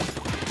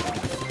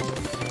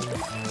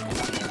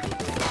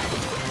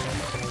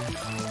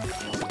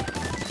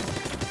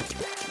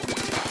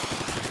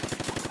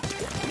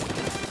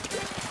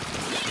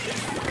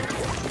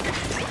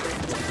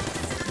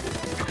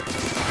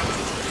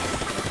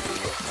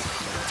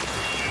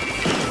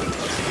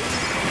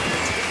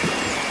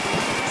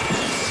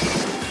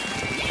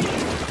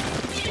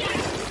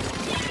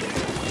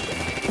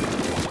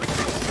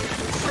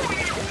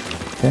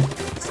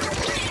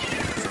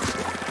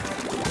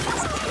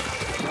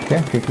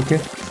 Okay.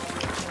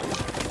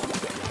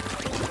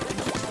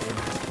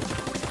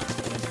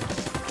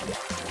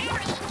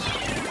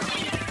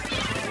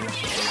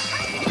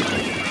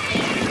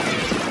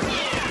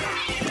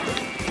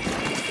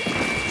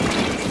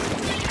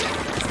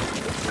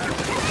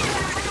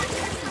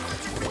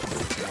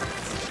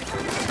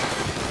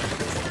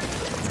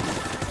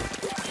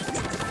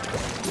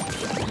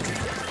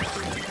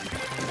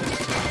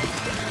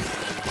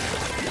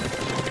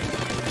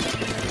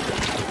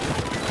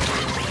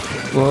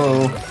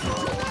 Whoa.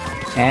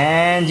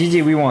 And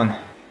GG, we won.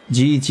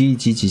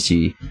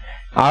 GG.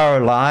 Our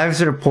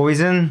lives are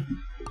poison?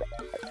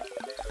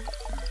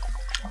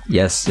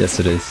 Yes,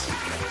 it is.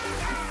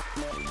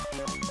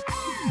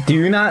 Do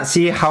you not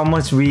see how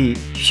much we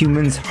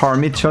humans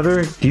harm each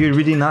other? Do you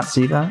really not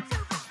see that?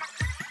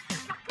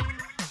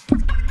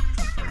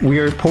 We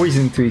are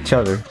poison to each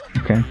other,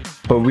 okay?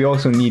 But we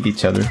also need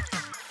each other.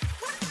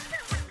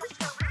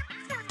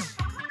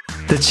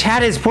 The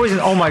chat is poison,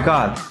 oh my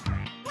god.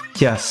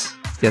 Yes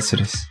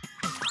it is.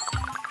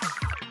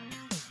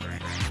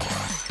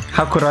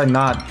 How could I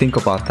not think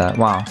about that?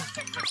 Wow.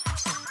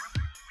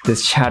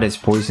 This chat is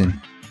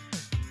poison.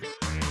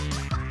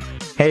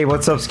 Hey,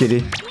 what's up,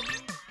 Skitty?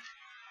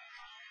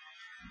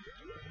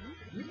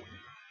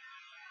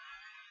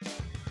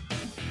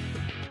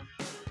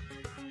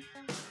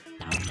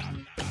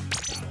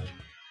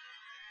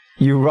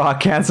 You raw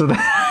cancel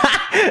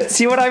that.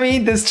 See what I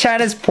mean? This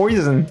chat is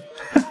poison.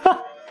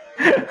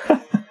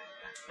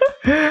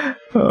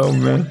 Oh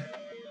man.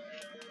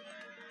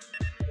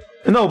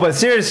 No, but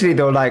seriously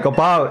though, like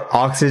about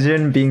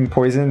oxygen being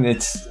poison,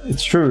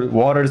 it's true.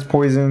 Water is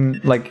poison.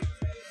 Like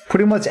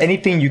pretty much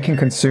anything you can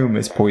consume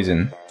is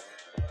poison.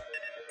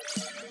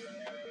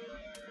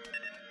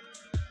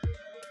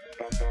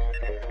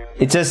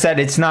 It's just that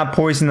it's not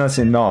poisonous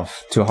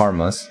enough to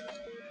harm us.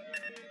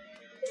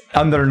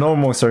 Under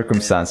normal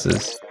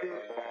circumstances.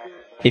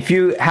 If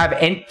you have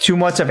too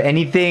much of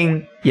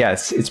anything,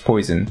 yes, it's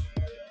poison.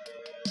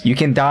 You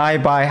can die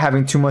by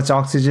having too much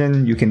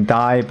oxygen. You can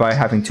die by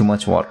having too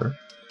much water.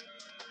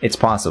 It's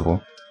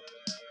possible.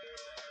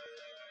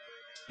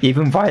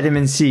 Even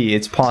vitamin C,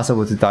 it's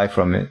possible to die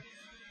from it.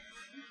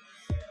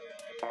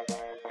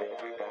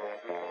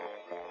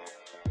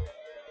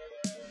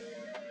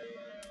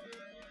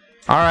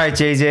 Alright,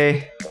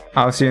 JJ.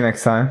 I'll see you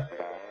next time.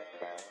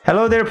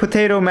 Hello there,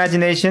 Potato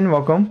Imagination.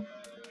 Welcome.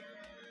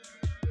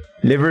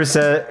 Liver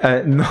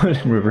says, no,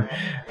 River.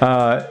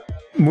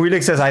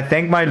 Muilik says, I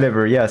thank my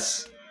liver.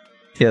 Yes.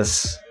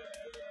 Yes.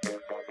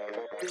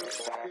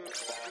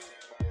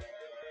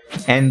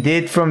 And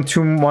did from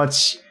too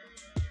much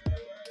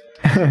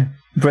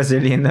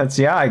Brazilian nuts.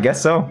 Yeah, I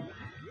guess so.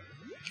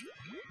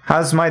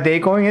 How's my day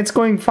going? It's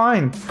going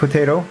fine,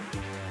 Potato.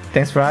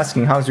 Thanks for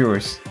asking. How's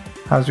yours?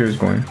 How's yours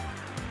going?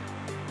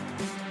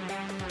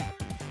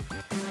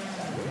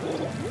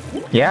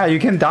 Yeah, you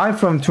can die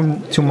from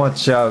too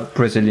much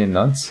Brazilian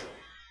nuts.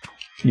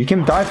 You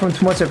can die from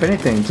too much of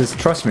anything. Just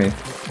trust me.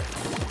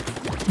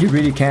 You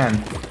really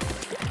can.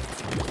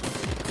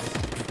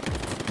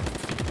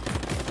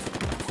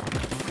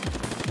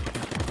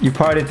 You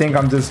probably think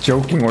I'm just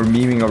joking or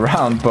memeing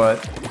around,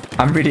 but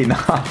I'm really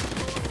not.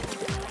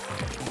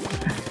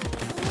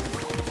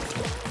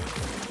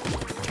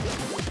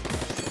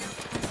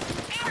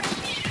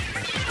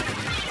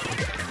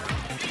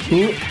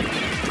 Ooh.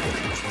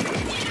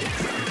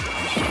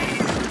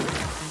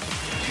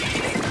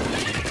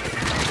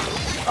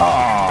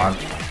 Ah,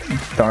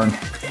 darn.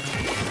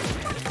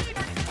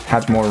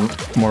 Had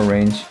more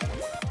range.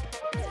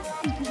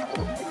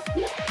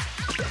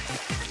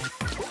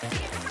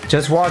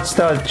 Just watched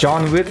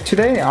John Wick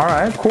today. All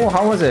right, cool.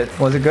 How was it?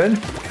 Was it good?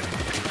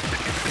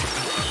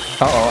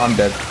 Uh-oh, I'm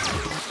dead.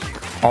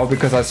 All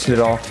because I slid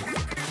off.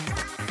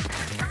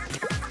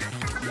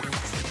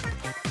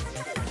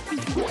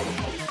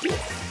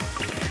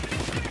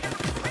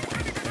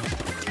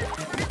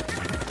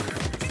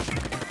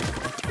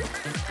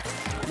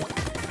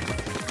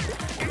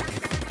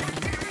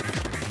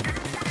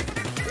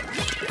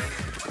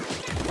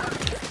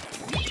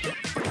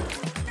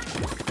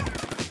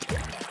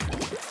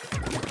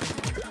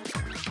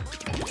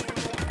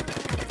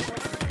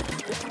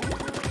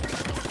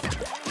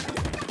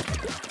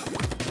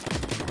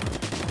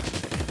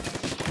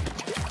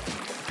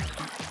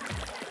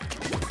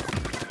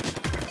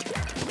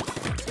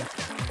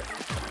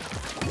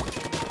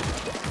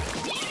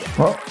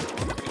 Well.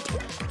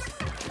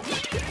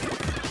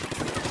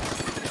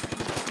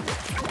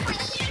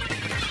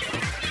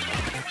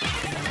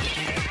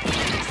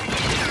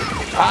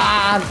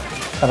 Ah!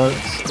 That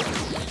hurts.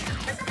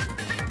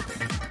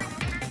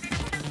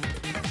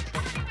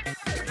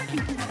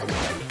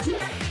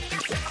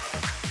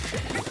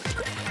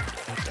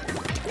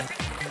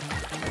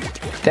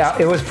 Yeah,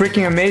 it was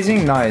freaking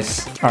amazing.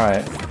 Nice.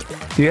 Alright.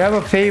 Do you have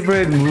a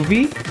favorite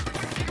movie?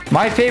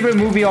 My favorite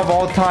movie of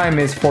all time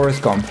is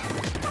Forrest Gump.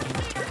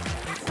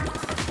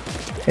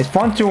 It's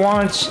fun to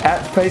watch at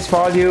face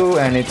value,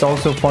 and it's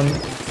also fun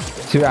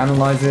to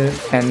analyze it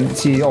and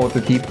see all the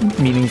deep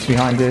meanings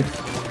behind it.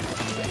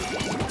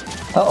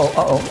 Uh-oh,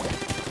 uh-oh.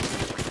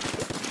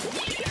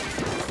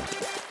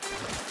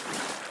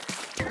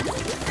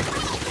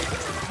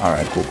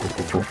 Alright, cool.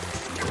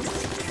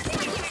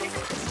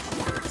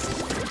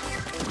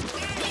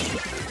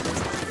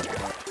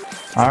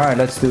 Alright,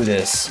 let's do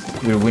this.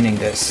 We're winning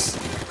this.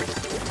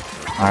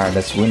 Alright,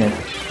 let's win it.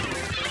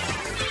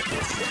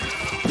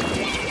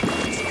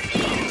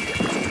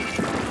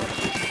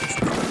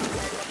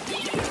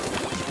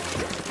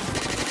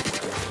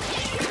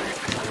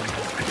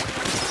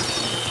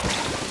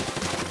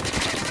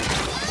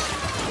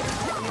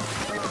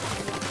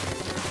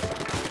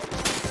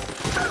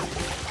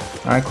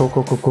 Alright,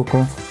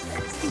 cool.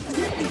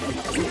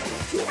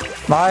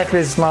 Life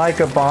is like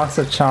a box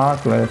of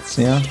chocolates,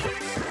 yeah?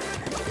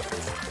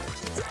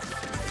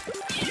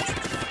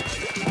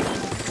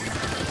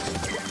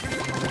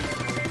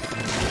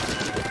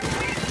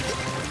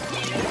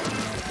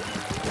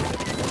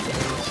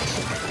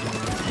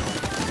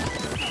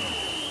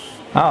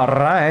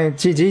 Alright,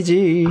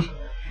 GGG.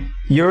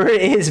 Yuri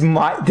is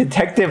my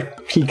Detective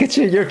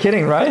Pikachu? You're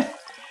kidding, right?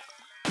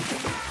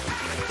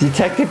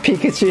 Detective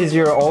Pikachu is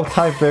your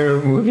all-time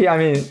favorite movie? I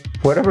mean,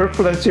 whatever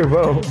floats your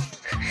boat.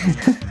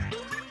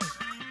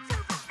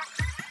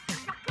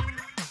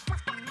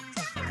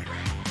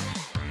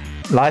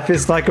 Life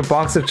is like a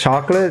box of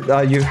chocolate?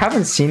 You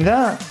haven't seen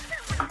that?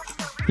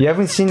 You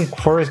haven't seen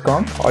Forrest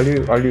Gump? Are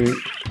you...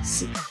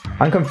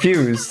 I'm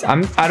confused.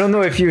 I don't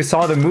know if you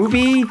saw the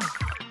movie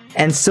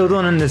and still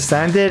don't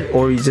understand it,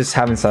 or you just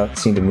haven't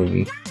seen the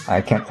movie.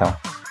 I can't tell.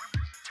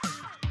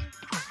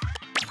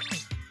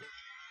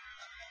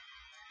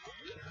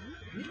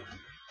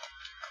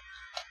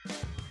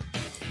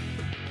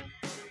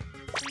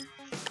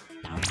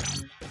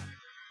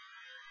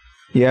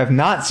 You have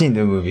not seen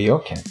the movie,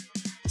 okay.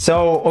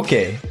 So,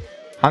 okay.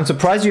 I'm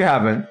surprised you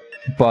haven't,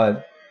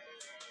 but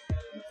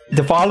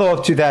the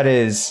follow-up to that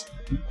is,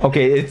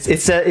 okay,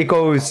 it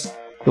goes,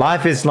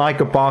 life is like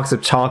a box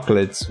of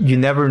chocolates. You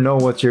never know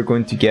what you're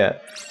going to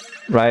get,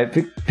 right?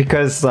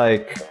 Because,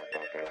 like,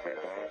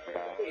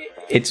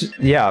 it's,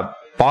 yeah,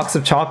 box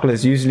of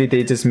chocolates, usually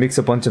they just mix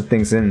a bunch of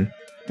things in,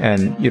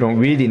 and you don't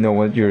really know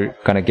what you're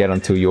gonna get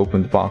until you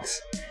open the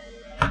box.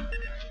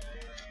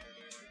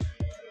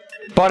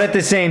 But at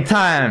the same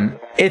time,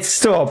 it's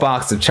still a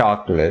box of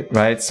chocolate,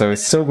 right? So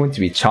it's still going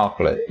to be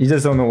chocolate. You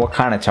just don't know what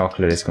kind of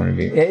chocolate it's going to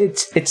be.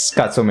 It's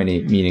got so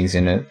many meanings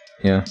in it,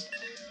 yeah.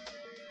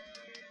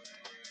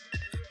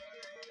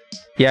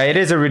 Yeah, it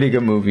is a really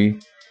good movie.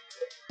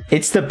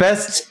 It's the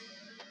best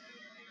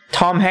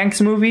Tom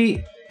Hanks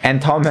movie, and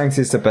Tom Hanks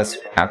is the best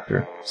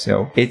actor.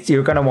 So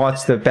you're gonna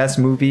watch the best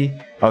movie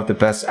of the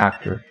best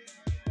actor.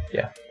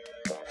 Yeah.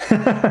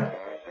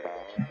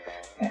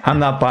 I'm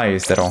not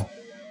biased at all.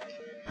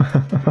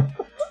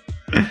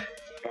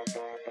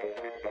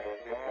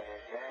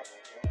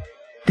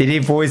 Did he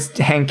voice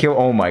Hank Hill?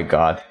 Oh my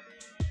god.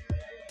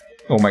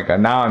 Oh my god,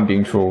 now I'm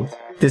being trolled.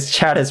 This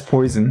chat is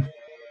poison.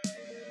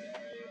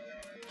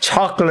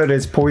 Chocolate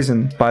is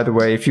poison, by the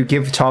way. If you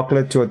give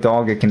chocolate to a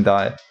dog, it can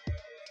die.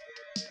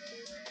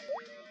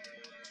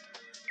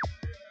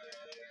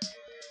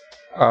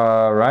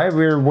 Right,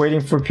 we're waiting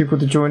for people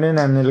to join in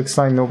and it looks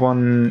like no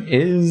one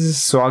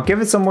is. So I'll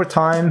give it some more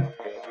time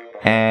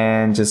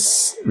and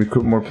just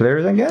recruit more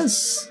players, I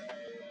guess.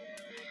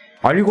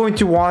 Are you going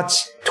to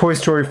watch Toy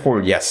Story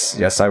 4? Yes,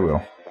 yes I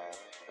will.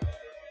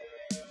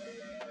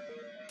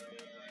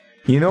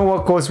 You know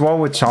what goes well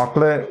with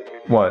chocolate?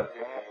 What?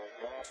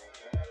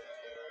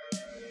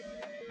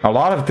 A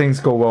lot of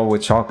things go well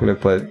with chocolate,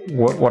 but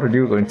what are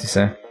you going to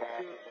say?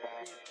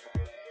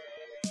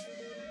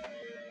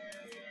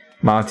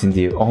 Mountain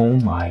Dew. Oh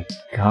my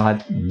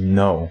god,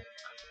 no.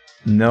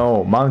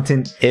 No,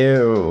 Mountain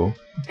Ew.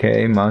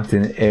 Okay,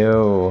 Mountain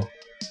Ew.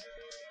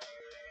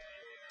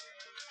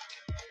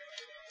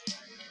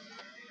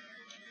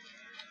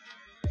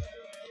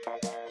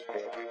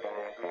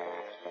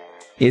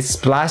 Is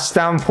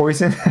Splashdown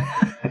poison?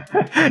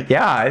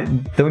 Yeah,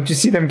 don't you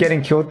see them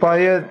getting killed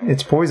by it?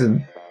 It's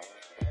poison.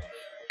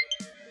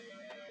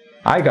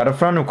 I got a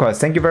friend request.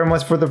 Thank you very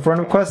much for the friend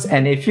request.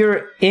 And if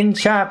you're in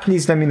chat,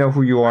 please let me know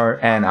who you are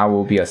and I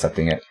will be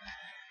accepting it.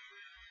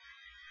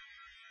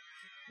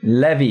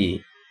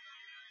 Levy.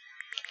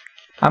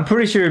 I'm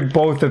pretty sure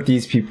both of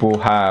these people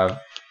have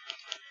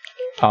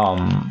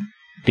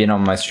been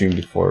on my stream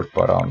before,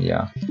 but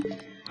yeah.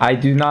 I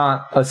do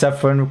not accept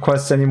friend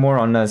requests anymore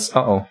unless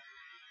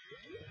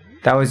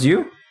that was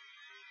you?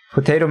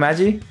 Potato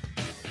Magi?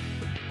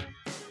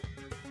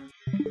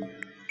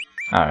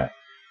 Alright.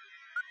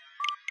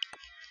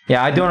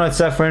 Yeah, I don't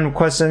accept friend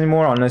requests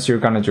anymore unless you're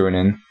gonna join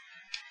in.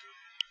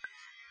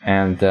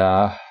 And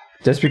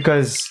just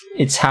because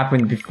it's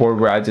happened before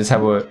where I just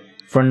have a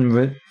friend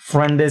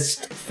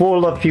list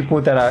full of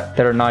people that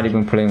are not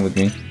even playing with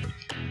me.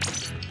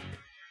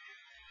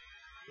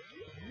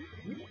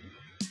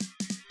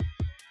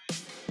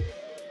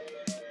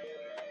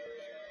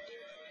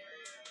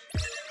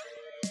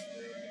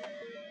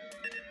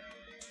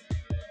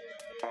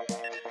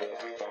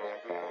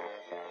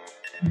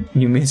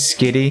 You miss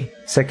Skitty?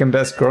 Second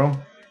best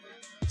girl?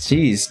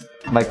 Jeez,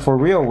 like for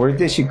real, where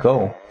did she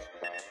go?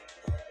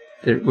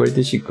 Where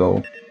did she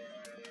go?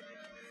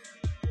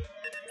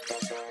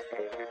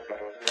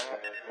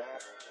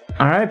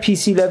 Alright,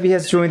 PC Levy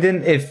has joined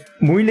in. If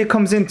Muile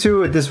comes in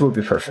too, this will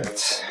be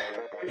perfect.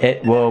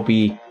 It will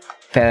be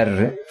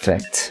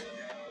perfect.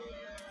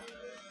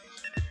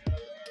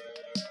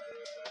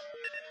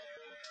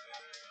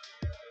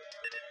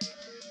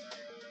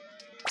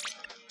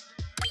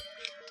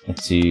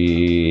 Let's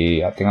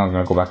see, I think I'm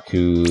gonna go back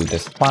to the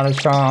spot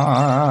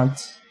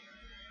shot.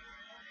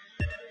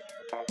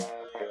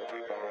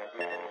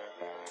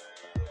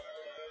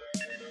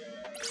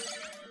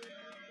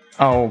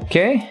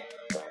 Okay.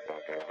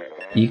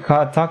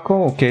 Ika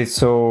taco? Okay,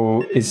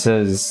 so it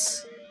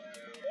says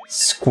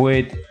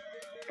squid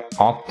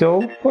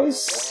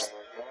octopus?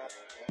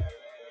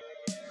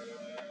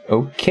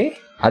 Okay,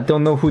 I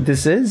don't know who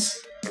this is.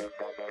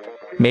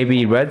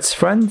 Maybe Red's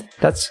friend?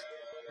 That's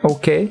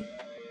okay.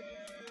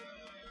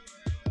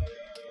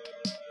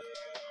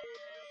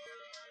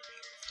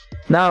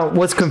 Now,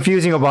 what's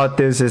confusing about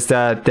this is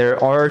that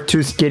there are two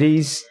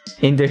Skitties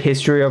in the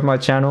history of my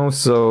channel,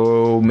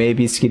 so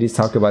maybe Skitty's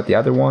talk about the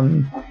other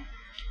one.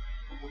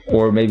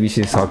 Or maybe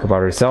she's talking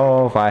about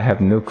herself, I have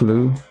no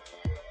clue.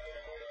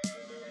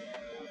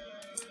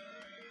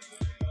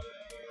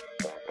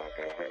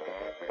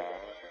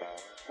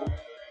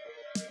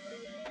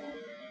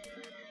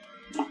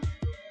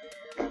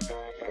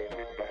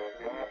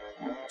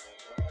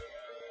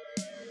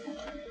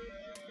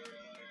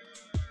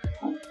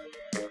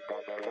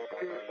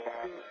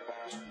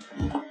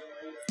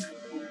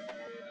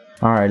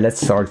 Alright, let's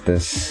start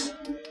this.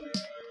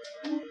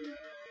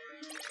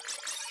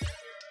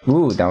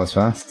 Ooh, that was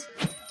fast.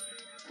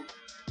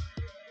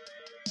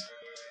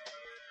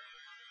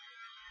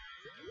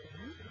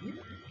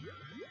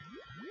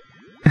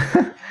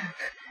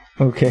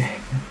 Okay.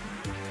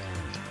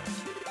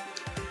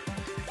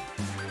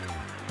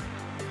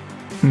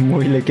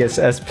 Muile gets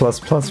S+++.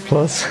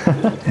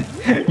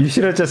 You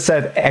should have just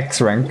said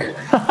X rank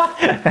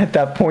at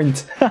that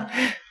point.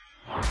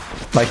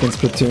 Like in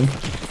Splatoon.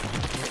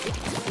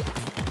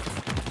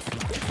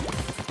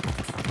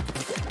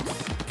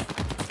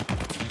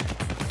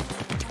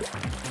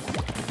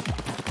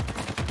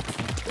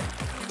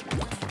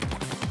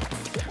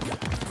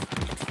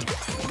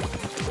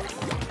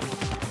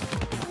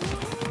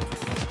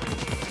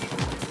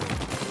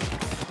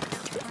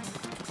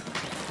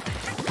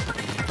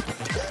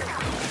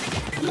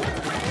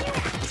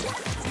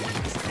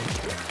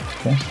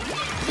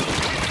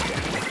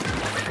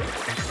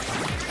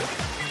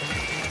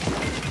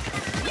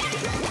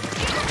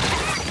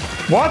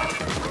 What?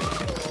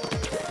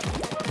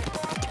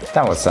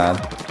 That was sad.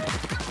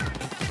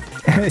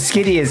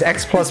 Skitty is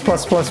X plus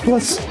plus plus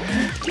plus.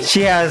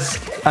 She has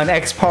an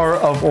X power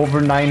of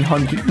over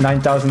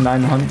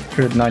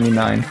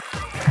 9,999.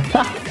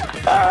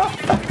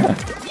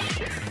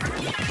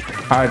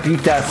 Alright, beat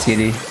that,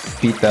 Skitty.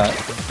 Beat that.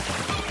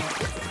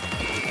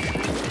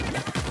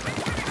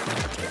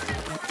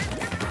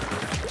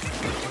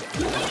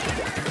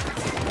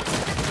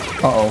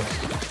 Uh-oh.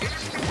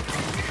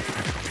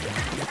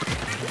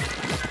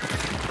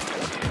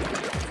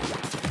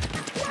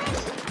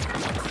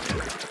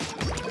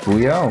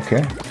 Booyah,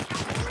 okay.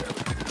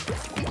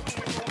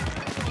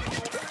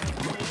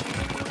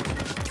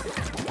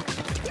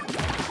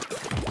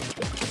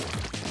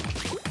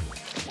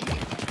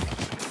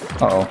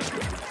 Uh-oh.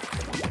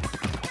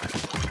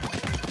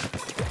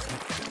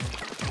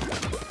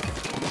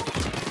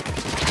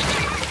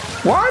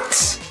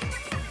 What?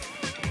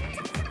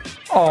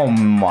 Oh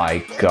my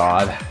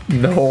god.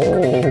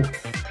 No.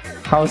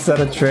 How's that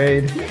a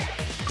trade?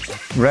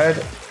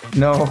 Red?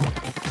 No.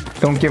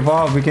 Don't give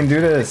up. We can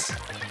do this.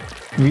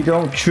 We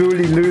don't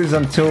truly lose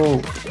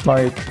until,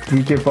 like,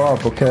 we give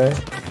up, okay?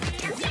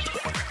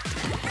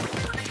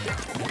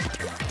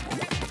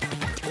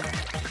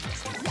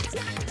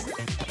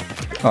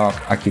 Oh,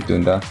 I keep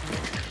doing that.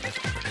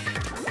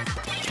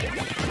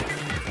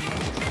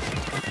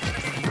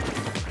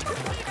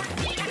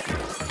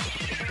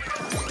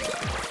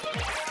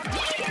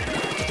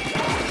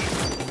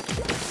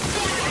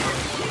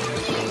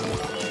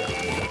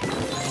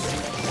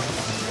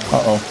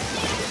 Uh-oh.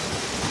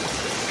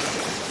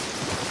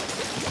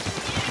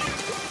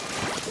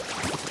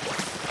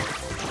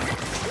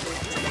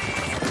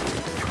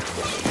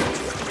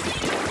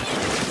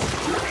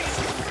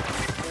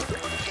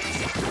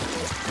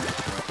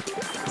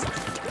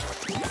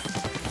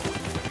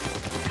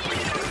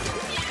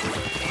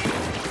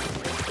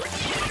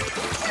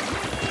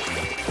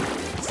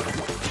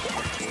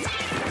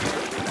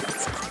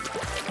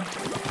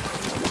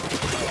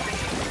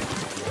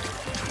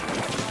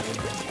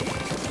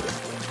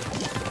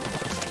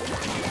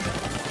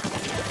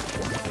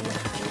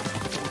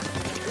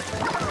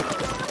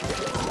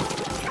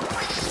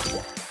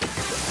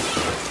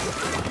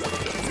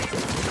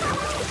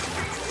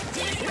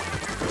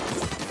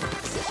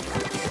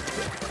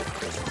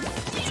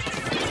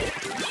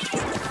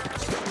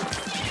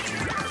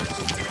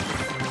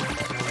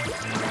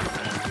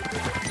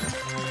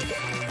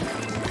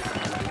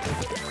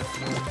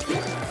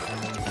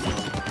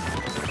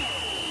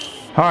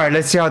 Alright,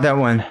 let's see how that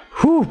went.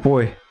 Whew,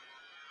 boy.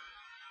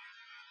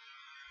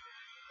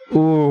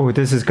 Ooh,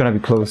 this is gonna be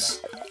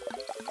close.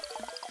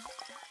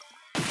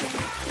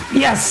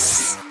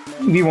 Yes!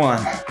 We won.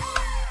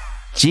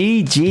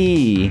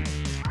 GG.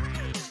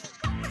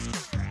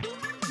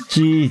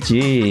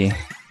 GG.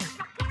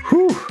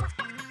 Whew.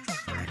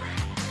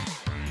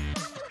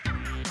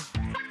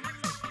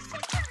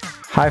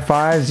 High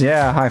fives?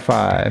 Yeah, high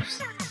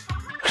fives.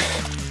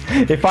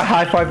 If I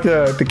high five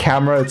the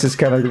camera, it's just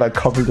gonna like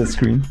cover the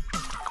screen.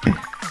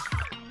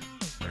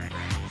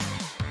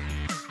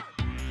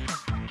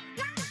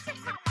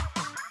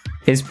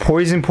 Is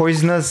poison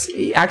poisonous?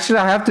 Actually,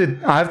 I have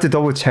to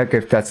double check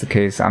if that's the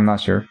case. I'm not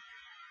sure.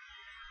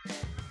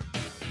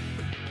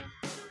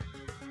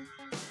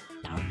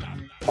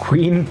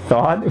 Queen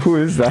Thought? Who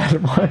is that?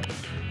 What?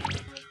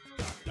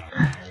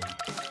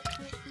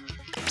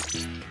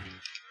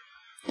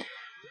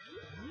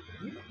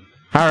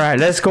 Alright,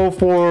 let's go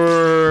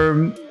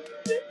for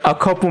a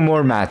couple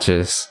more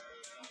matches.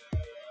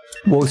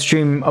 We'll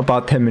stream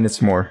about 10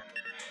 minutes more.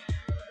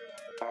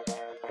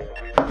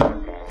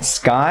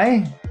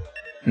 Sky?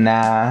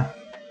 Nah.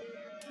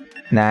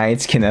 Nah,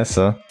 it's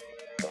Kinessa.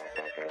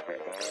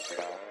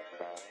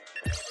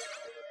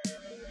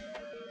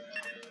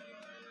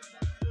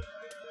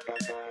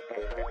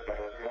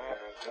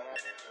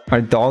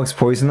 Are dogs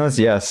poisonous?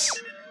 Yes.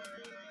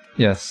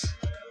 Yes.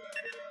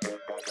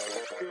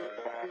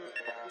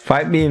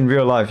 Fight me in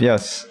real life,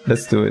 yes.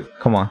 Let's do it.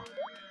 Come on.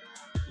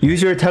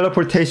 Use your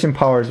teleportation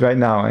powers right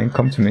now and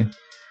come to me.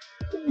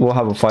 We'll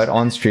have a fight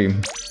on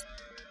stream.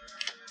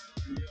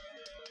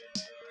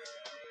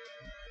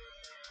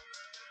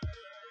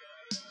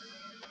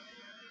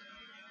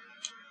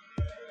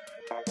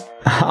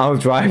 I'll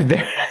drive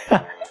there.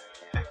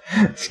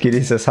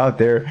 Skitty says out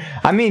there.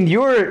 I mean,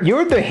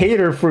 you're the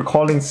hater for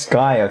calling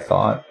Sky, I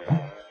thought.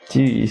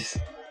 Jeez.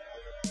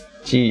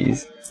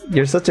 Jeez.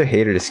 You're such a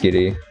hater,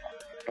 Skitty.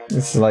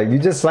 It's like, you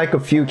just like a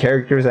few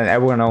characters and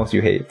everyone else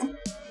you hate.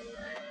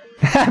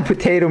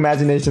 Potato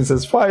Imagination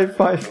says 5,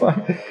 5,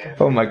 5.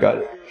 Oh my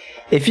god.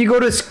 If you go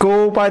to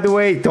school, by the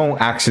way, don't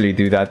actually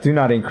do that. Do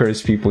not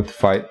encourage people to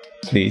fight,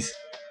 please.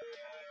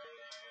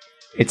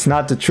 It's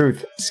not the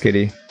truth,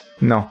 Skitty.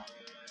 No.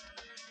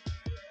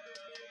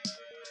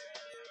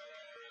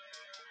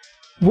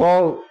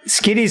 Well,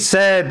 Skitty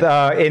said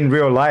in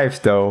real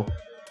life though,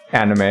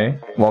 anime.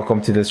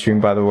 Welcome to the stream,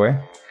 by the way.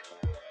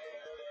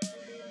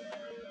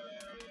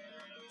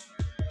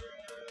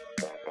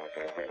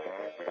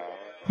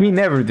 We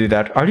never do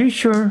that. Are you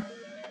sure?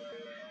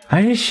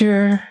 Are you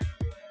sure?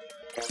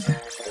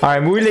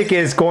 Alright, Mulik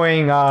is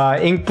going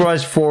ink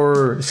brush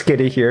for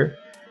Skitty here.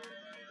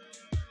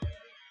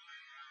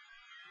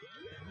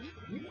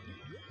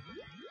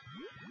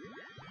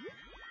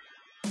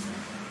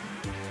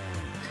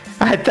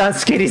 I thought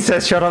Skitty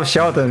said shut up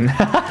Sheldon.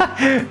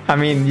 I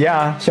mean,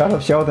 yeah, shut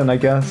up Sheldon, I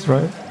guess,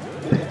 right?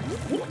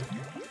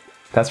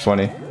 That's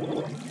funny.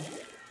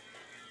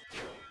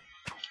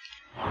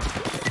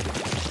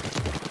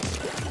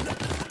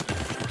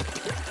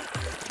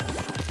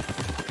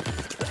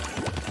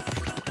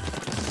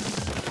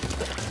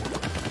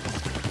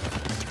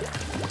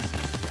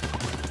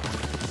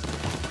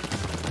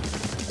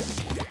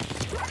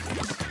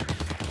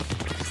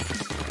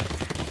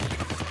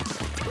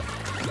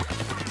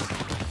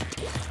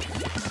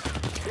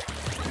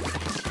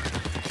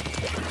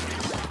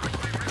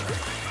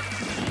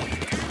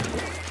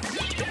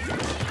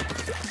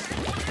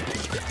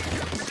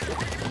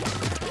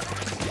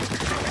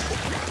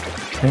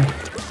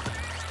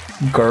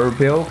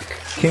 Gerbil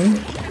King?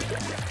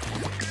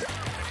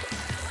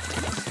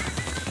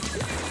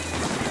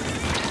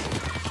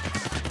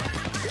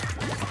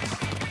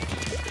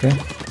 Okay.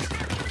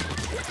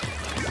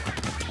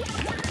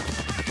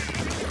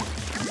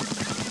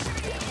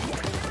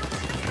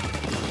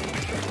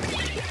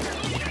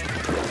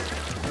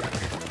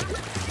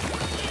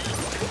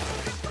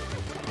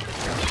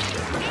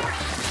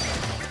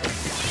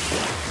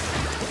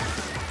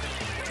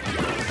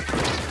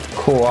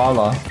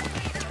 Koala.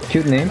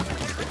 Cute name.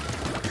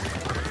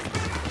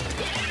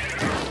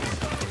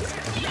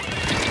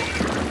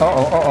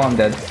 Oh, I'm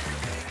dead.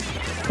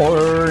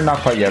 Or not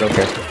quite yet,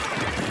 okay.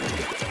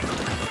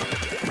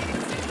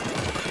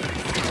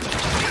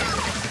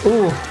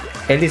 Ooh,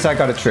 at least I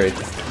got a trade.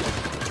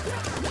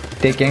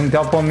 They ganged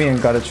up on me and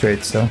got a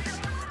trade, so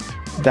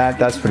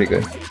that's pretty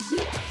good.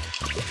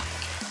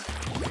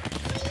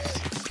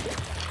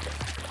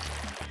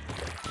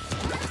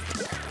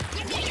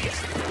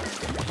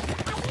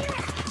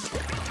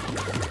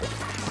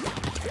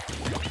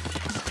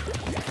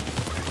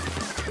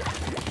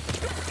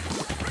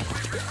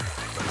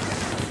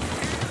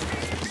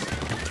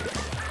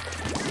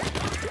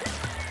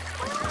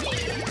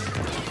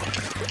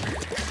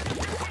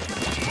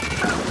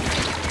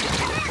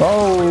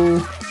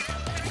 Oh!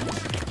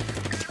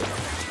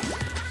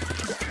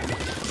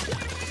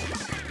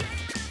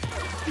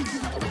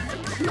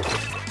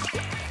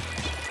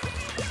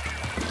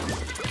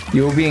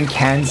 You'll be in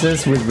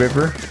Kansas with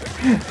River?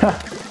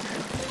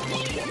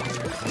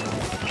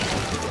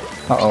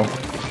 Uh-oh.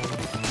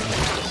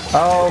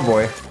 Oh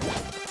boy.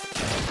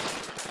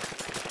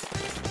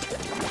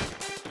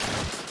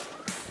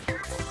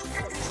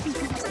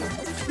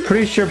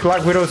 Pretty sure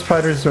Black Widow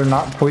spiders are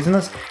not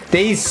poisonous.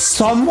 They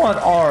somewhat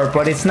are,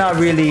 but it's not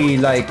really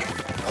like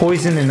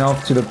poison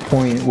enough to the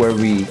point where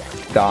we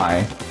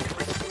die.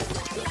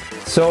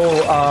 So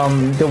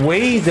the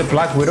way the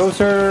Black Widows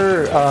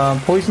are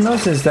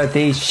poisonous is that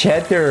they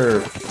shed their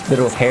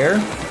little hair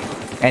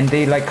and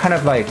they like kind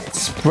of like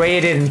spray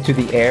it into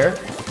the air,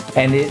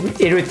 and it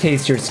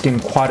irritates your skin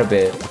quite a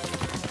bit.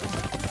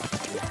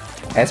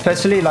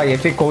 Especially like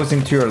if it goes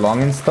into your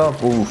lung and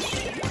stuff,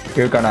 oof,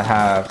 you're gonna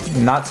have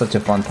not such a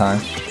fun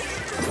time.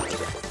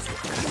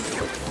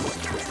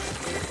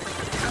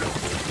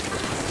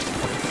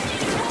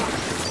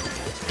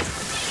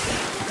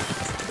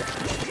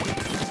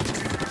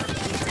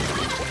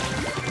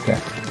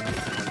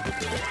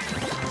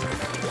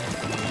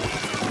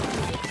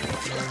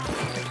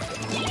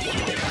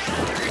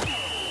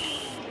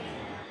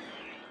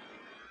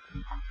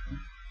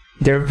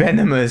 They're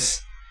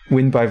venomous.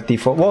 Win by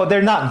default. Well,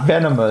 they're not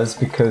venomous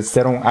because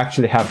they don't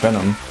actually have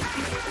venom.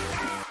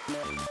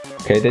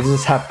 Okay, they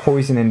just have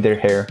poison in their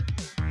hair.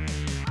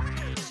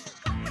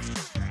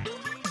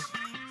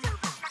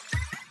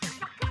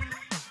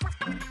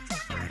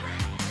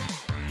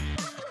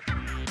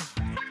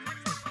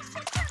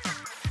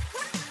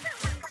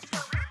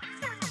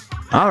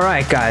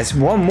 Alright guys,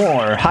 one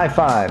more. High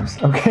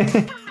fives.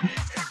 Okay.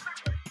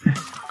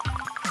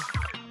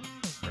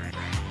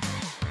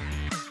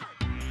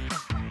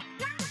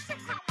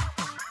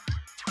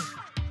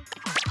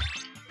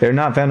 They're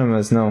not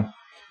venomous, no.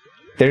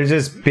 They're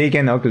just big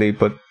and ugly,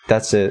 but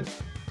that's it.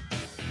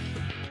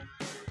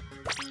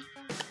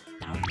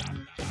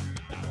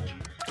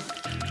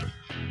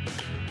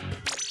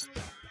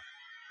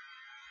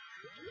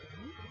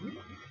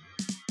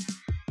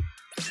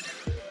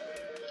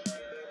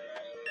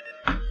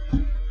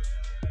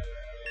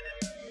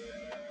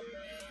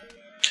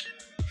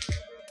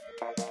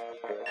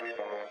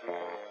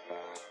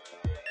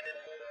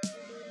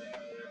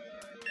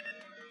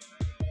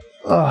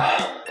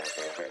 Ugh.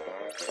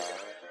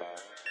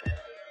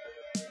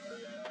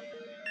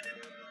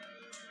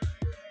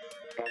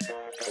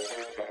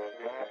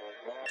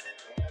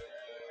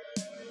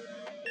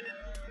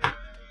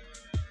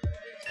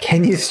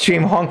 Can you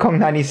stream Hong Kong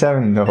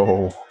 97?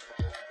 No.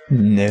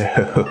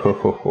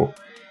 No.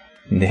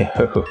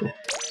 No.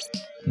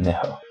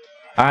 No.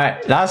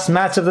 Alright, last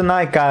match of the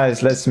night,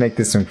 guys. Let's make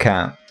this one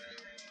count.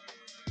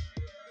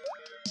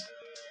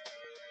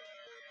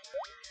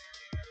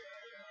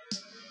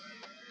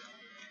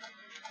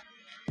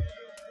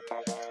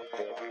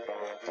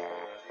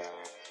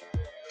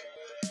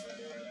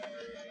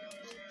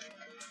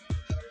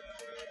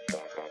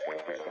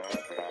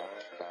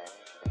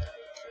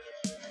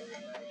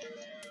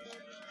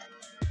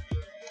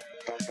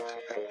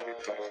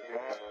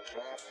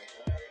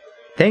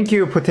 Thank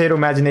you, Potato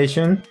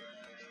Imagination.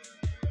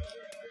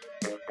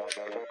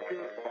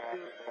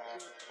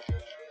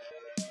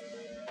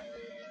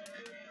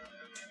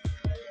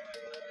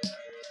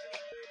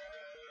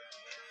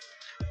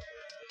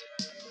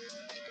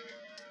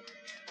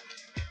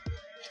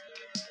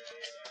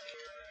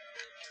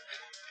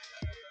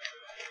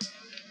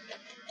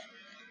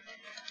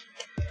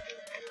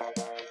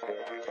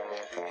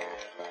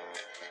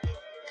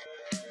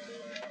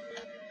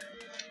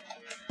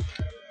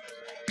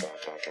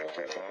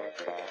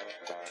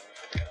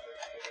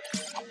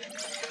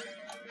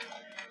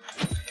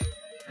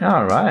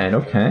 Alright,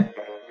 okay.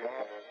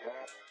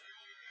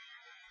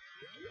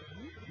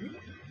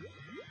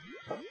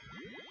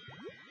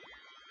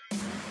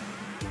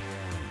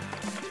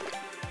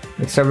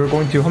 Next up we're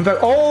going to home back.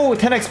 Oh,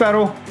 10x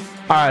battle!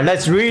 Alright,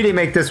 let's really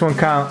make this one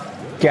count.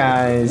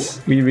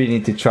 Guys, we really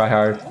need to try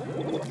hard.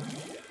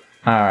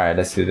 Alright,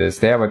 let's do this.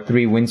 They have a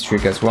 3-win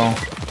streak as well.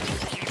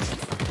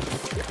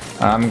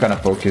 I'm gonna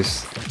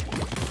focus.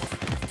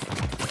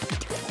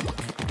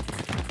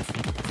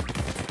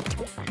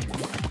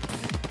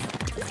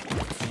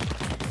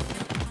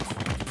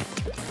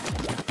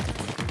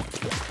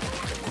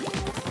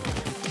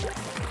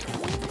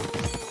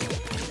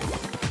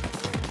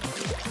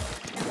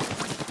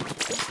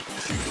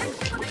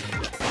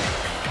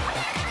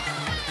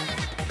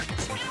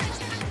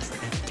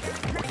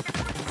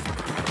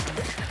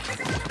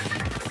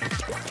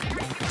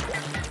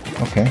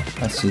 Okay,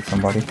 let's see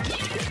somebody.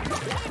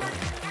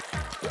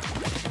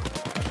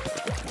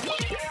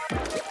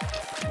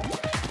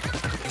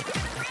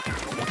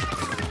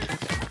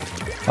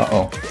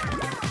 Uh-oh.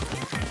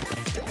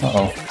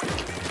 Uh-oh.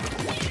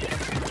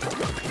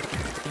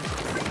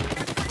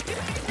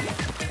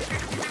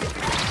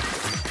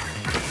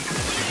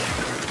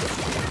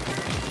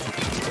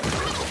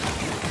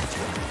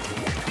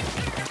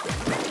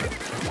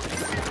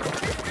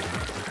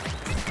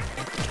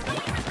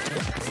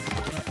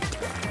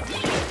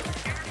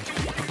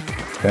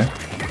 Okay.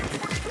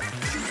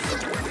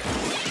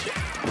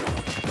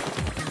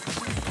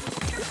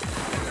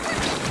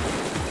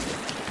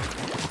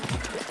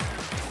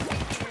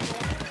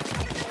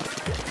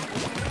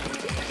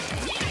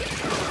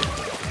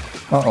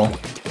 Uh-oh.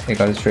 They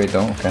got it straight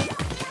though, okay.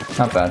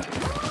 Not bad.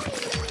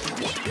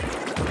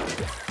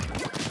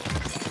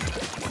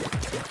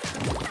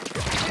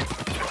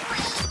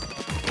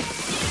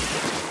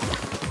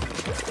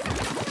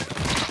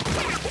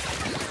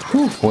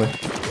 Whew, boy.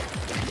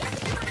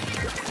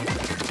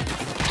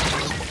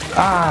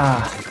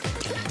 Ah!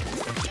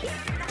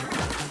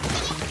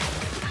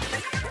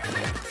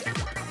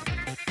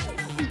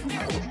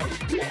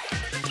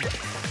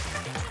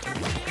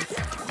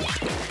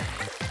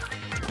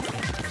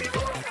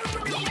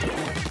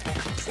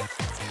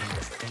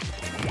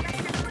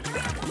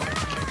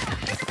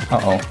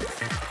 Uh-oh.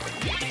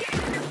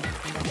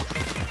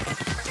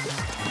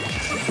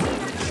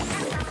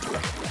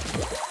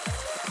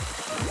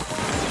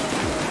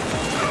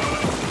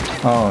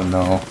 Oh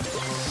no.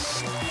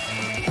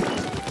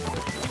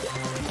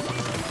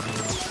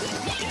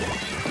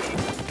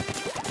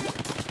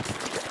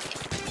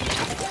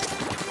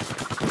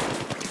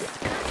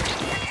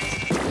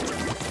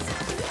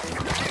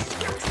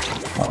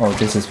 Oh,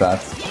 this is bad.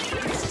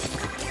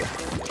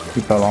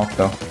 He fell off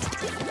though.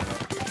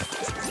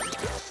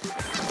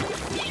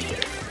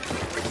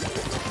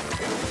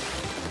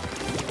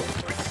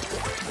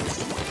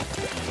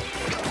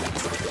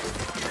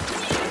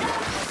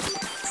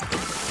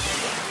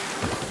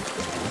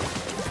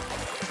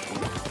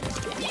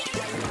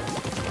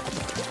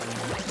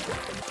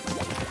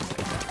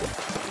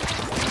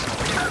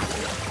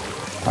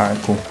 Alright,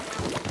 cool.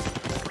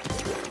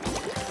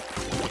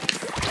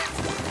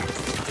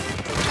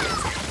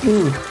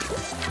 Ooh.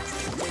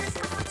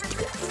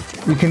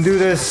 We can do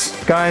this,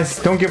 guys.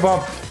 Don't give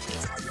up.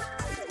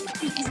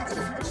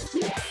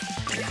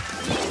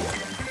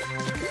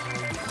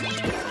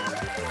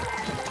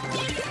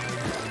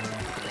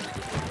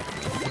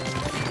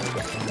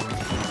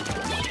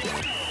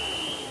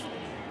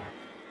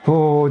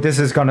 Oh, this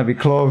is gonna be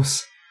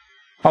close.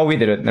 Oh, we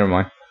did it. Never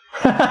mind.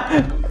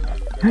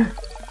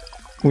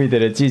 We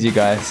did it. GG,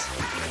 guys.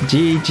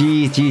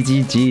 GG,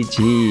 GG,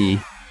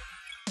 GG.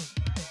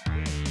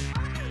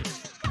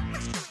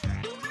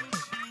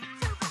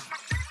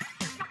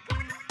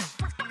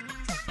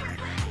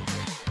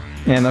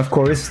 And of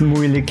course,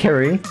 Muili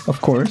carry,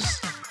 of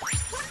course.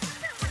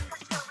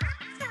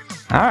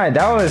 Alright,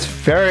 that was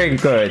very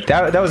good.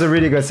 That was a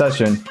really good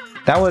session.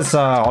 That was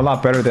a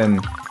lot better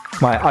than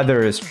my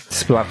other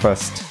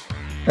Splatfest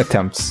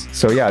attempts.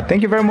 So yeah,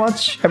 thank you very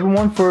much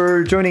everyone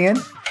for joining in.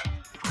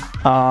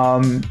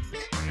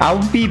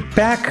 I'll be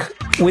back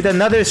with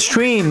another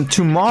stream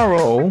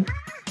tomorrow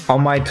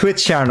on my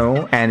Twitch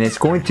channel, and it's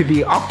going to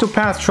be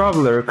Octopath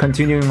Traveler,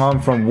 continuing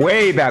on from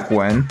way back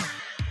when.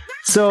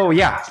 So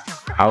yeah,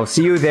 I'll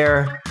see you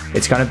there.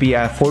 It's gonna be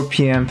at 4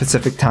 PM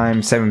Pacific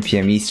time, 7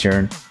 PM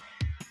Eastern,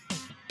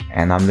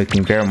 and I'm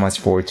looking very much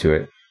forward to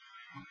it.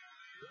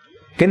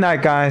 Good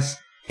night, guys.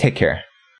 Take care.